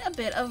quite a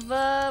bit of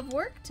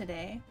work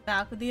today.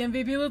 Back with the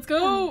MVP, let's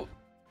go!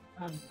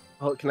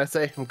 Oh, can I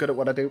say I'm good at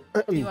what I do?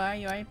 You are,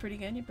 you're pretty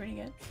good, you're pretty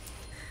good.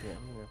 Yeah.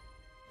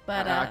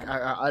 But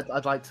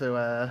I'd like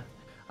to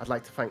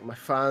thank my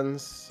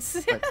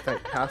fans. I'd like to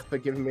thank Kath for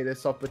giving me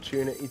this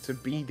opportunity to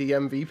be the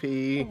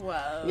MVP.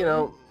 Whoa. You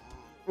know.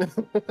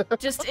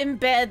 Just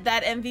embed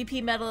that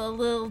MVP medal a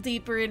little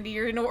deeper into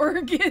your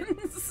organs.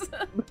 It's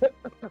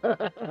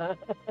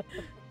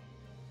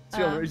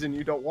the only reason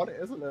you don't want it,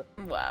 isn't it?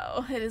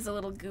 Wow, it is a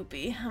little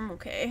goopy. I'm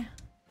okay.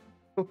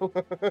 But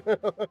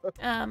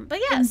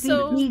yeah, MVP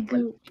so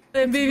goop.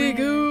 MVP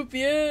goop,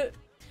 yeah.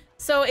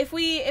 So if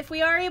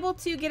we are able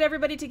to get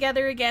everybody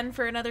together again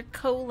for another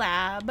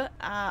collab,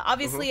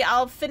 obviously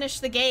I'll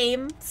finish the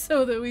game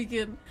so that we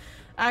can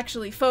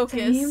actually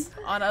focus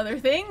on other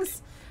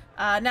things.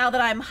 Now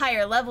that I'm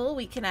higher level,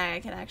 I can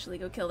actually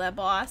go kill that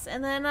boss,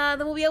 and then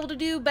we'll be able to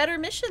do better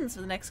missions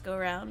for the next go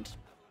round.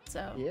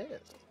 So yes,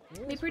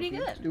 be pretty we'll be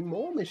able good. to do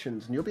more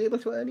missions, and you'll be able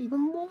to earn even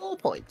more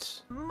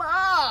points.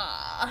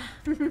 More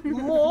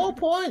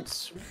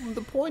points.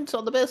 The points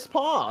are the best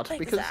part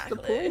because Exactly.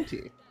 the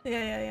pointy.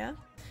 Yeah.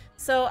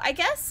 So I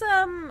guess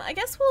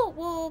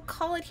we'll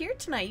call it here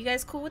tonight. You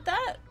guys cool with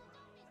that?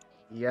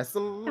 Yes,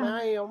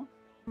 ma'am.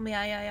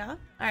 Yeah.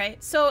 All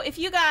right. So if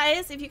you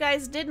guys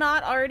did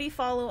not already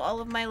follow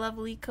all of my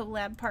lovely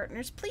collab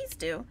partners, please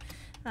do.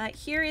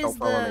 Here is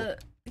the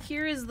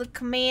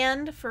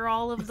command for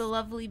all of the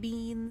lovely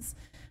beans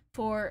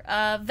for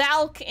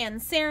Valk and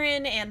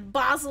Saren and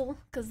Basel,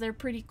 because they're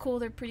pretty cool.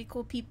 They're pretty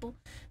cool people.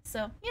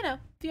 So you know,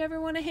 if you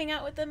ever want to hang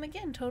out with them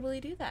again, totally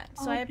do that.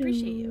 So I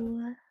appreciate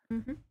you.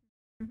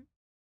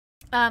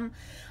 I'm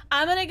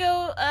gonna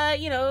go,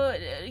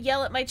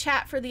 yell at my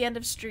chat for the end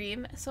of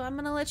stream, so I'm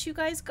gonna let you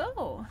guys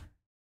go.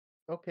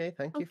 Okay,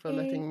 thank you for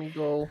letting me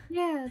go.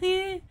 Yeah.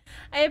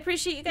 I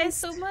appreciate you guys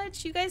so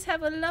much. You guys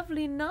have a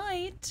lovely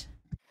night.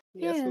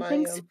 Yes, Yeah, ma'am.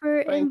 thanks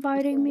for Thank you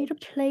inviting so me to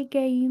play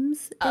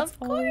games. Of It's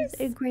always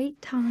a great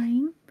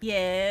time.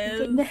 Yes.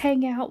 Getting to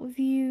hang out with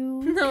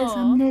you because I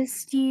Aw.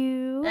 missed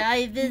you.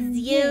 I miss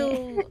Yeah.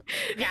 you.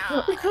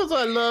 Because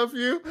I love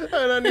you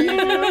and I need you.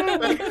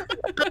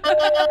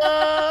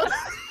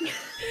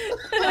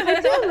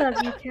 I do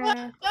love you,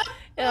 Kat.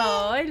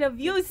 Oh, I love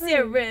you,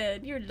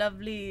 Saren. You're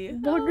lovely.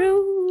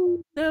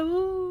 Boodoo.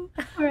 No.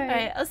 All right.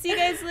 Alright, I'll see you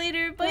guys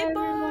later. Bye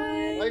everyone.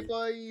 bye. Bye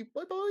bye.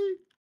 Bye bye.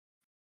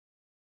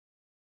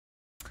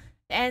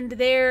 And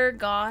they're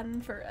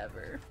gone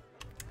forever.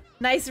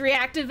 Nice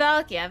reactive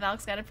Valk. Yeah,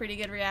 Valk's got a pretty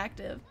good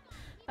reactive.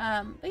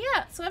 But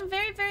yeah, so I'm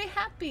very, very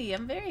happy.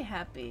 I'm very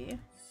happy.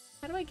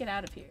 How do I get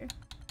out of here?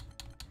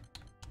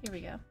 Here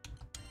we go.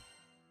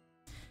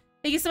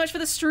 Thank you so much for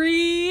the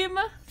stream.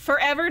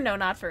 Forever? No,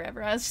 not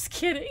forever. I was just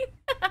kidding.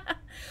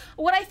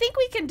 What I think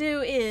we can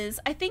do is,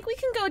 I think we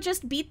can go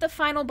just beat the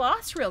final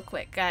boss real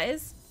quick,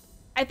 guys.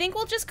 I think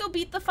we'll just go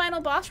beat the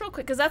final boss real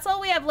quick, because that's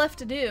all we have left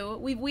to do.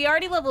 We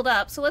already leveled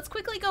up, so let's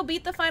quickly go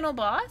beat the final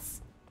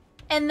boss,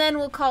 and then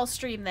we'll call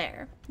stream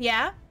there.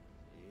 Yeah?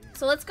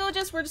 So let's go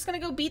we're just gonna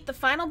go beat the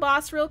final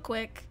boss real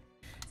quick.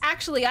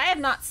 Actually, I have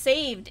not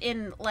saved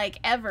in, like,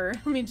 ever.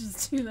 Let me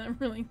just do that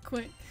really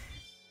quick.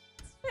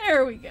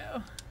 There we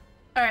go.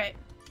 Alright.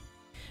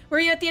 Were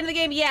you at the end of the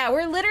game? Yeah,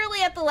 we're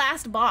literally at the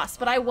last boss,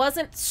 but I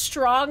wasn't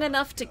strong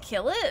enough to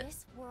kill it.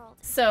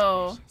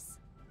 So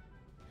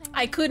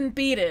I couldn't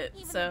beat it,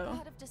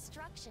 so.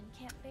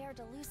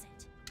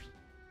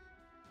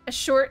 A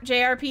short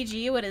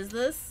JRPG, what is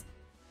this?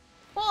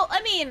 Well,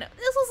 I mean,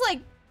 this was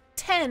like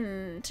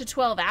 10 to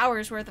 12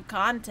 hours worth of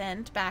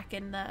content back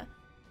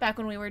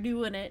when we were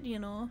doing it, you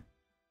know.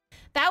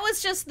 That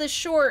was just the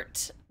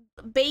short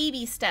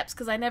baby steps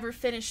because I never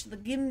finished the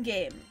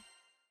game.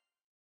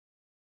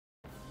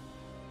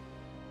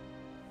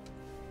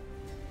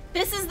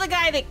 This is the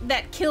guy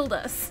that killed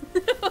us.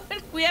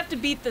 We have to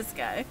beat this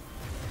guy.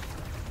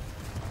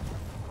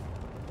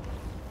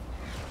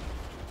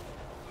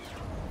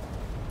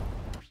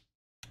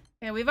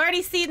 Yeah, we've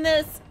already seen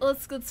this.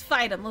 Let's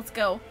fight him. Let's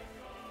go.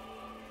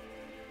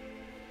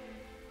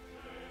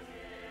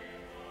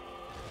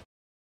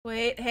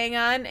 Wait, hang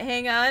on.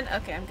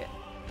 Okay, I'm good.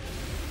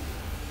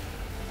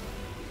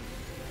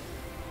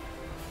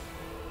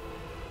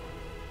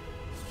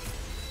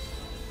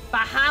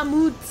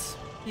 Bahamut.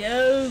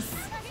 Yes.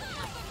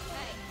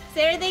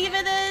 Sarah, thank you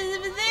for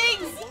the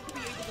things. I won't be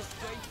able to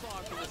stray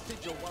far from the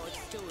sigil while it's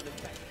still in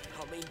effect.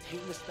 I'll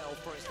maintain the spell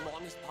for as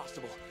long as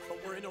possible,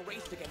 but we're in a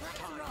race against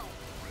time.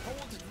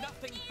 Hold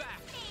nothing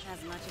back.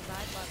 As much as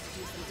I'd love to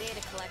do some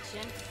data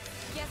collection,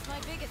 guess my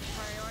biggest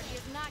priority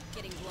is not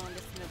getting blown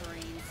to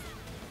smithereens.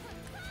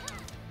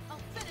 I'll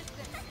finish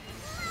this.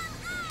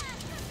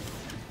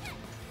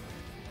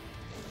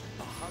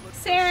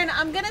 Saren,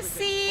 I'm gonna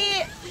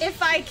see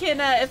if I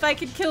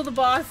can kill the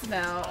boss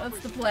now. That's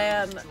the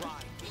plan. The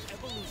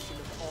evolution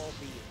of all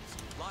beings.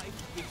 Life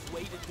gives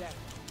way to death,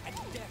 and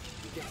death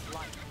begets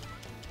life.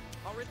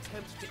 Our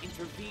attempts to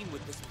intervene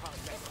with this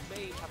process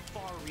may have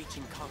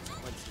far-reaching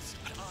consequences,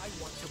 but I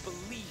want to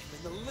believe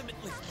in the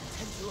limitless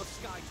potential of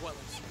Sky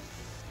Dwellers.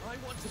 I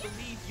want to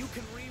believe you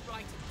can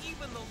rewrite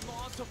even the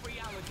laws of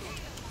reality.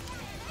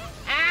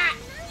 Ah!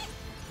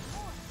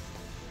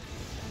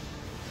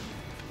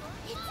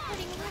 It's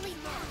getting really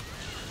bad.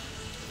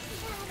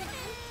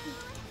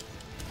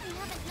 We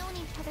haven't known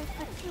each other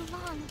for too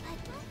long,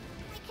 but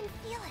I can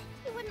feel it.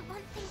 You wouldn't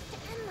want things to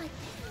end like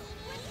this.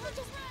 We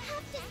just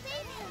have to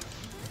save him.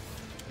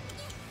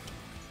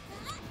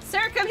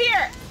 Sir, come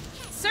here!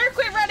 Sir,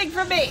 quit running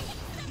from me!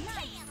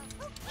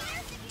 Who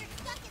cares if you're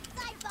stuck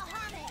inside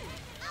Bahamut?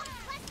 I'll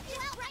bust you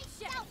out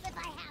myself if I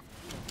have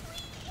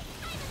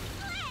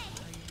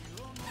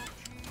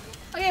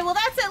to. Okay, well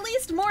that's at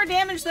least more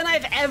damage than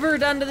I've ever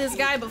done to this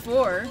guy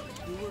before.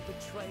 You were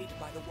betrayed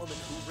by the woman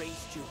who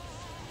raised you,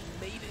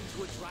 made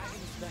into a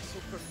dragon's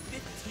vessel for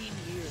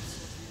 15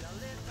 years.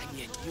 And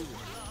yet you,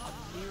 a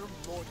mere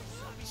mortal,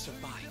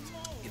 survived.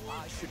 If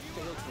I should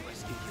fail to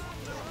rescue you,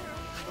 I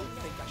don't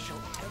think I shall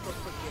ever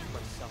forgive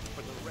myself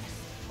for the rest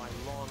of my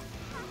long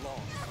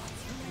life.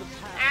 In the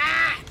past,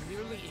 I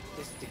merely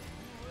existed.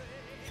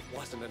 It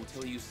wasn't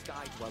until you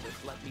Sky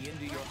Dwellers let me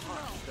into your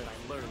heart that I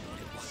learned what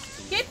it was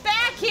to Get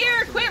back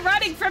here! Quit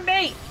running from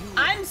me!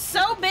 I'm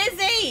so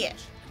busy!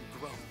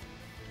 growth.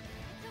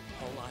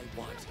 All I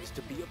want is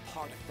to be a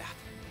part of that.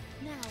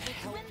 To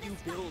help you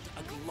build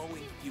a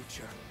glowing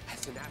future.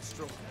 As an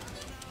astral,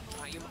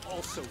 I am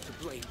also to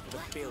blame for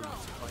the failures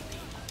of my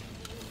people.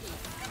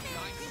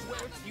 I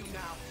swear to you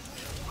now,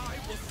 I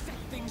will set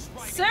things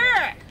right.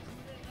 Sir!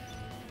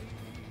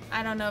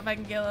 I don't know if I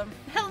can kill him.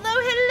 Hello,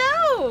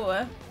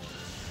 hello!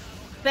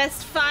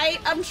 Best fight?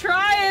 I'm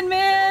trying,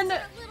 man!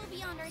 A little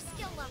beyond our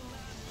skill level.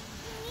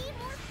 We need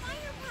more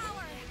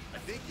firepower. I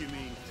think you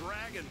mean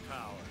dragon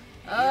power.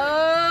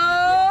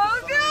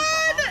 Oh,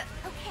 good!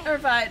 Okay. We're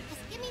fine.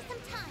 Just give me some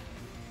time.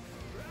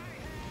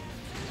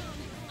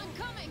 I'm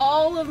coming.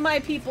 All of my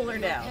people are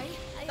down.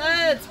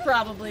 That's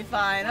probably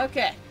fine.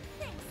 Okay.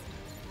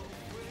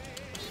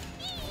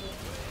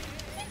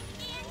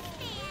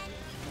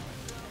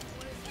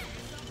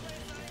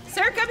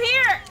 Sir, come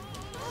here!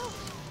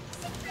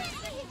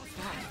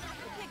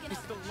 It's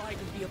the light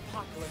of the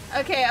apocalypse.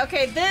 Okay,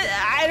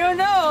 I don't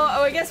know.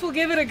 Oh, I guess we'll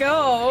give it a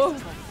go.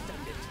 If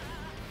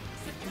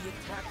the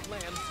attack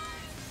lands,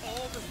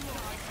 all the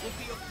skies will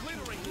be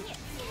obliterated.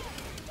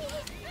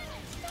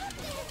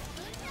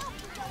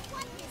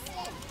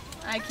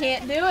 I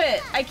can't do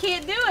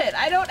it.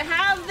 I don't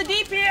have the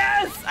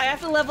DPS. I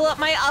have to level up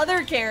my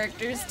other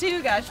characters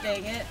too, gosh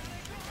dang it.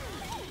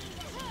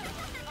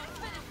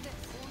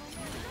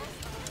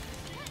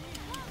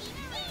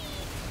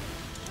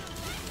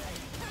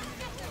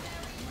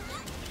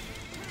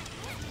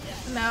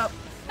 Nope.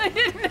 I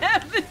didn't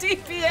have the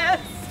DPS.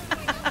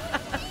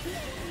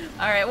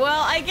 Alright,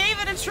 well, I gave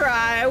it a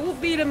try. We'll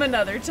beat him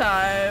another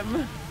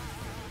time.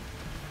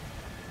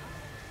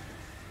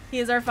 He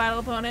is our final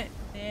opponent.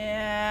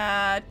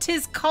 Yeah.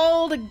 'Tis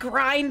called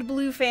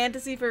Granblue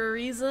Fantasy for a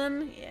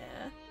reason. Yeah.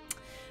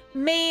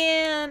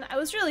 Man, I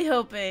was really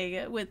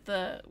hoping with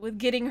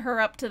getting her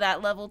up to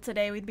that level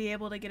today we'd be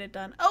able to get it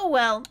done. Oh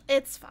well,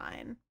 it's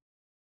fine.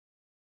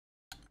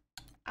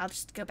 I'll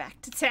just go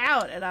back to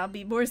town and I'll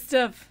be more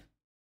stuff.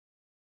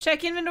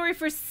 Check inventory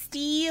for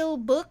steel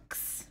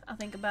books. I'll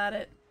think about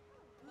it.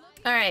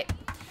 All right.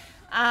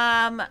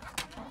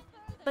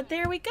 But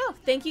there we go.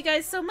 Thank you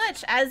guys so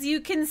much. As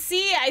you can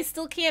see, I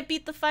still can't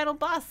beat the final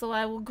boss, so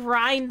I will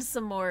grind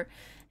some more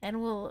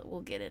and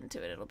we'll get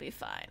into it. It'll be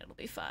fine. It'll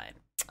be fine.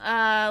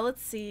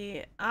 Let's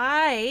see.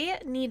 I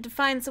need to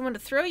find someone to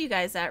throw you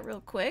guys at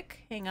real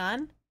quick. Hang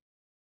on.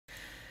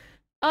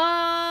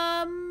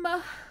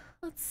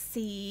 Let's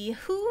see.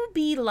 Who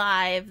be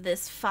live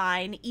this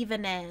fine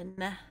evening?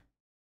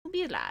 Who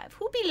be live?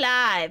 Who be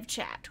live,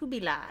 chat? Who be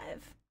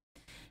live?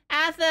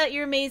 Atha,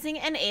 you're amazing,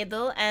 and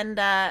Adel, and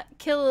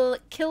Killiner.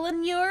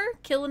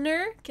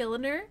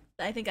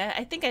 I think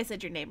I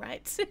said your name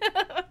right.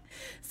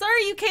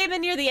 Sorry you came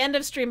in near the end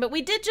of stream, but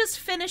we did just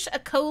finish a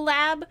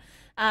collab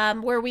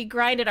where we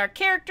grinded our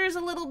characters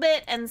a little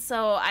bit, and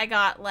so I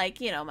got, like,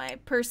 you know, my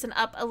person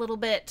up a little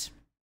bit.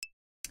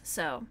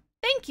 So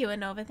thank you,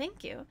 Anova.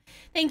 Thank you.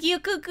 Thank you,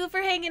 Cuckoo,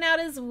 for hanging out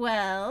as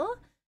well.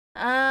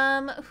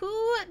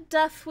 Who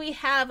doth we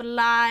have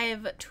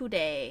live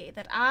today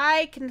that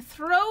I can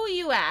throw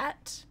you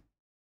at?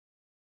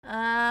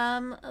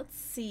 Let's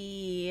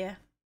see.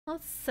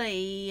 Let's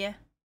see.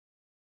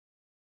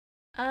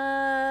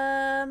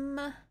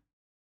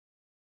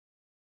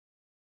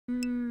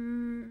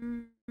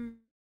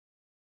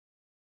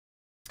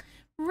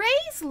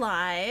 Ray's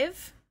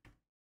live.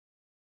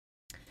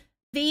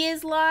 V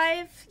is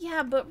live.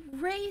 Yeah, but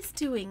Ray's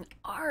doing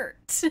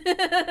art.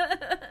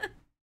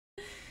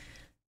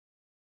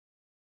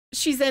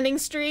 She's ending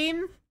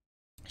stream.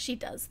 She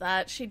does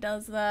that. She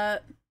does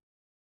that.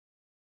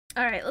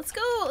 All right, let's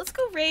go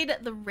raid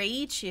the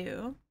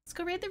Raichu. Let's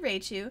go raid the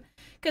Raichu,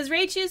 because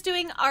Raichu's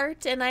doing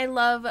art, and I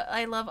love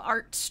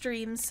art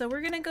streams. So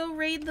we're gonna go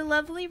raid the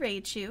lovely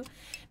Raichu.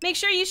 Make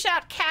sure you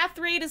shout Cath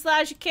raid as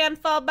loud as you can,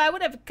 followed by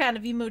whatever kind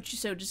of emote you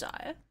so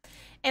desire.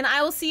 And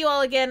I will see you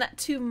all again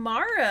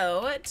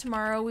tomorrow.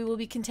 Tomorrow we will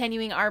be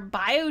continuing our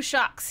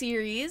BioShock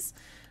series.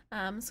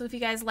 So if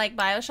you guys like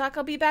BioShock,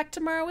 I'll be back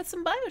tomorrow with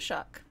some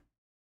BioShock.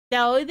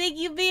 No, thank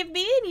you for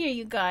being here,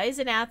 you guys.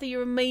 And Arthur,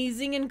 you're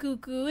amazing, and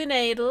Cuckoo, and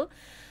Adel,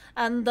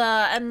 and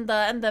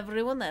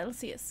everyone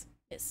else. Yes.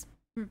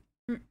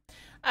 All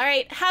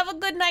right, have a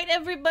good night,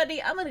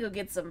 everybody. I'm gonna go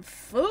get some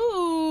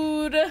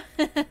food. All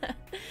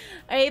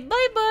right,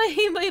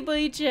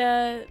 bye-bye,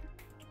 chat.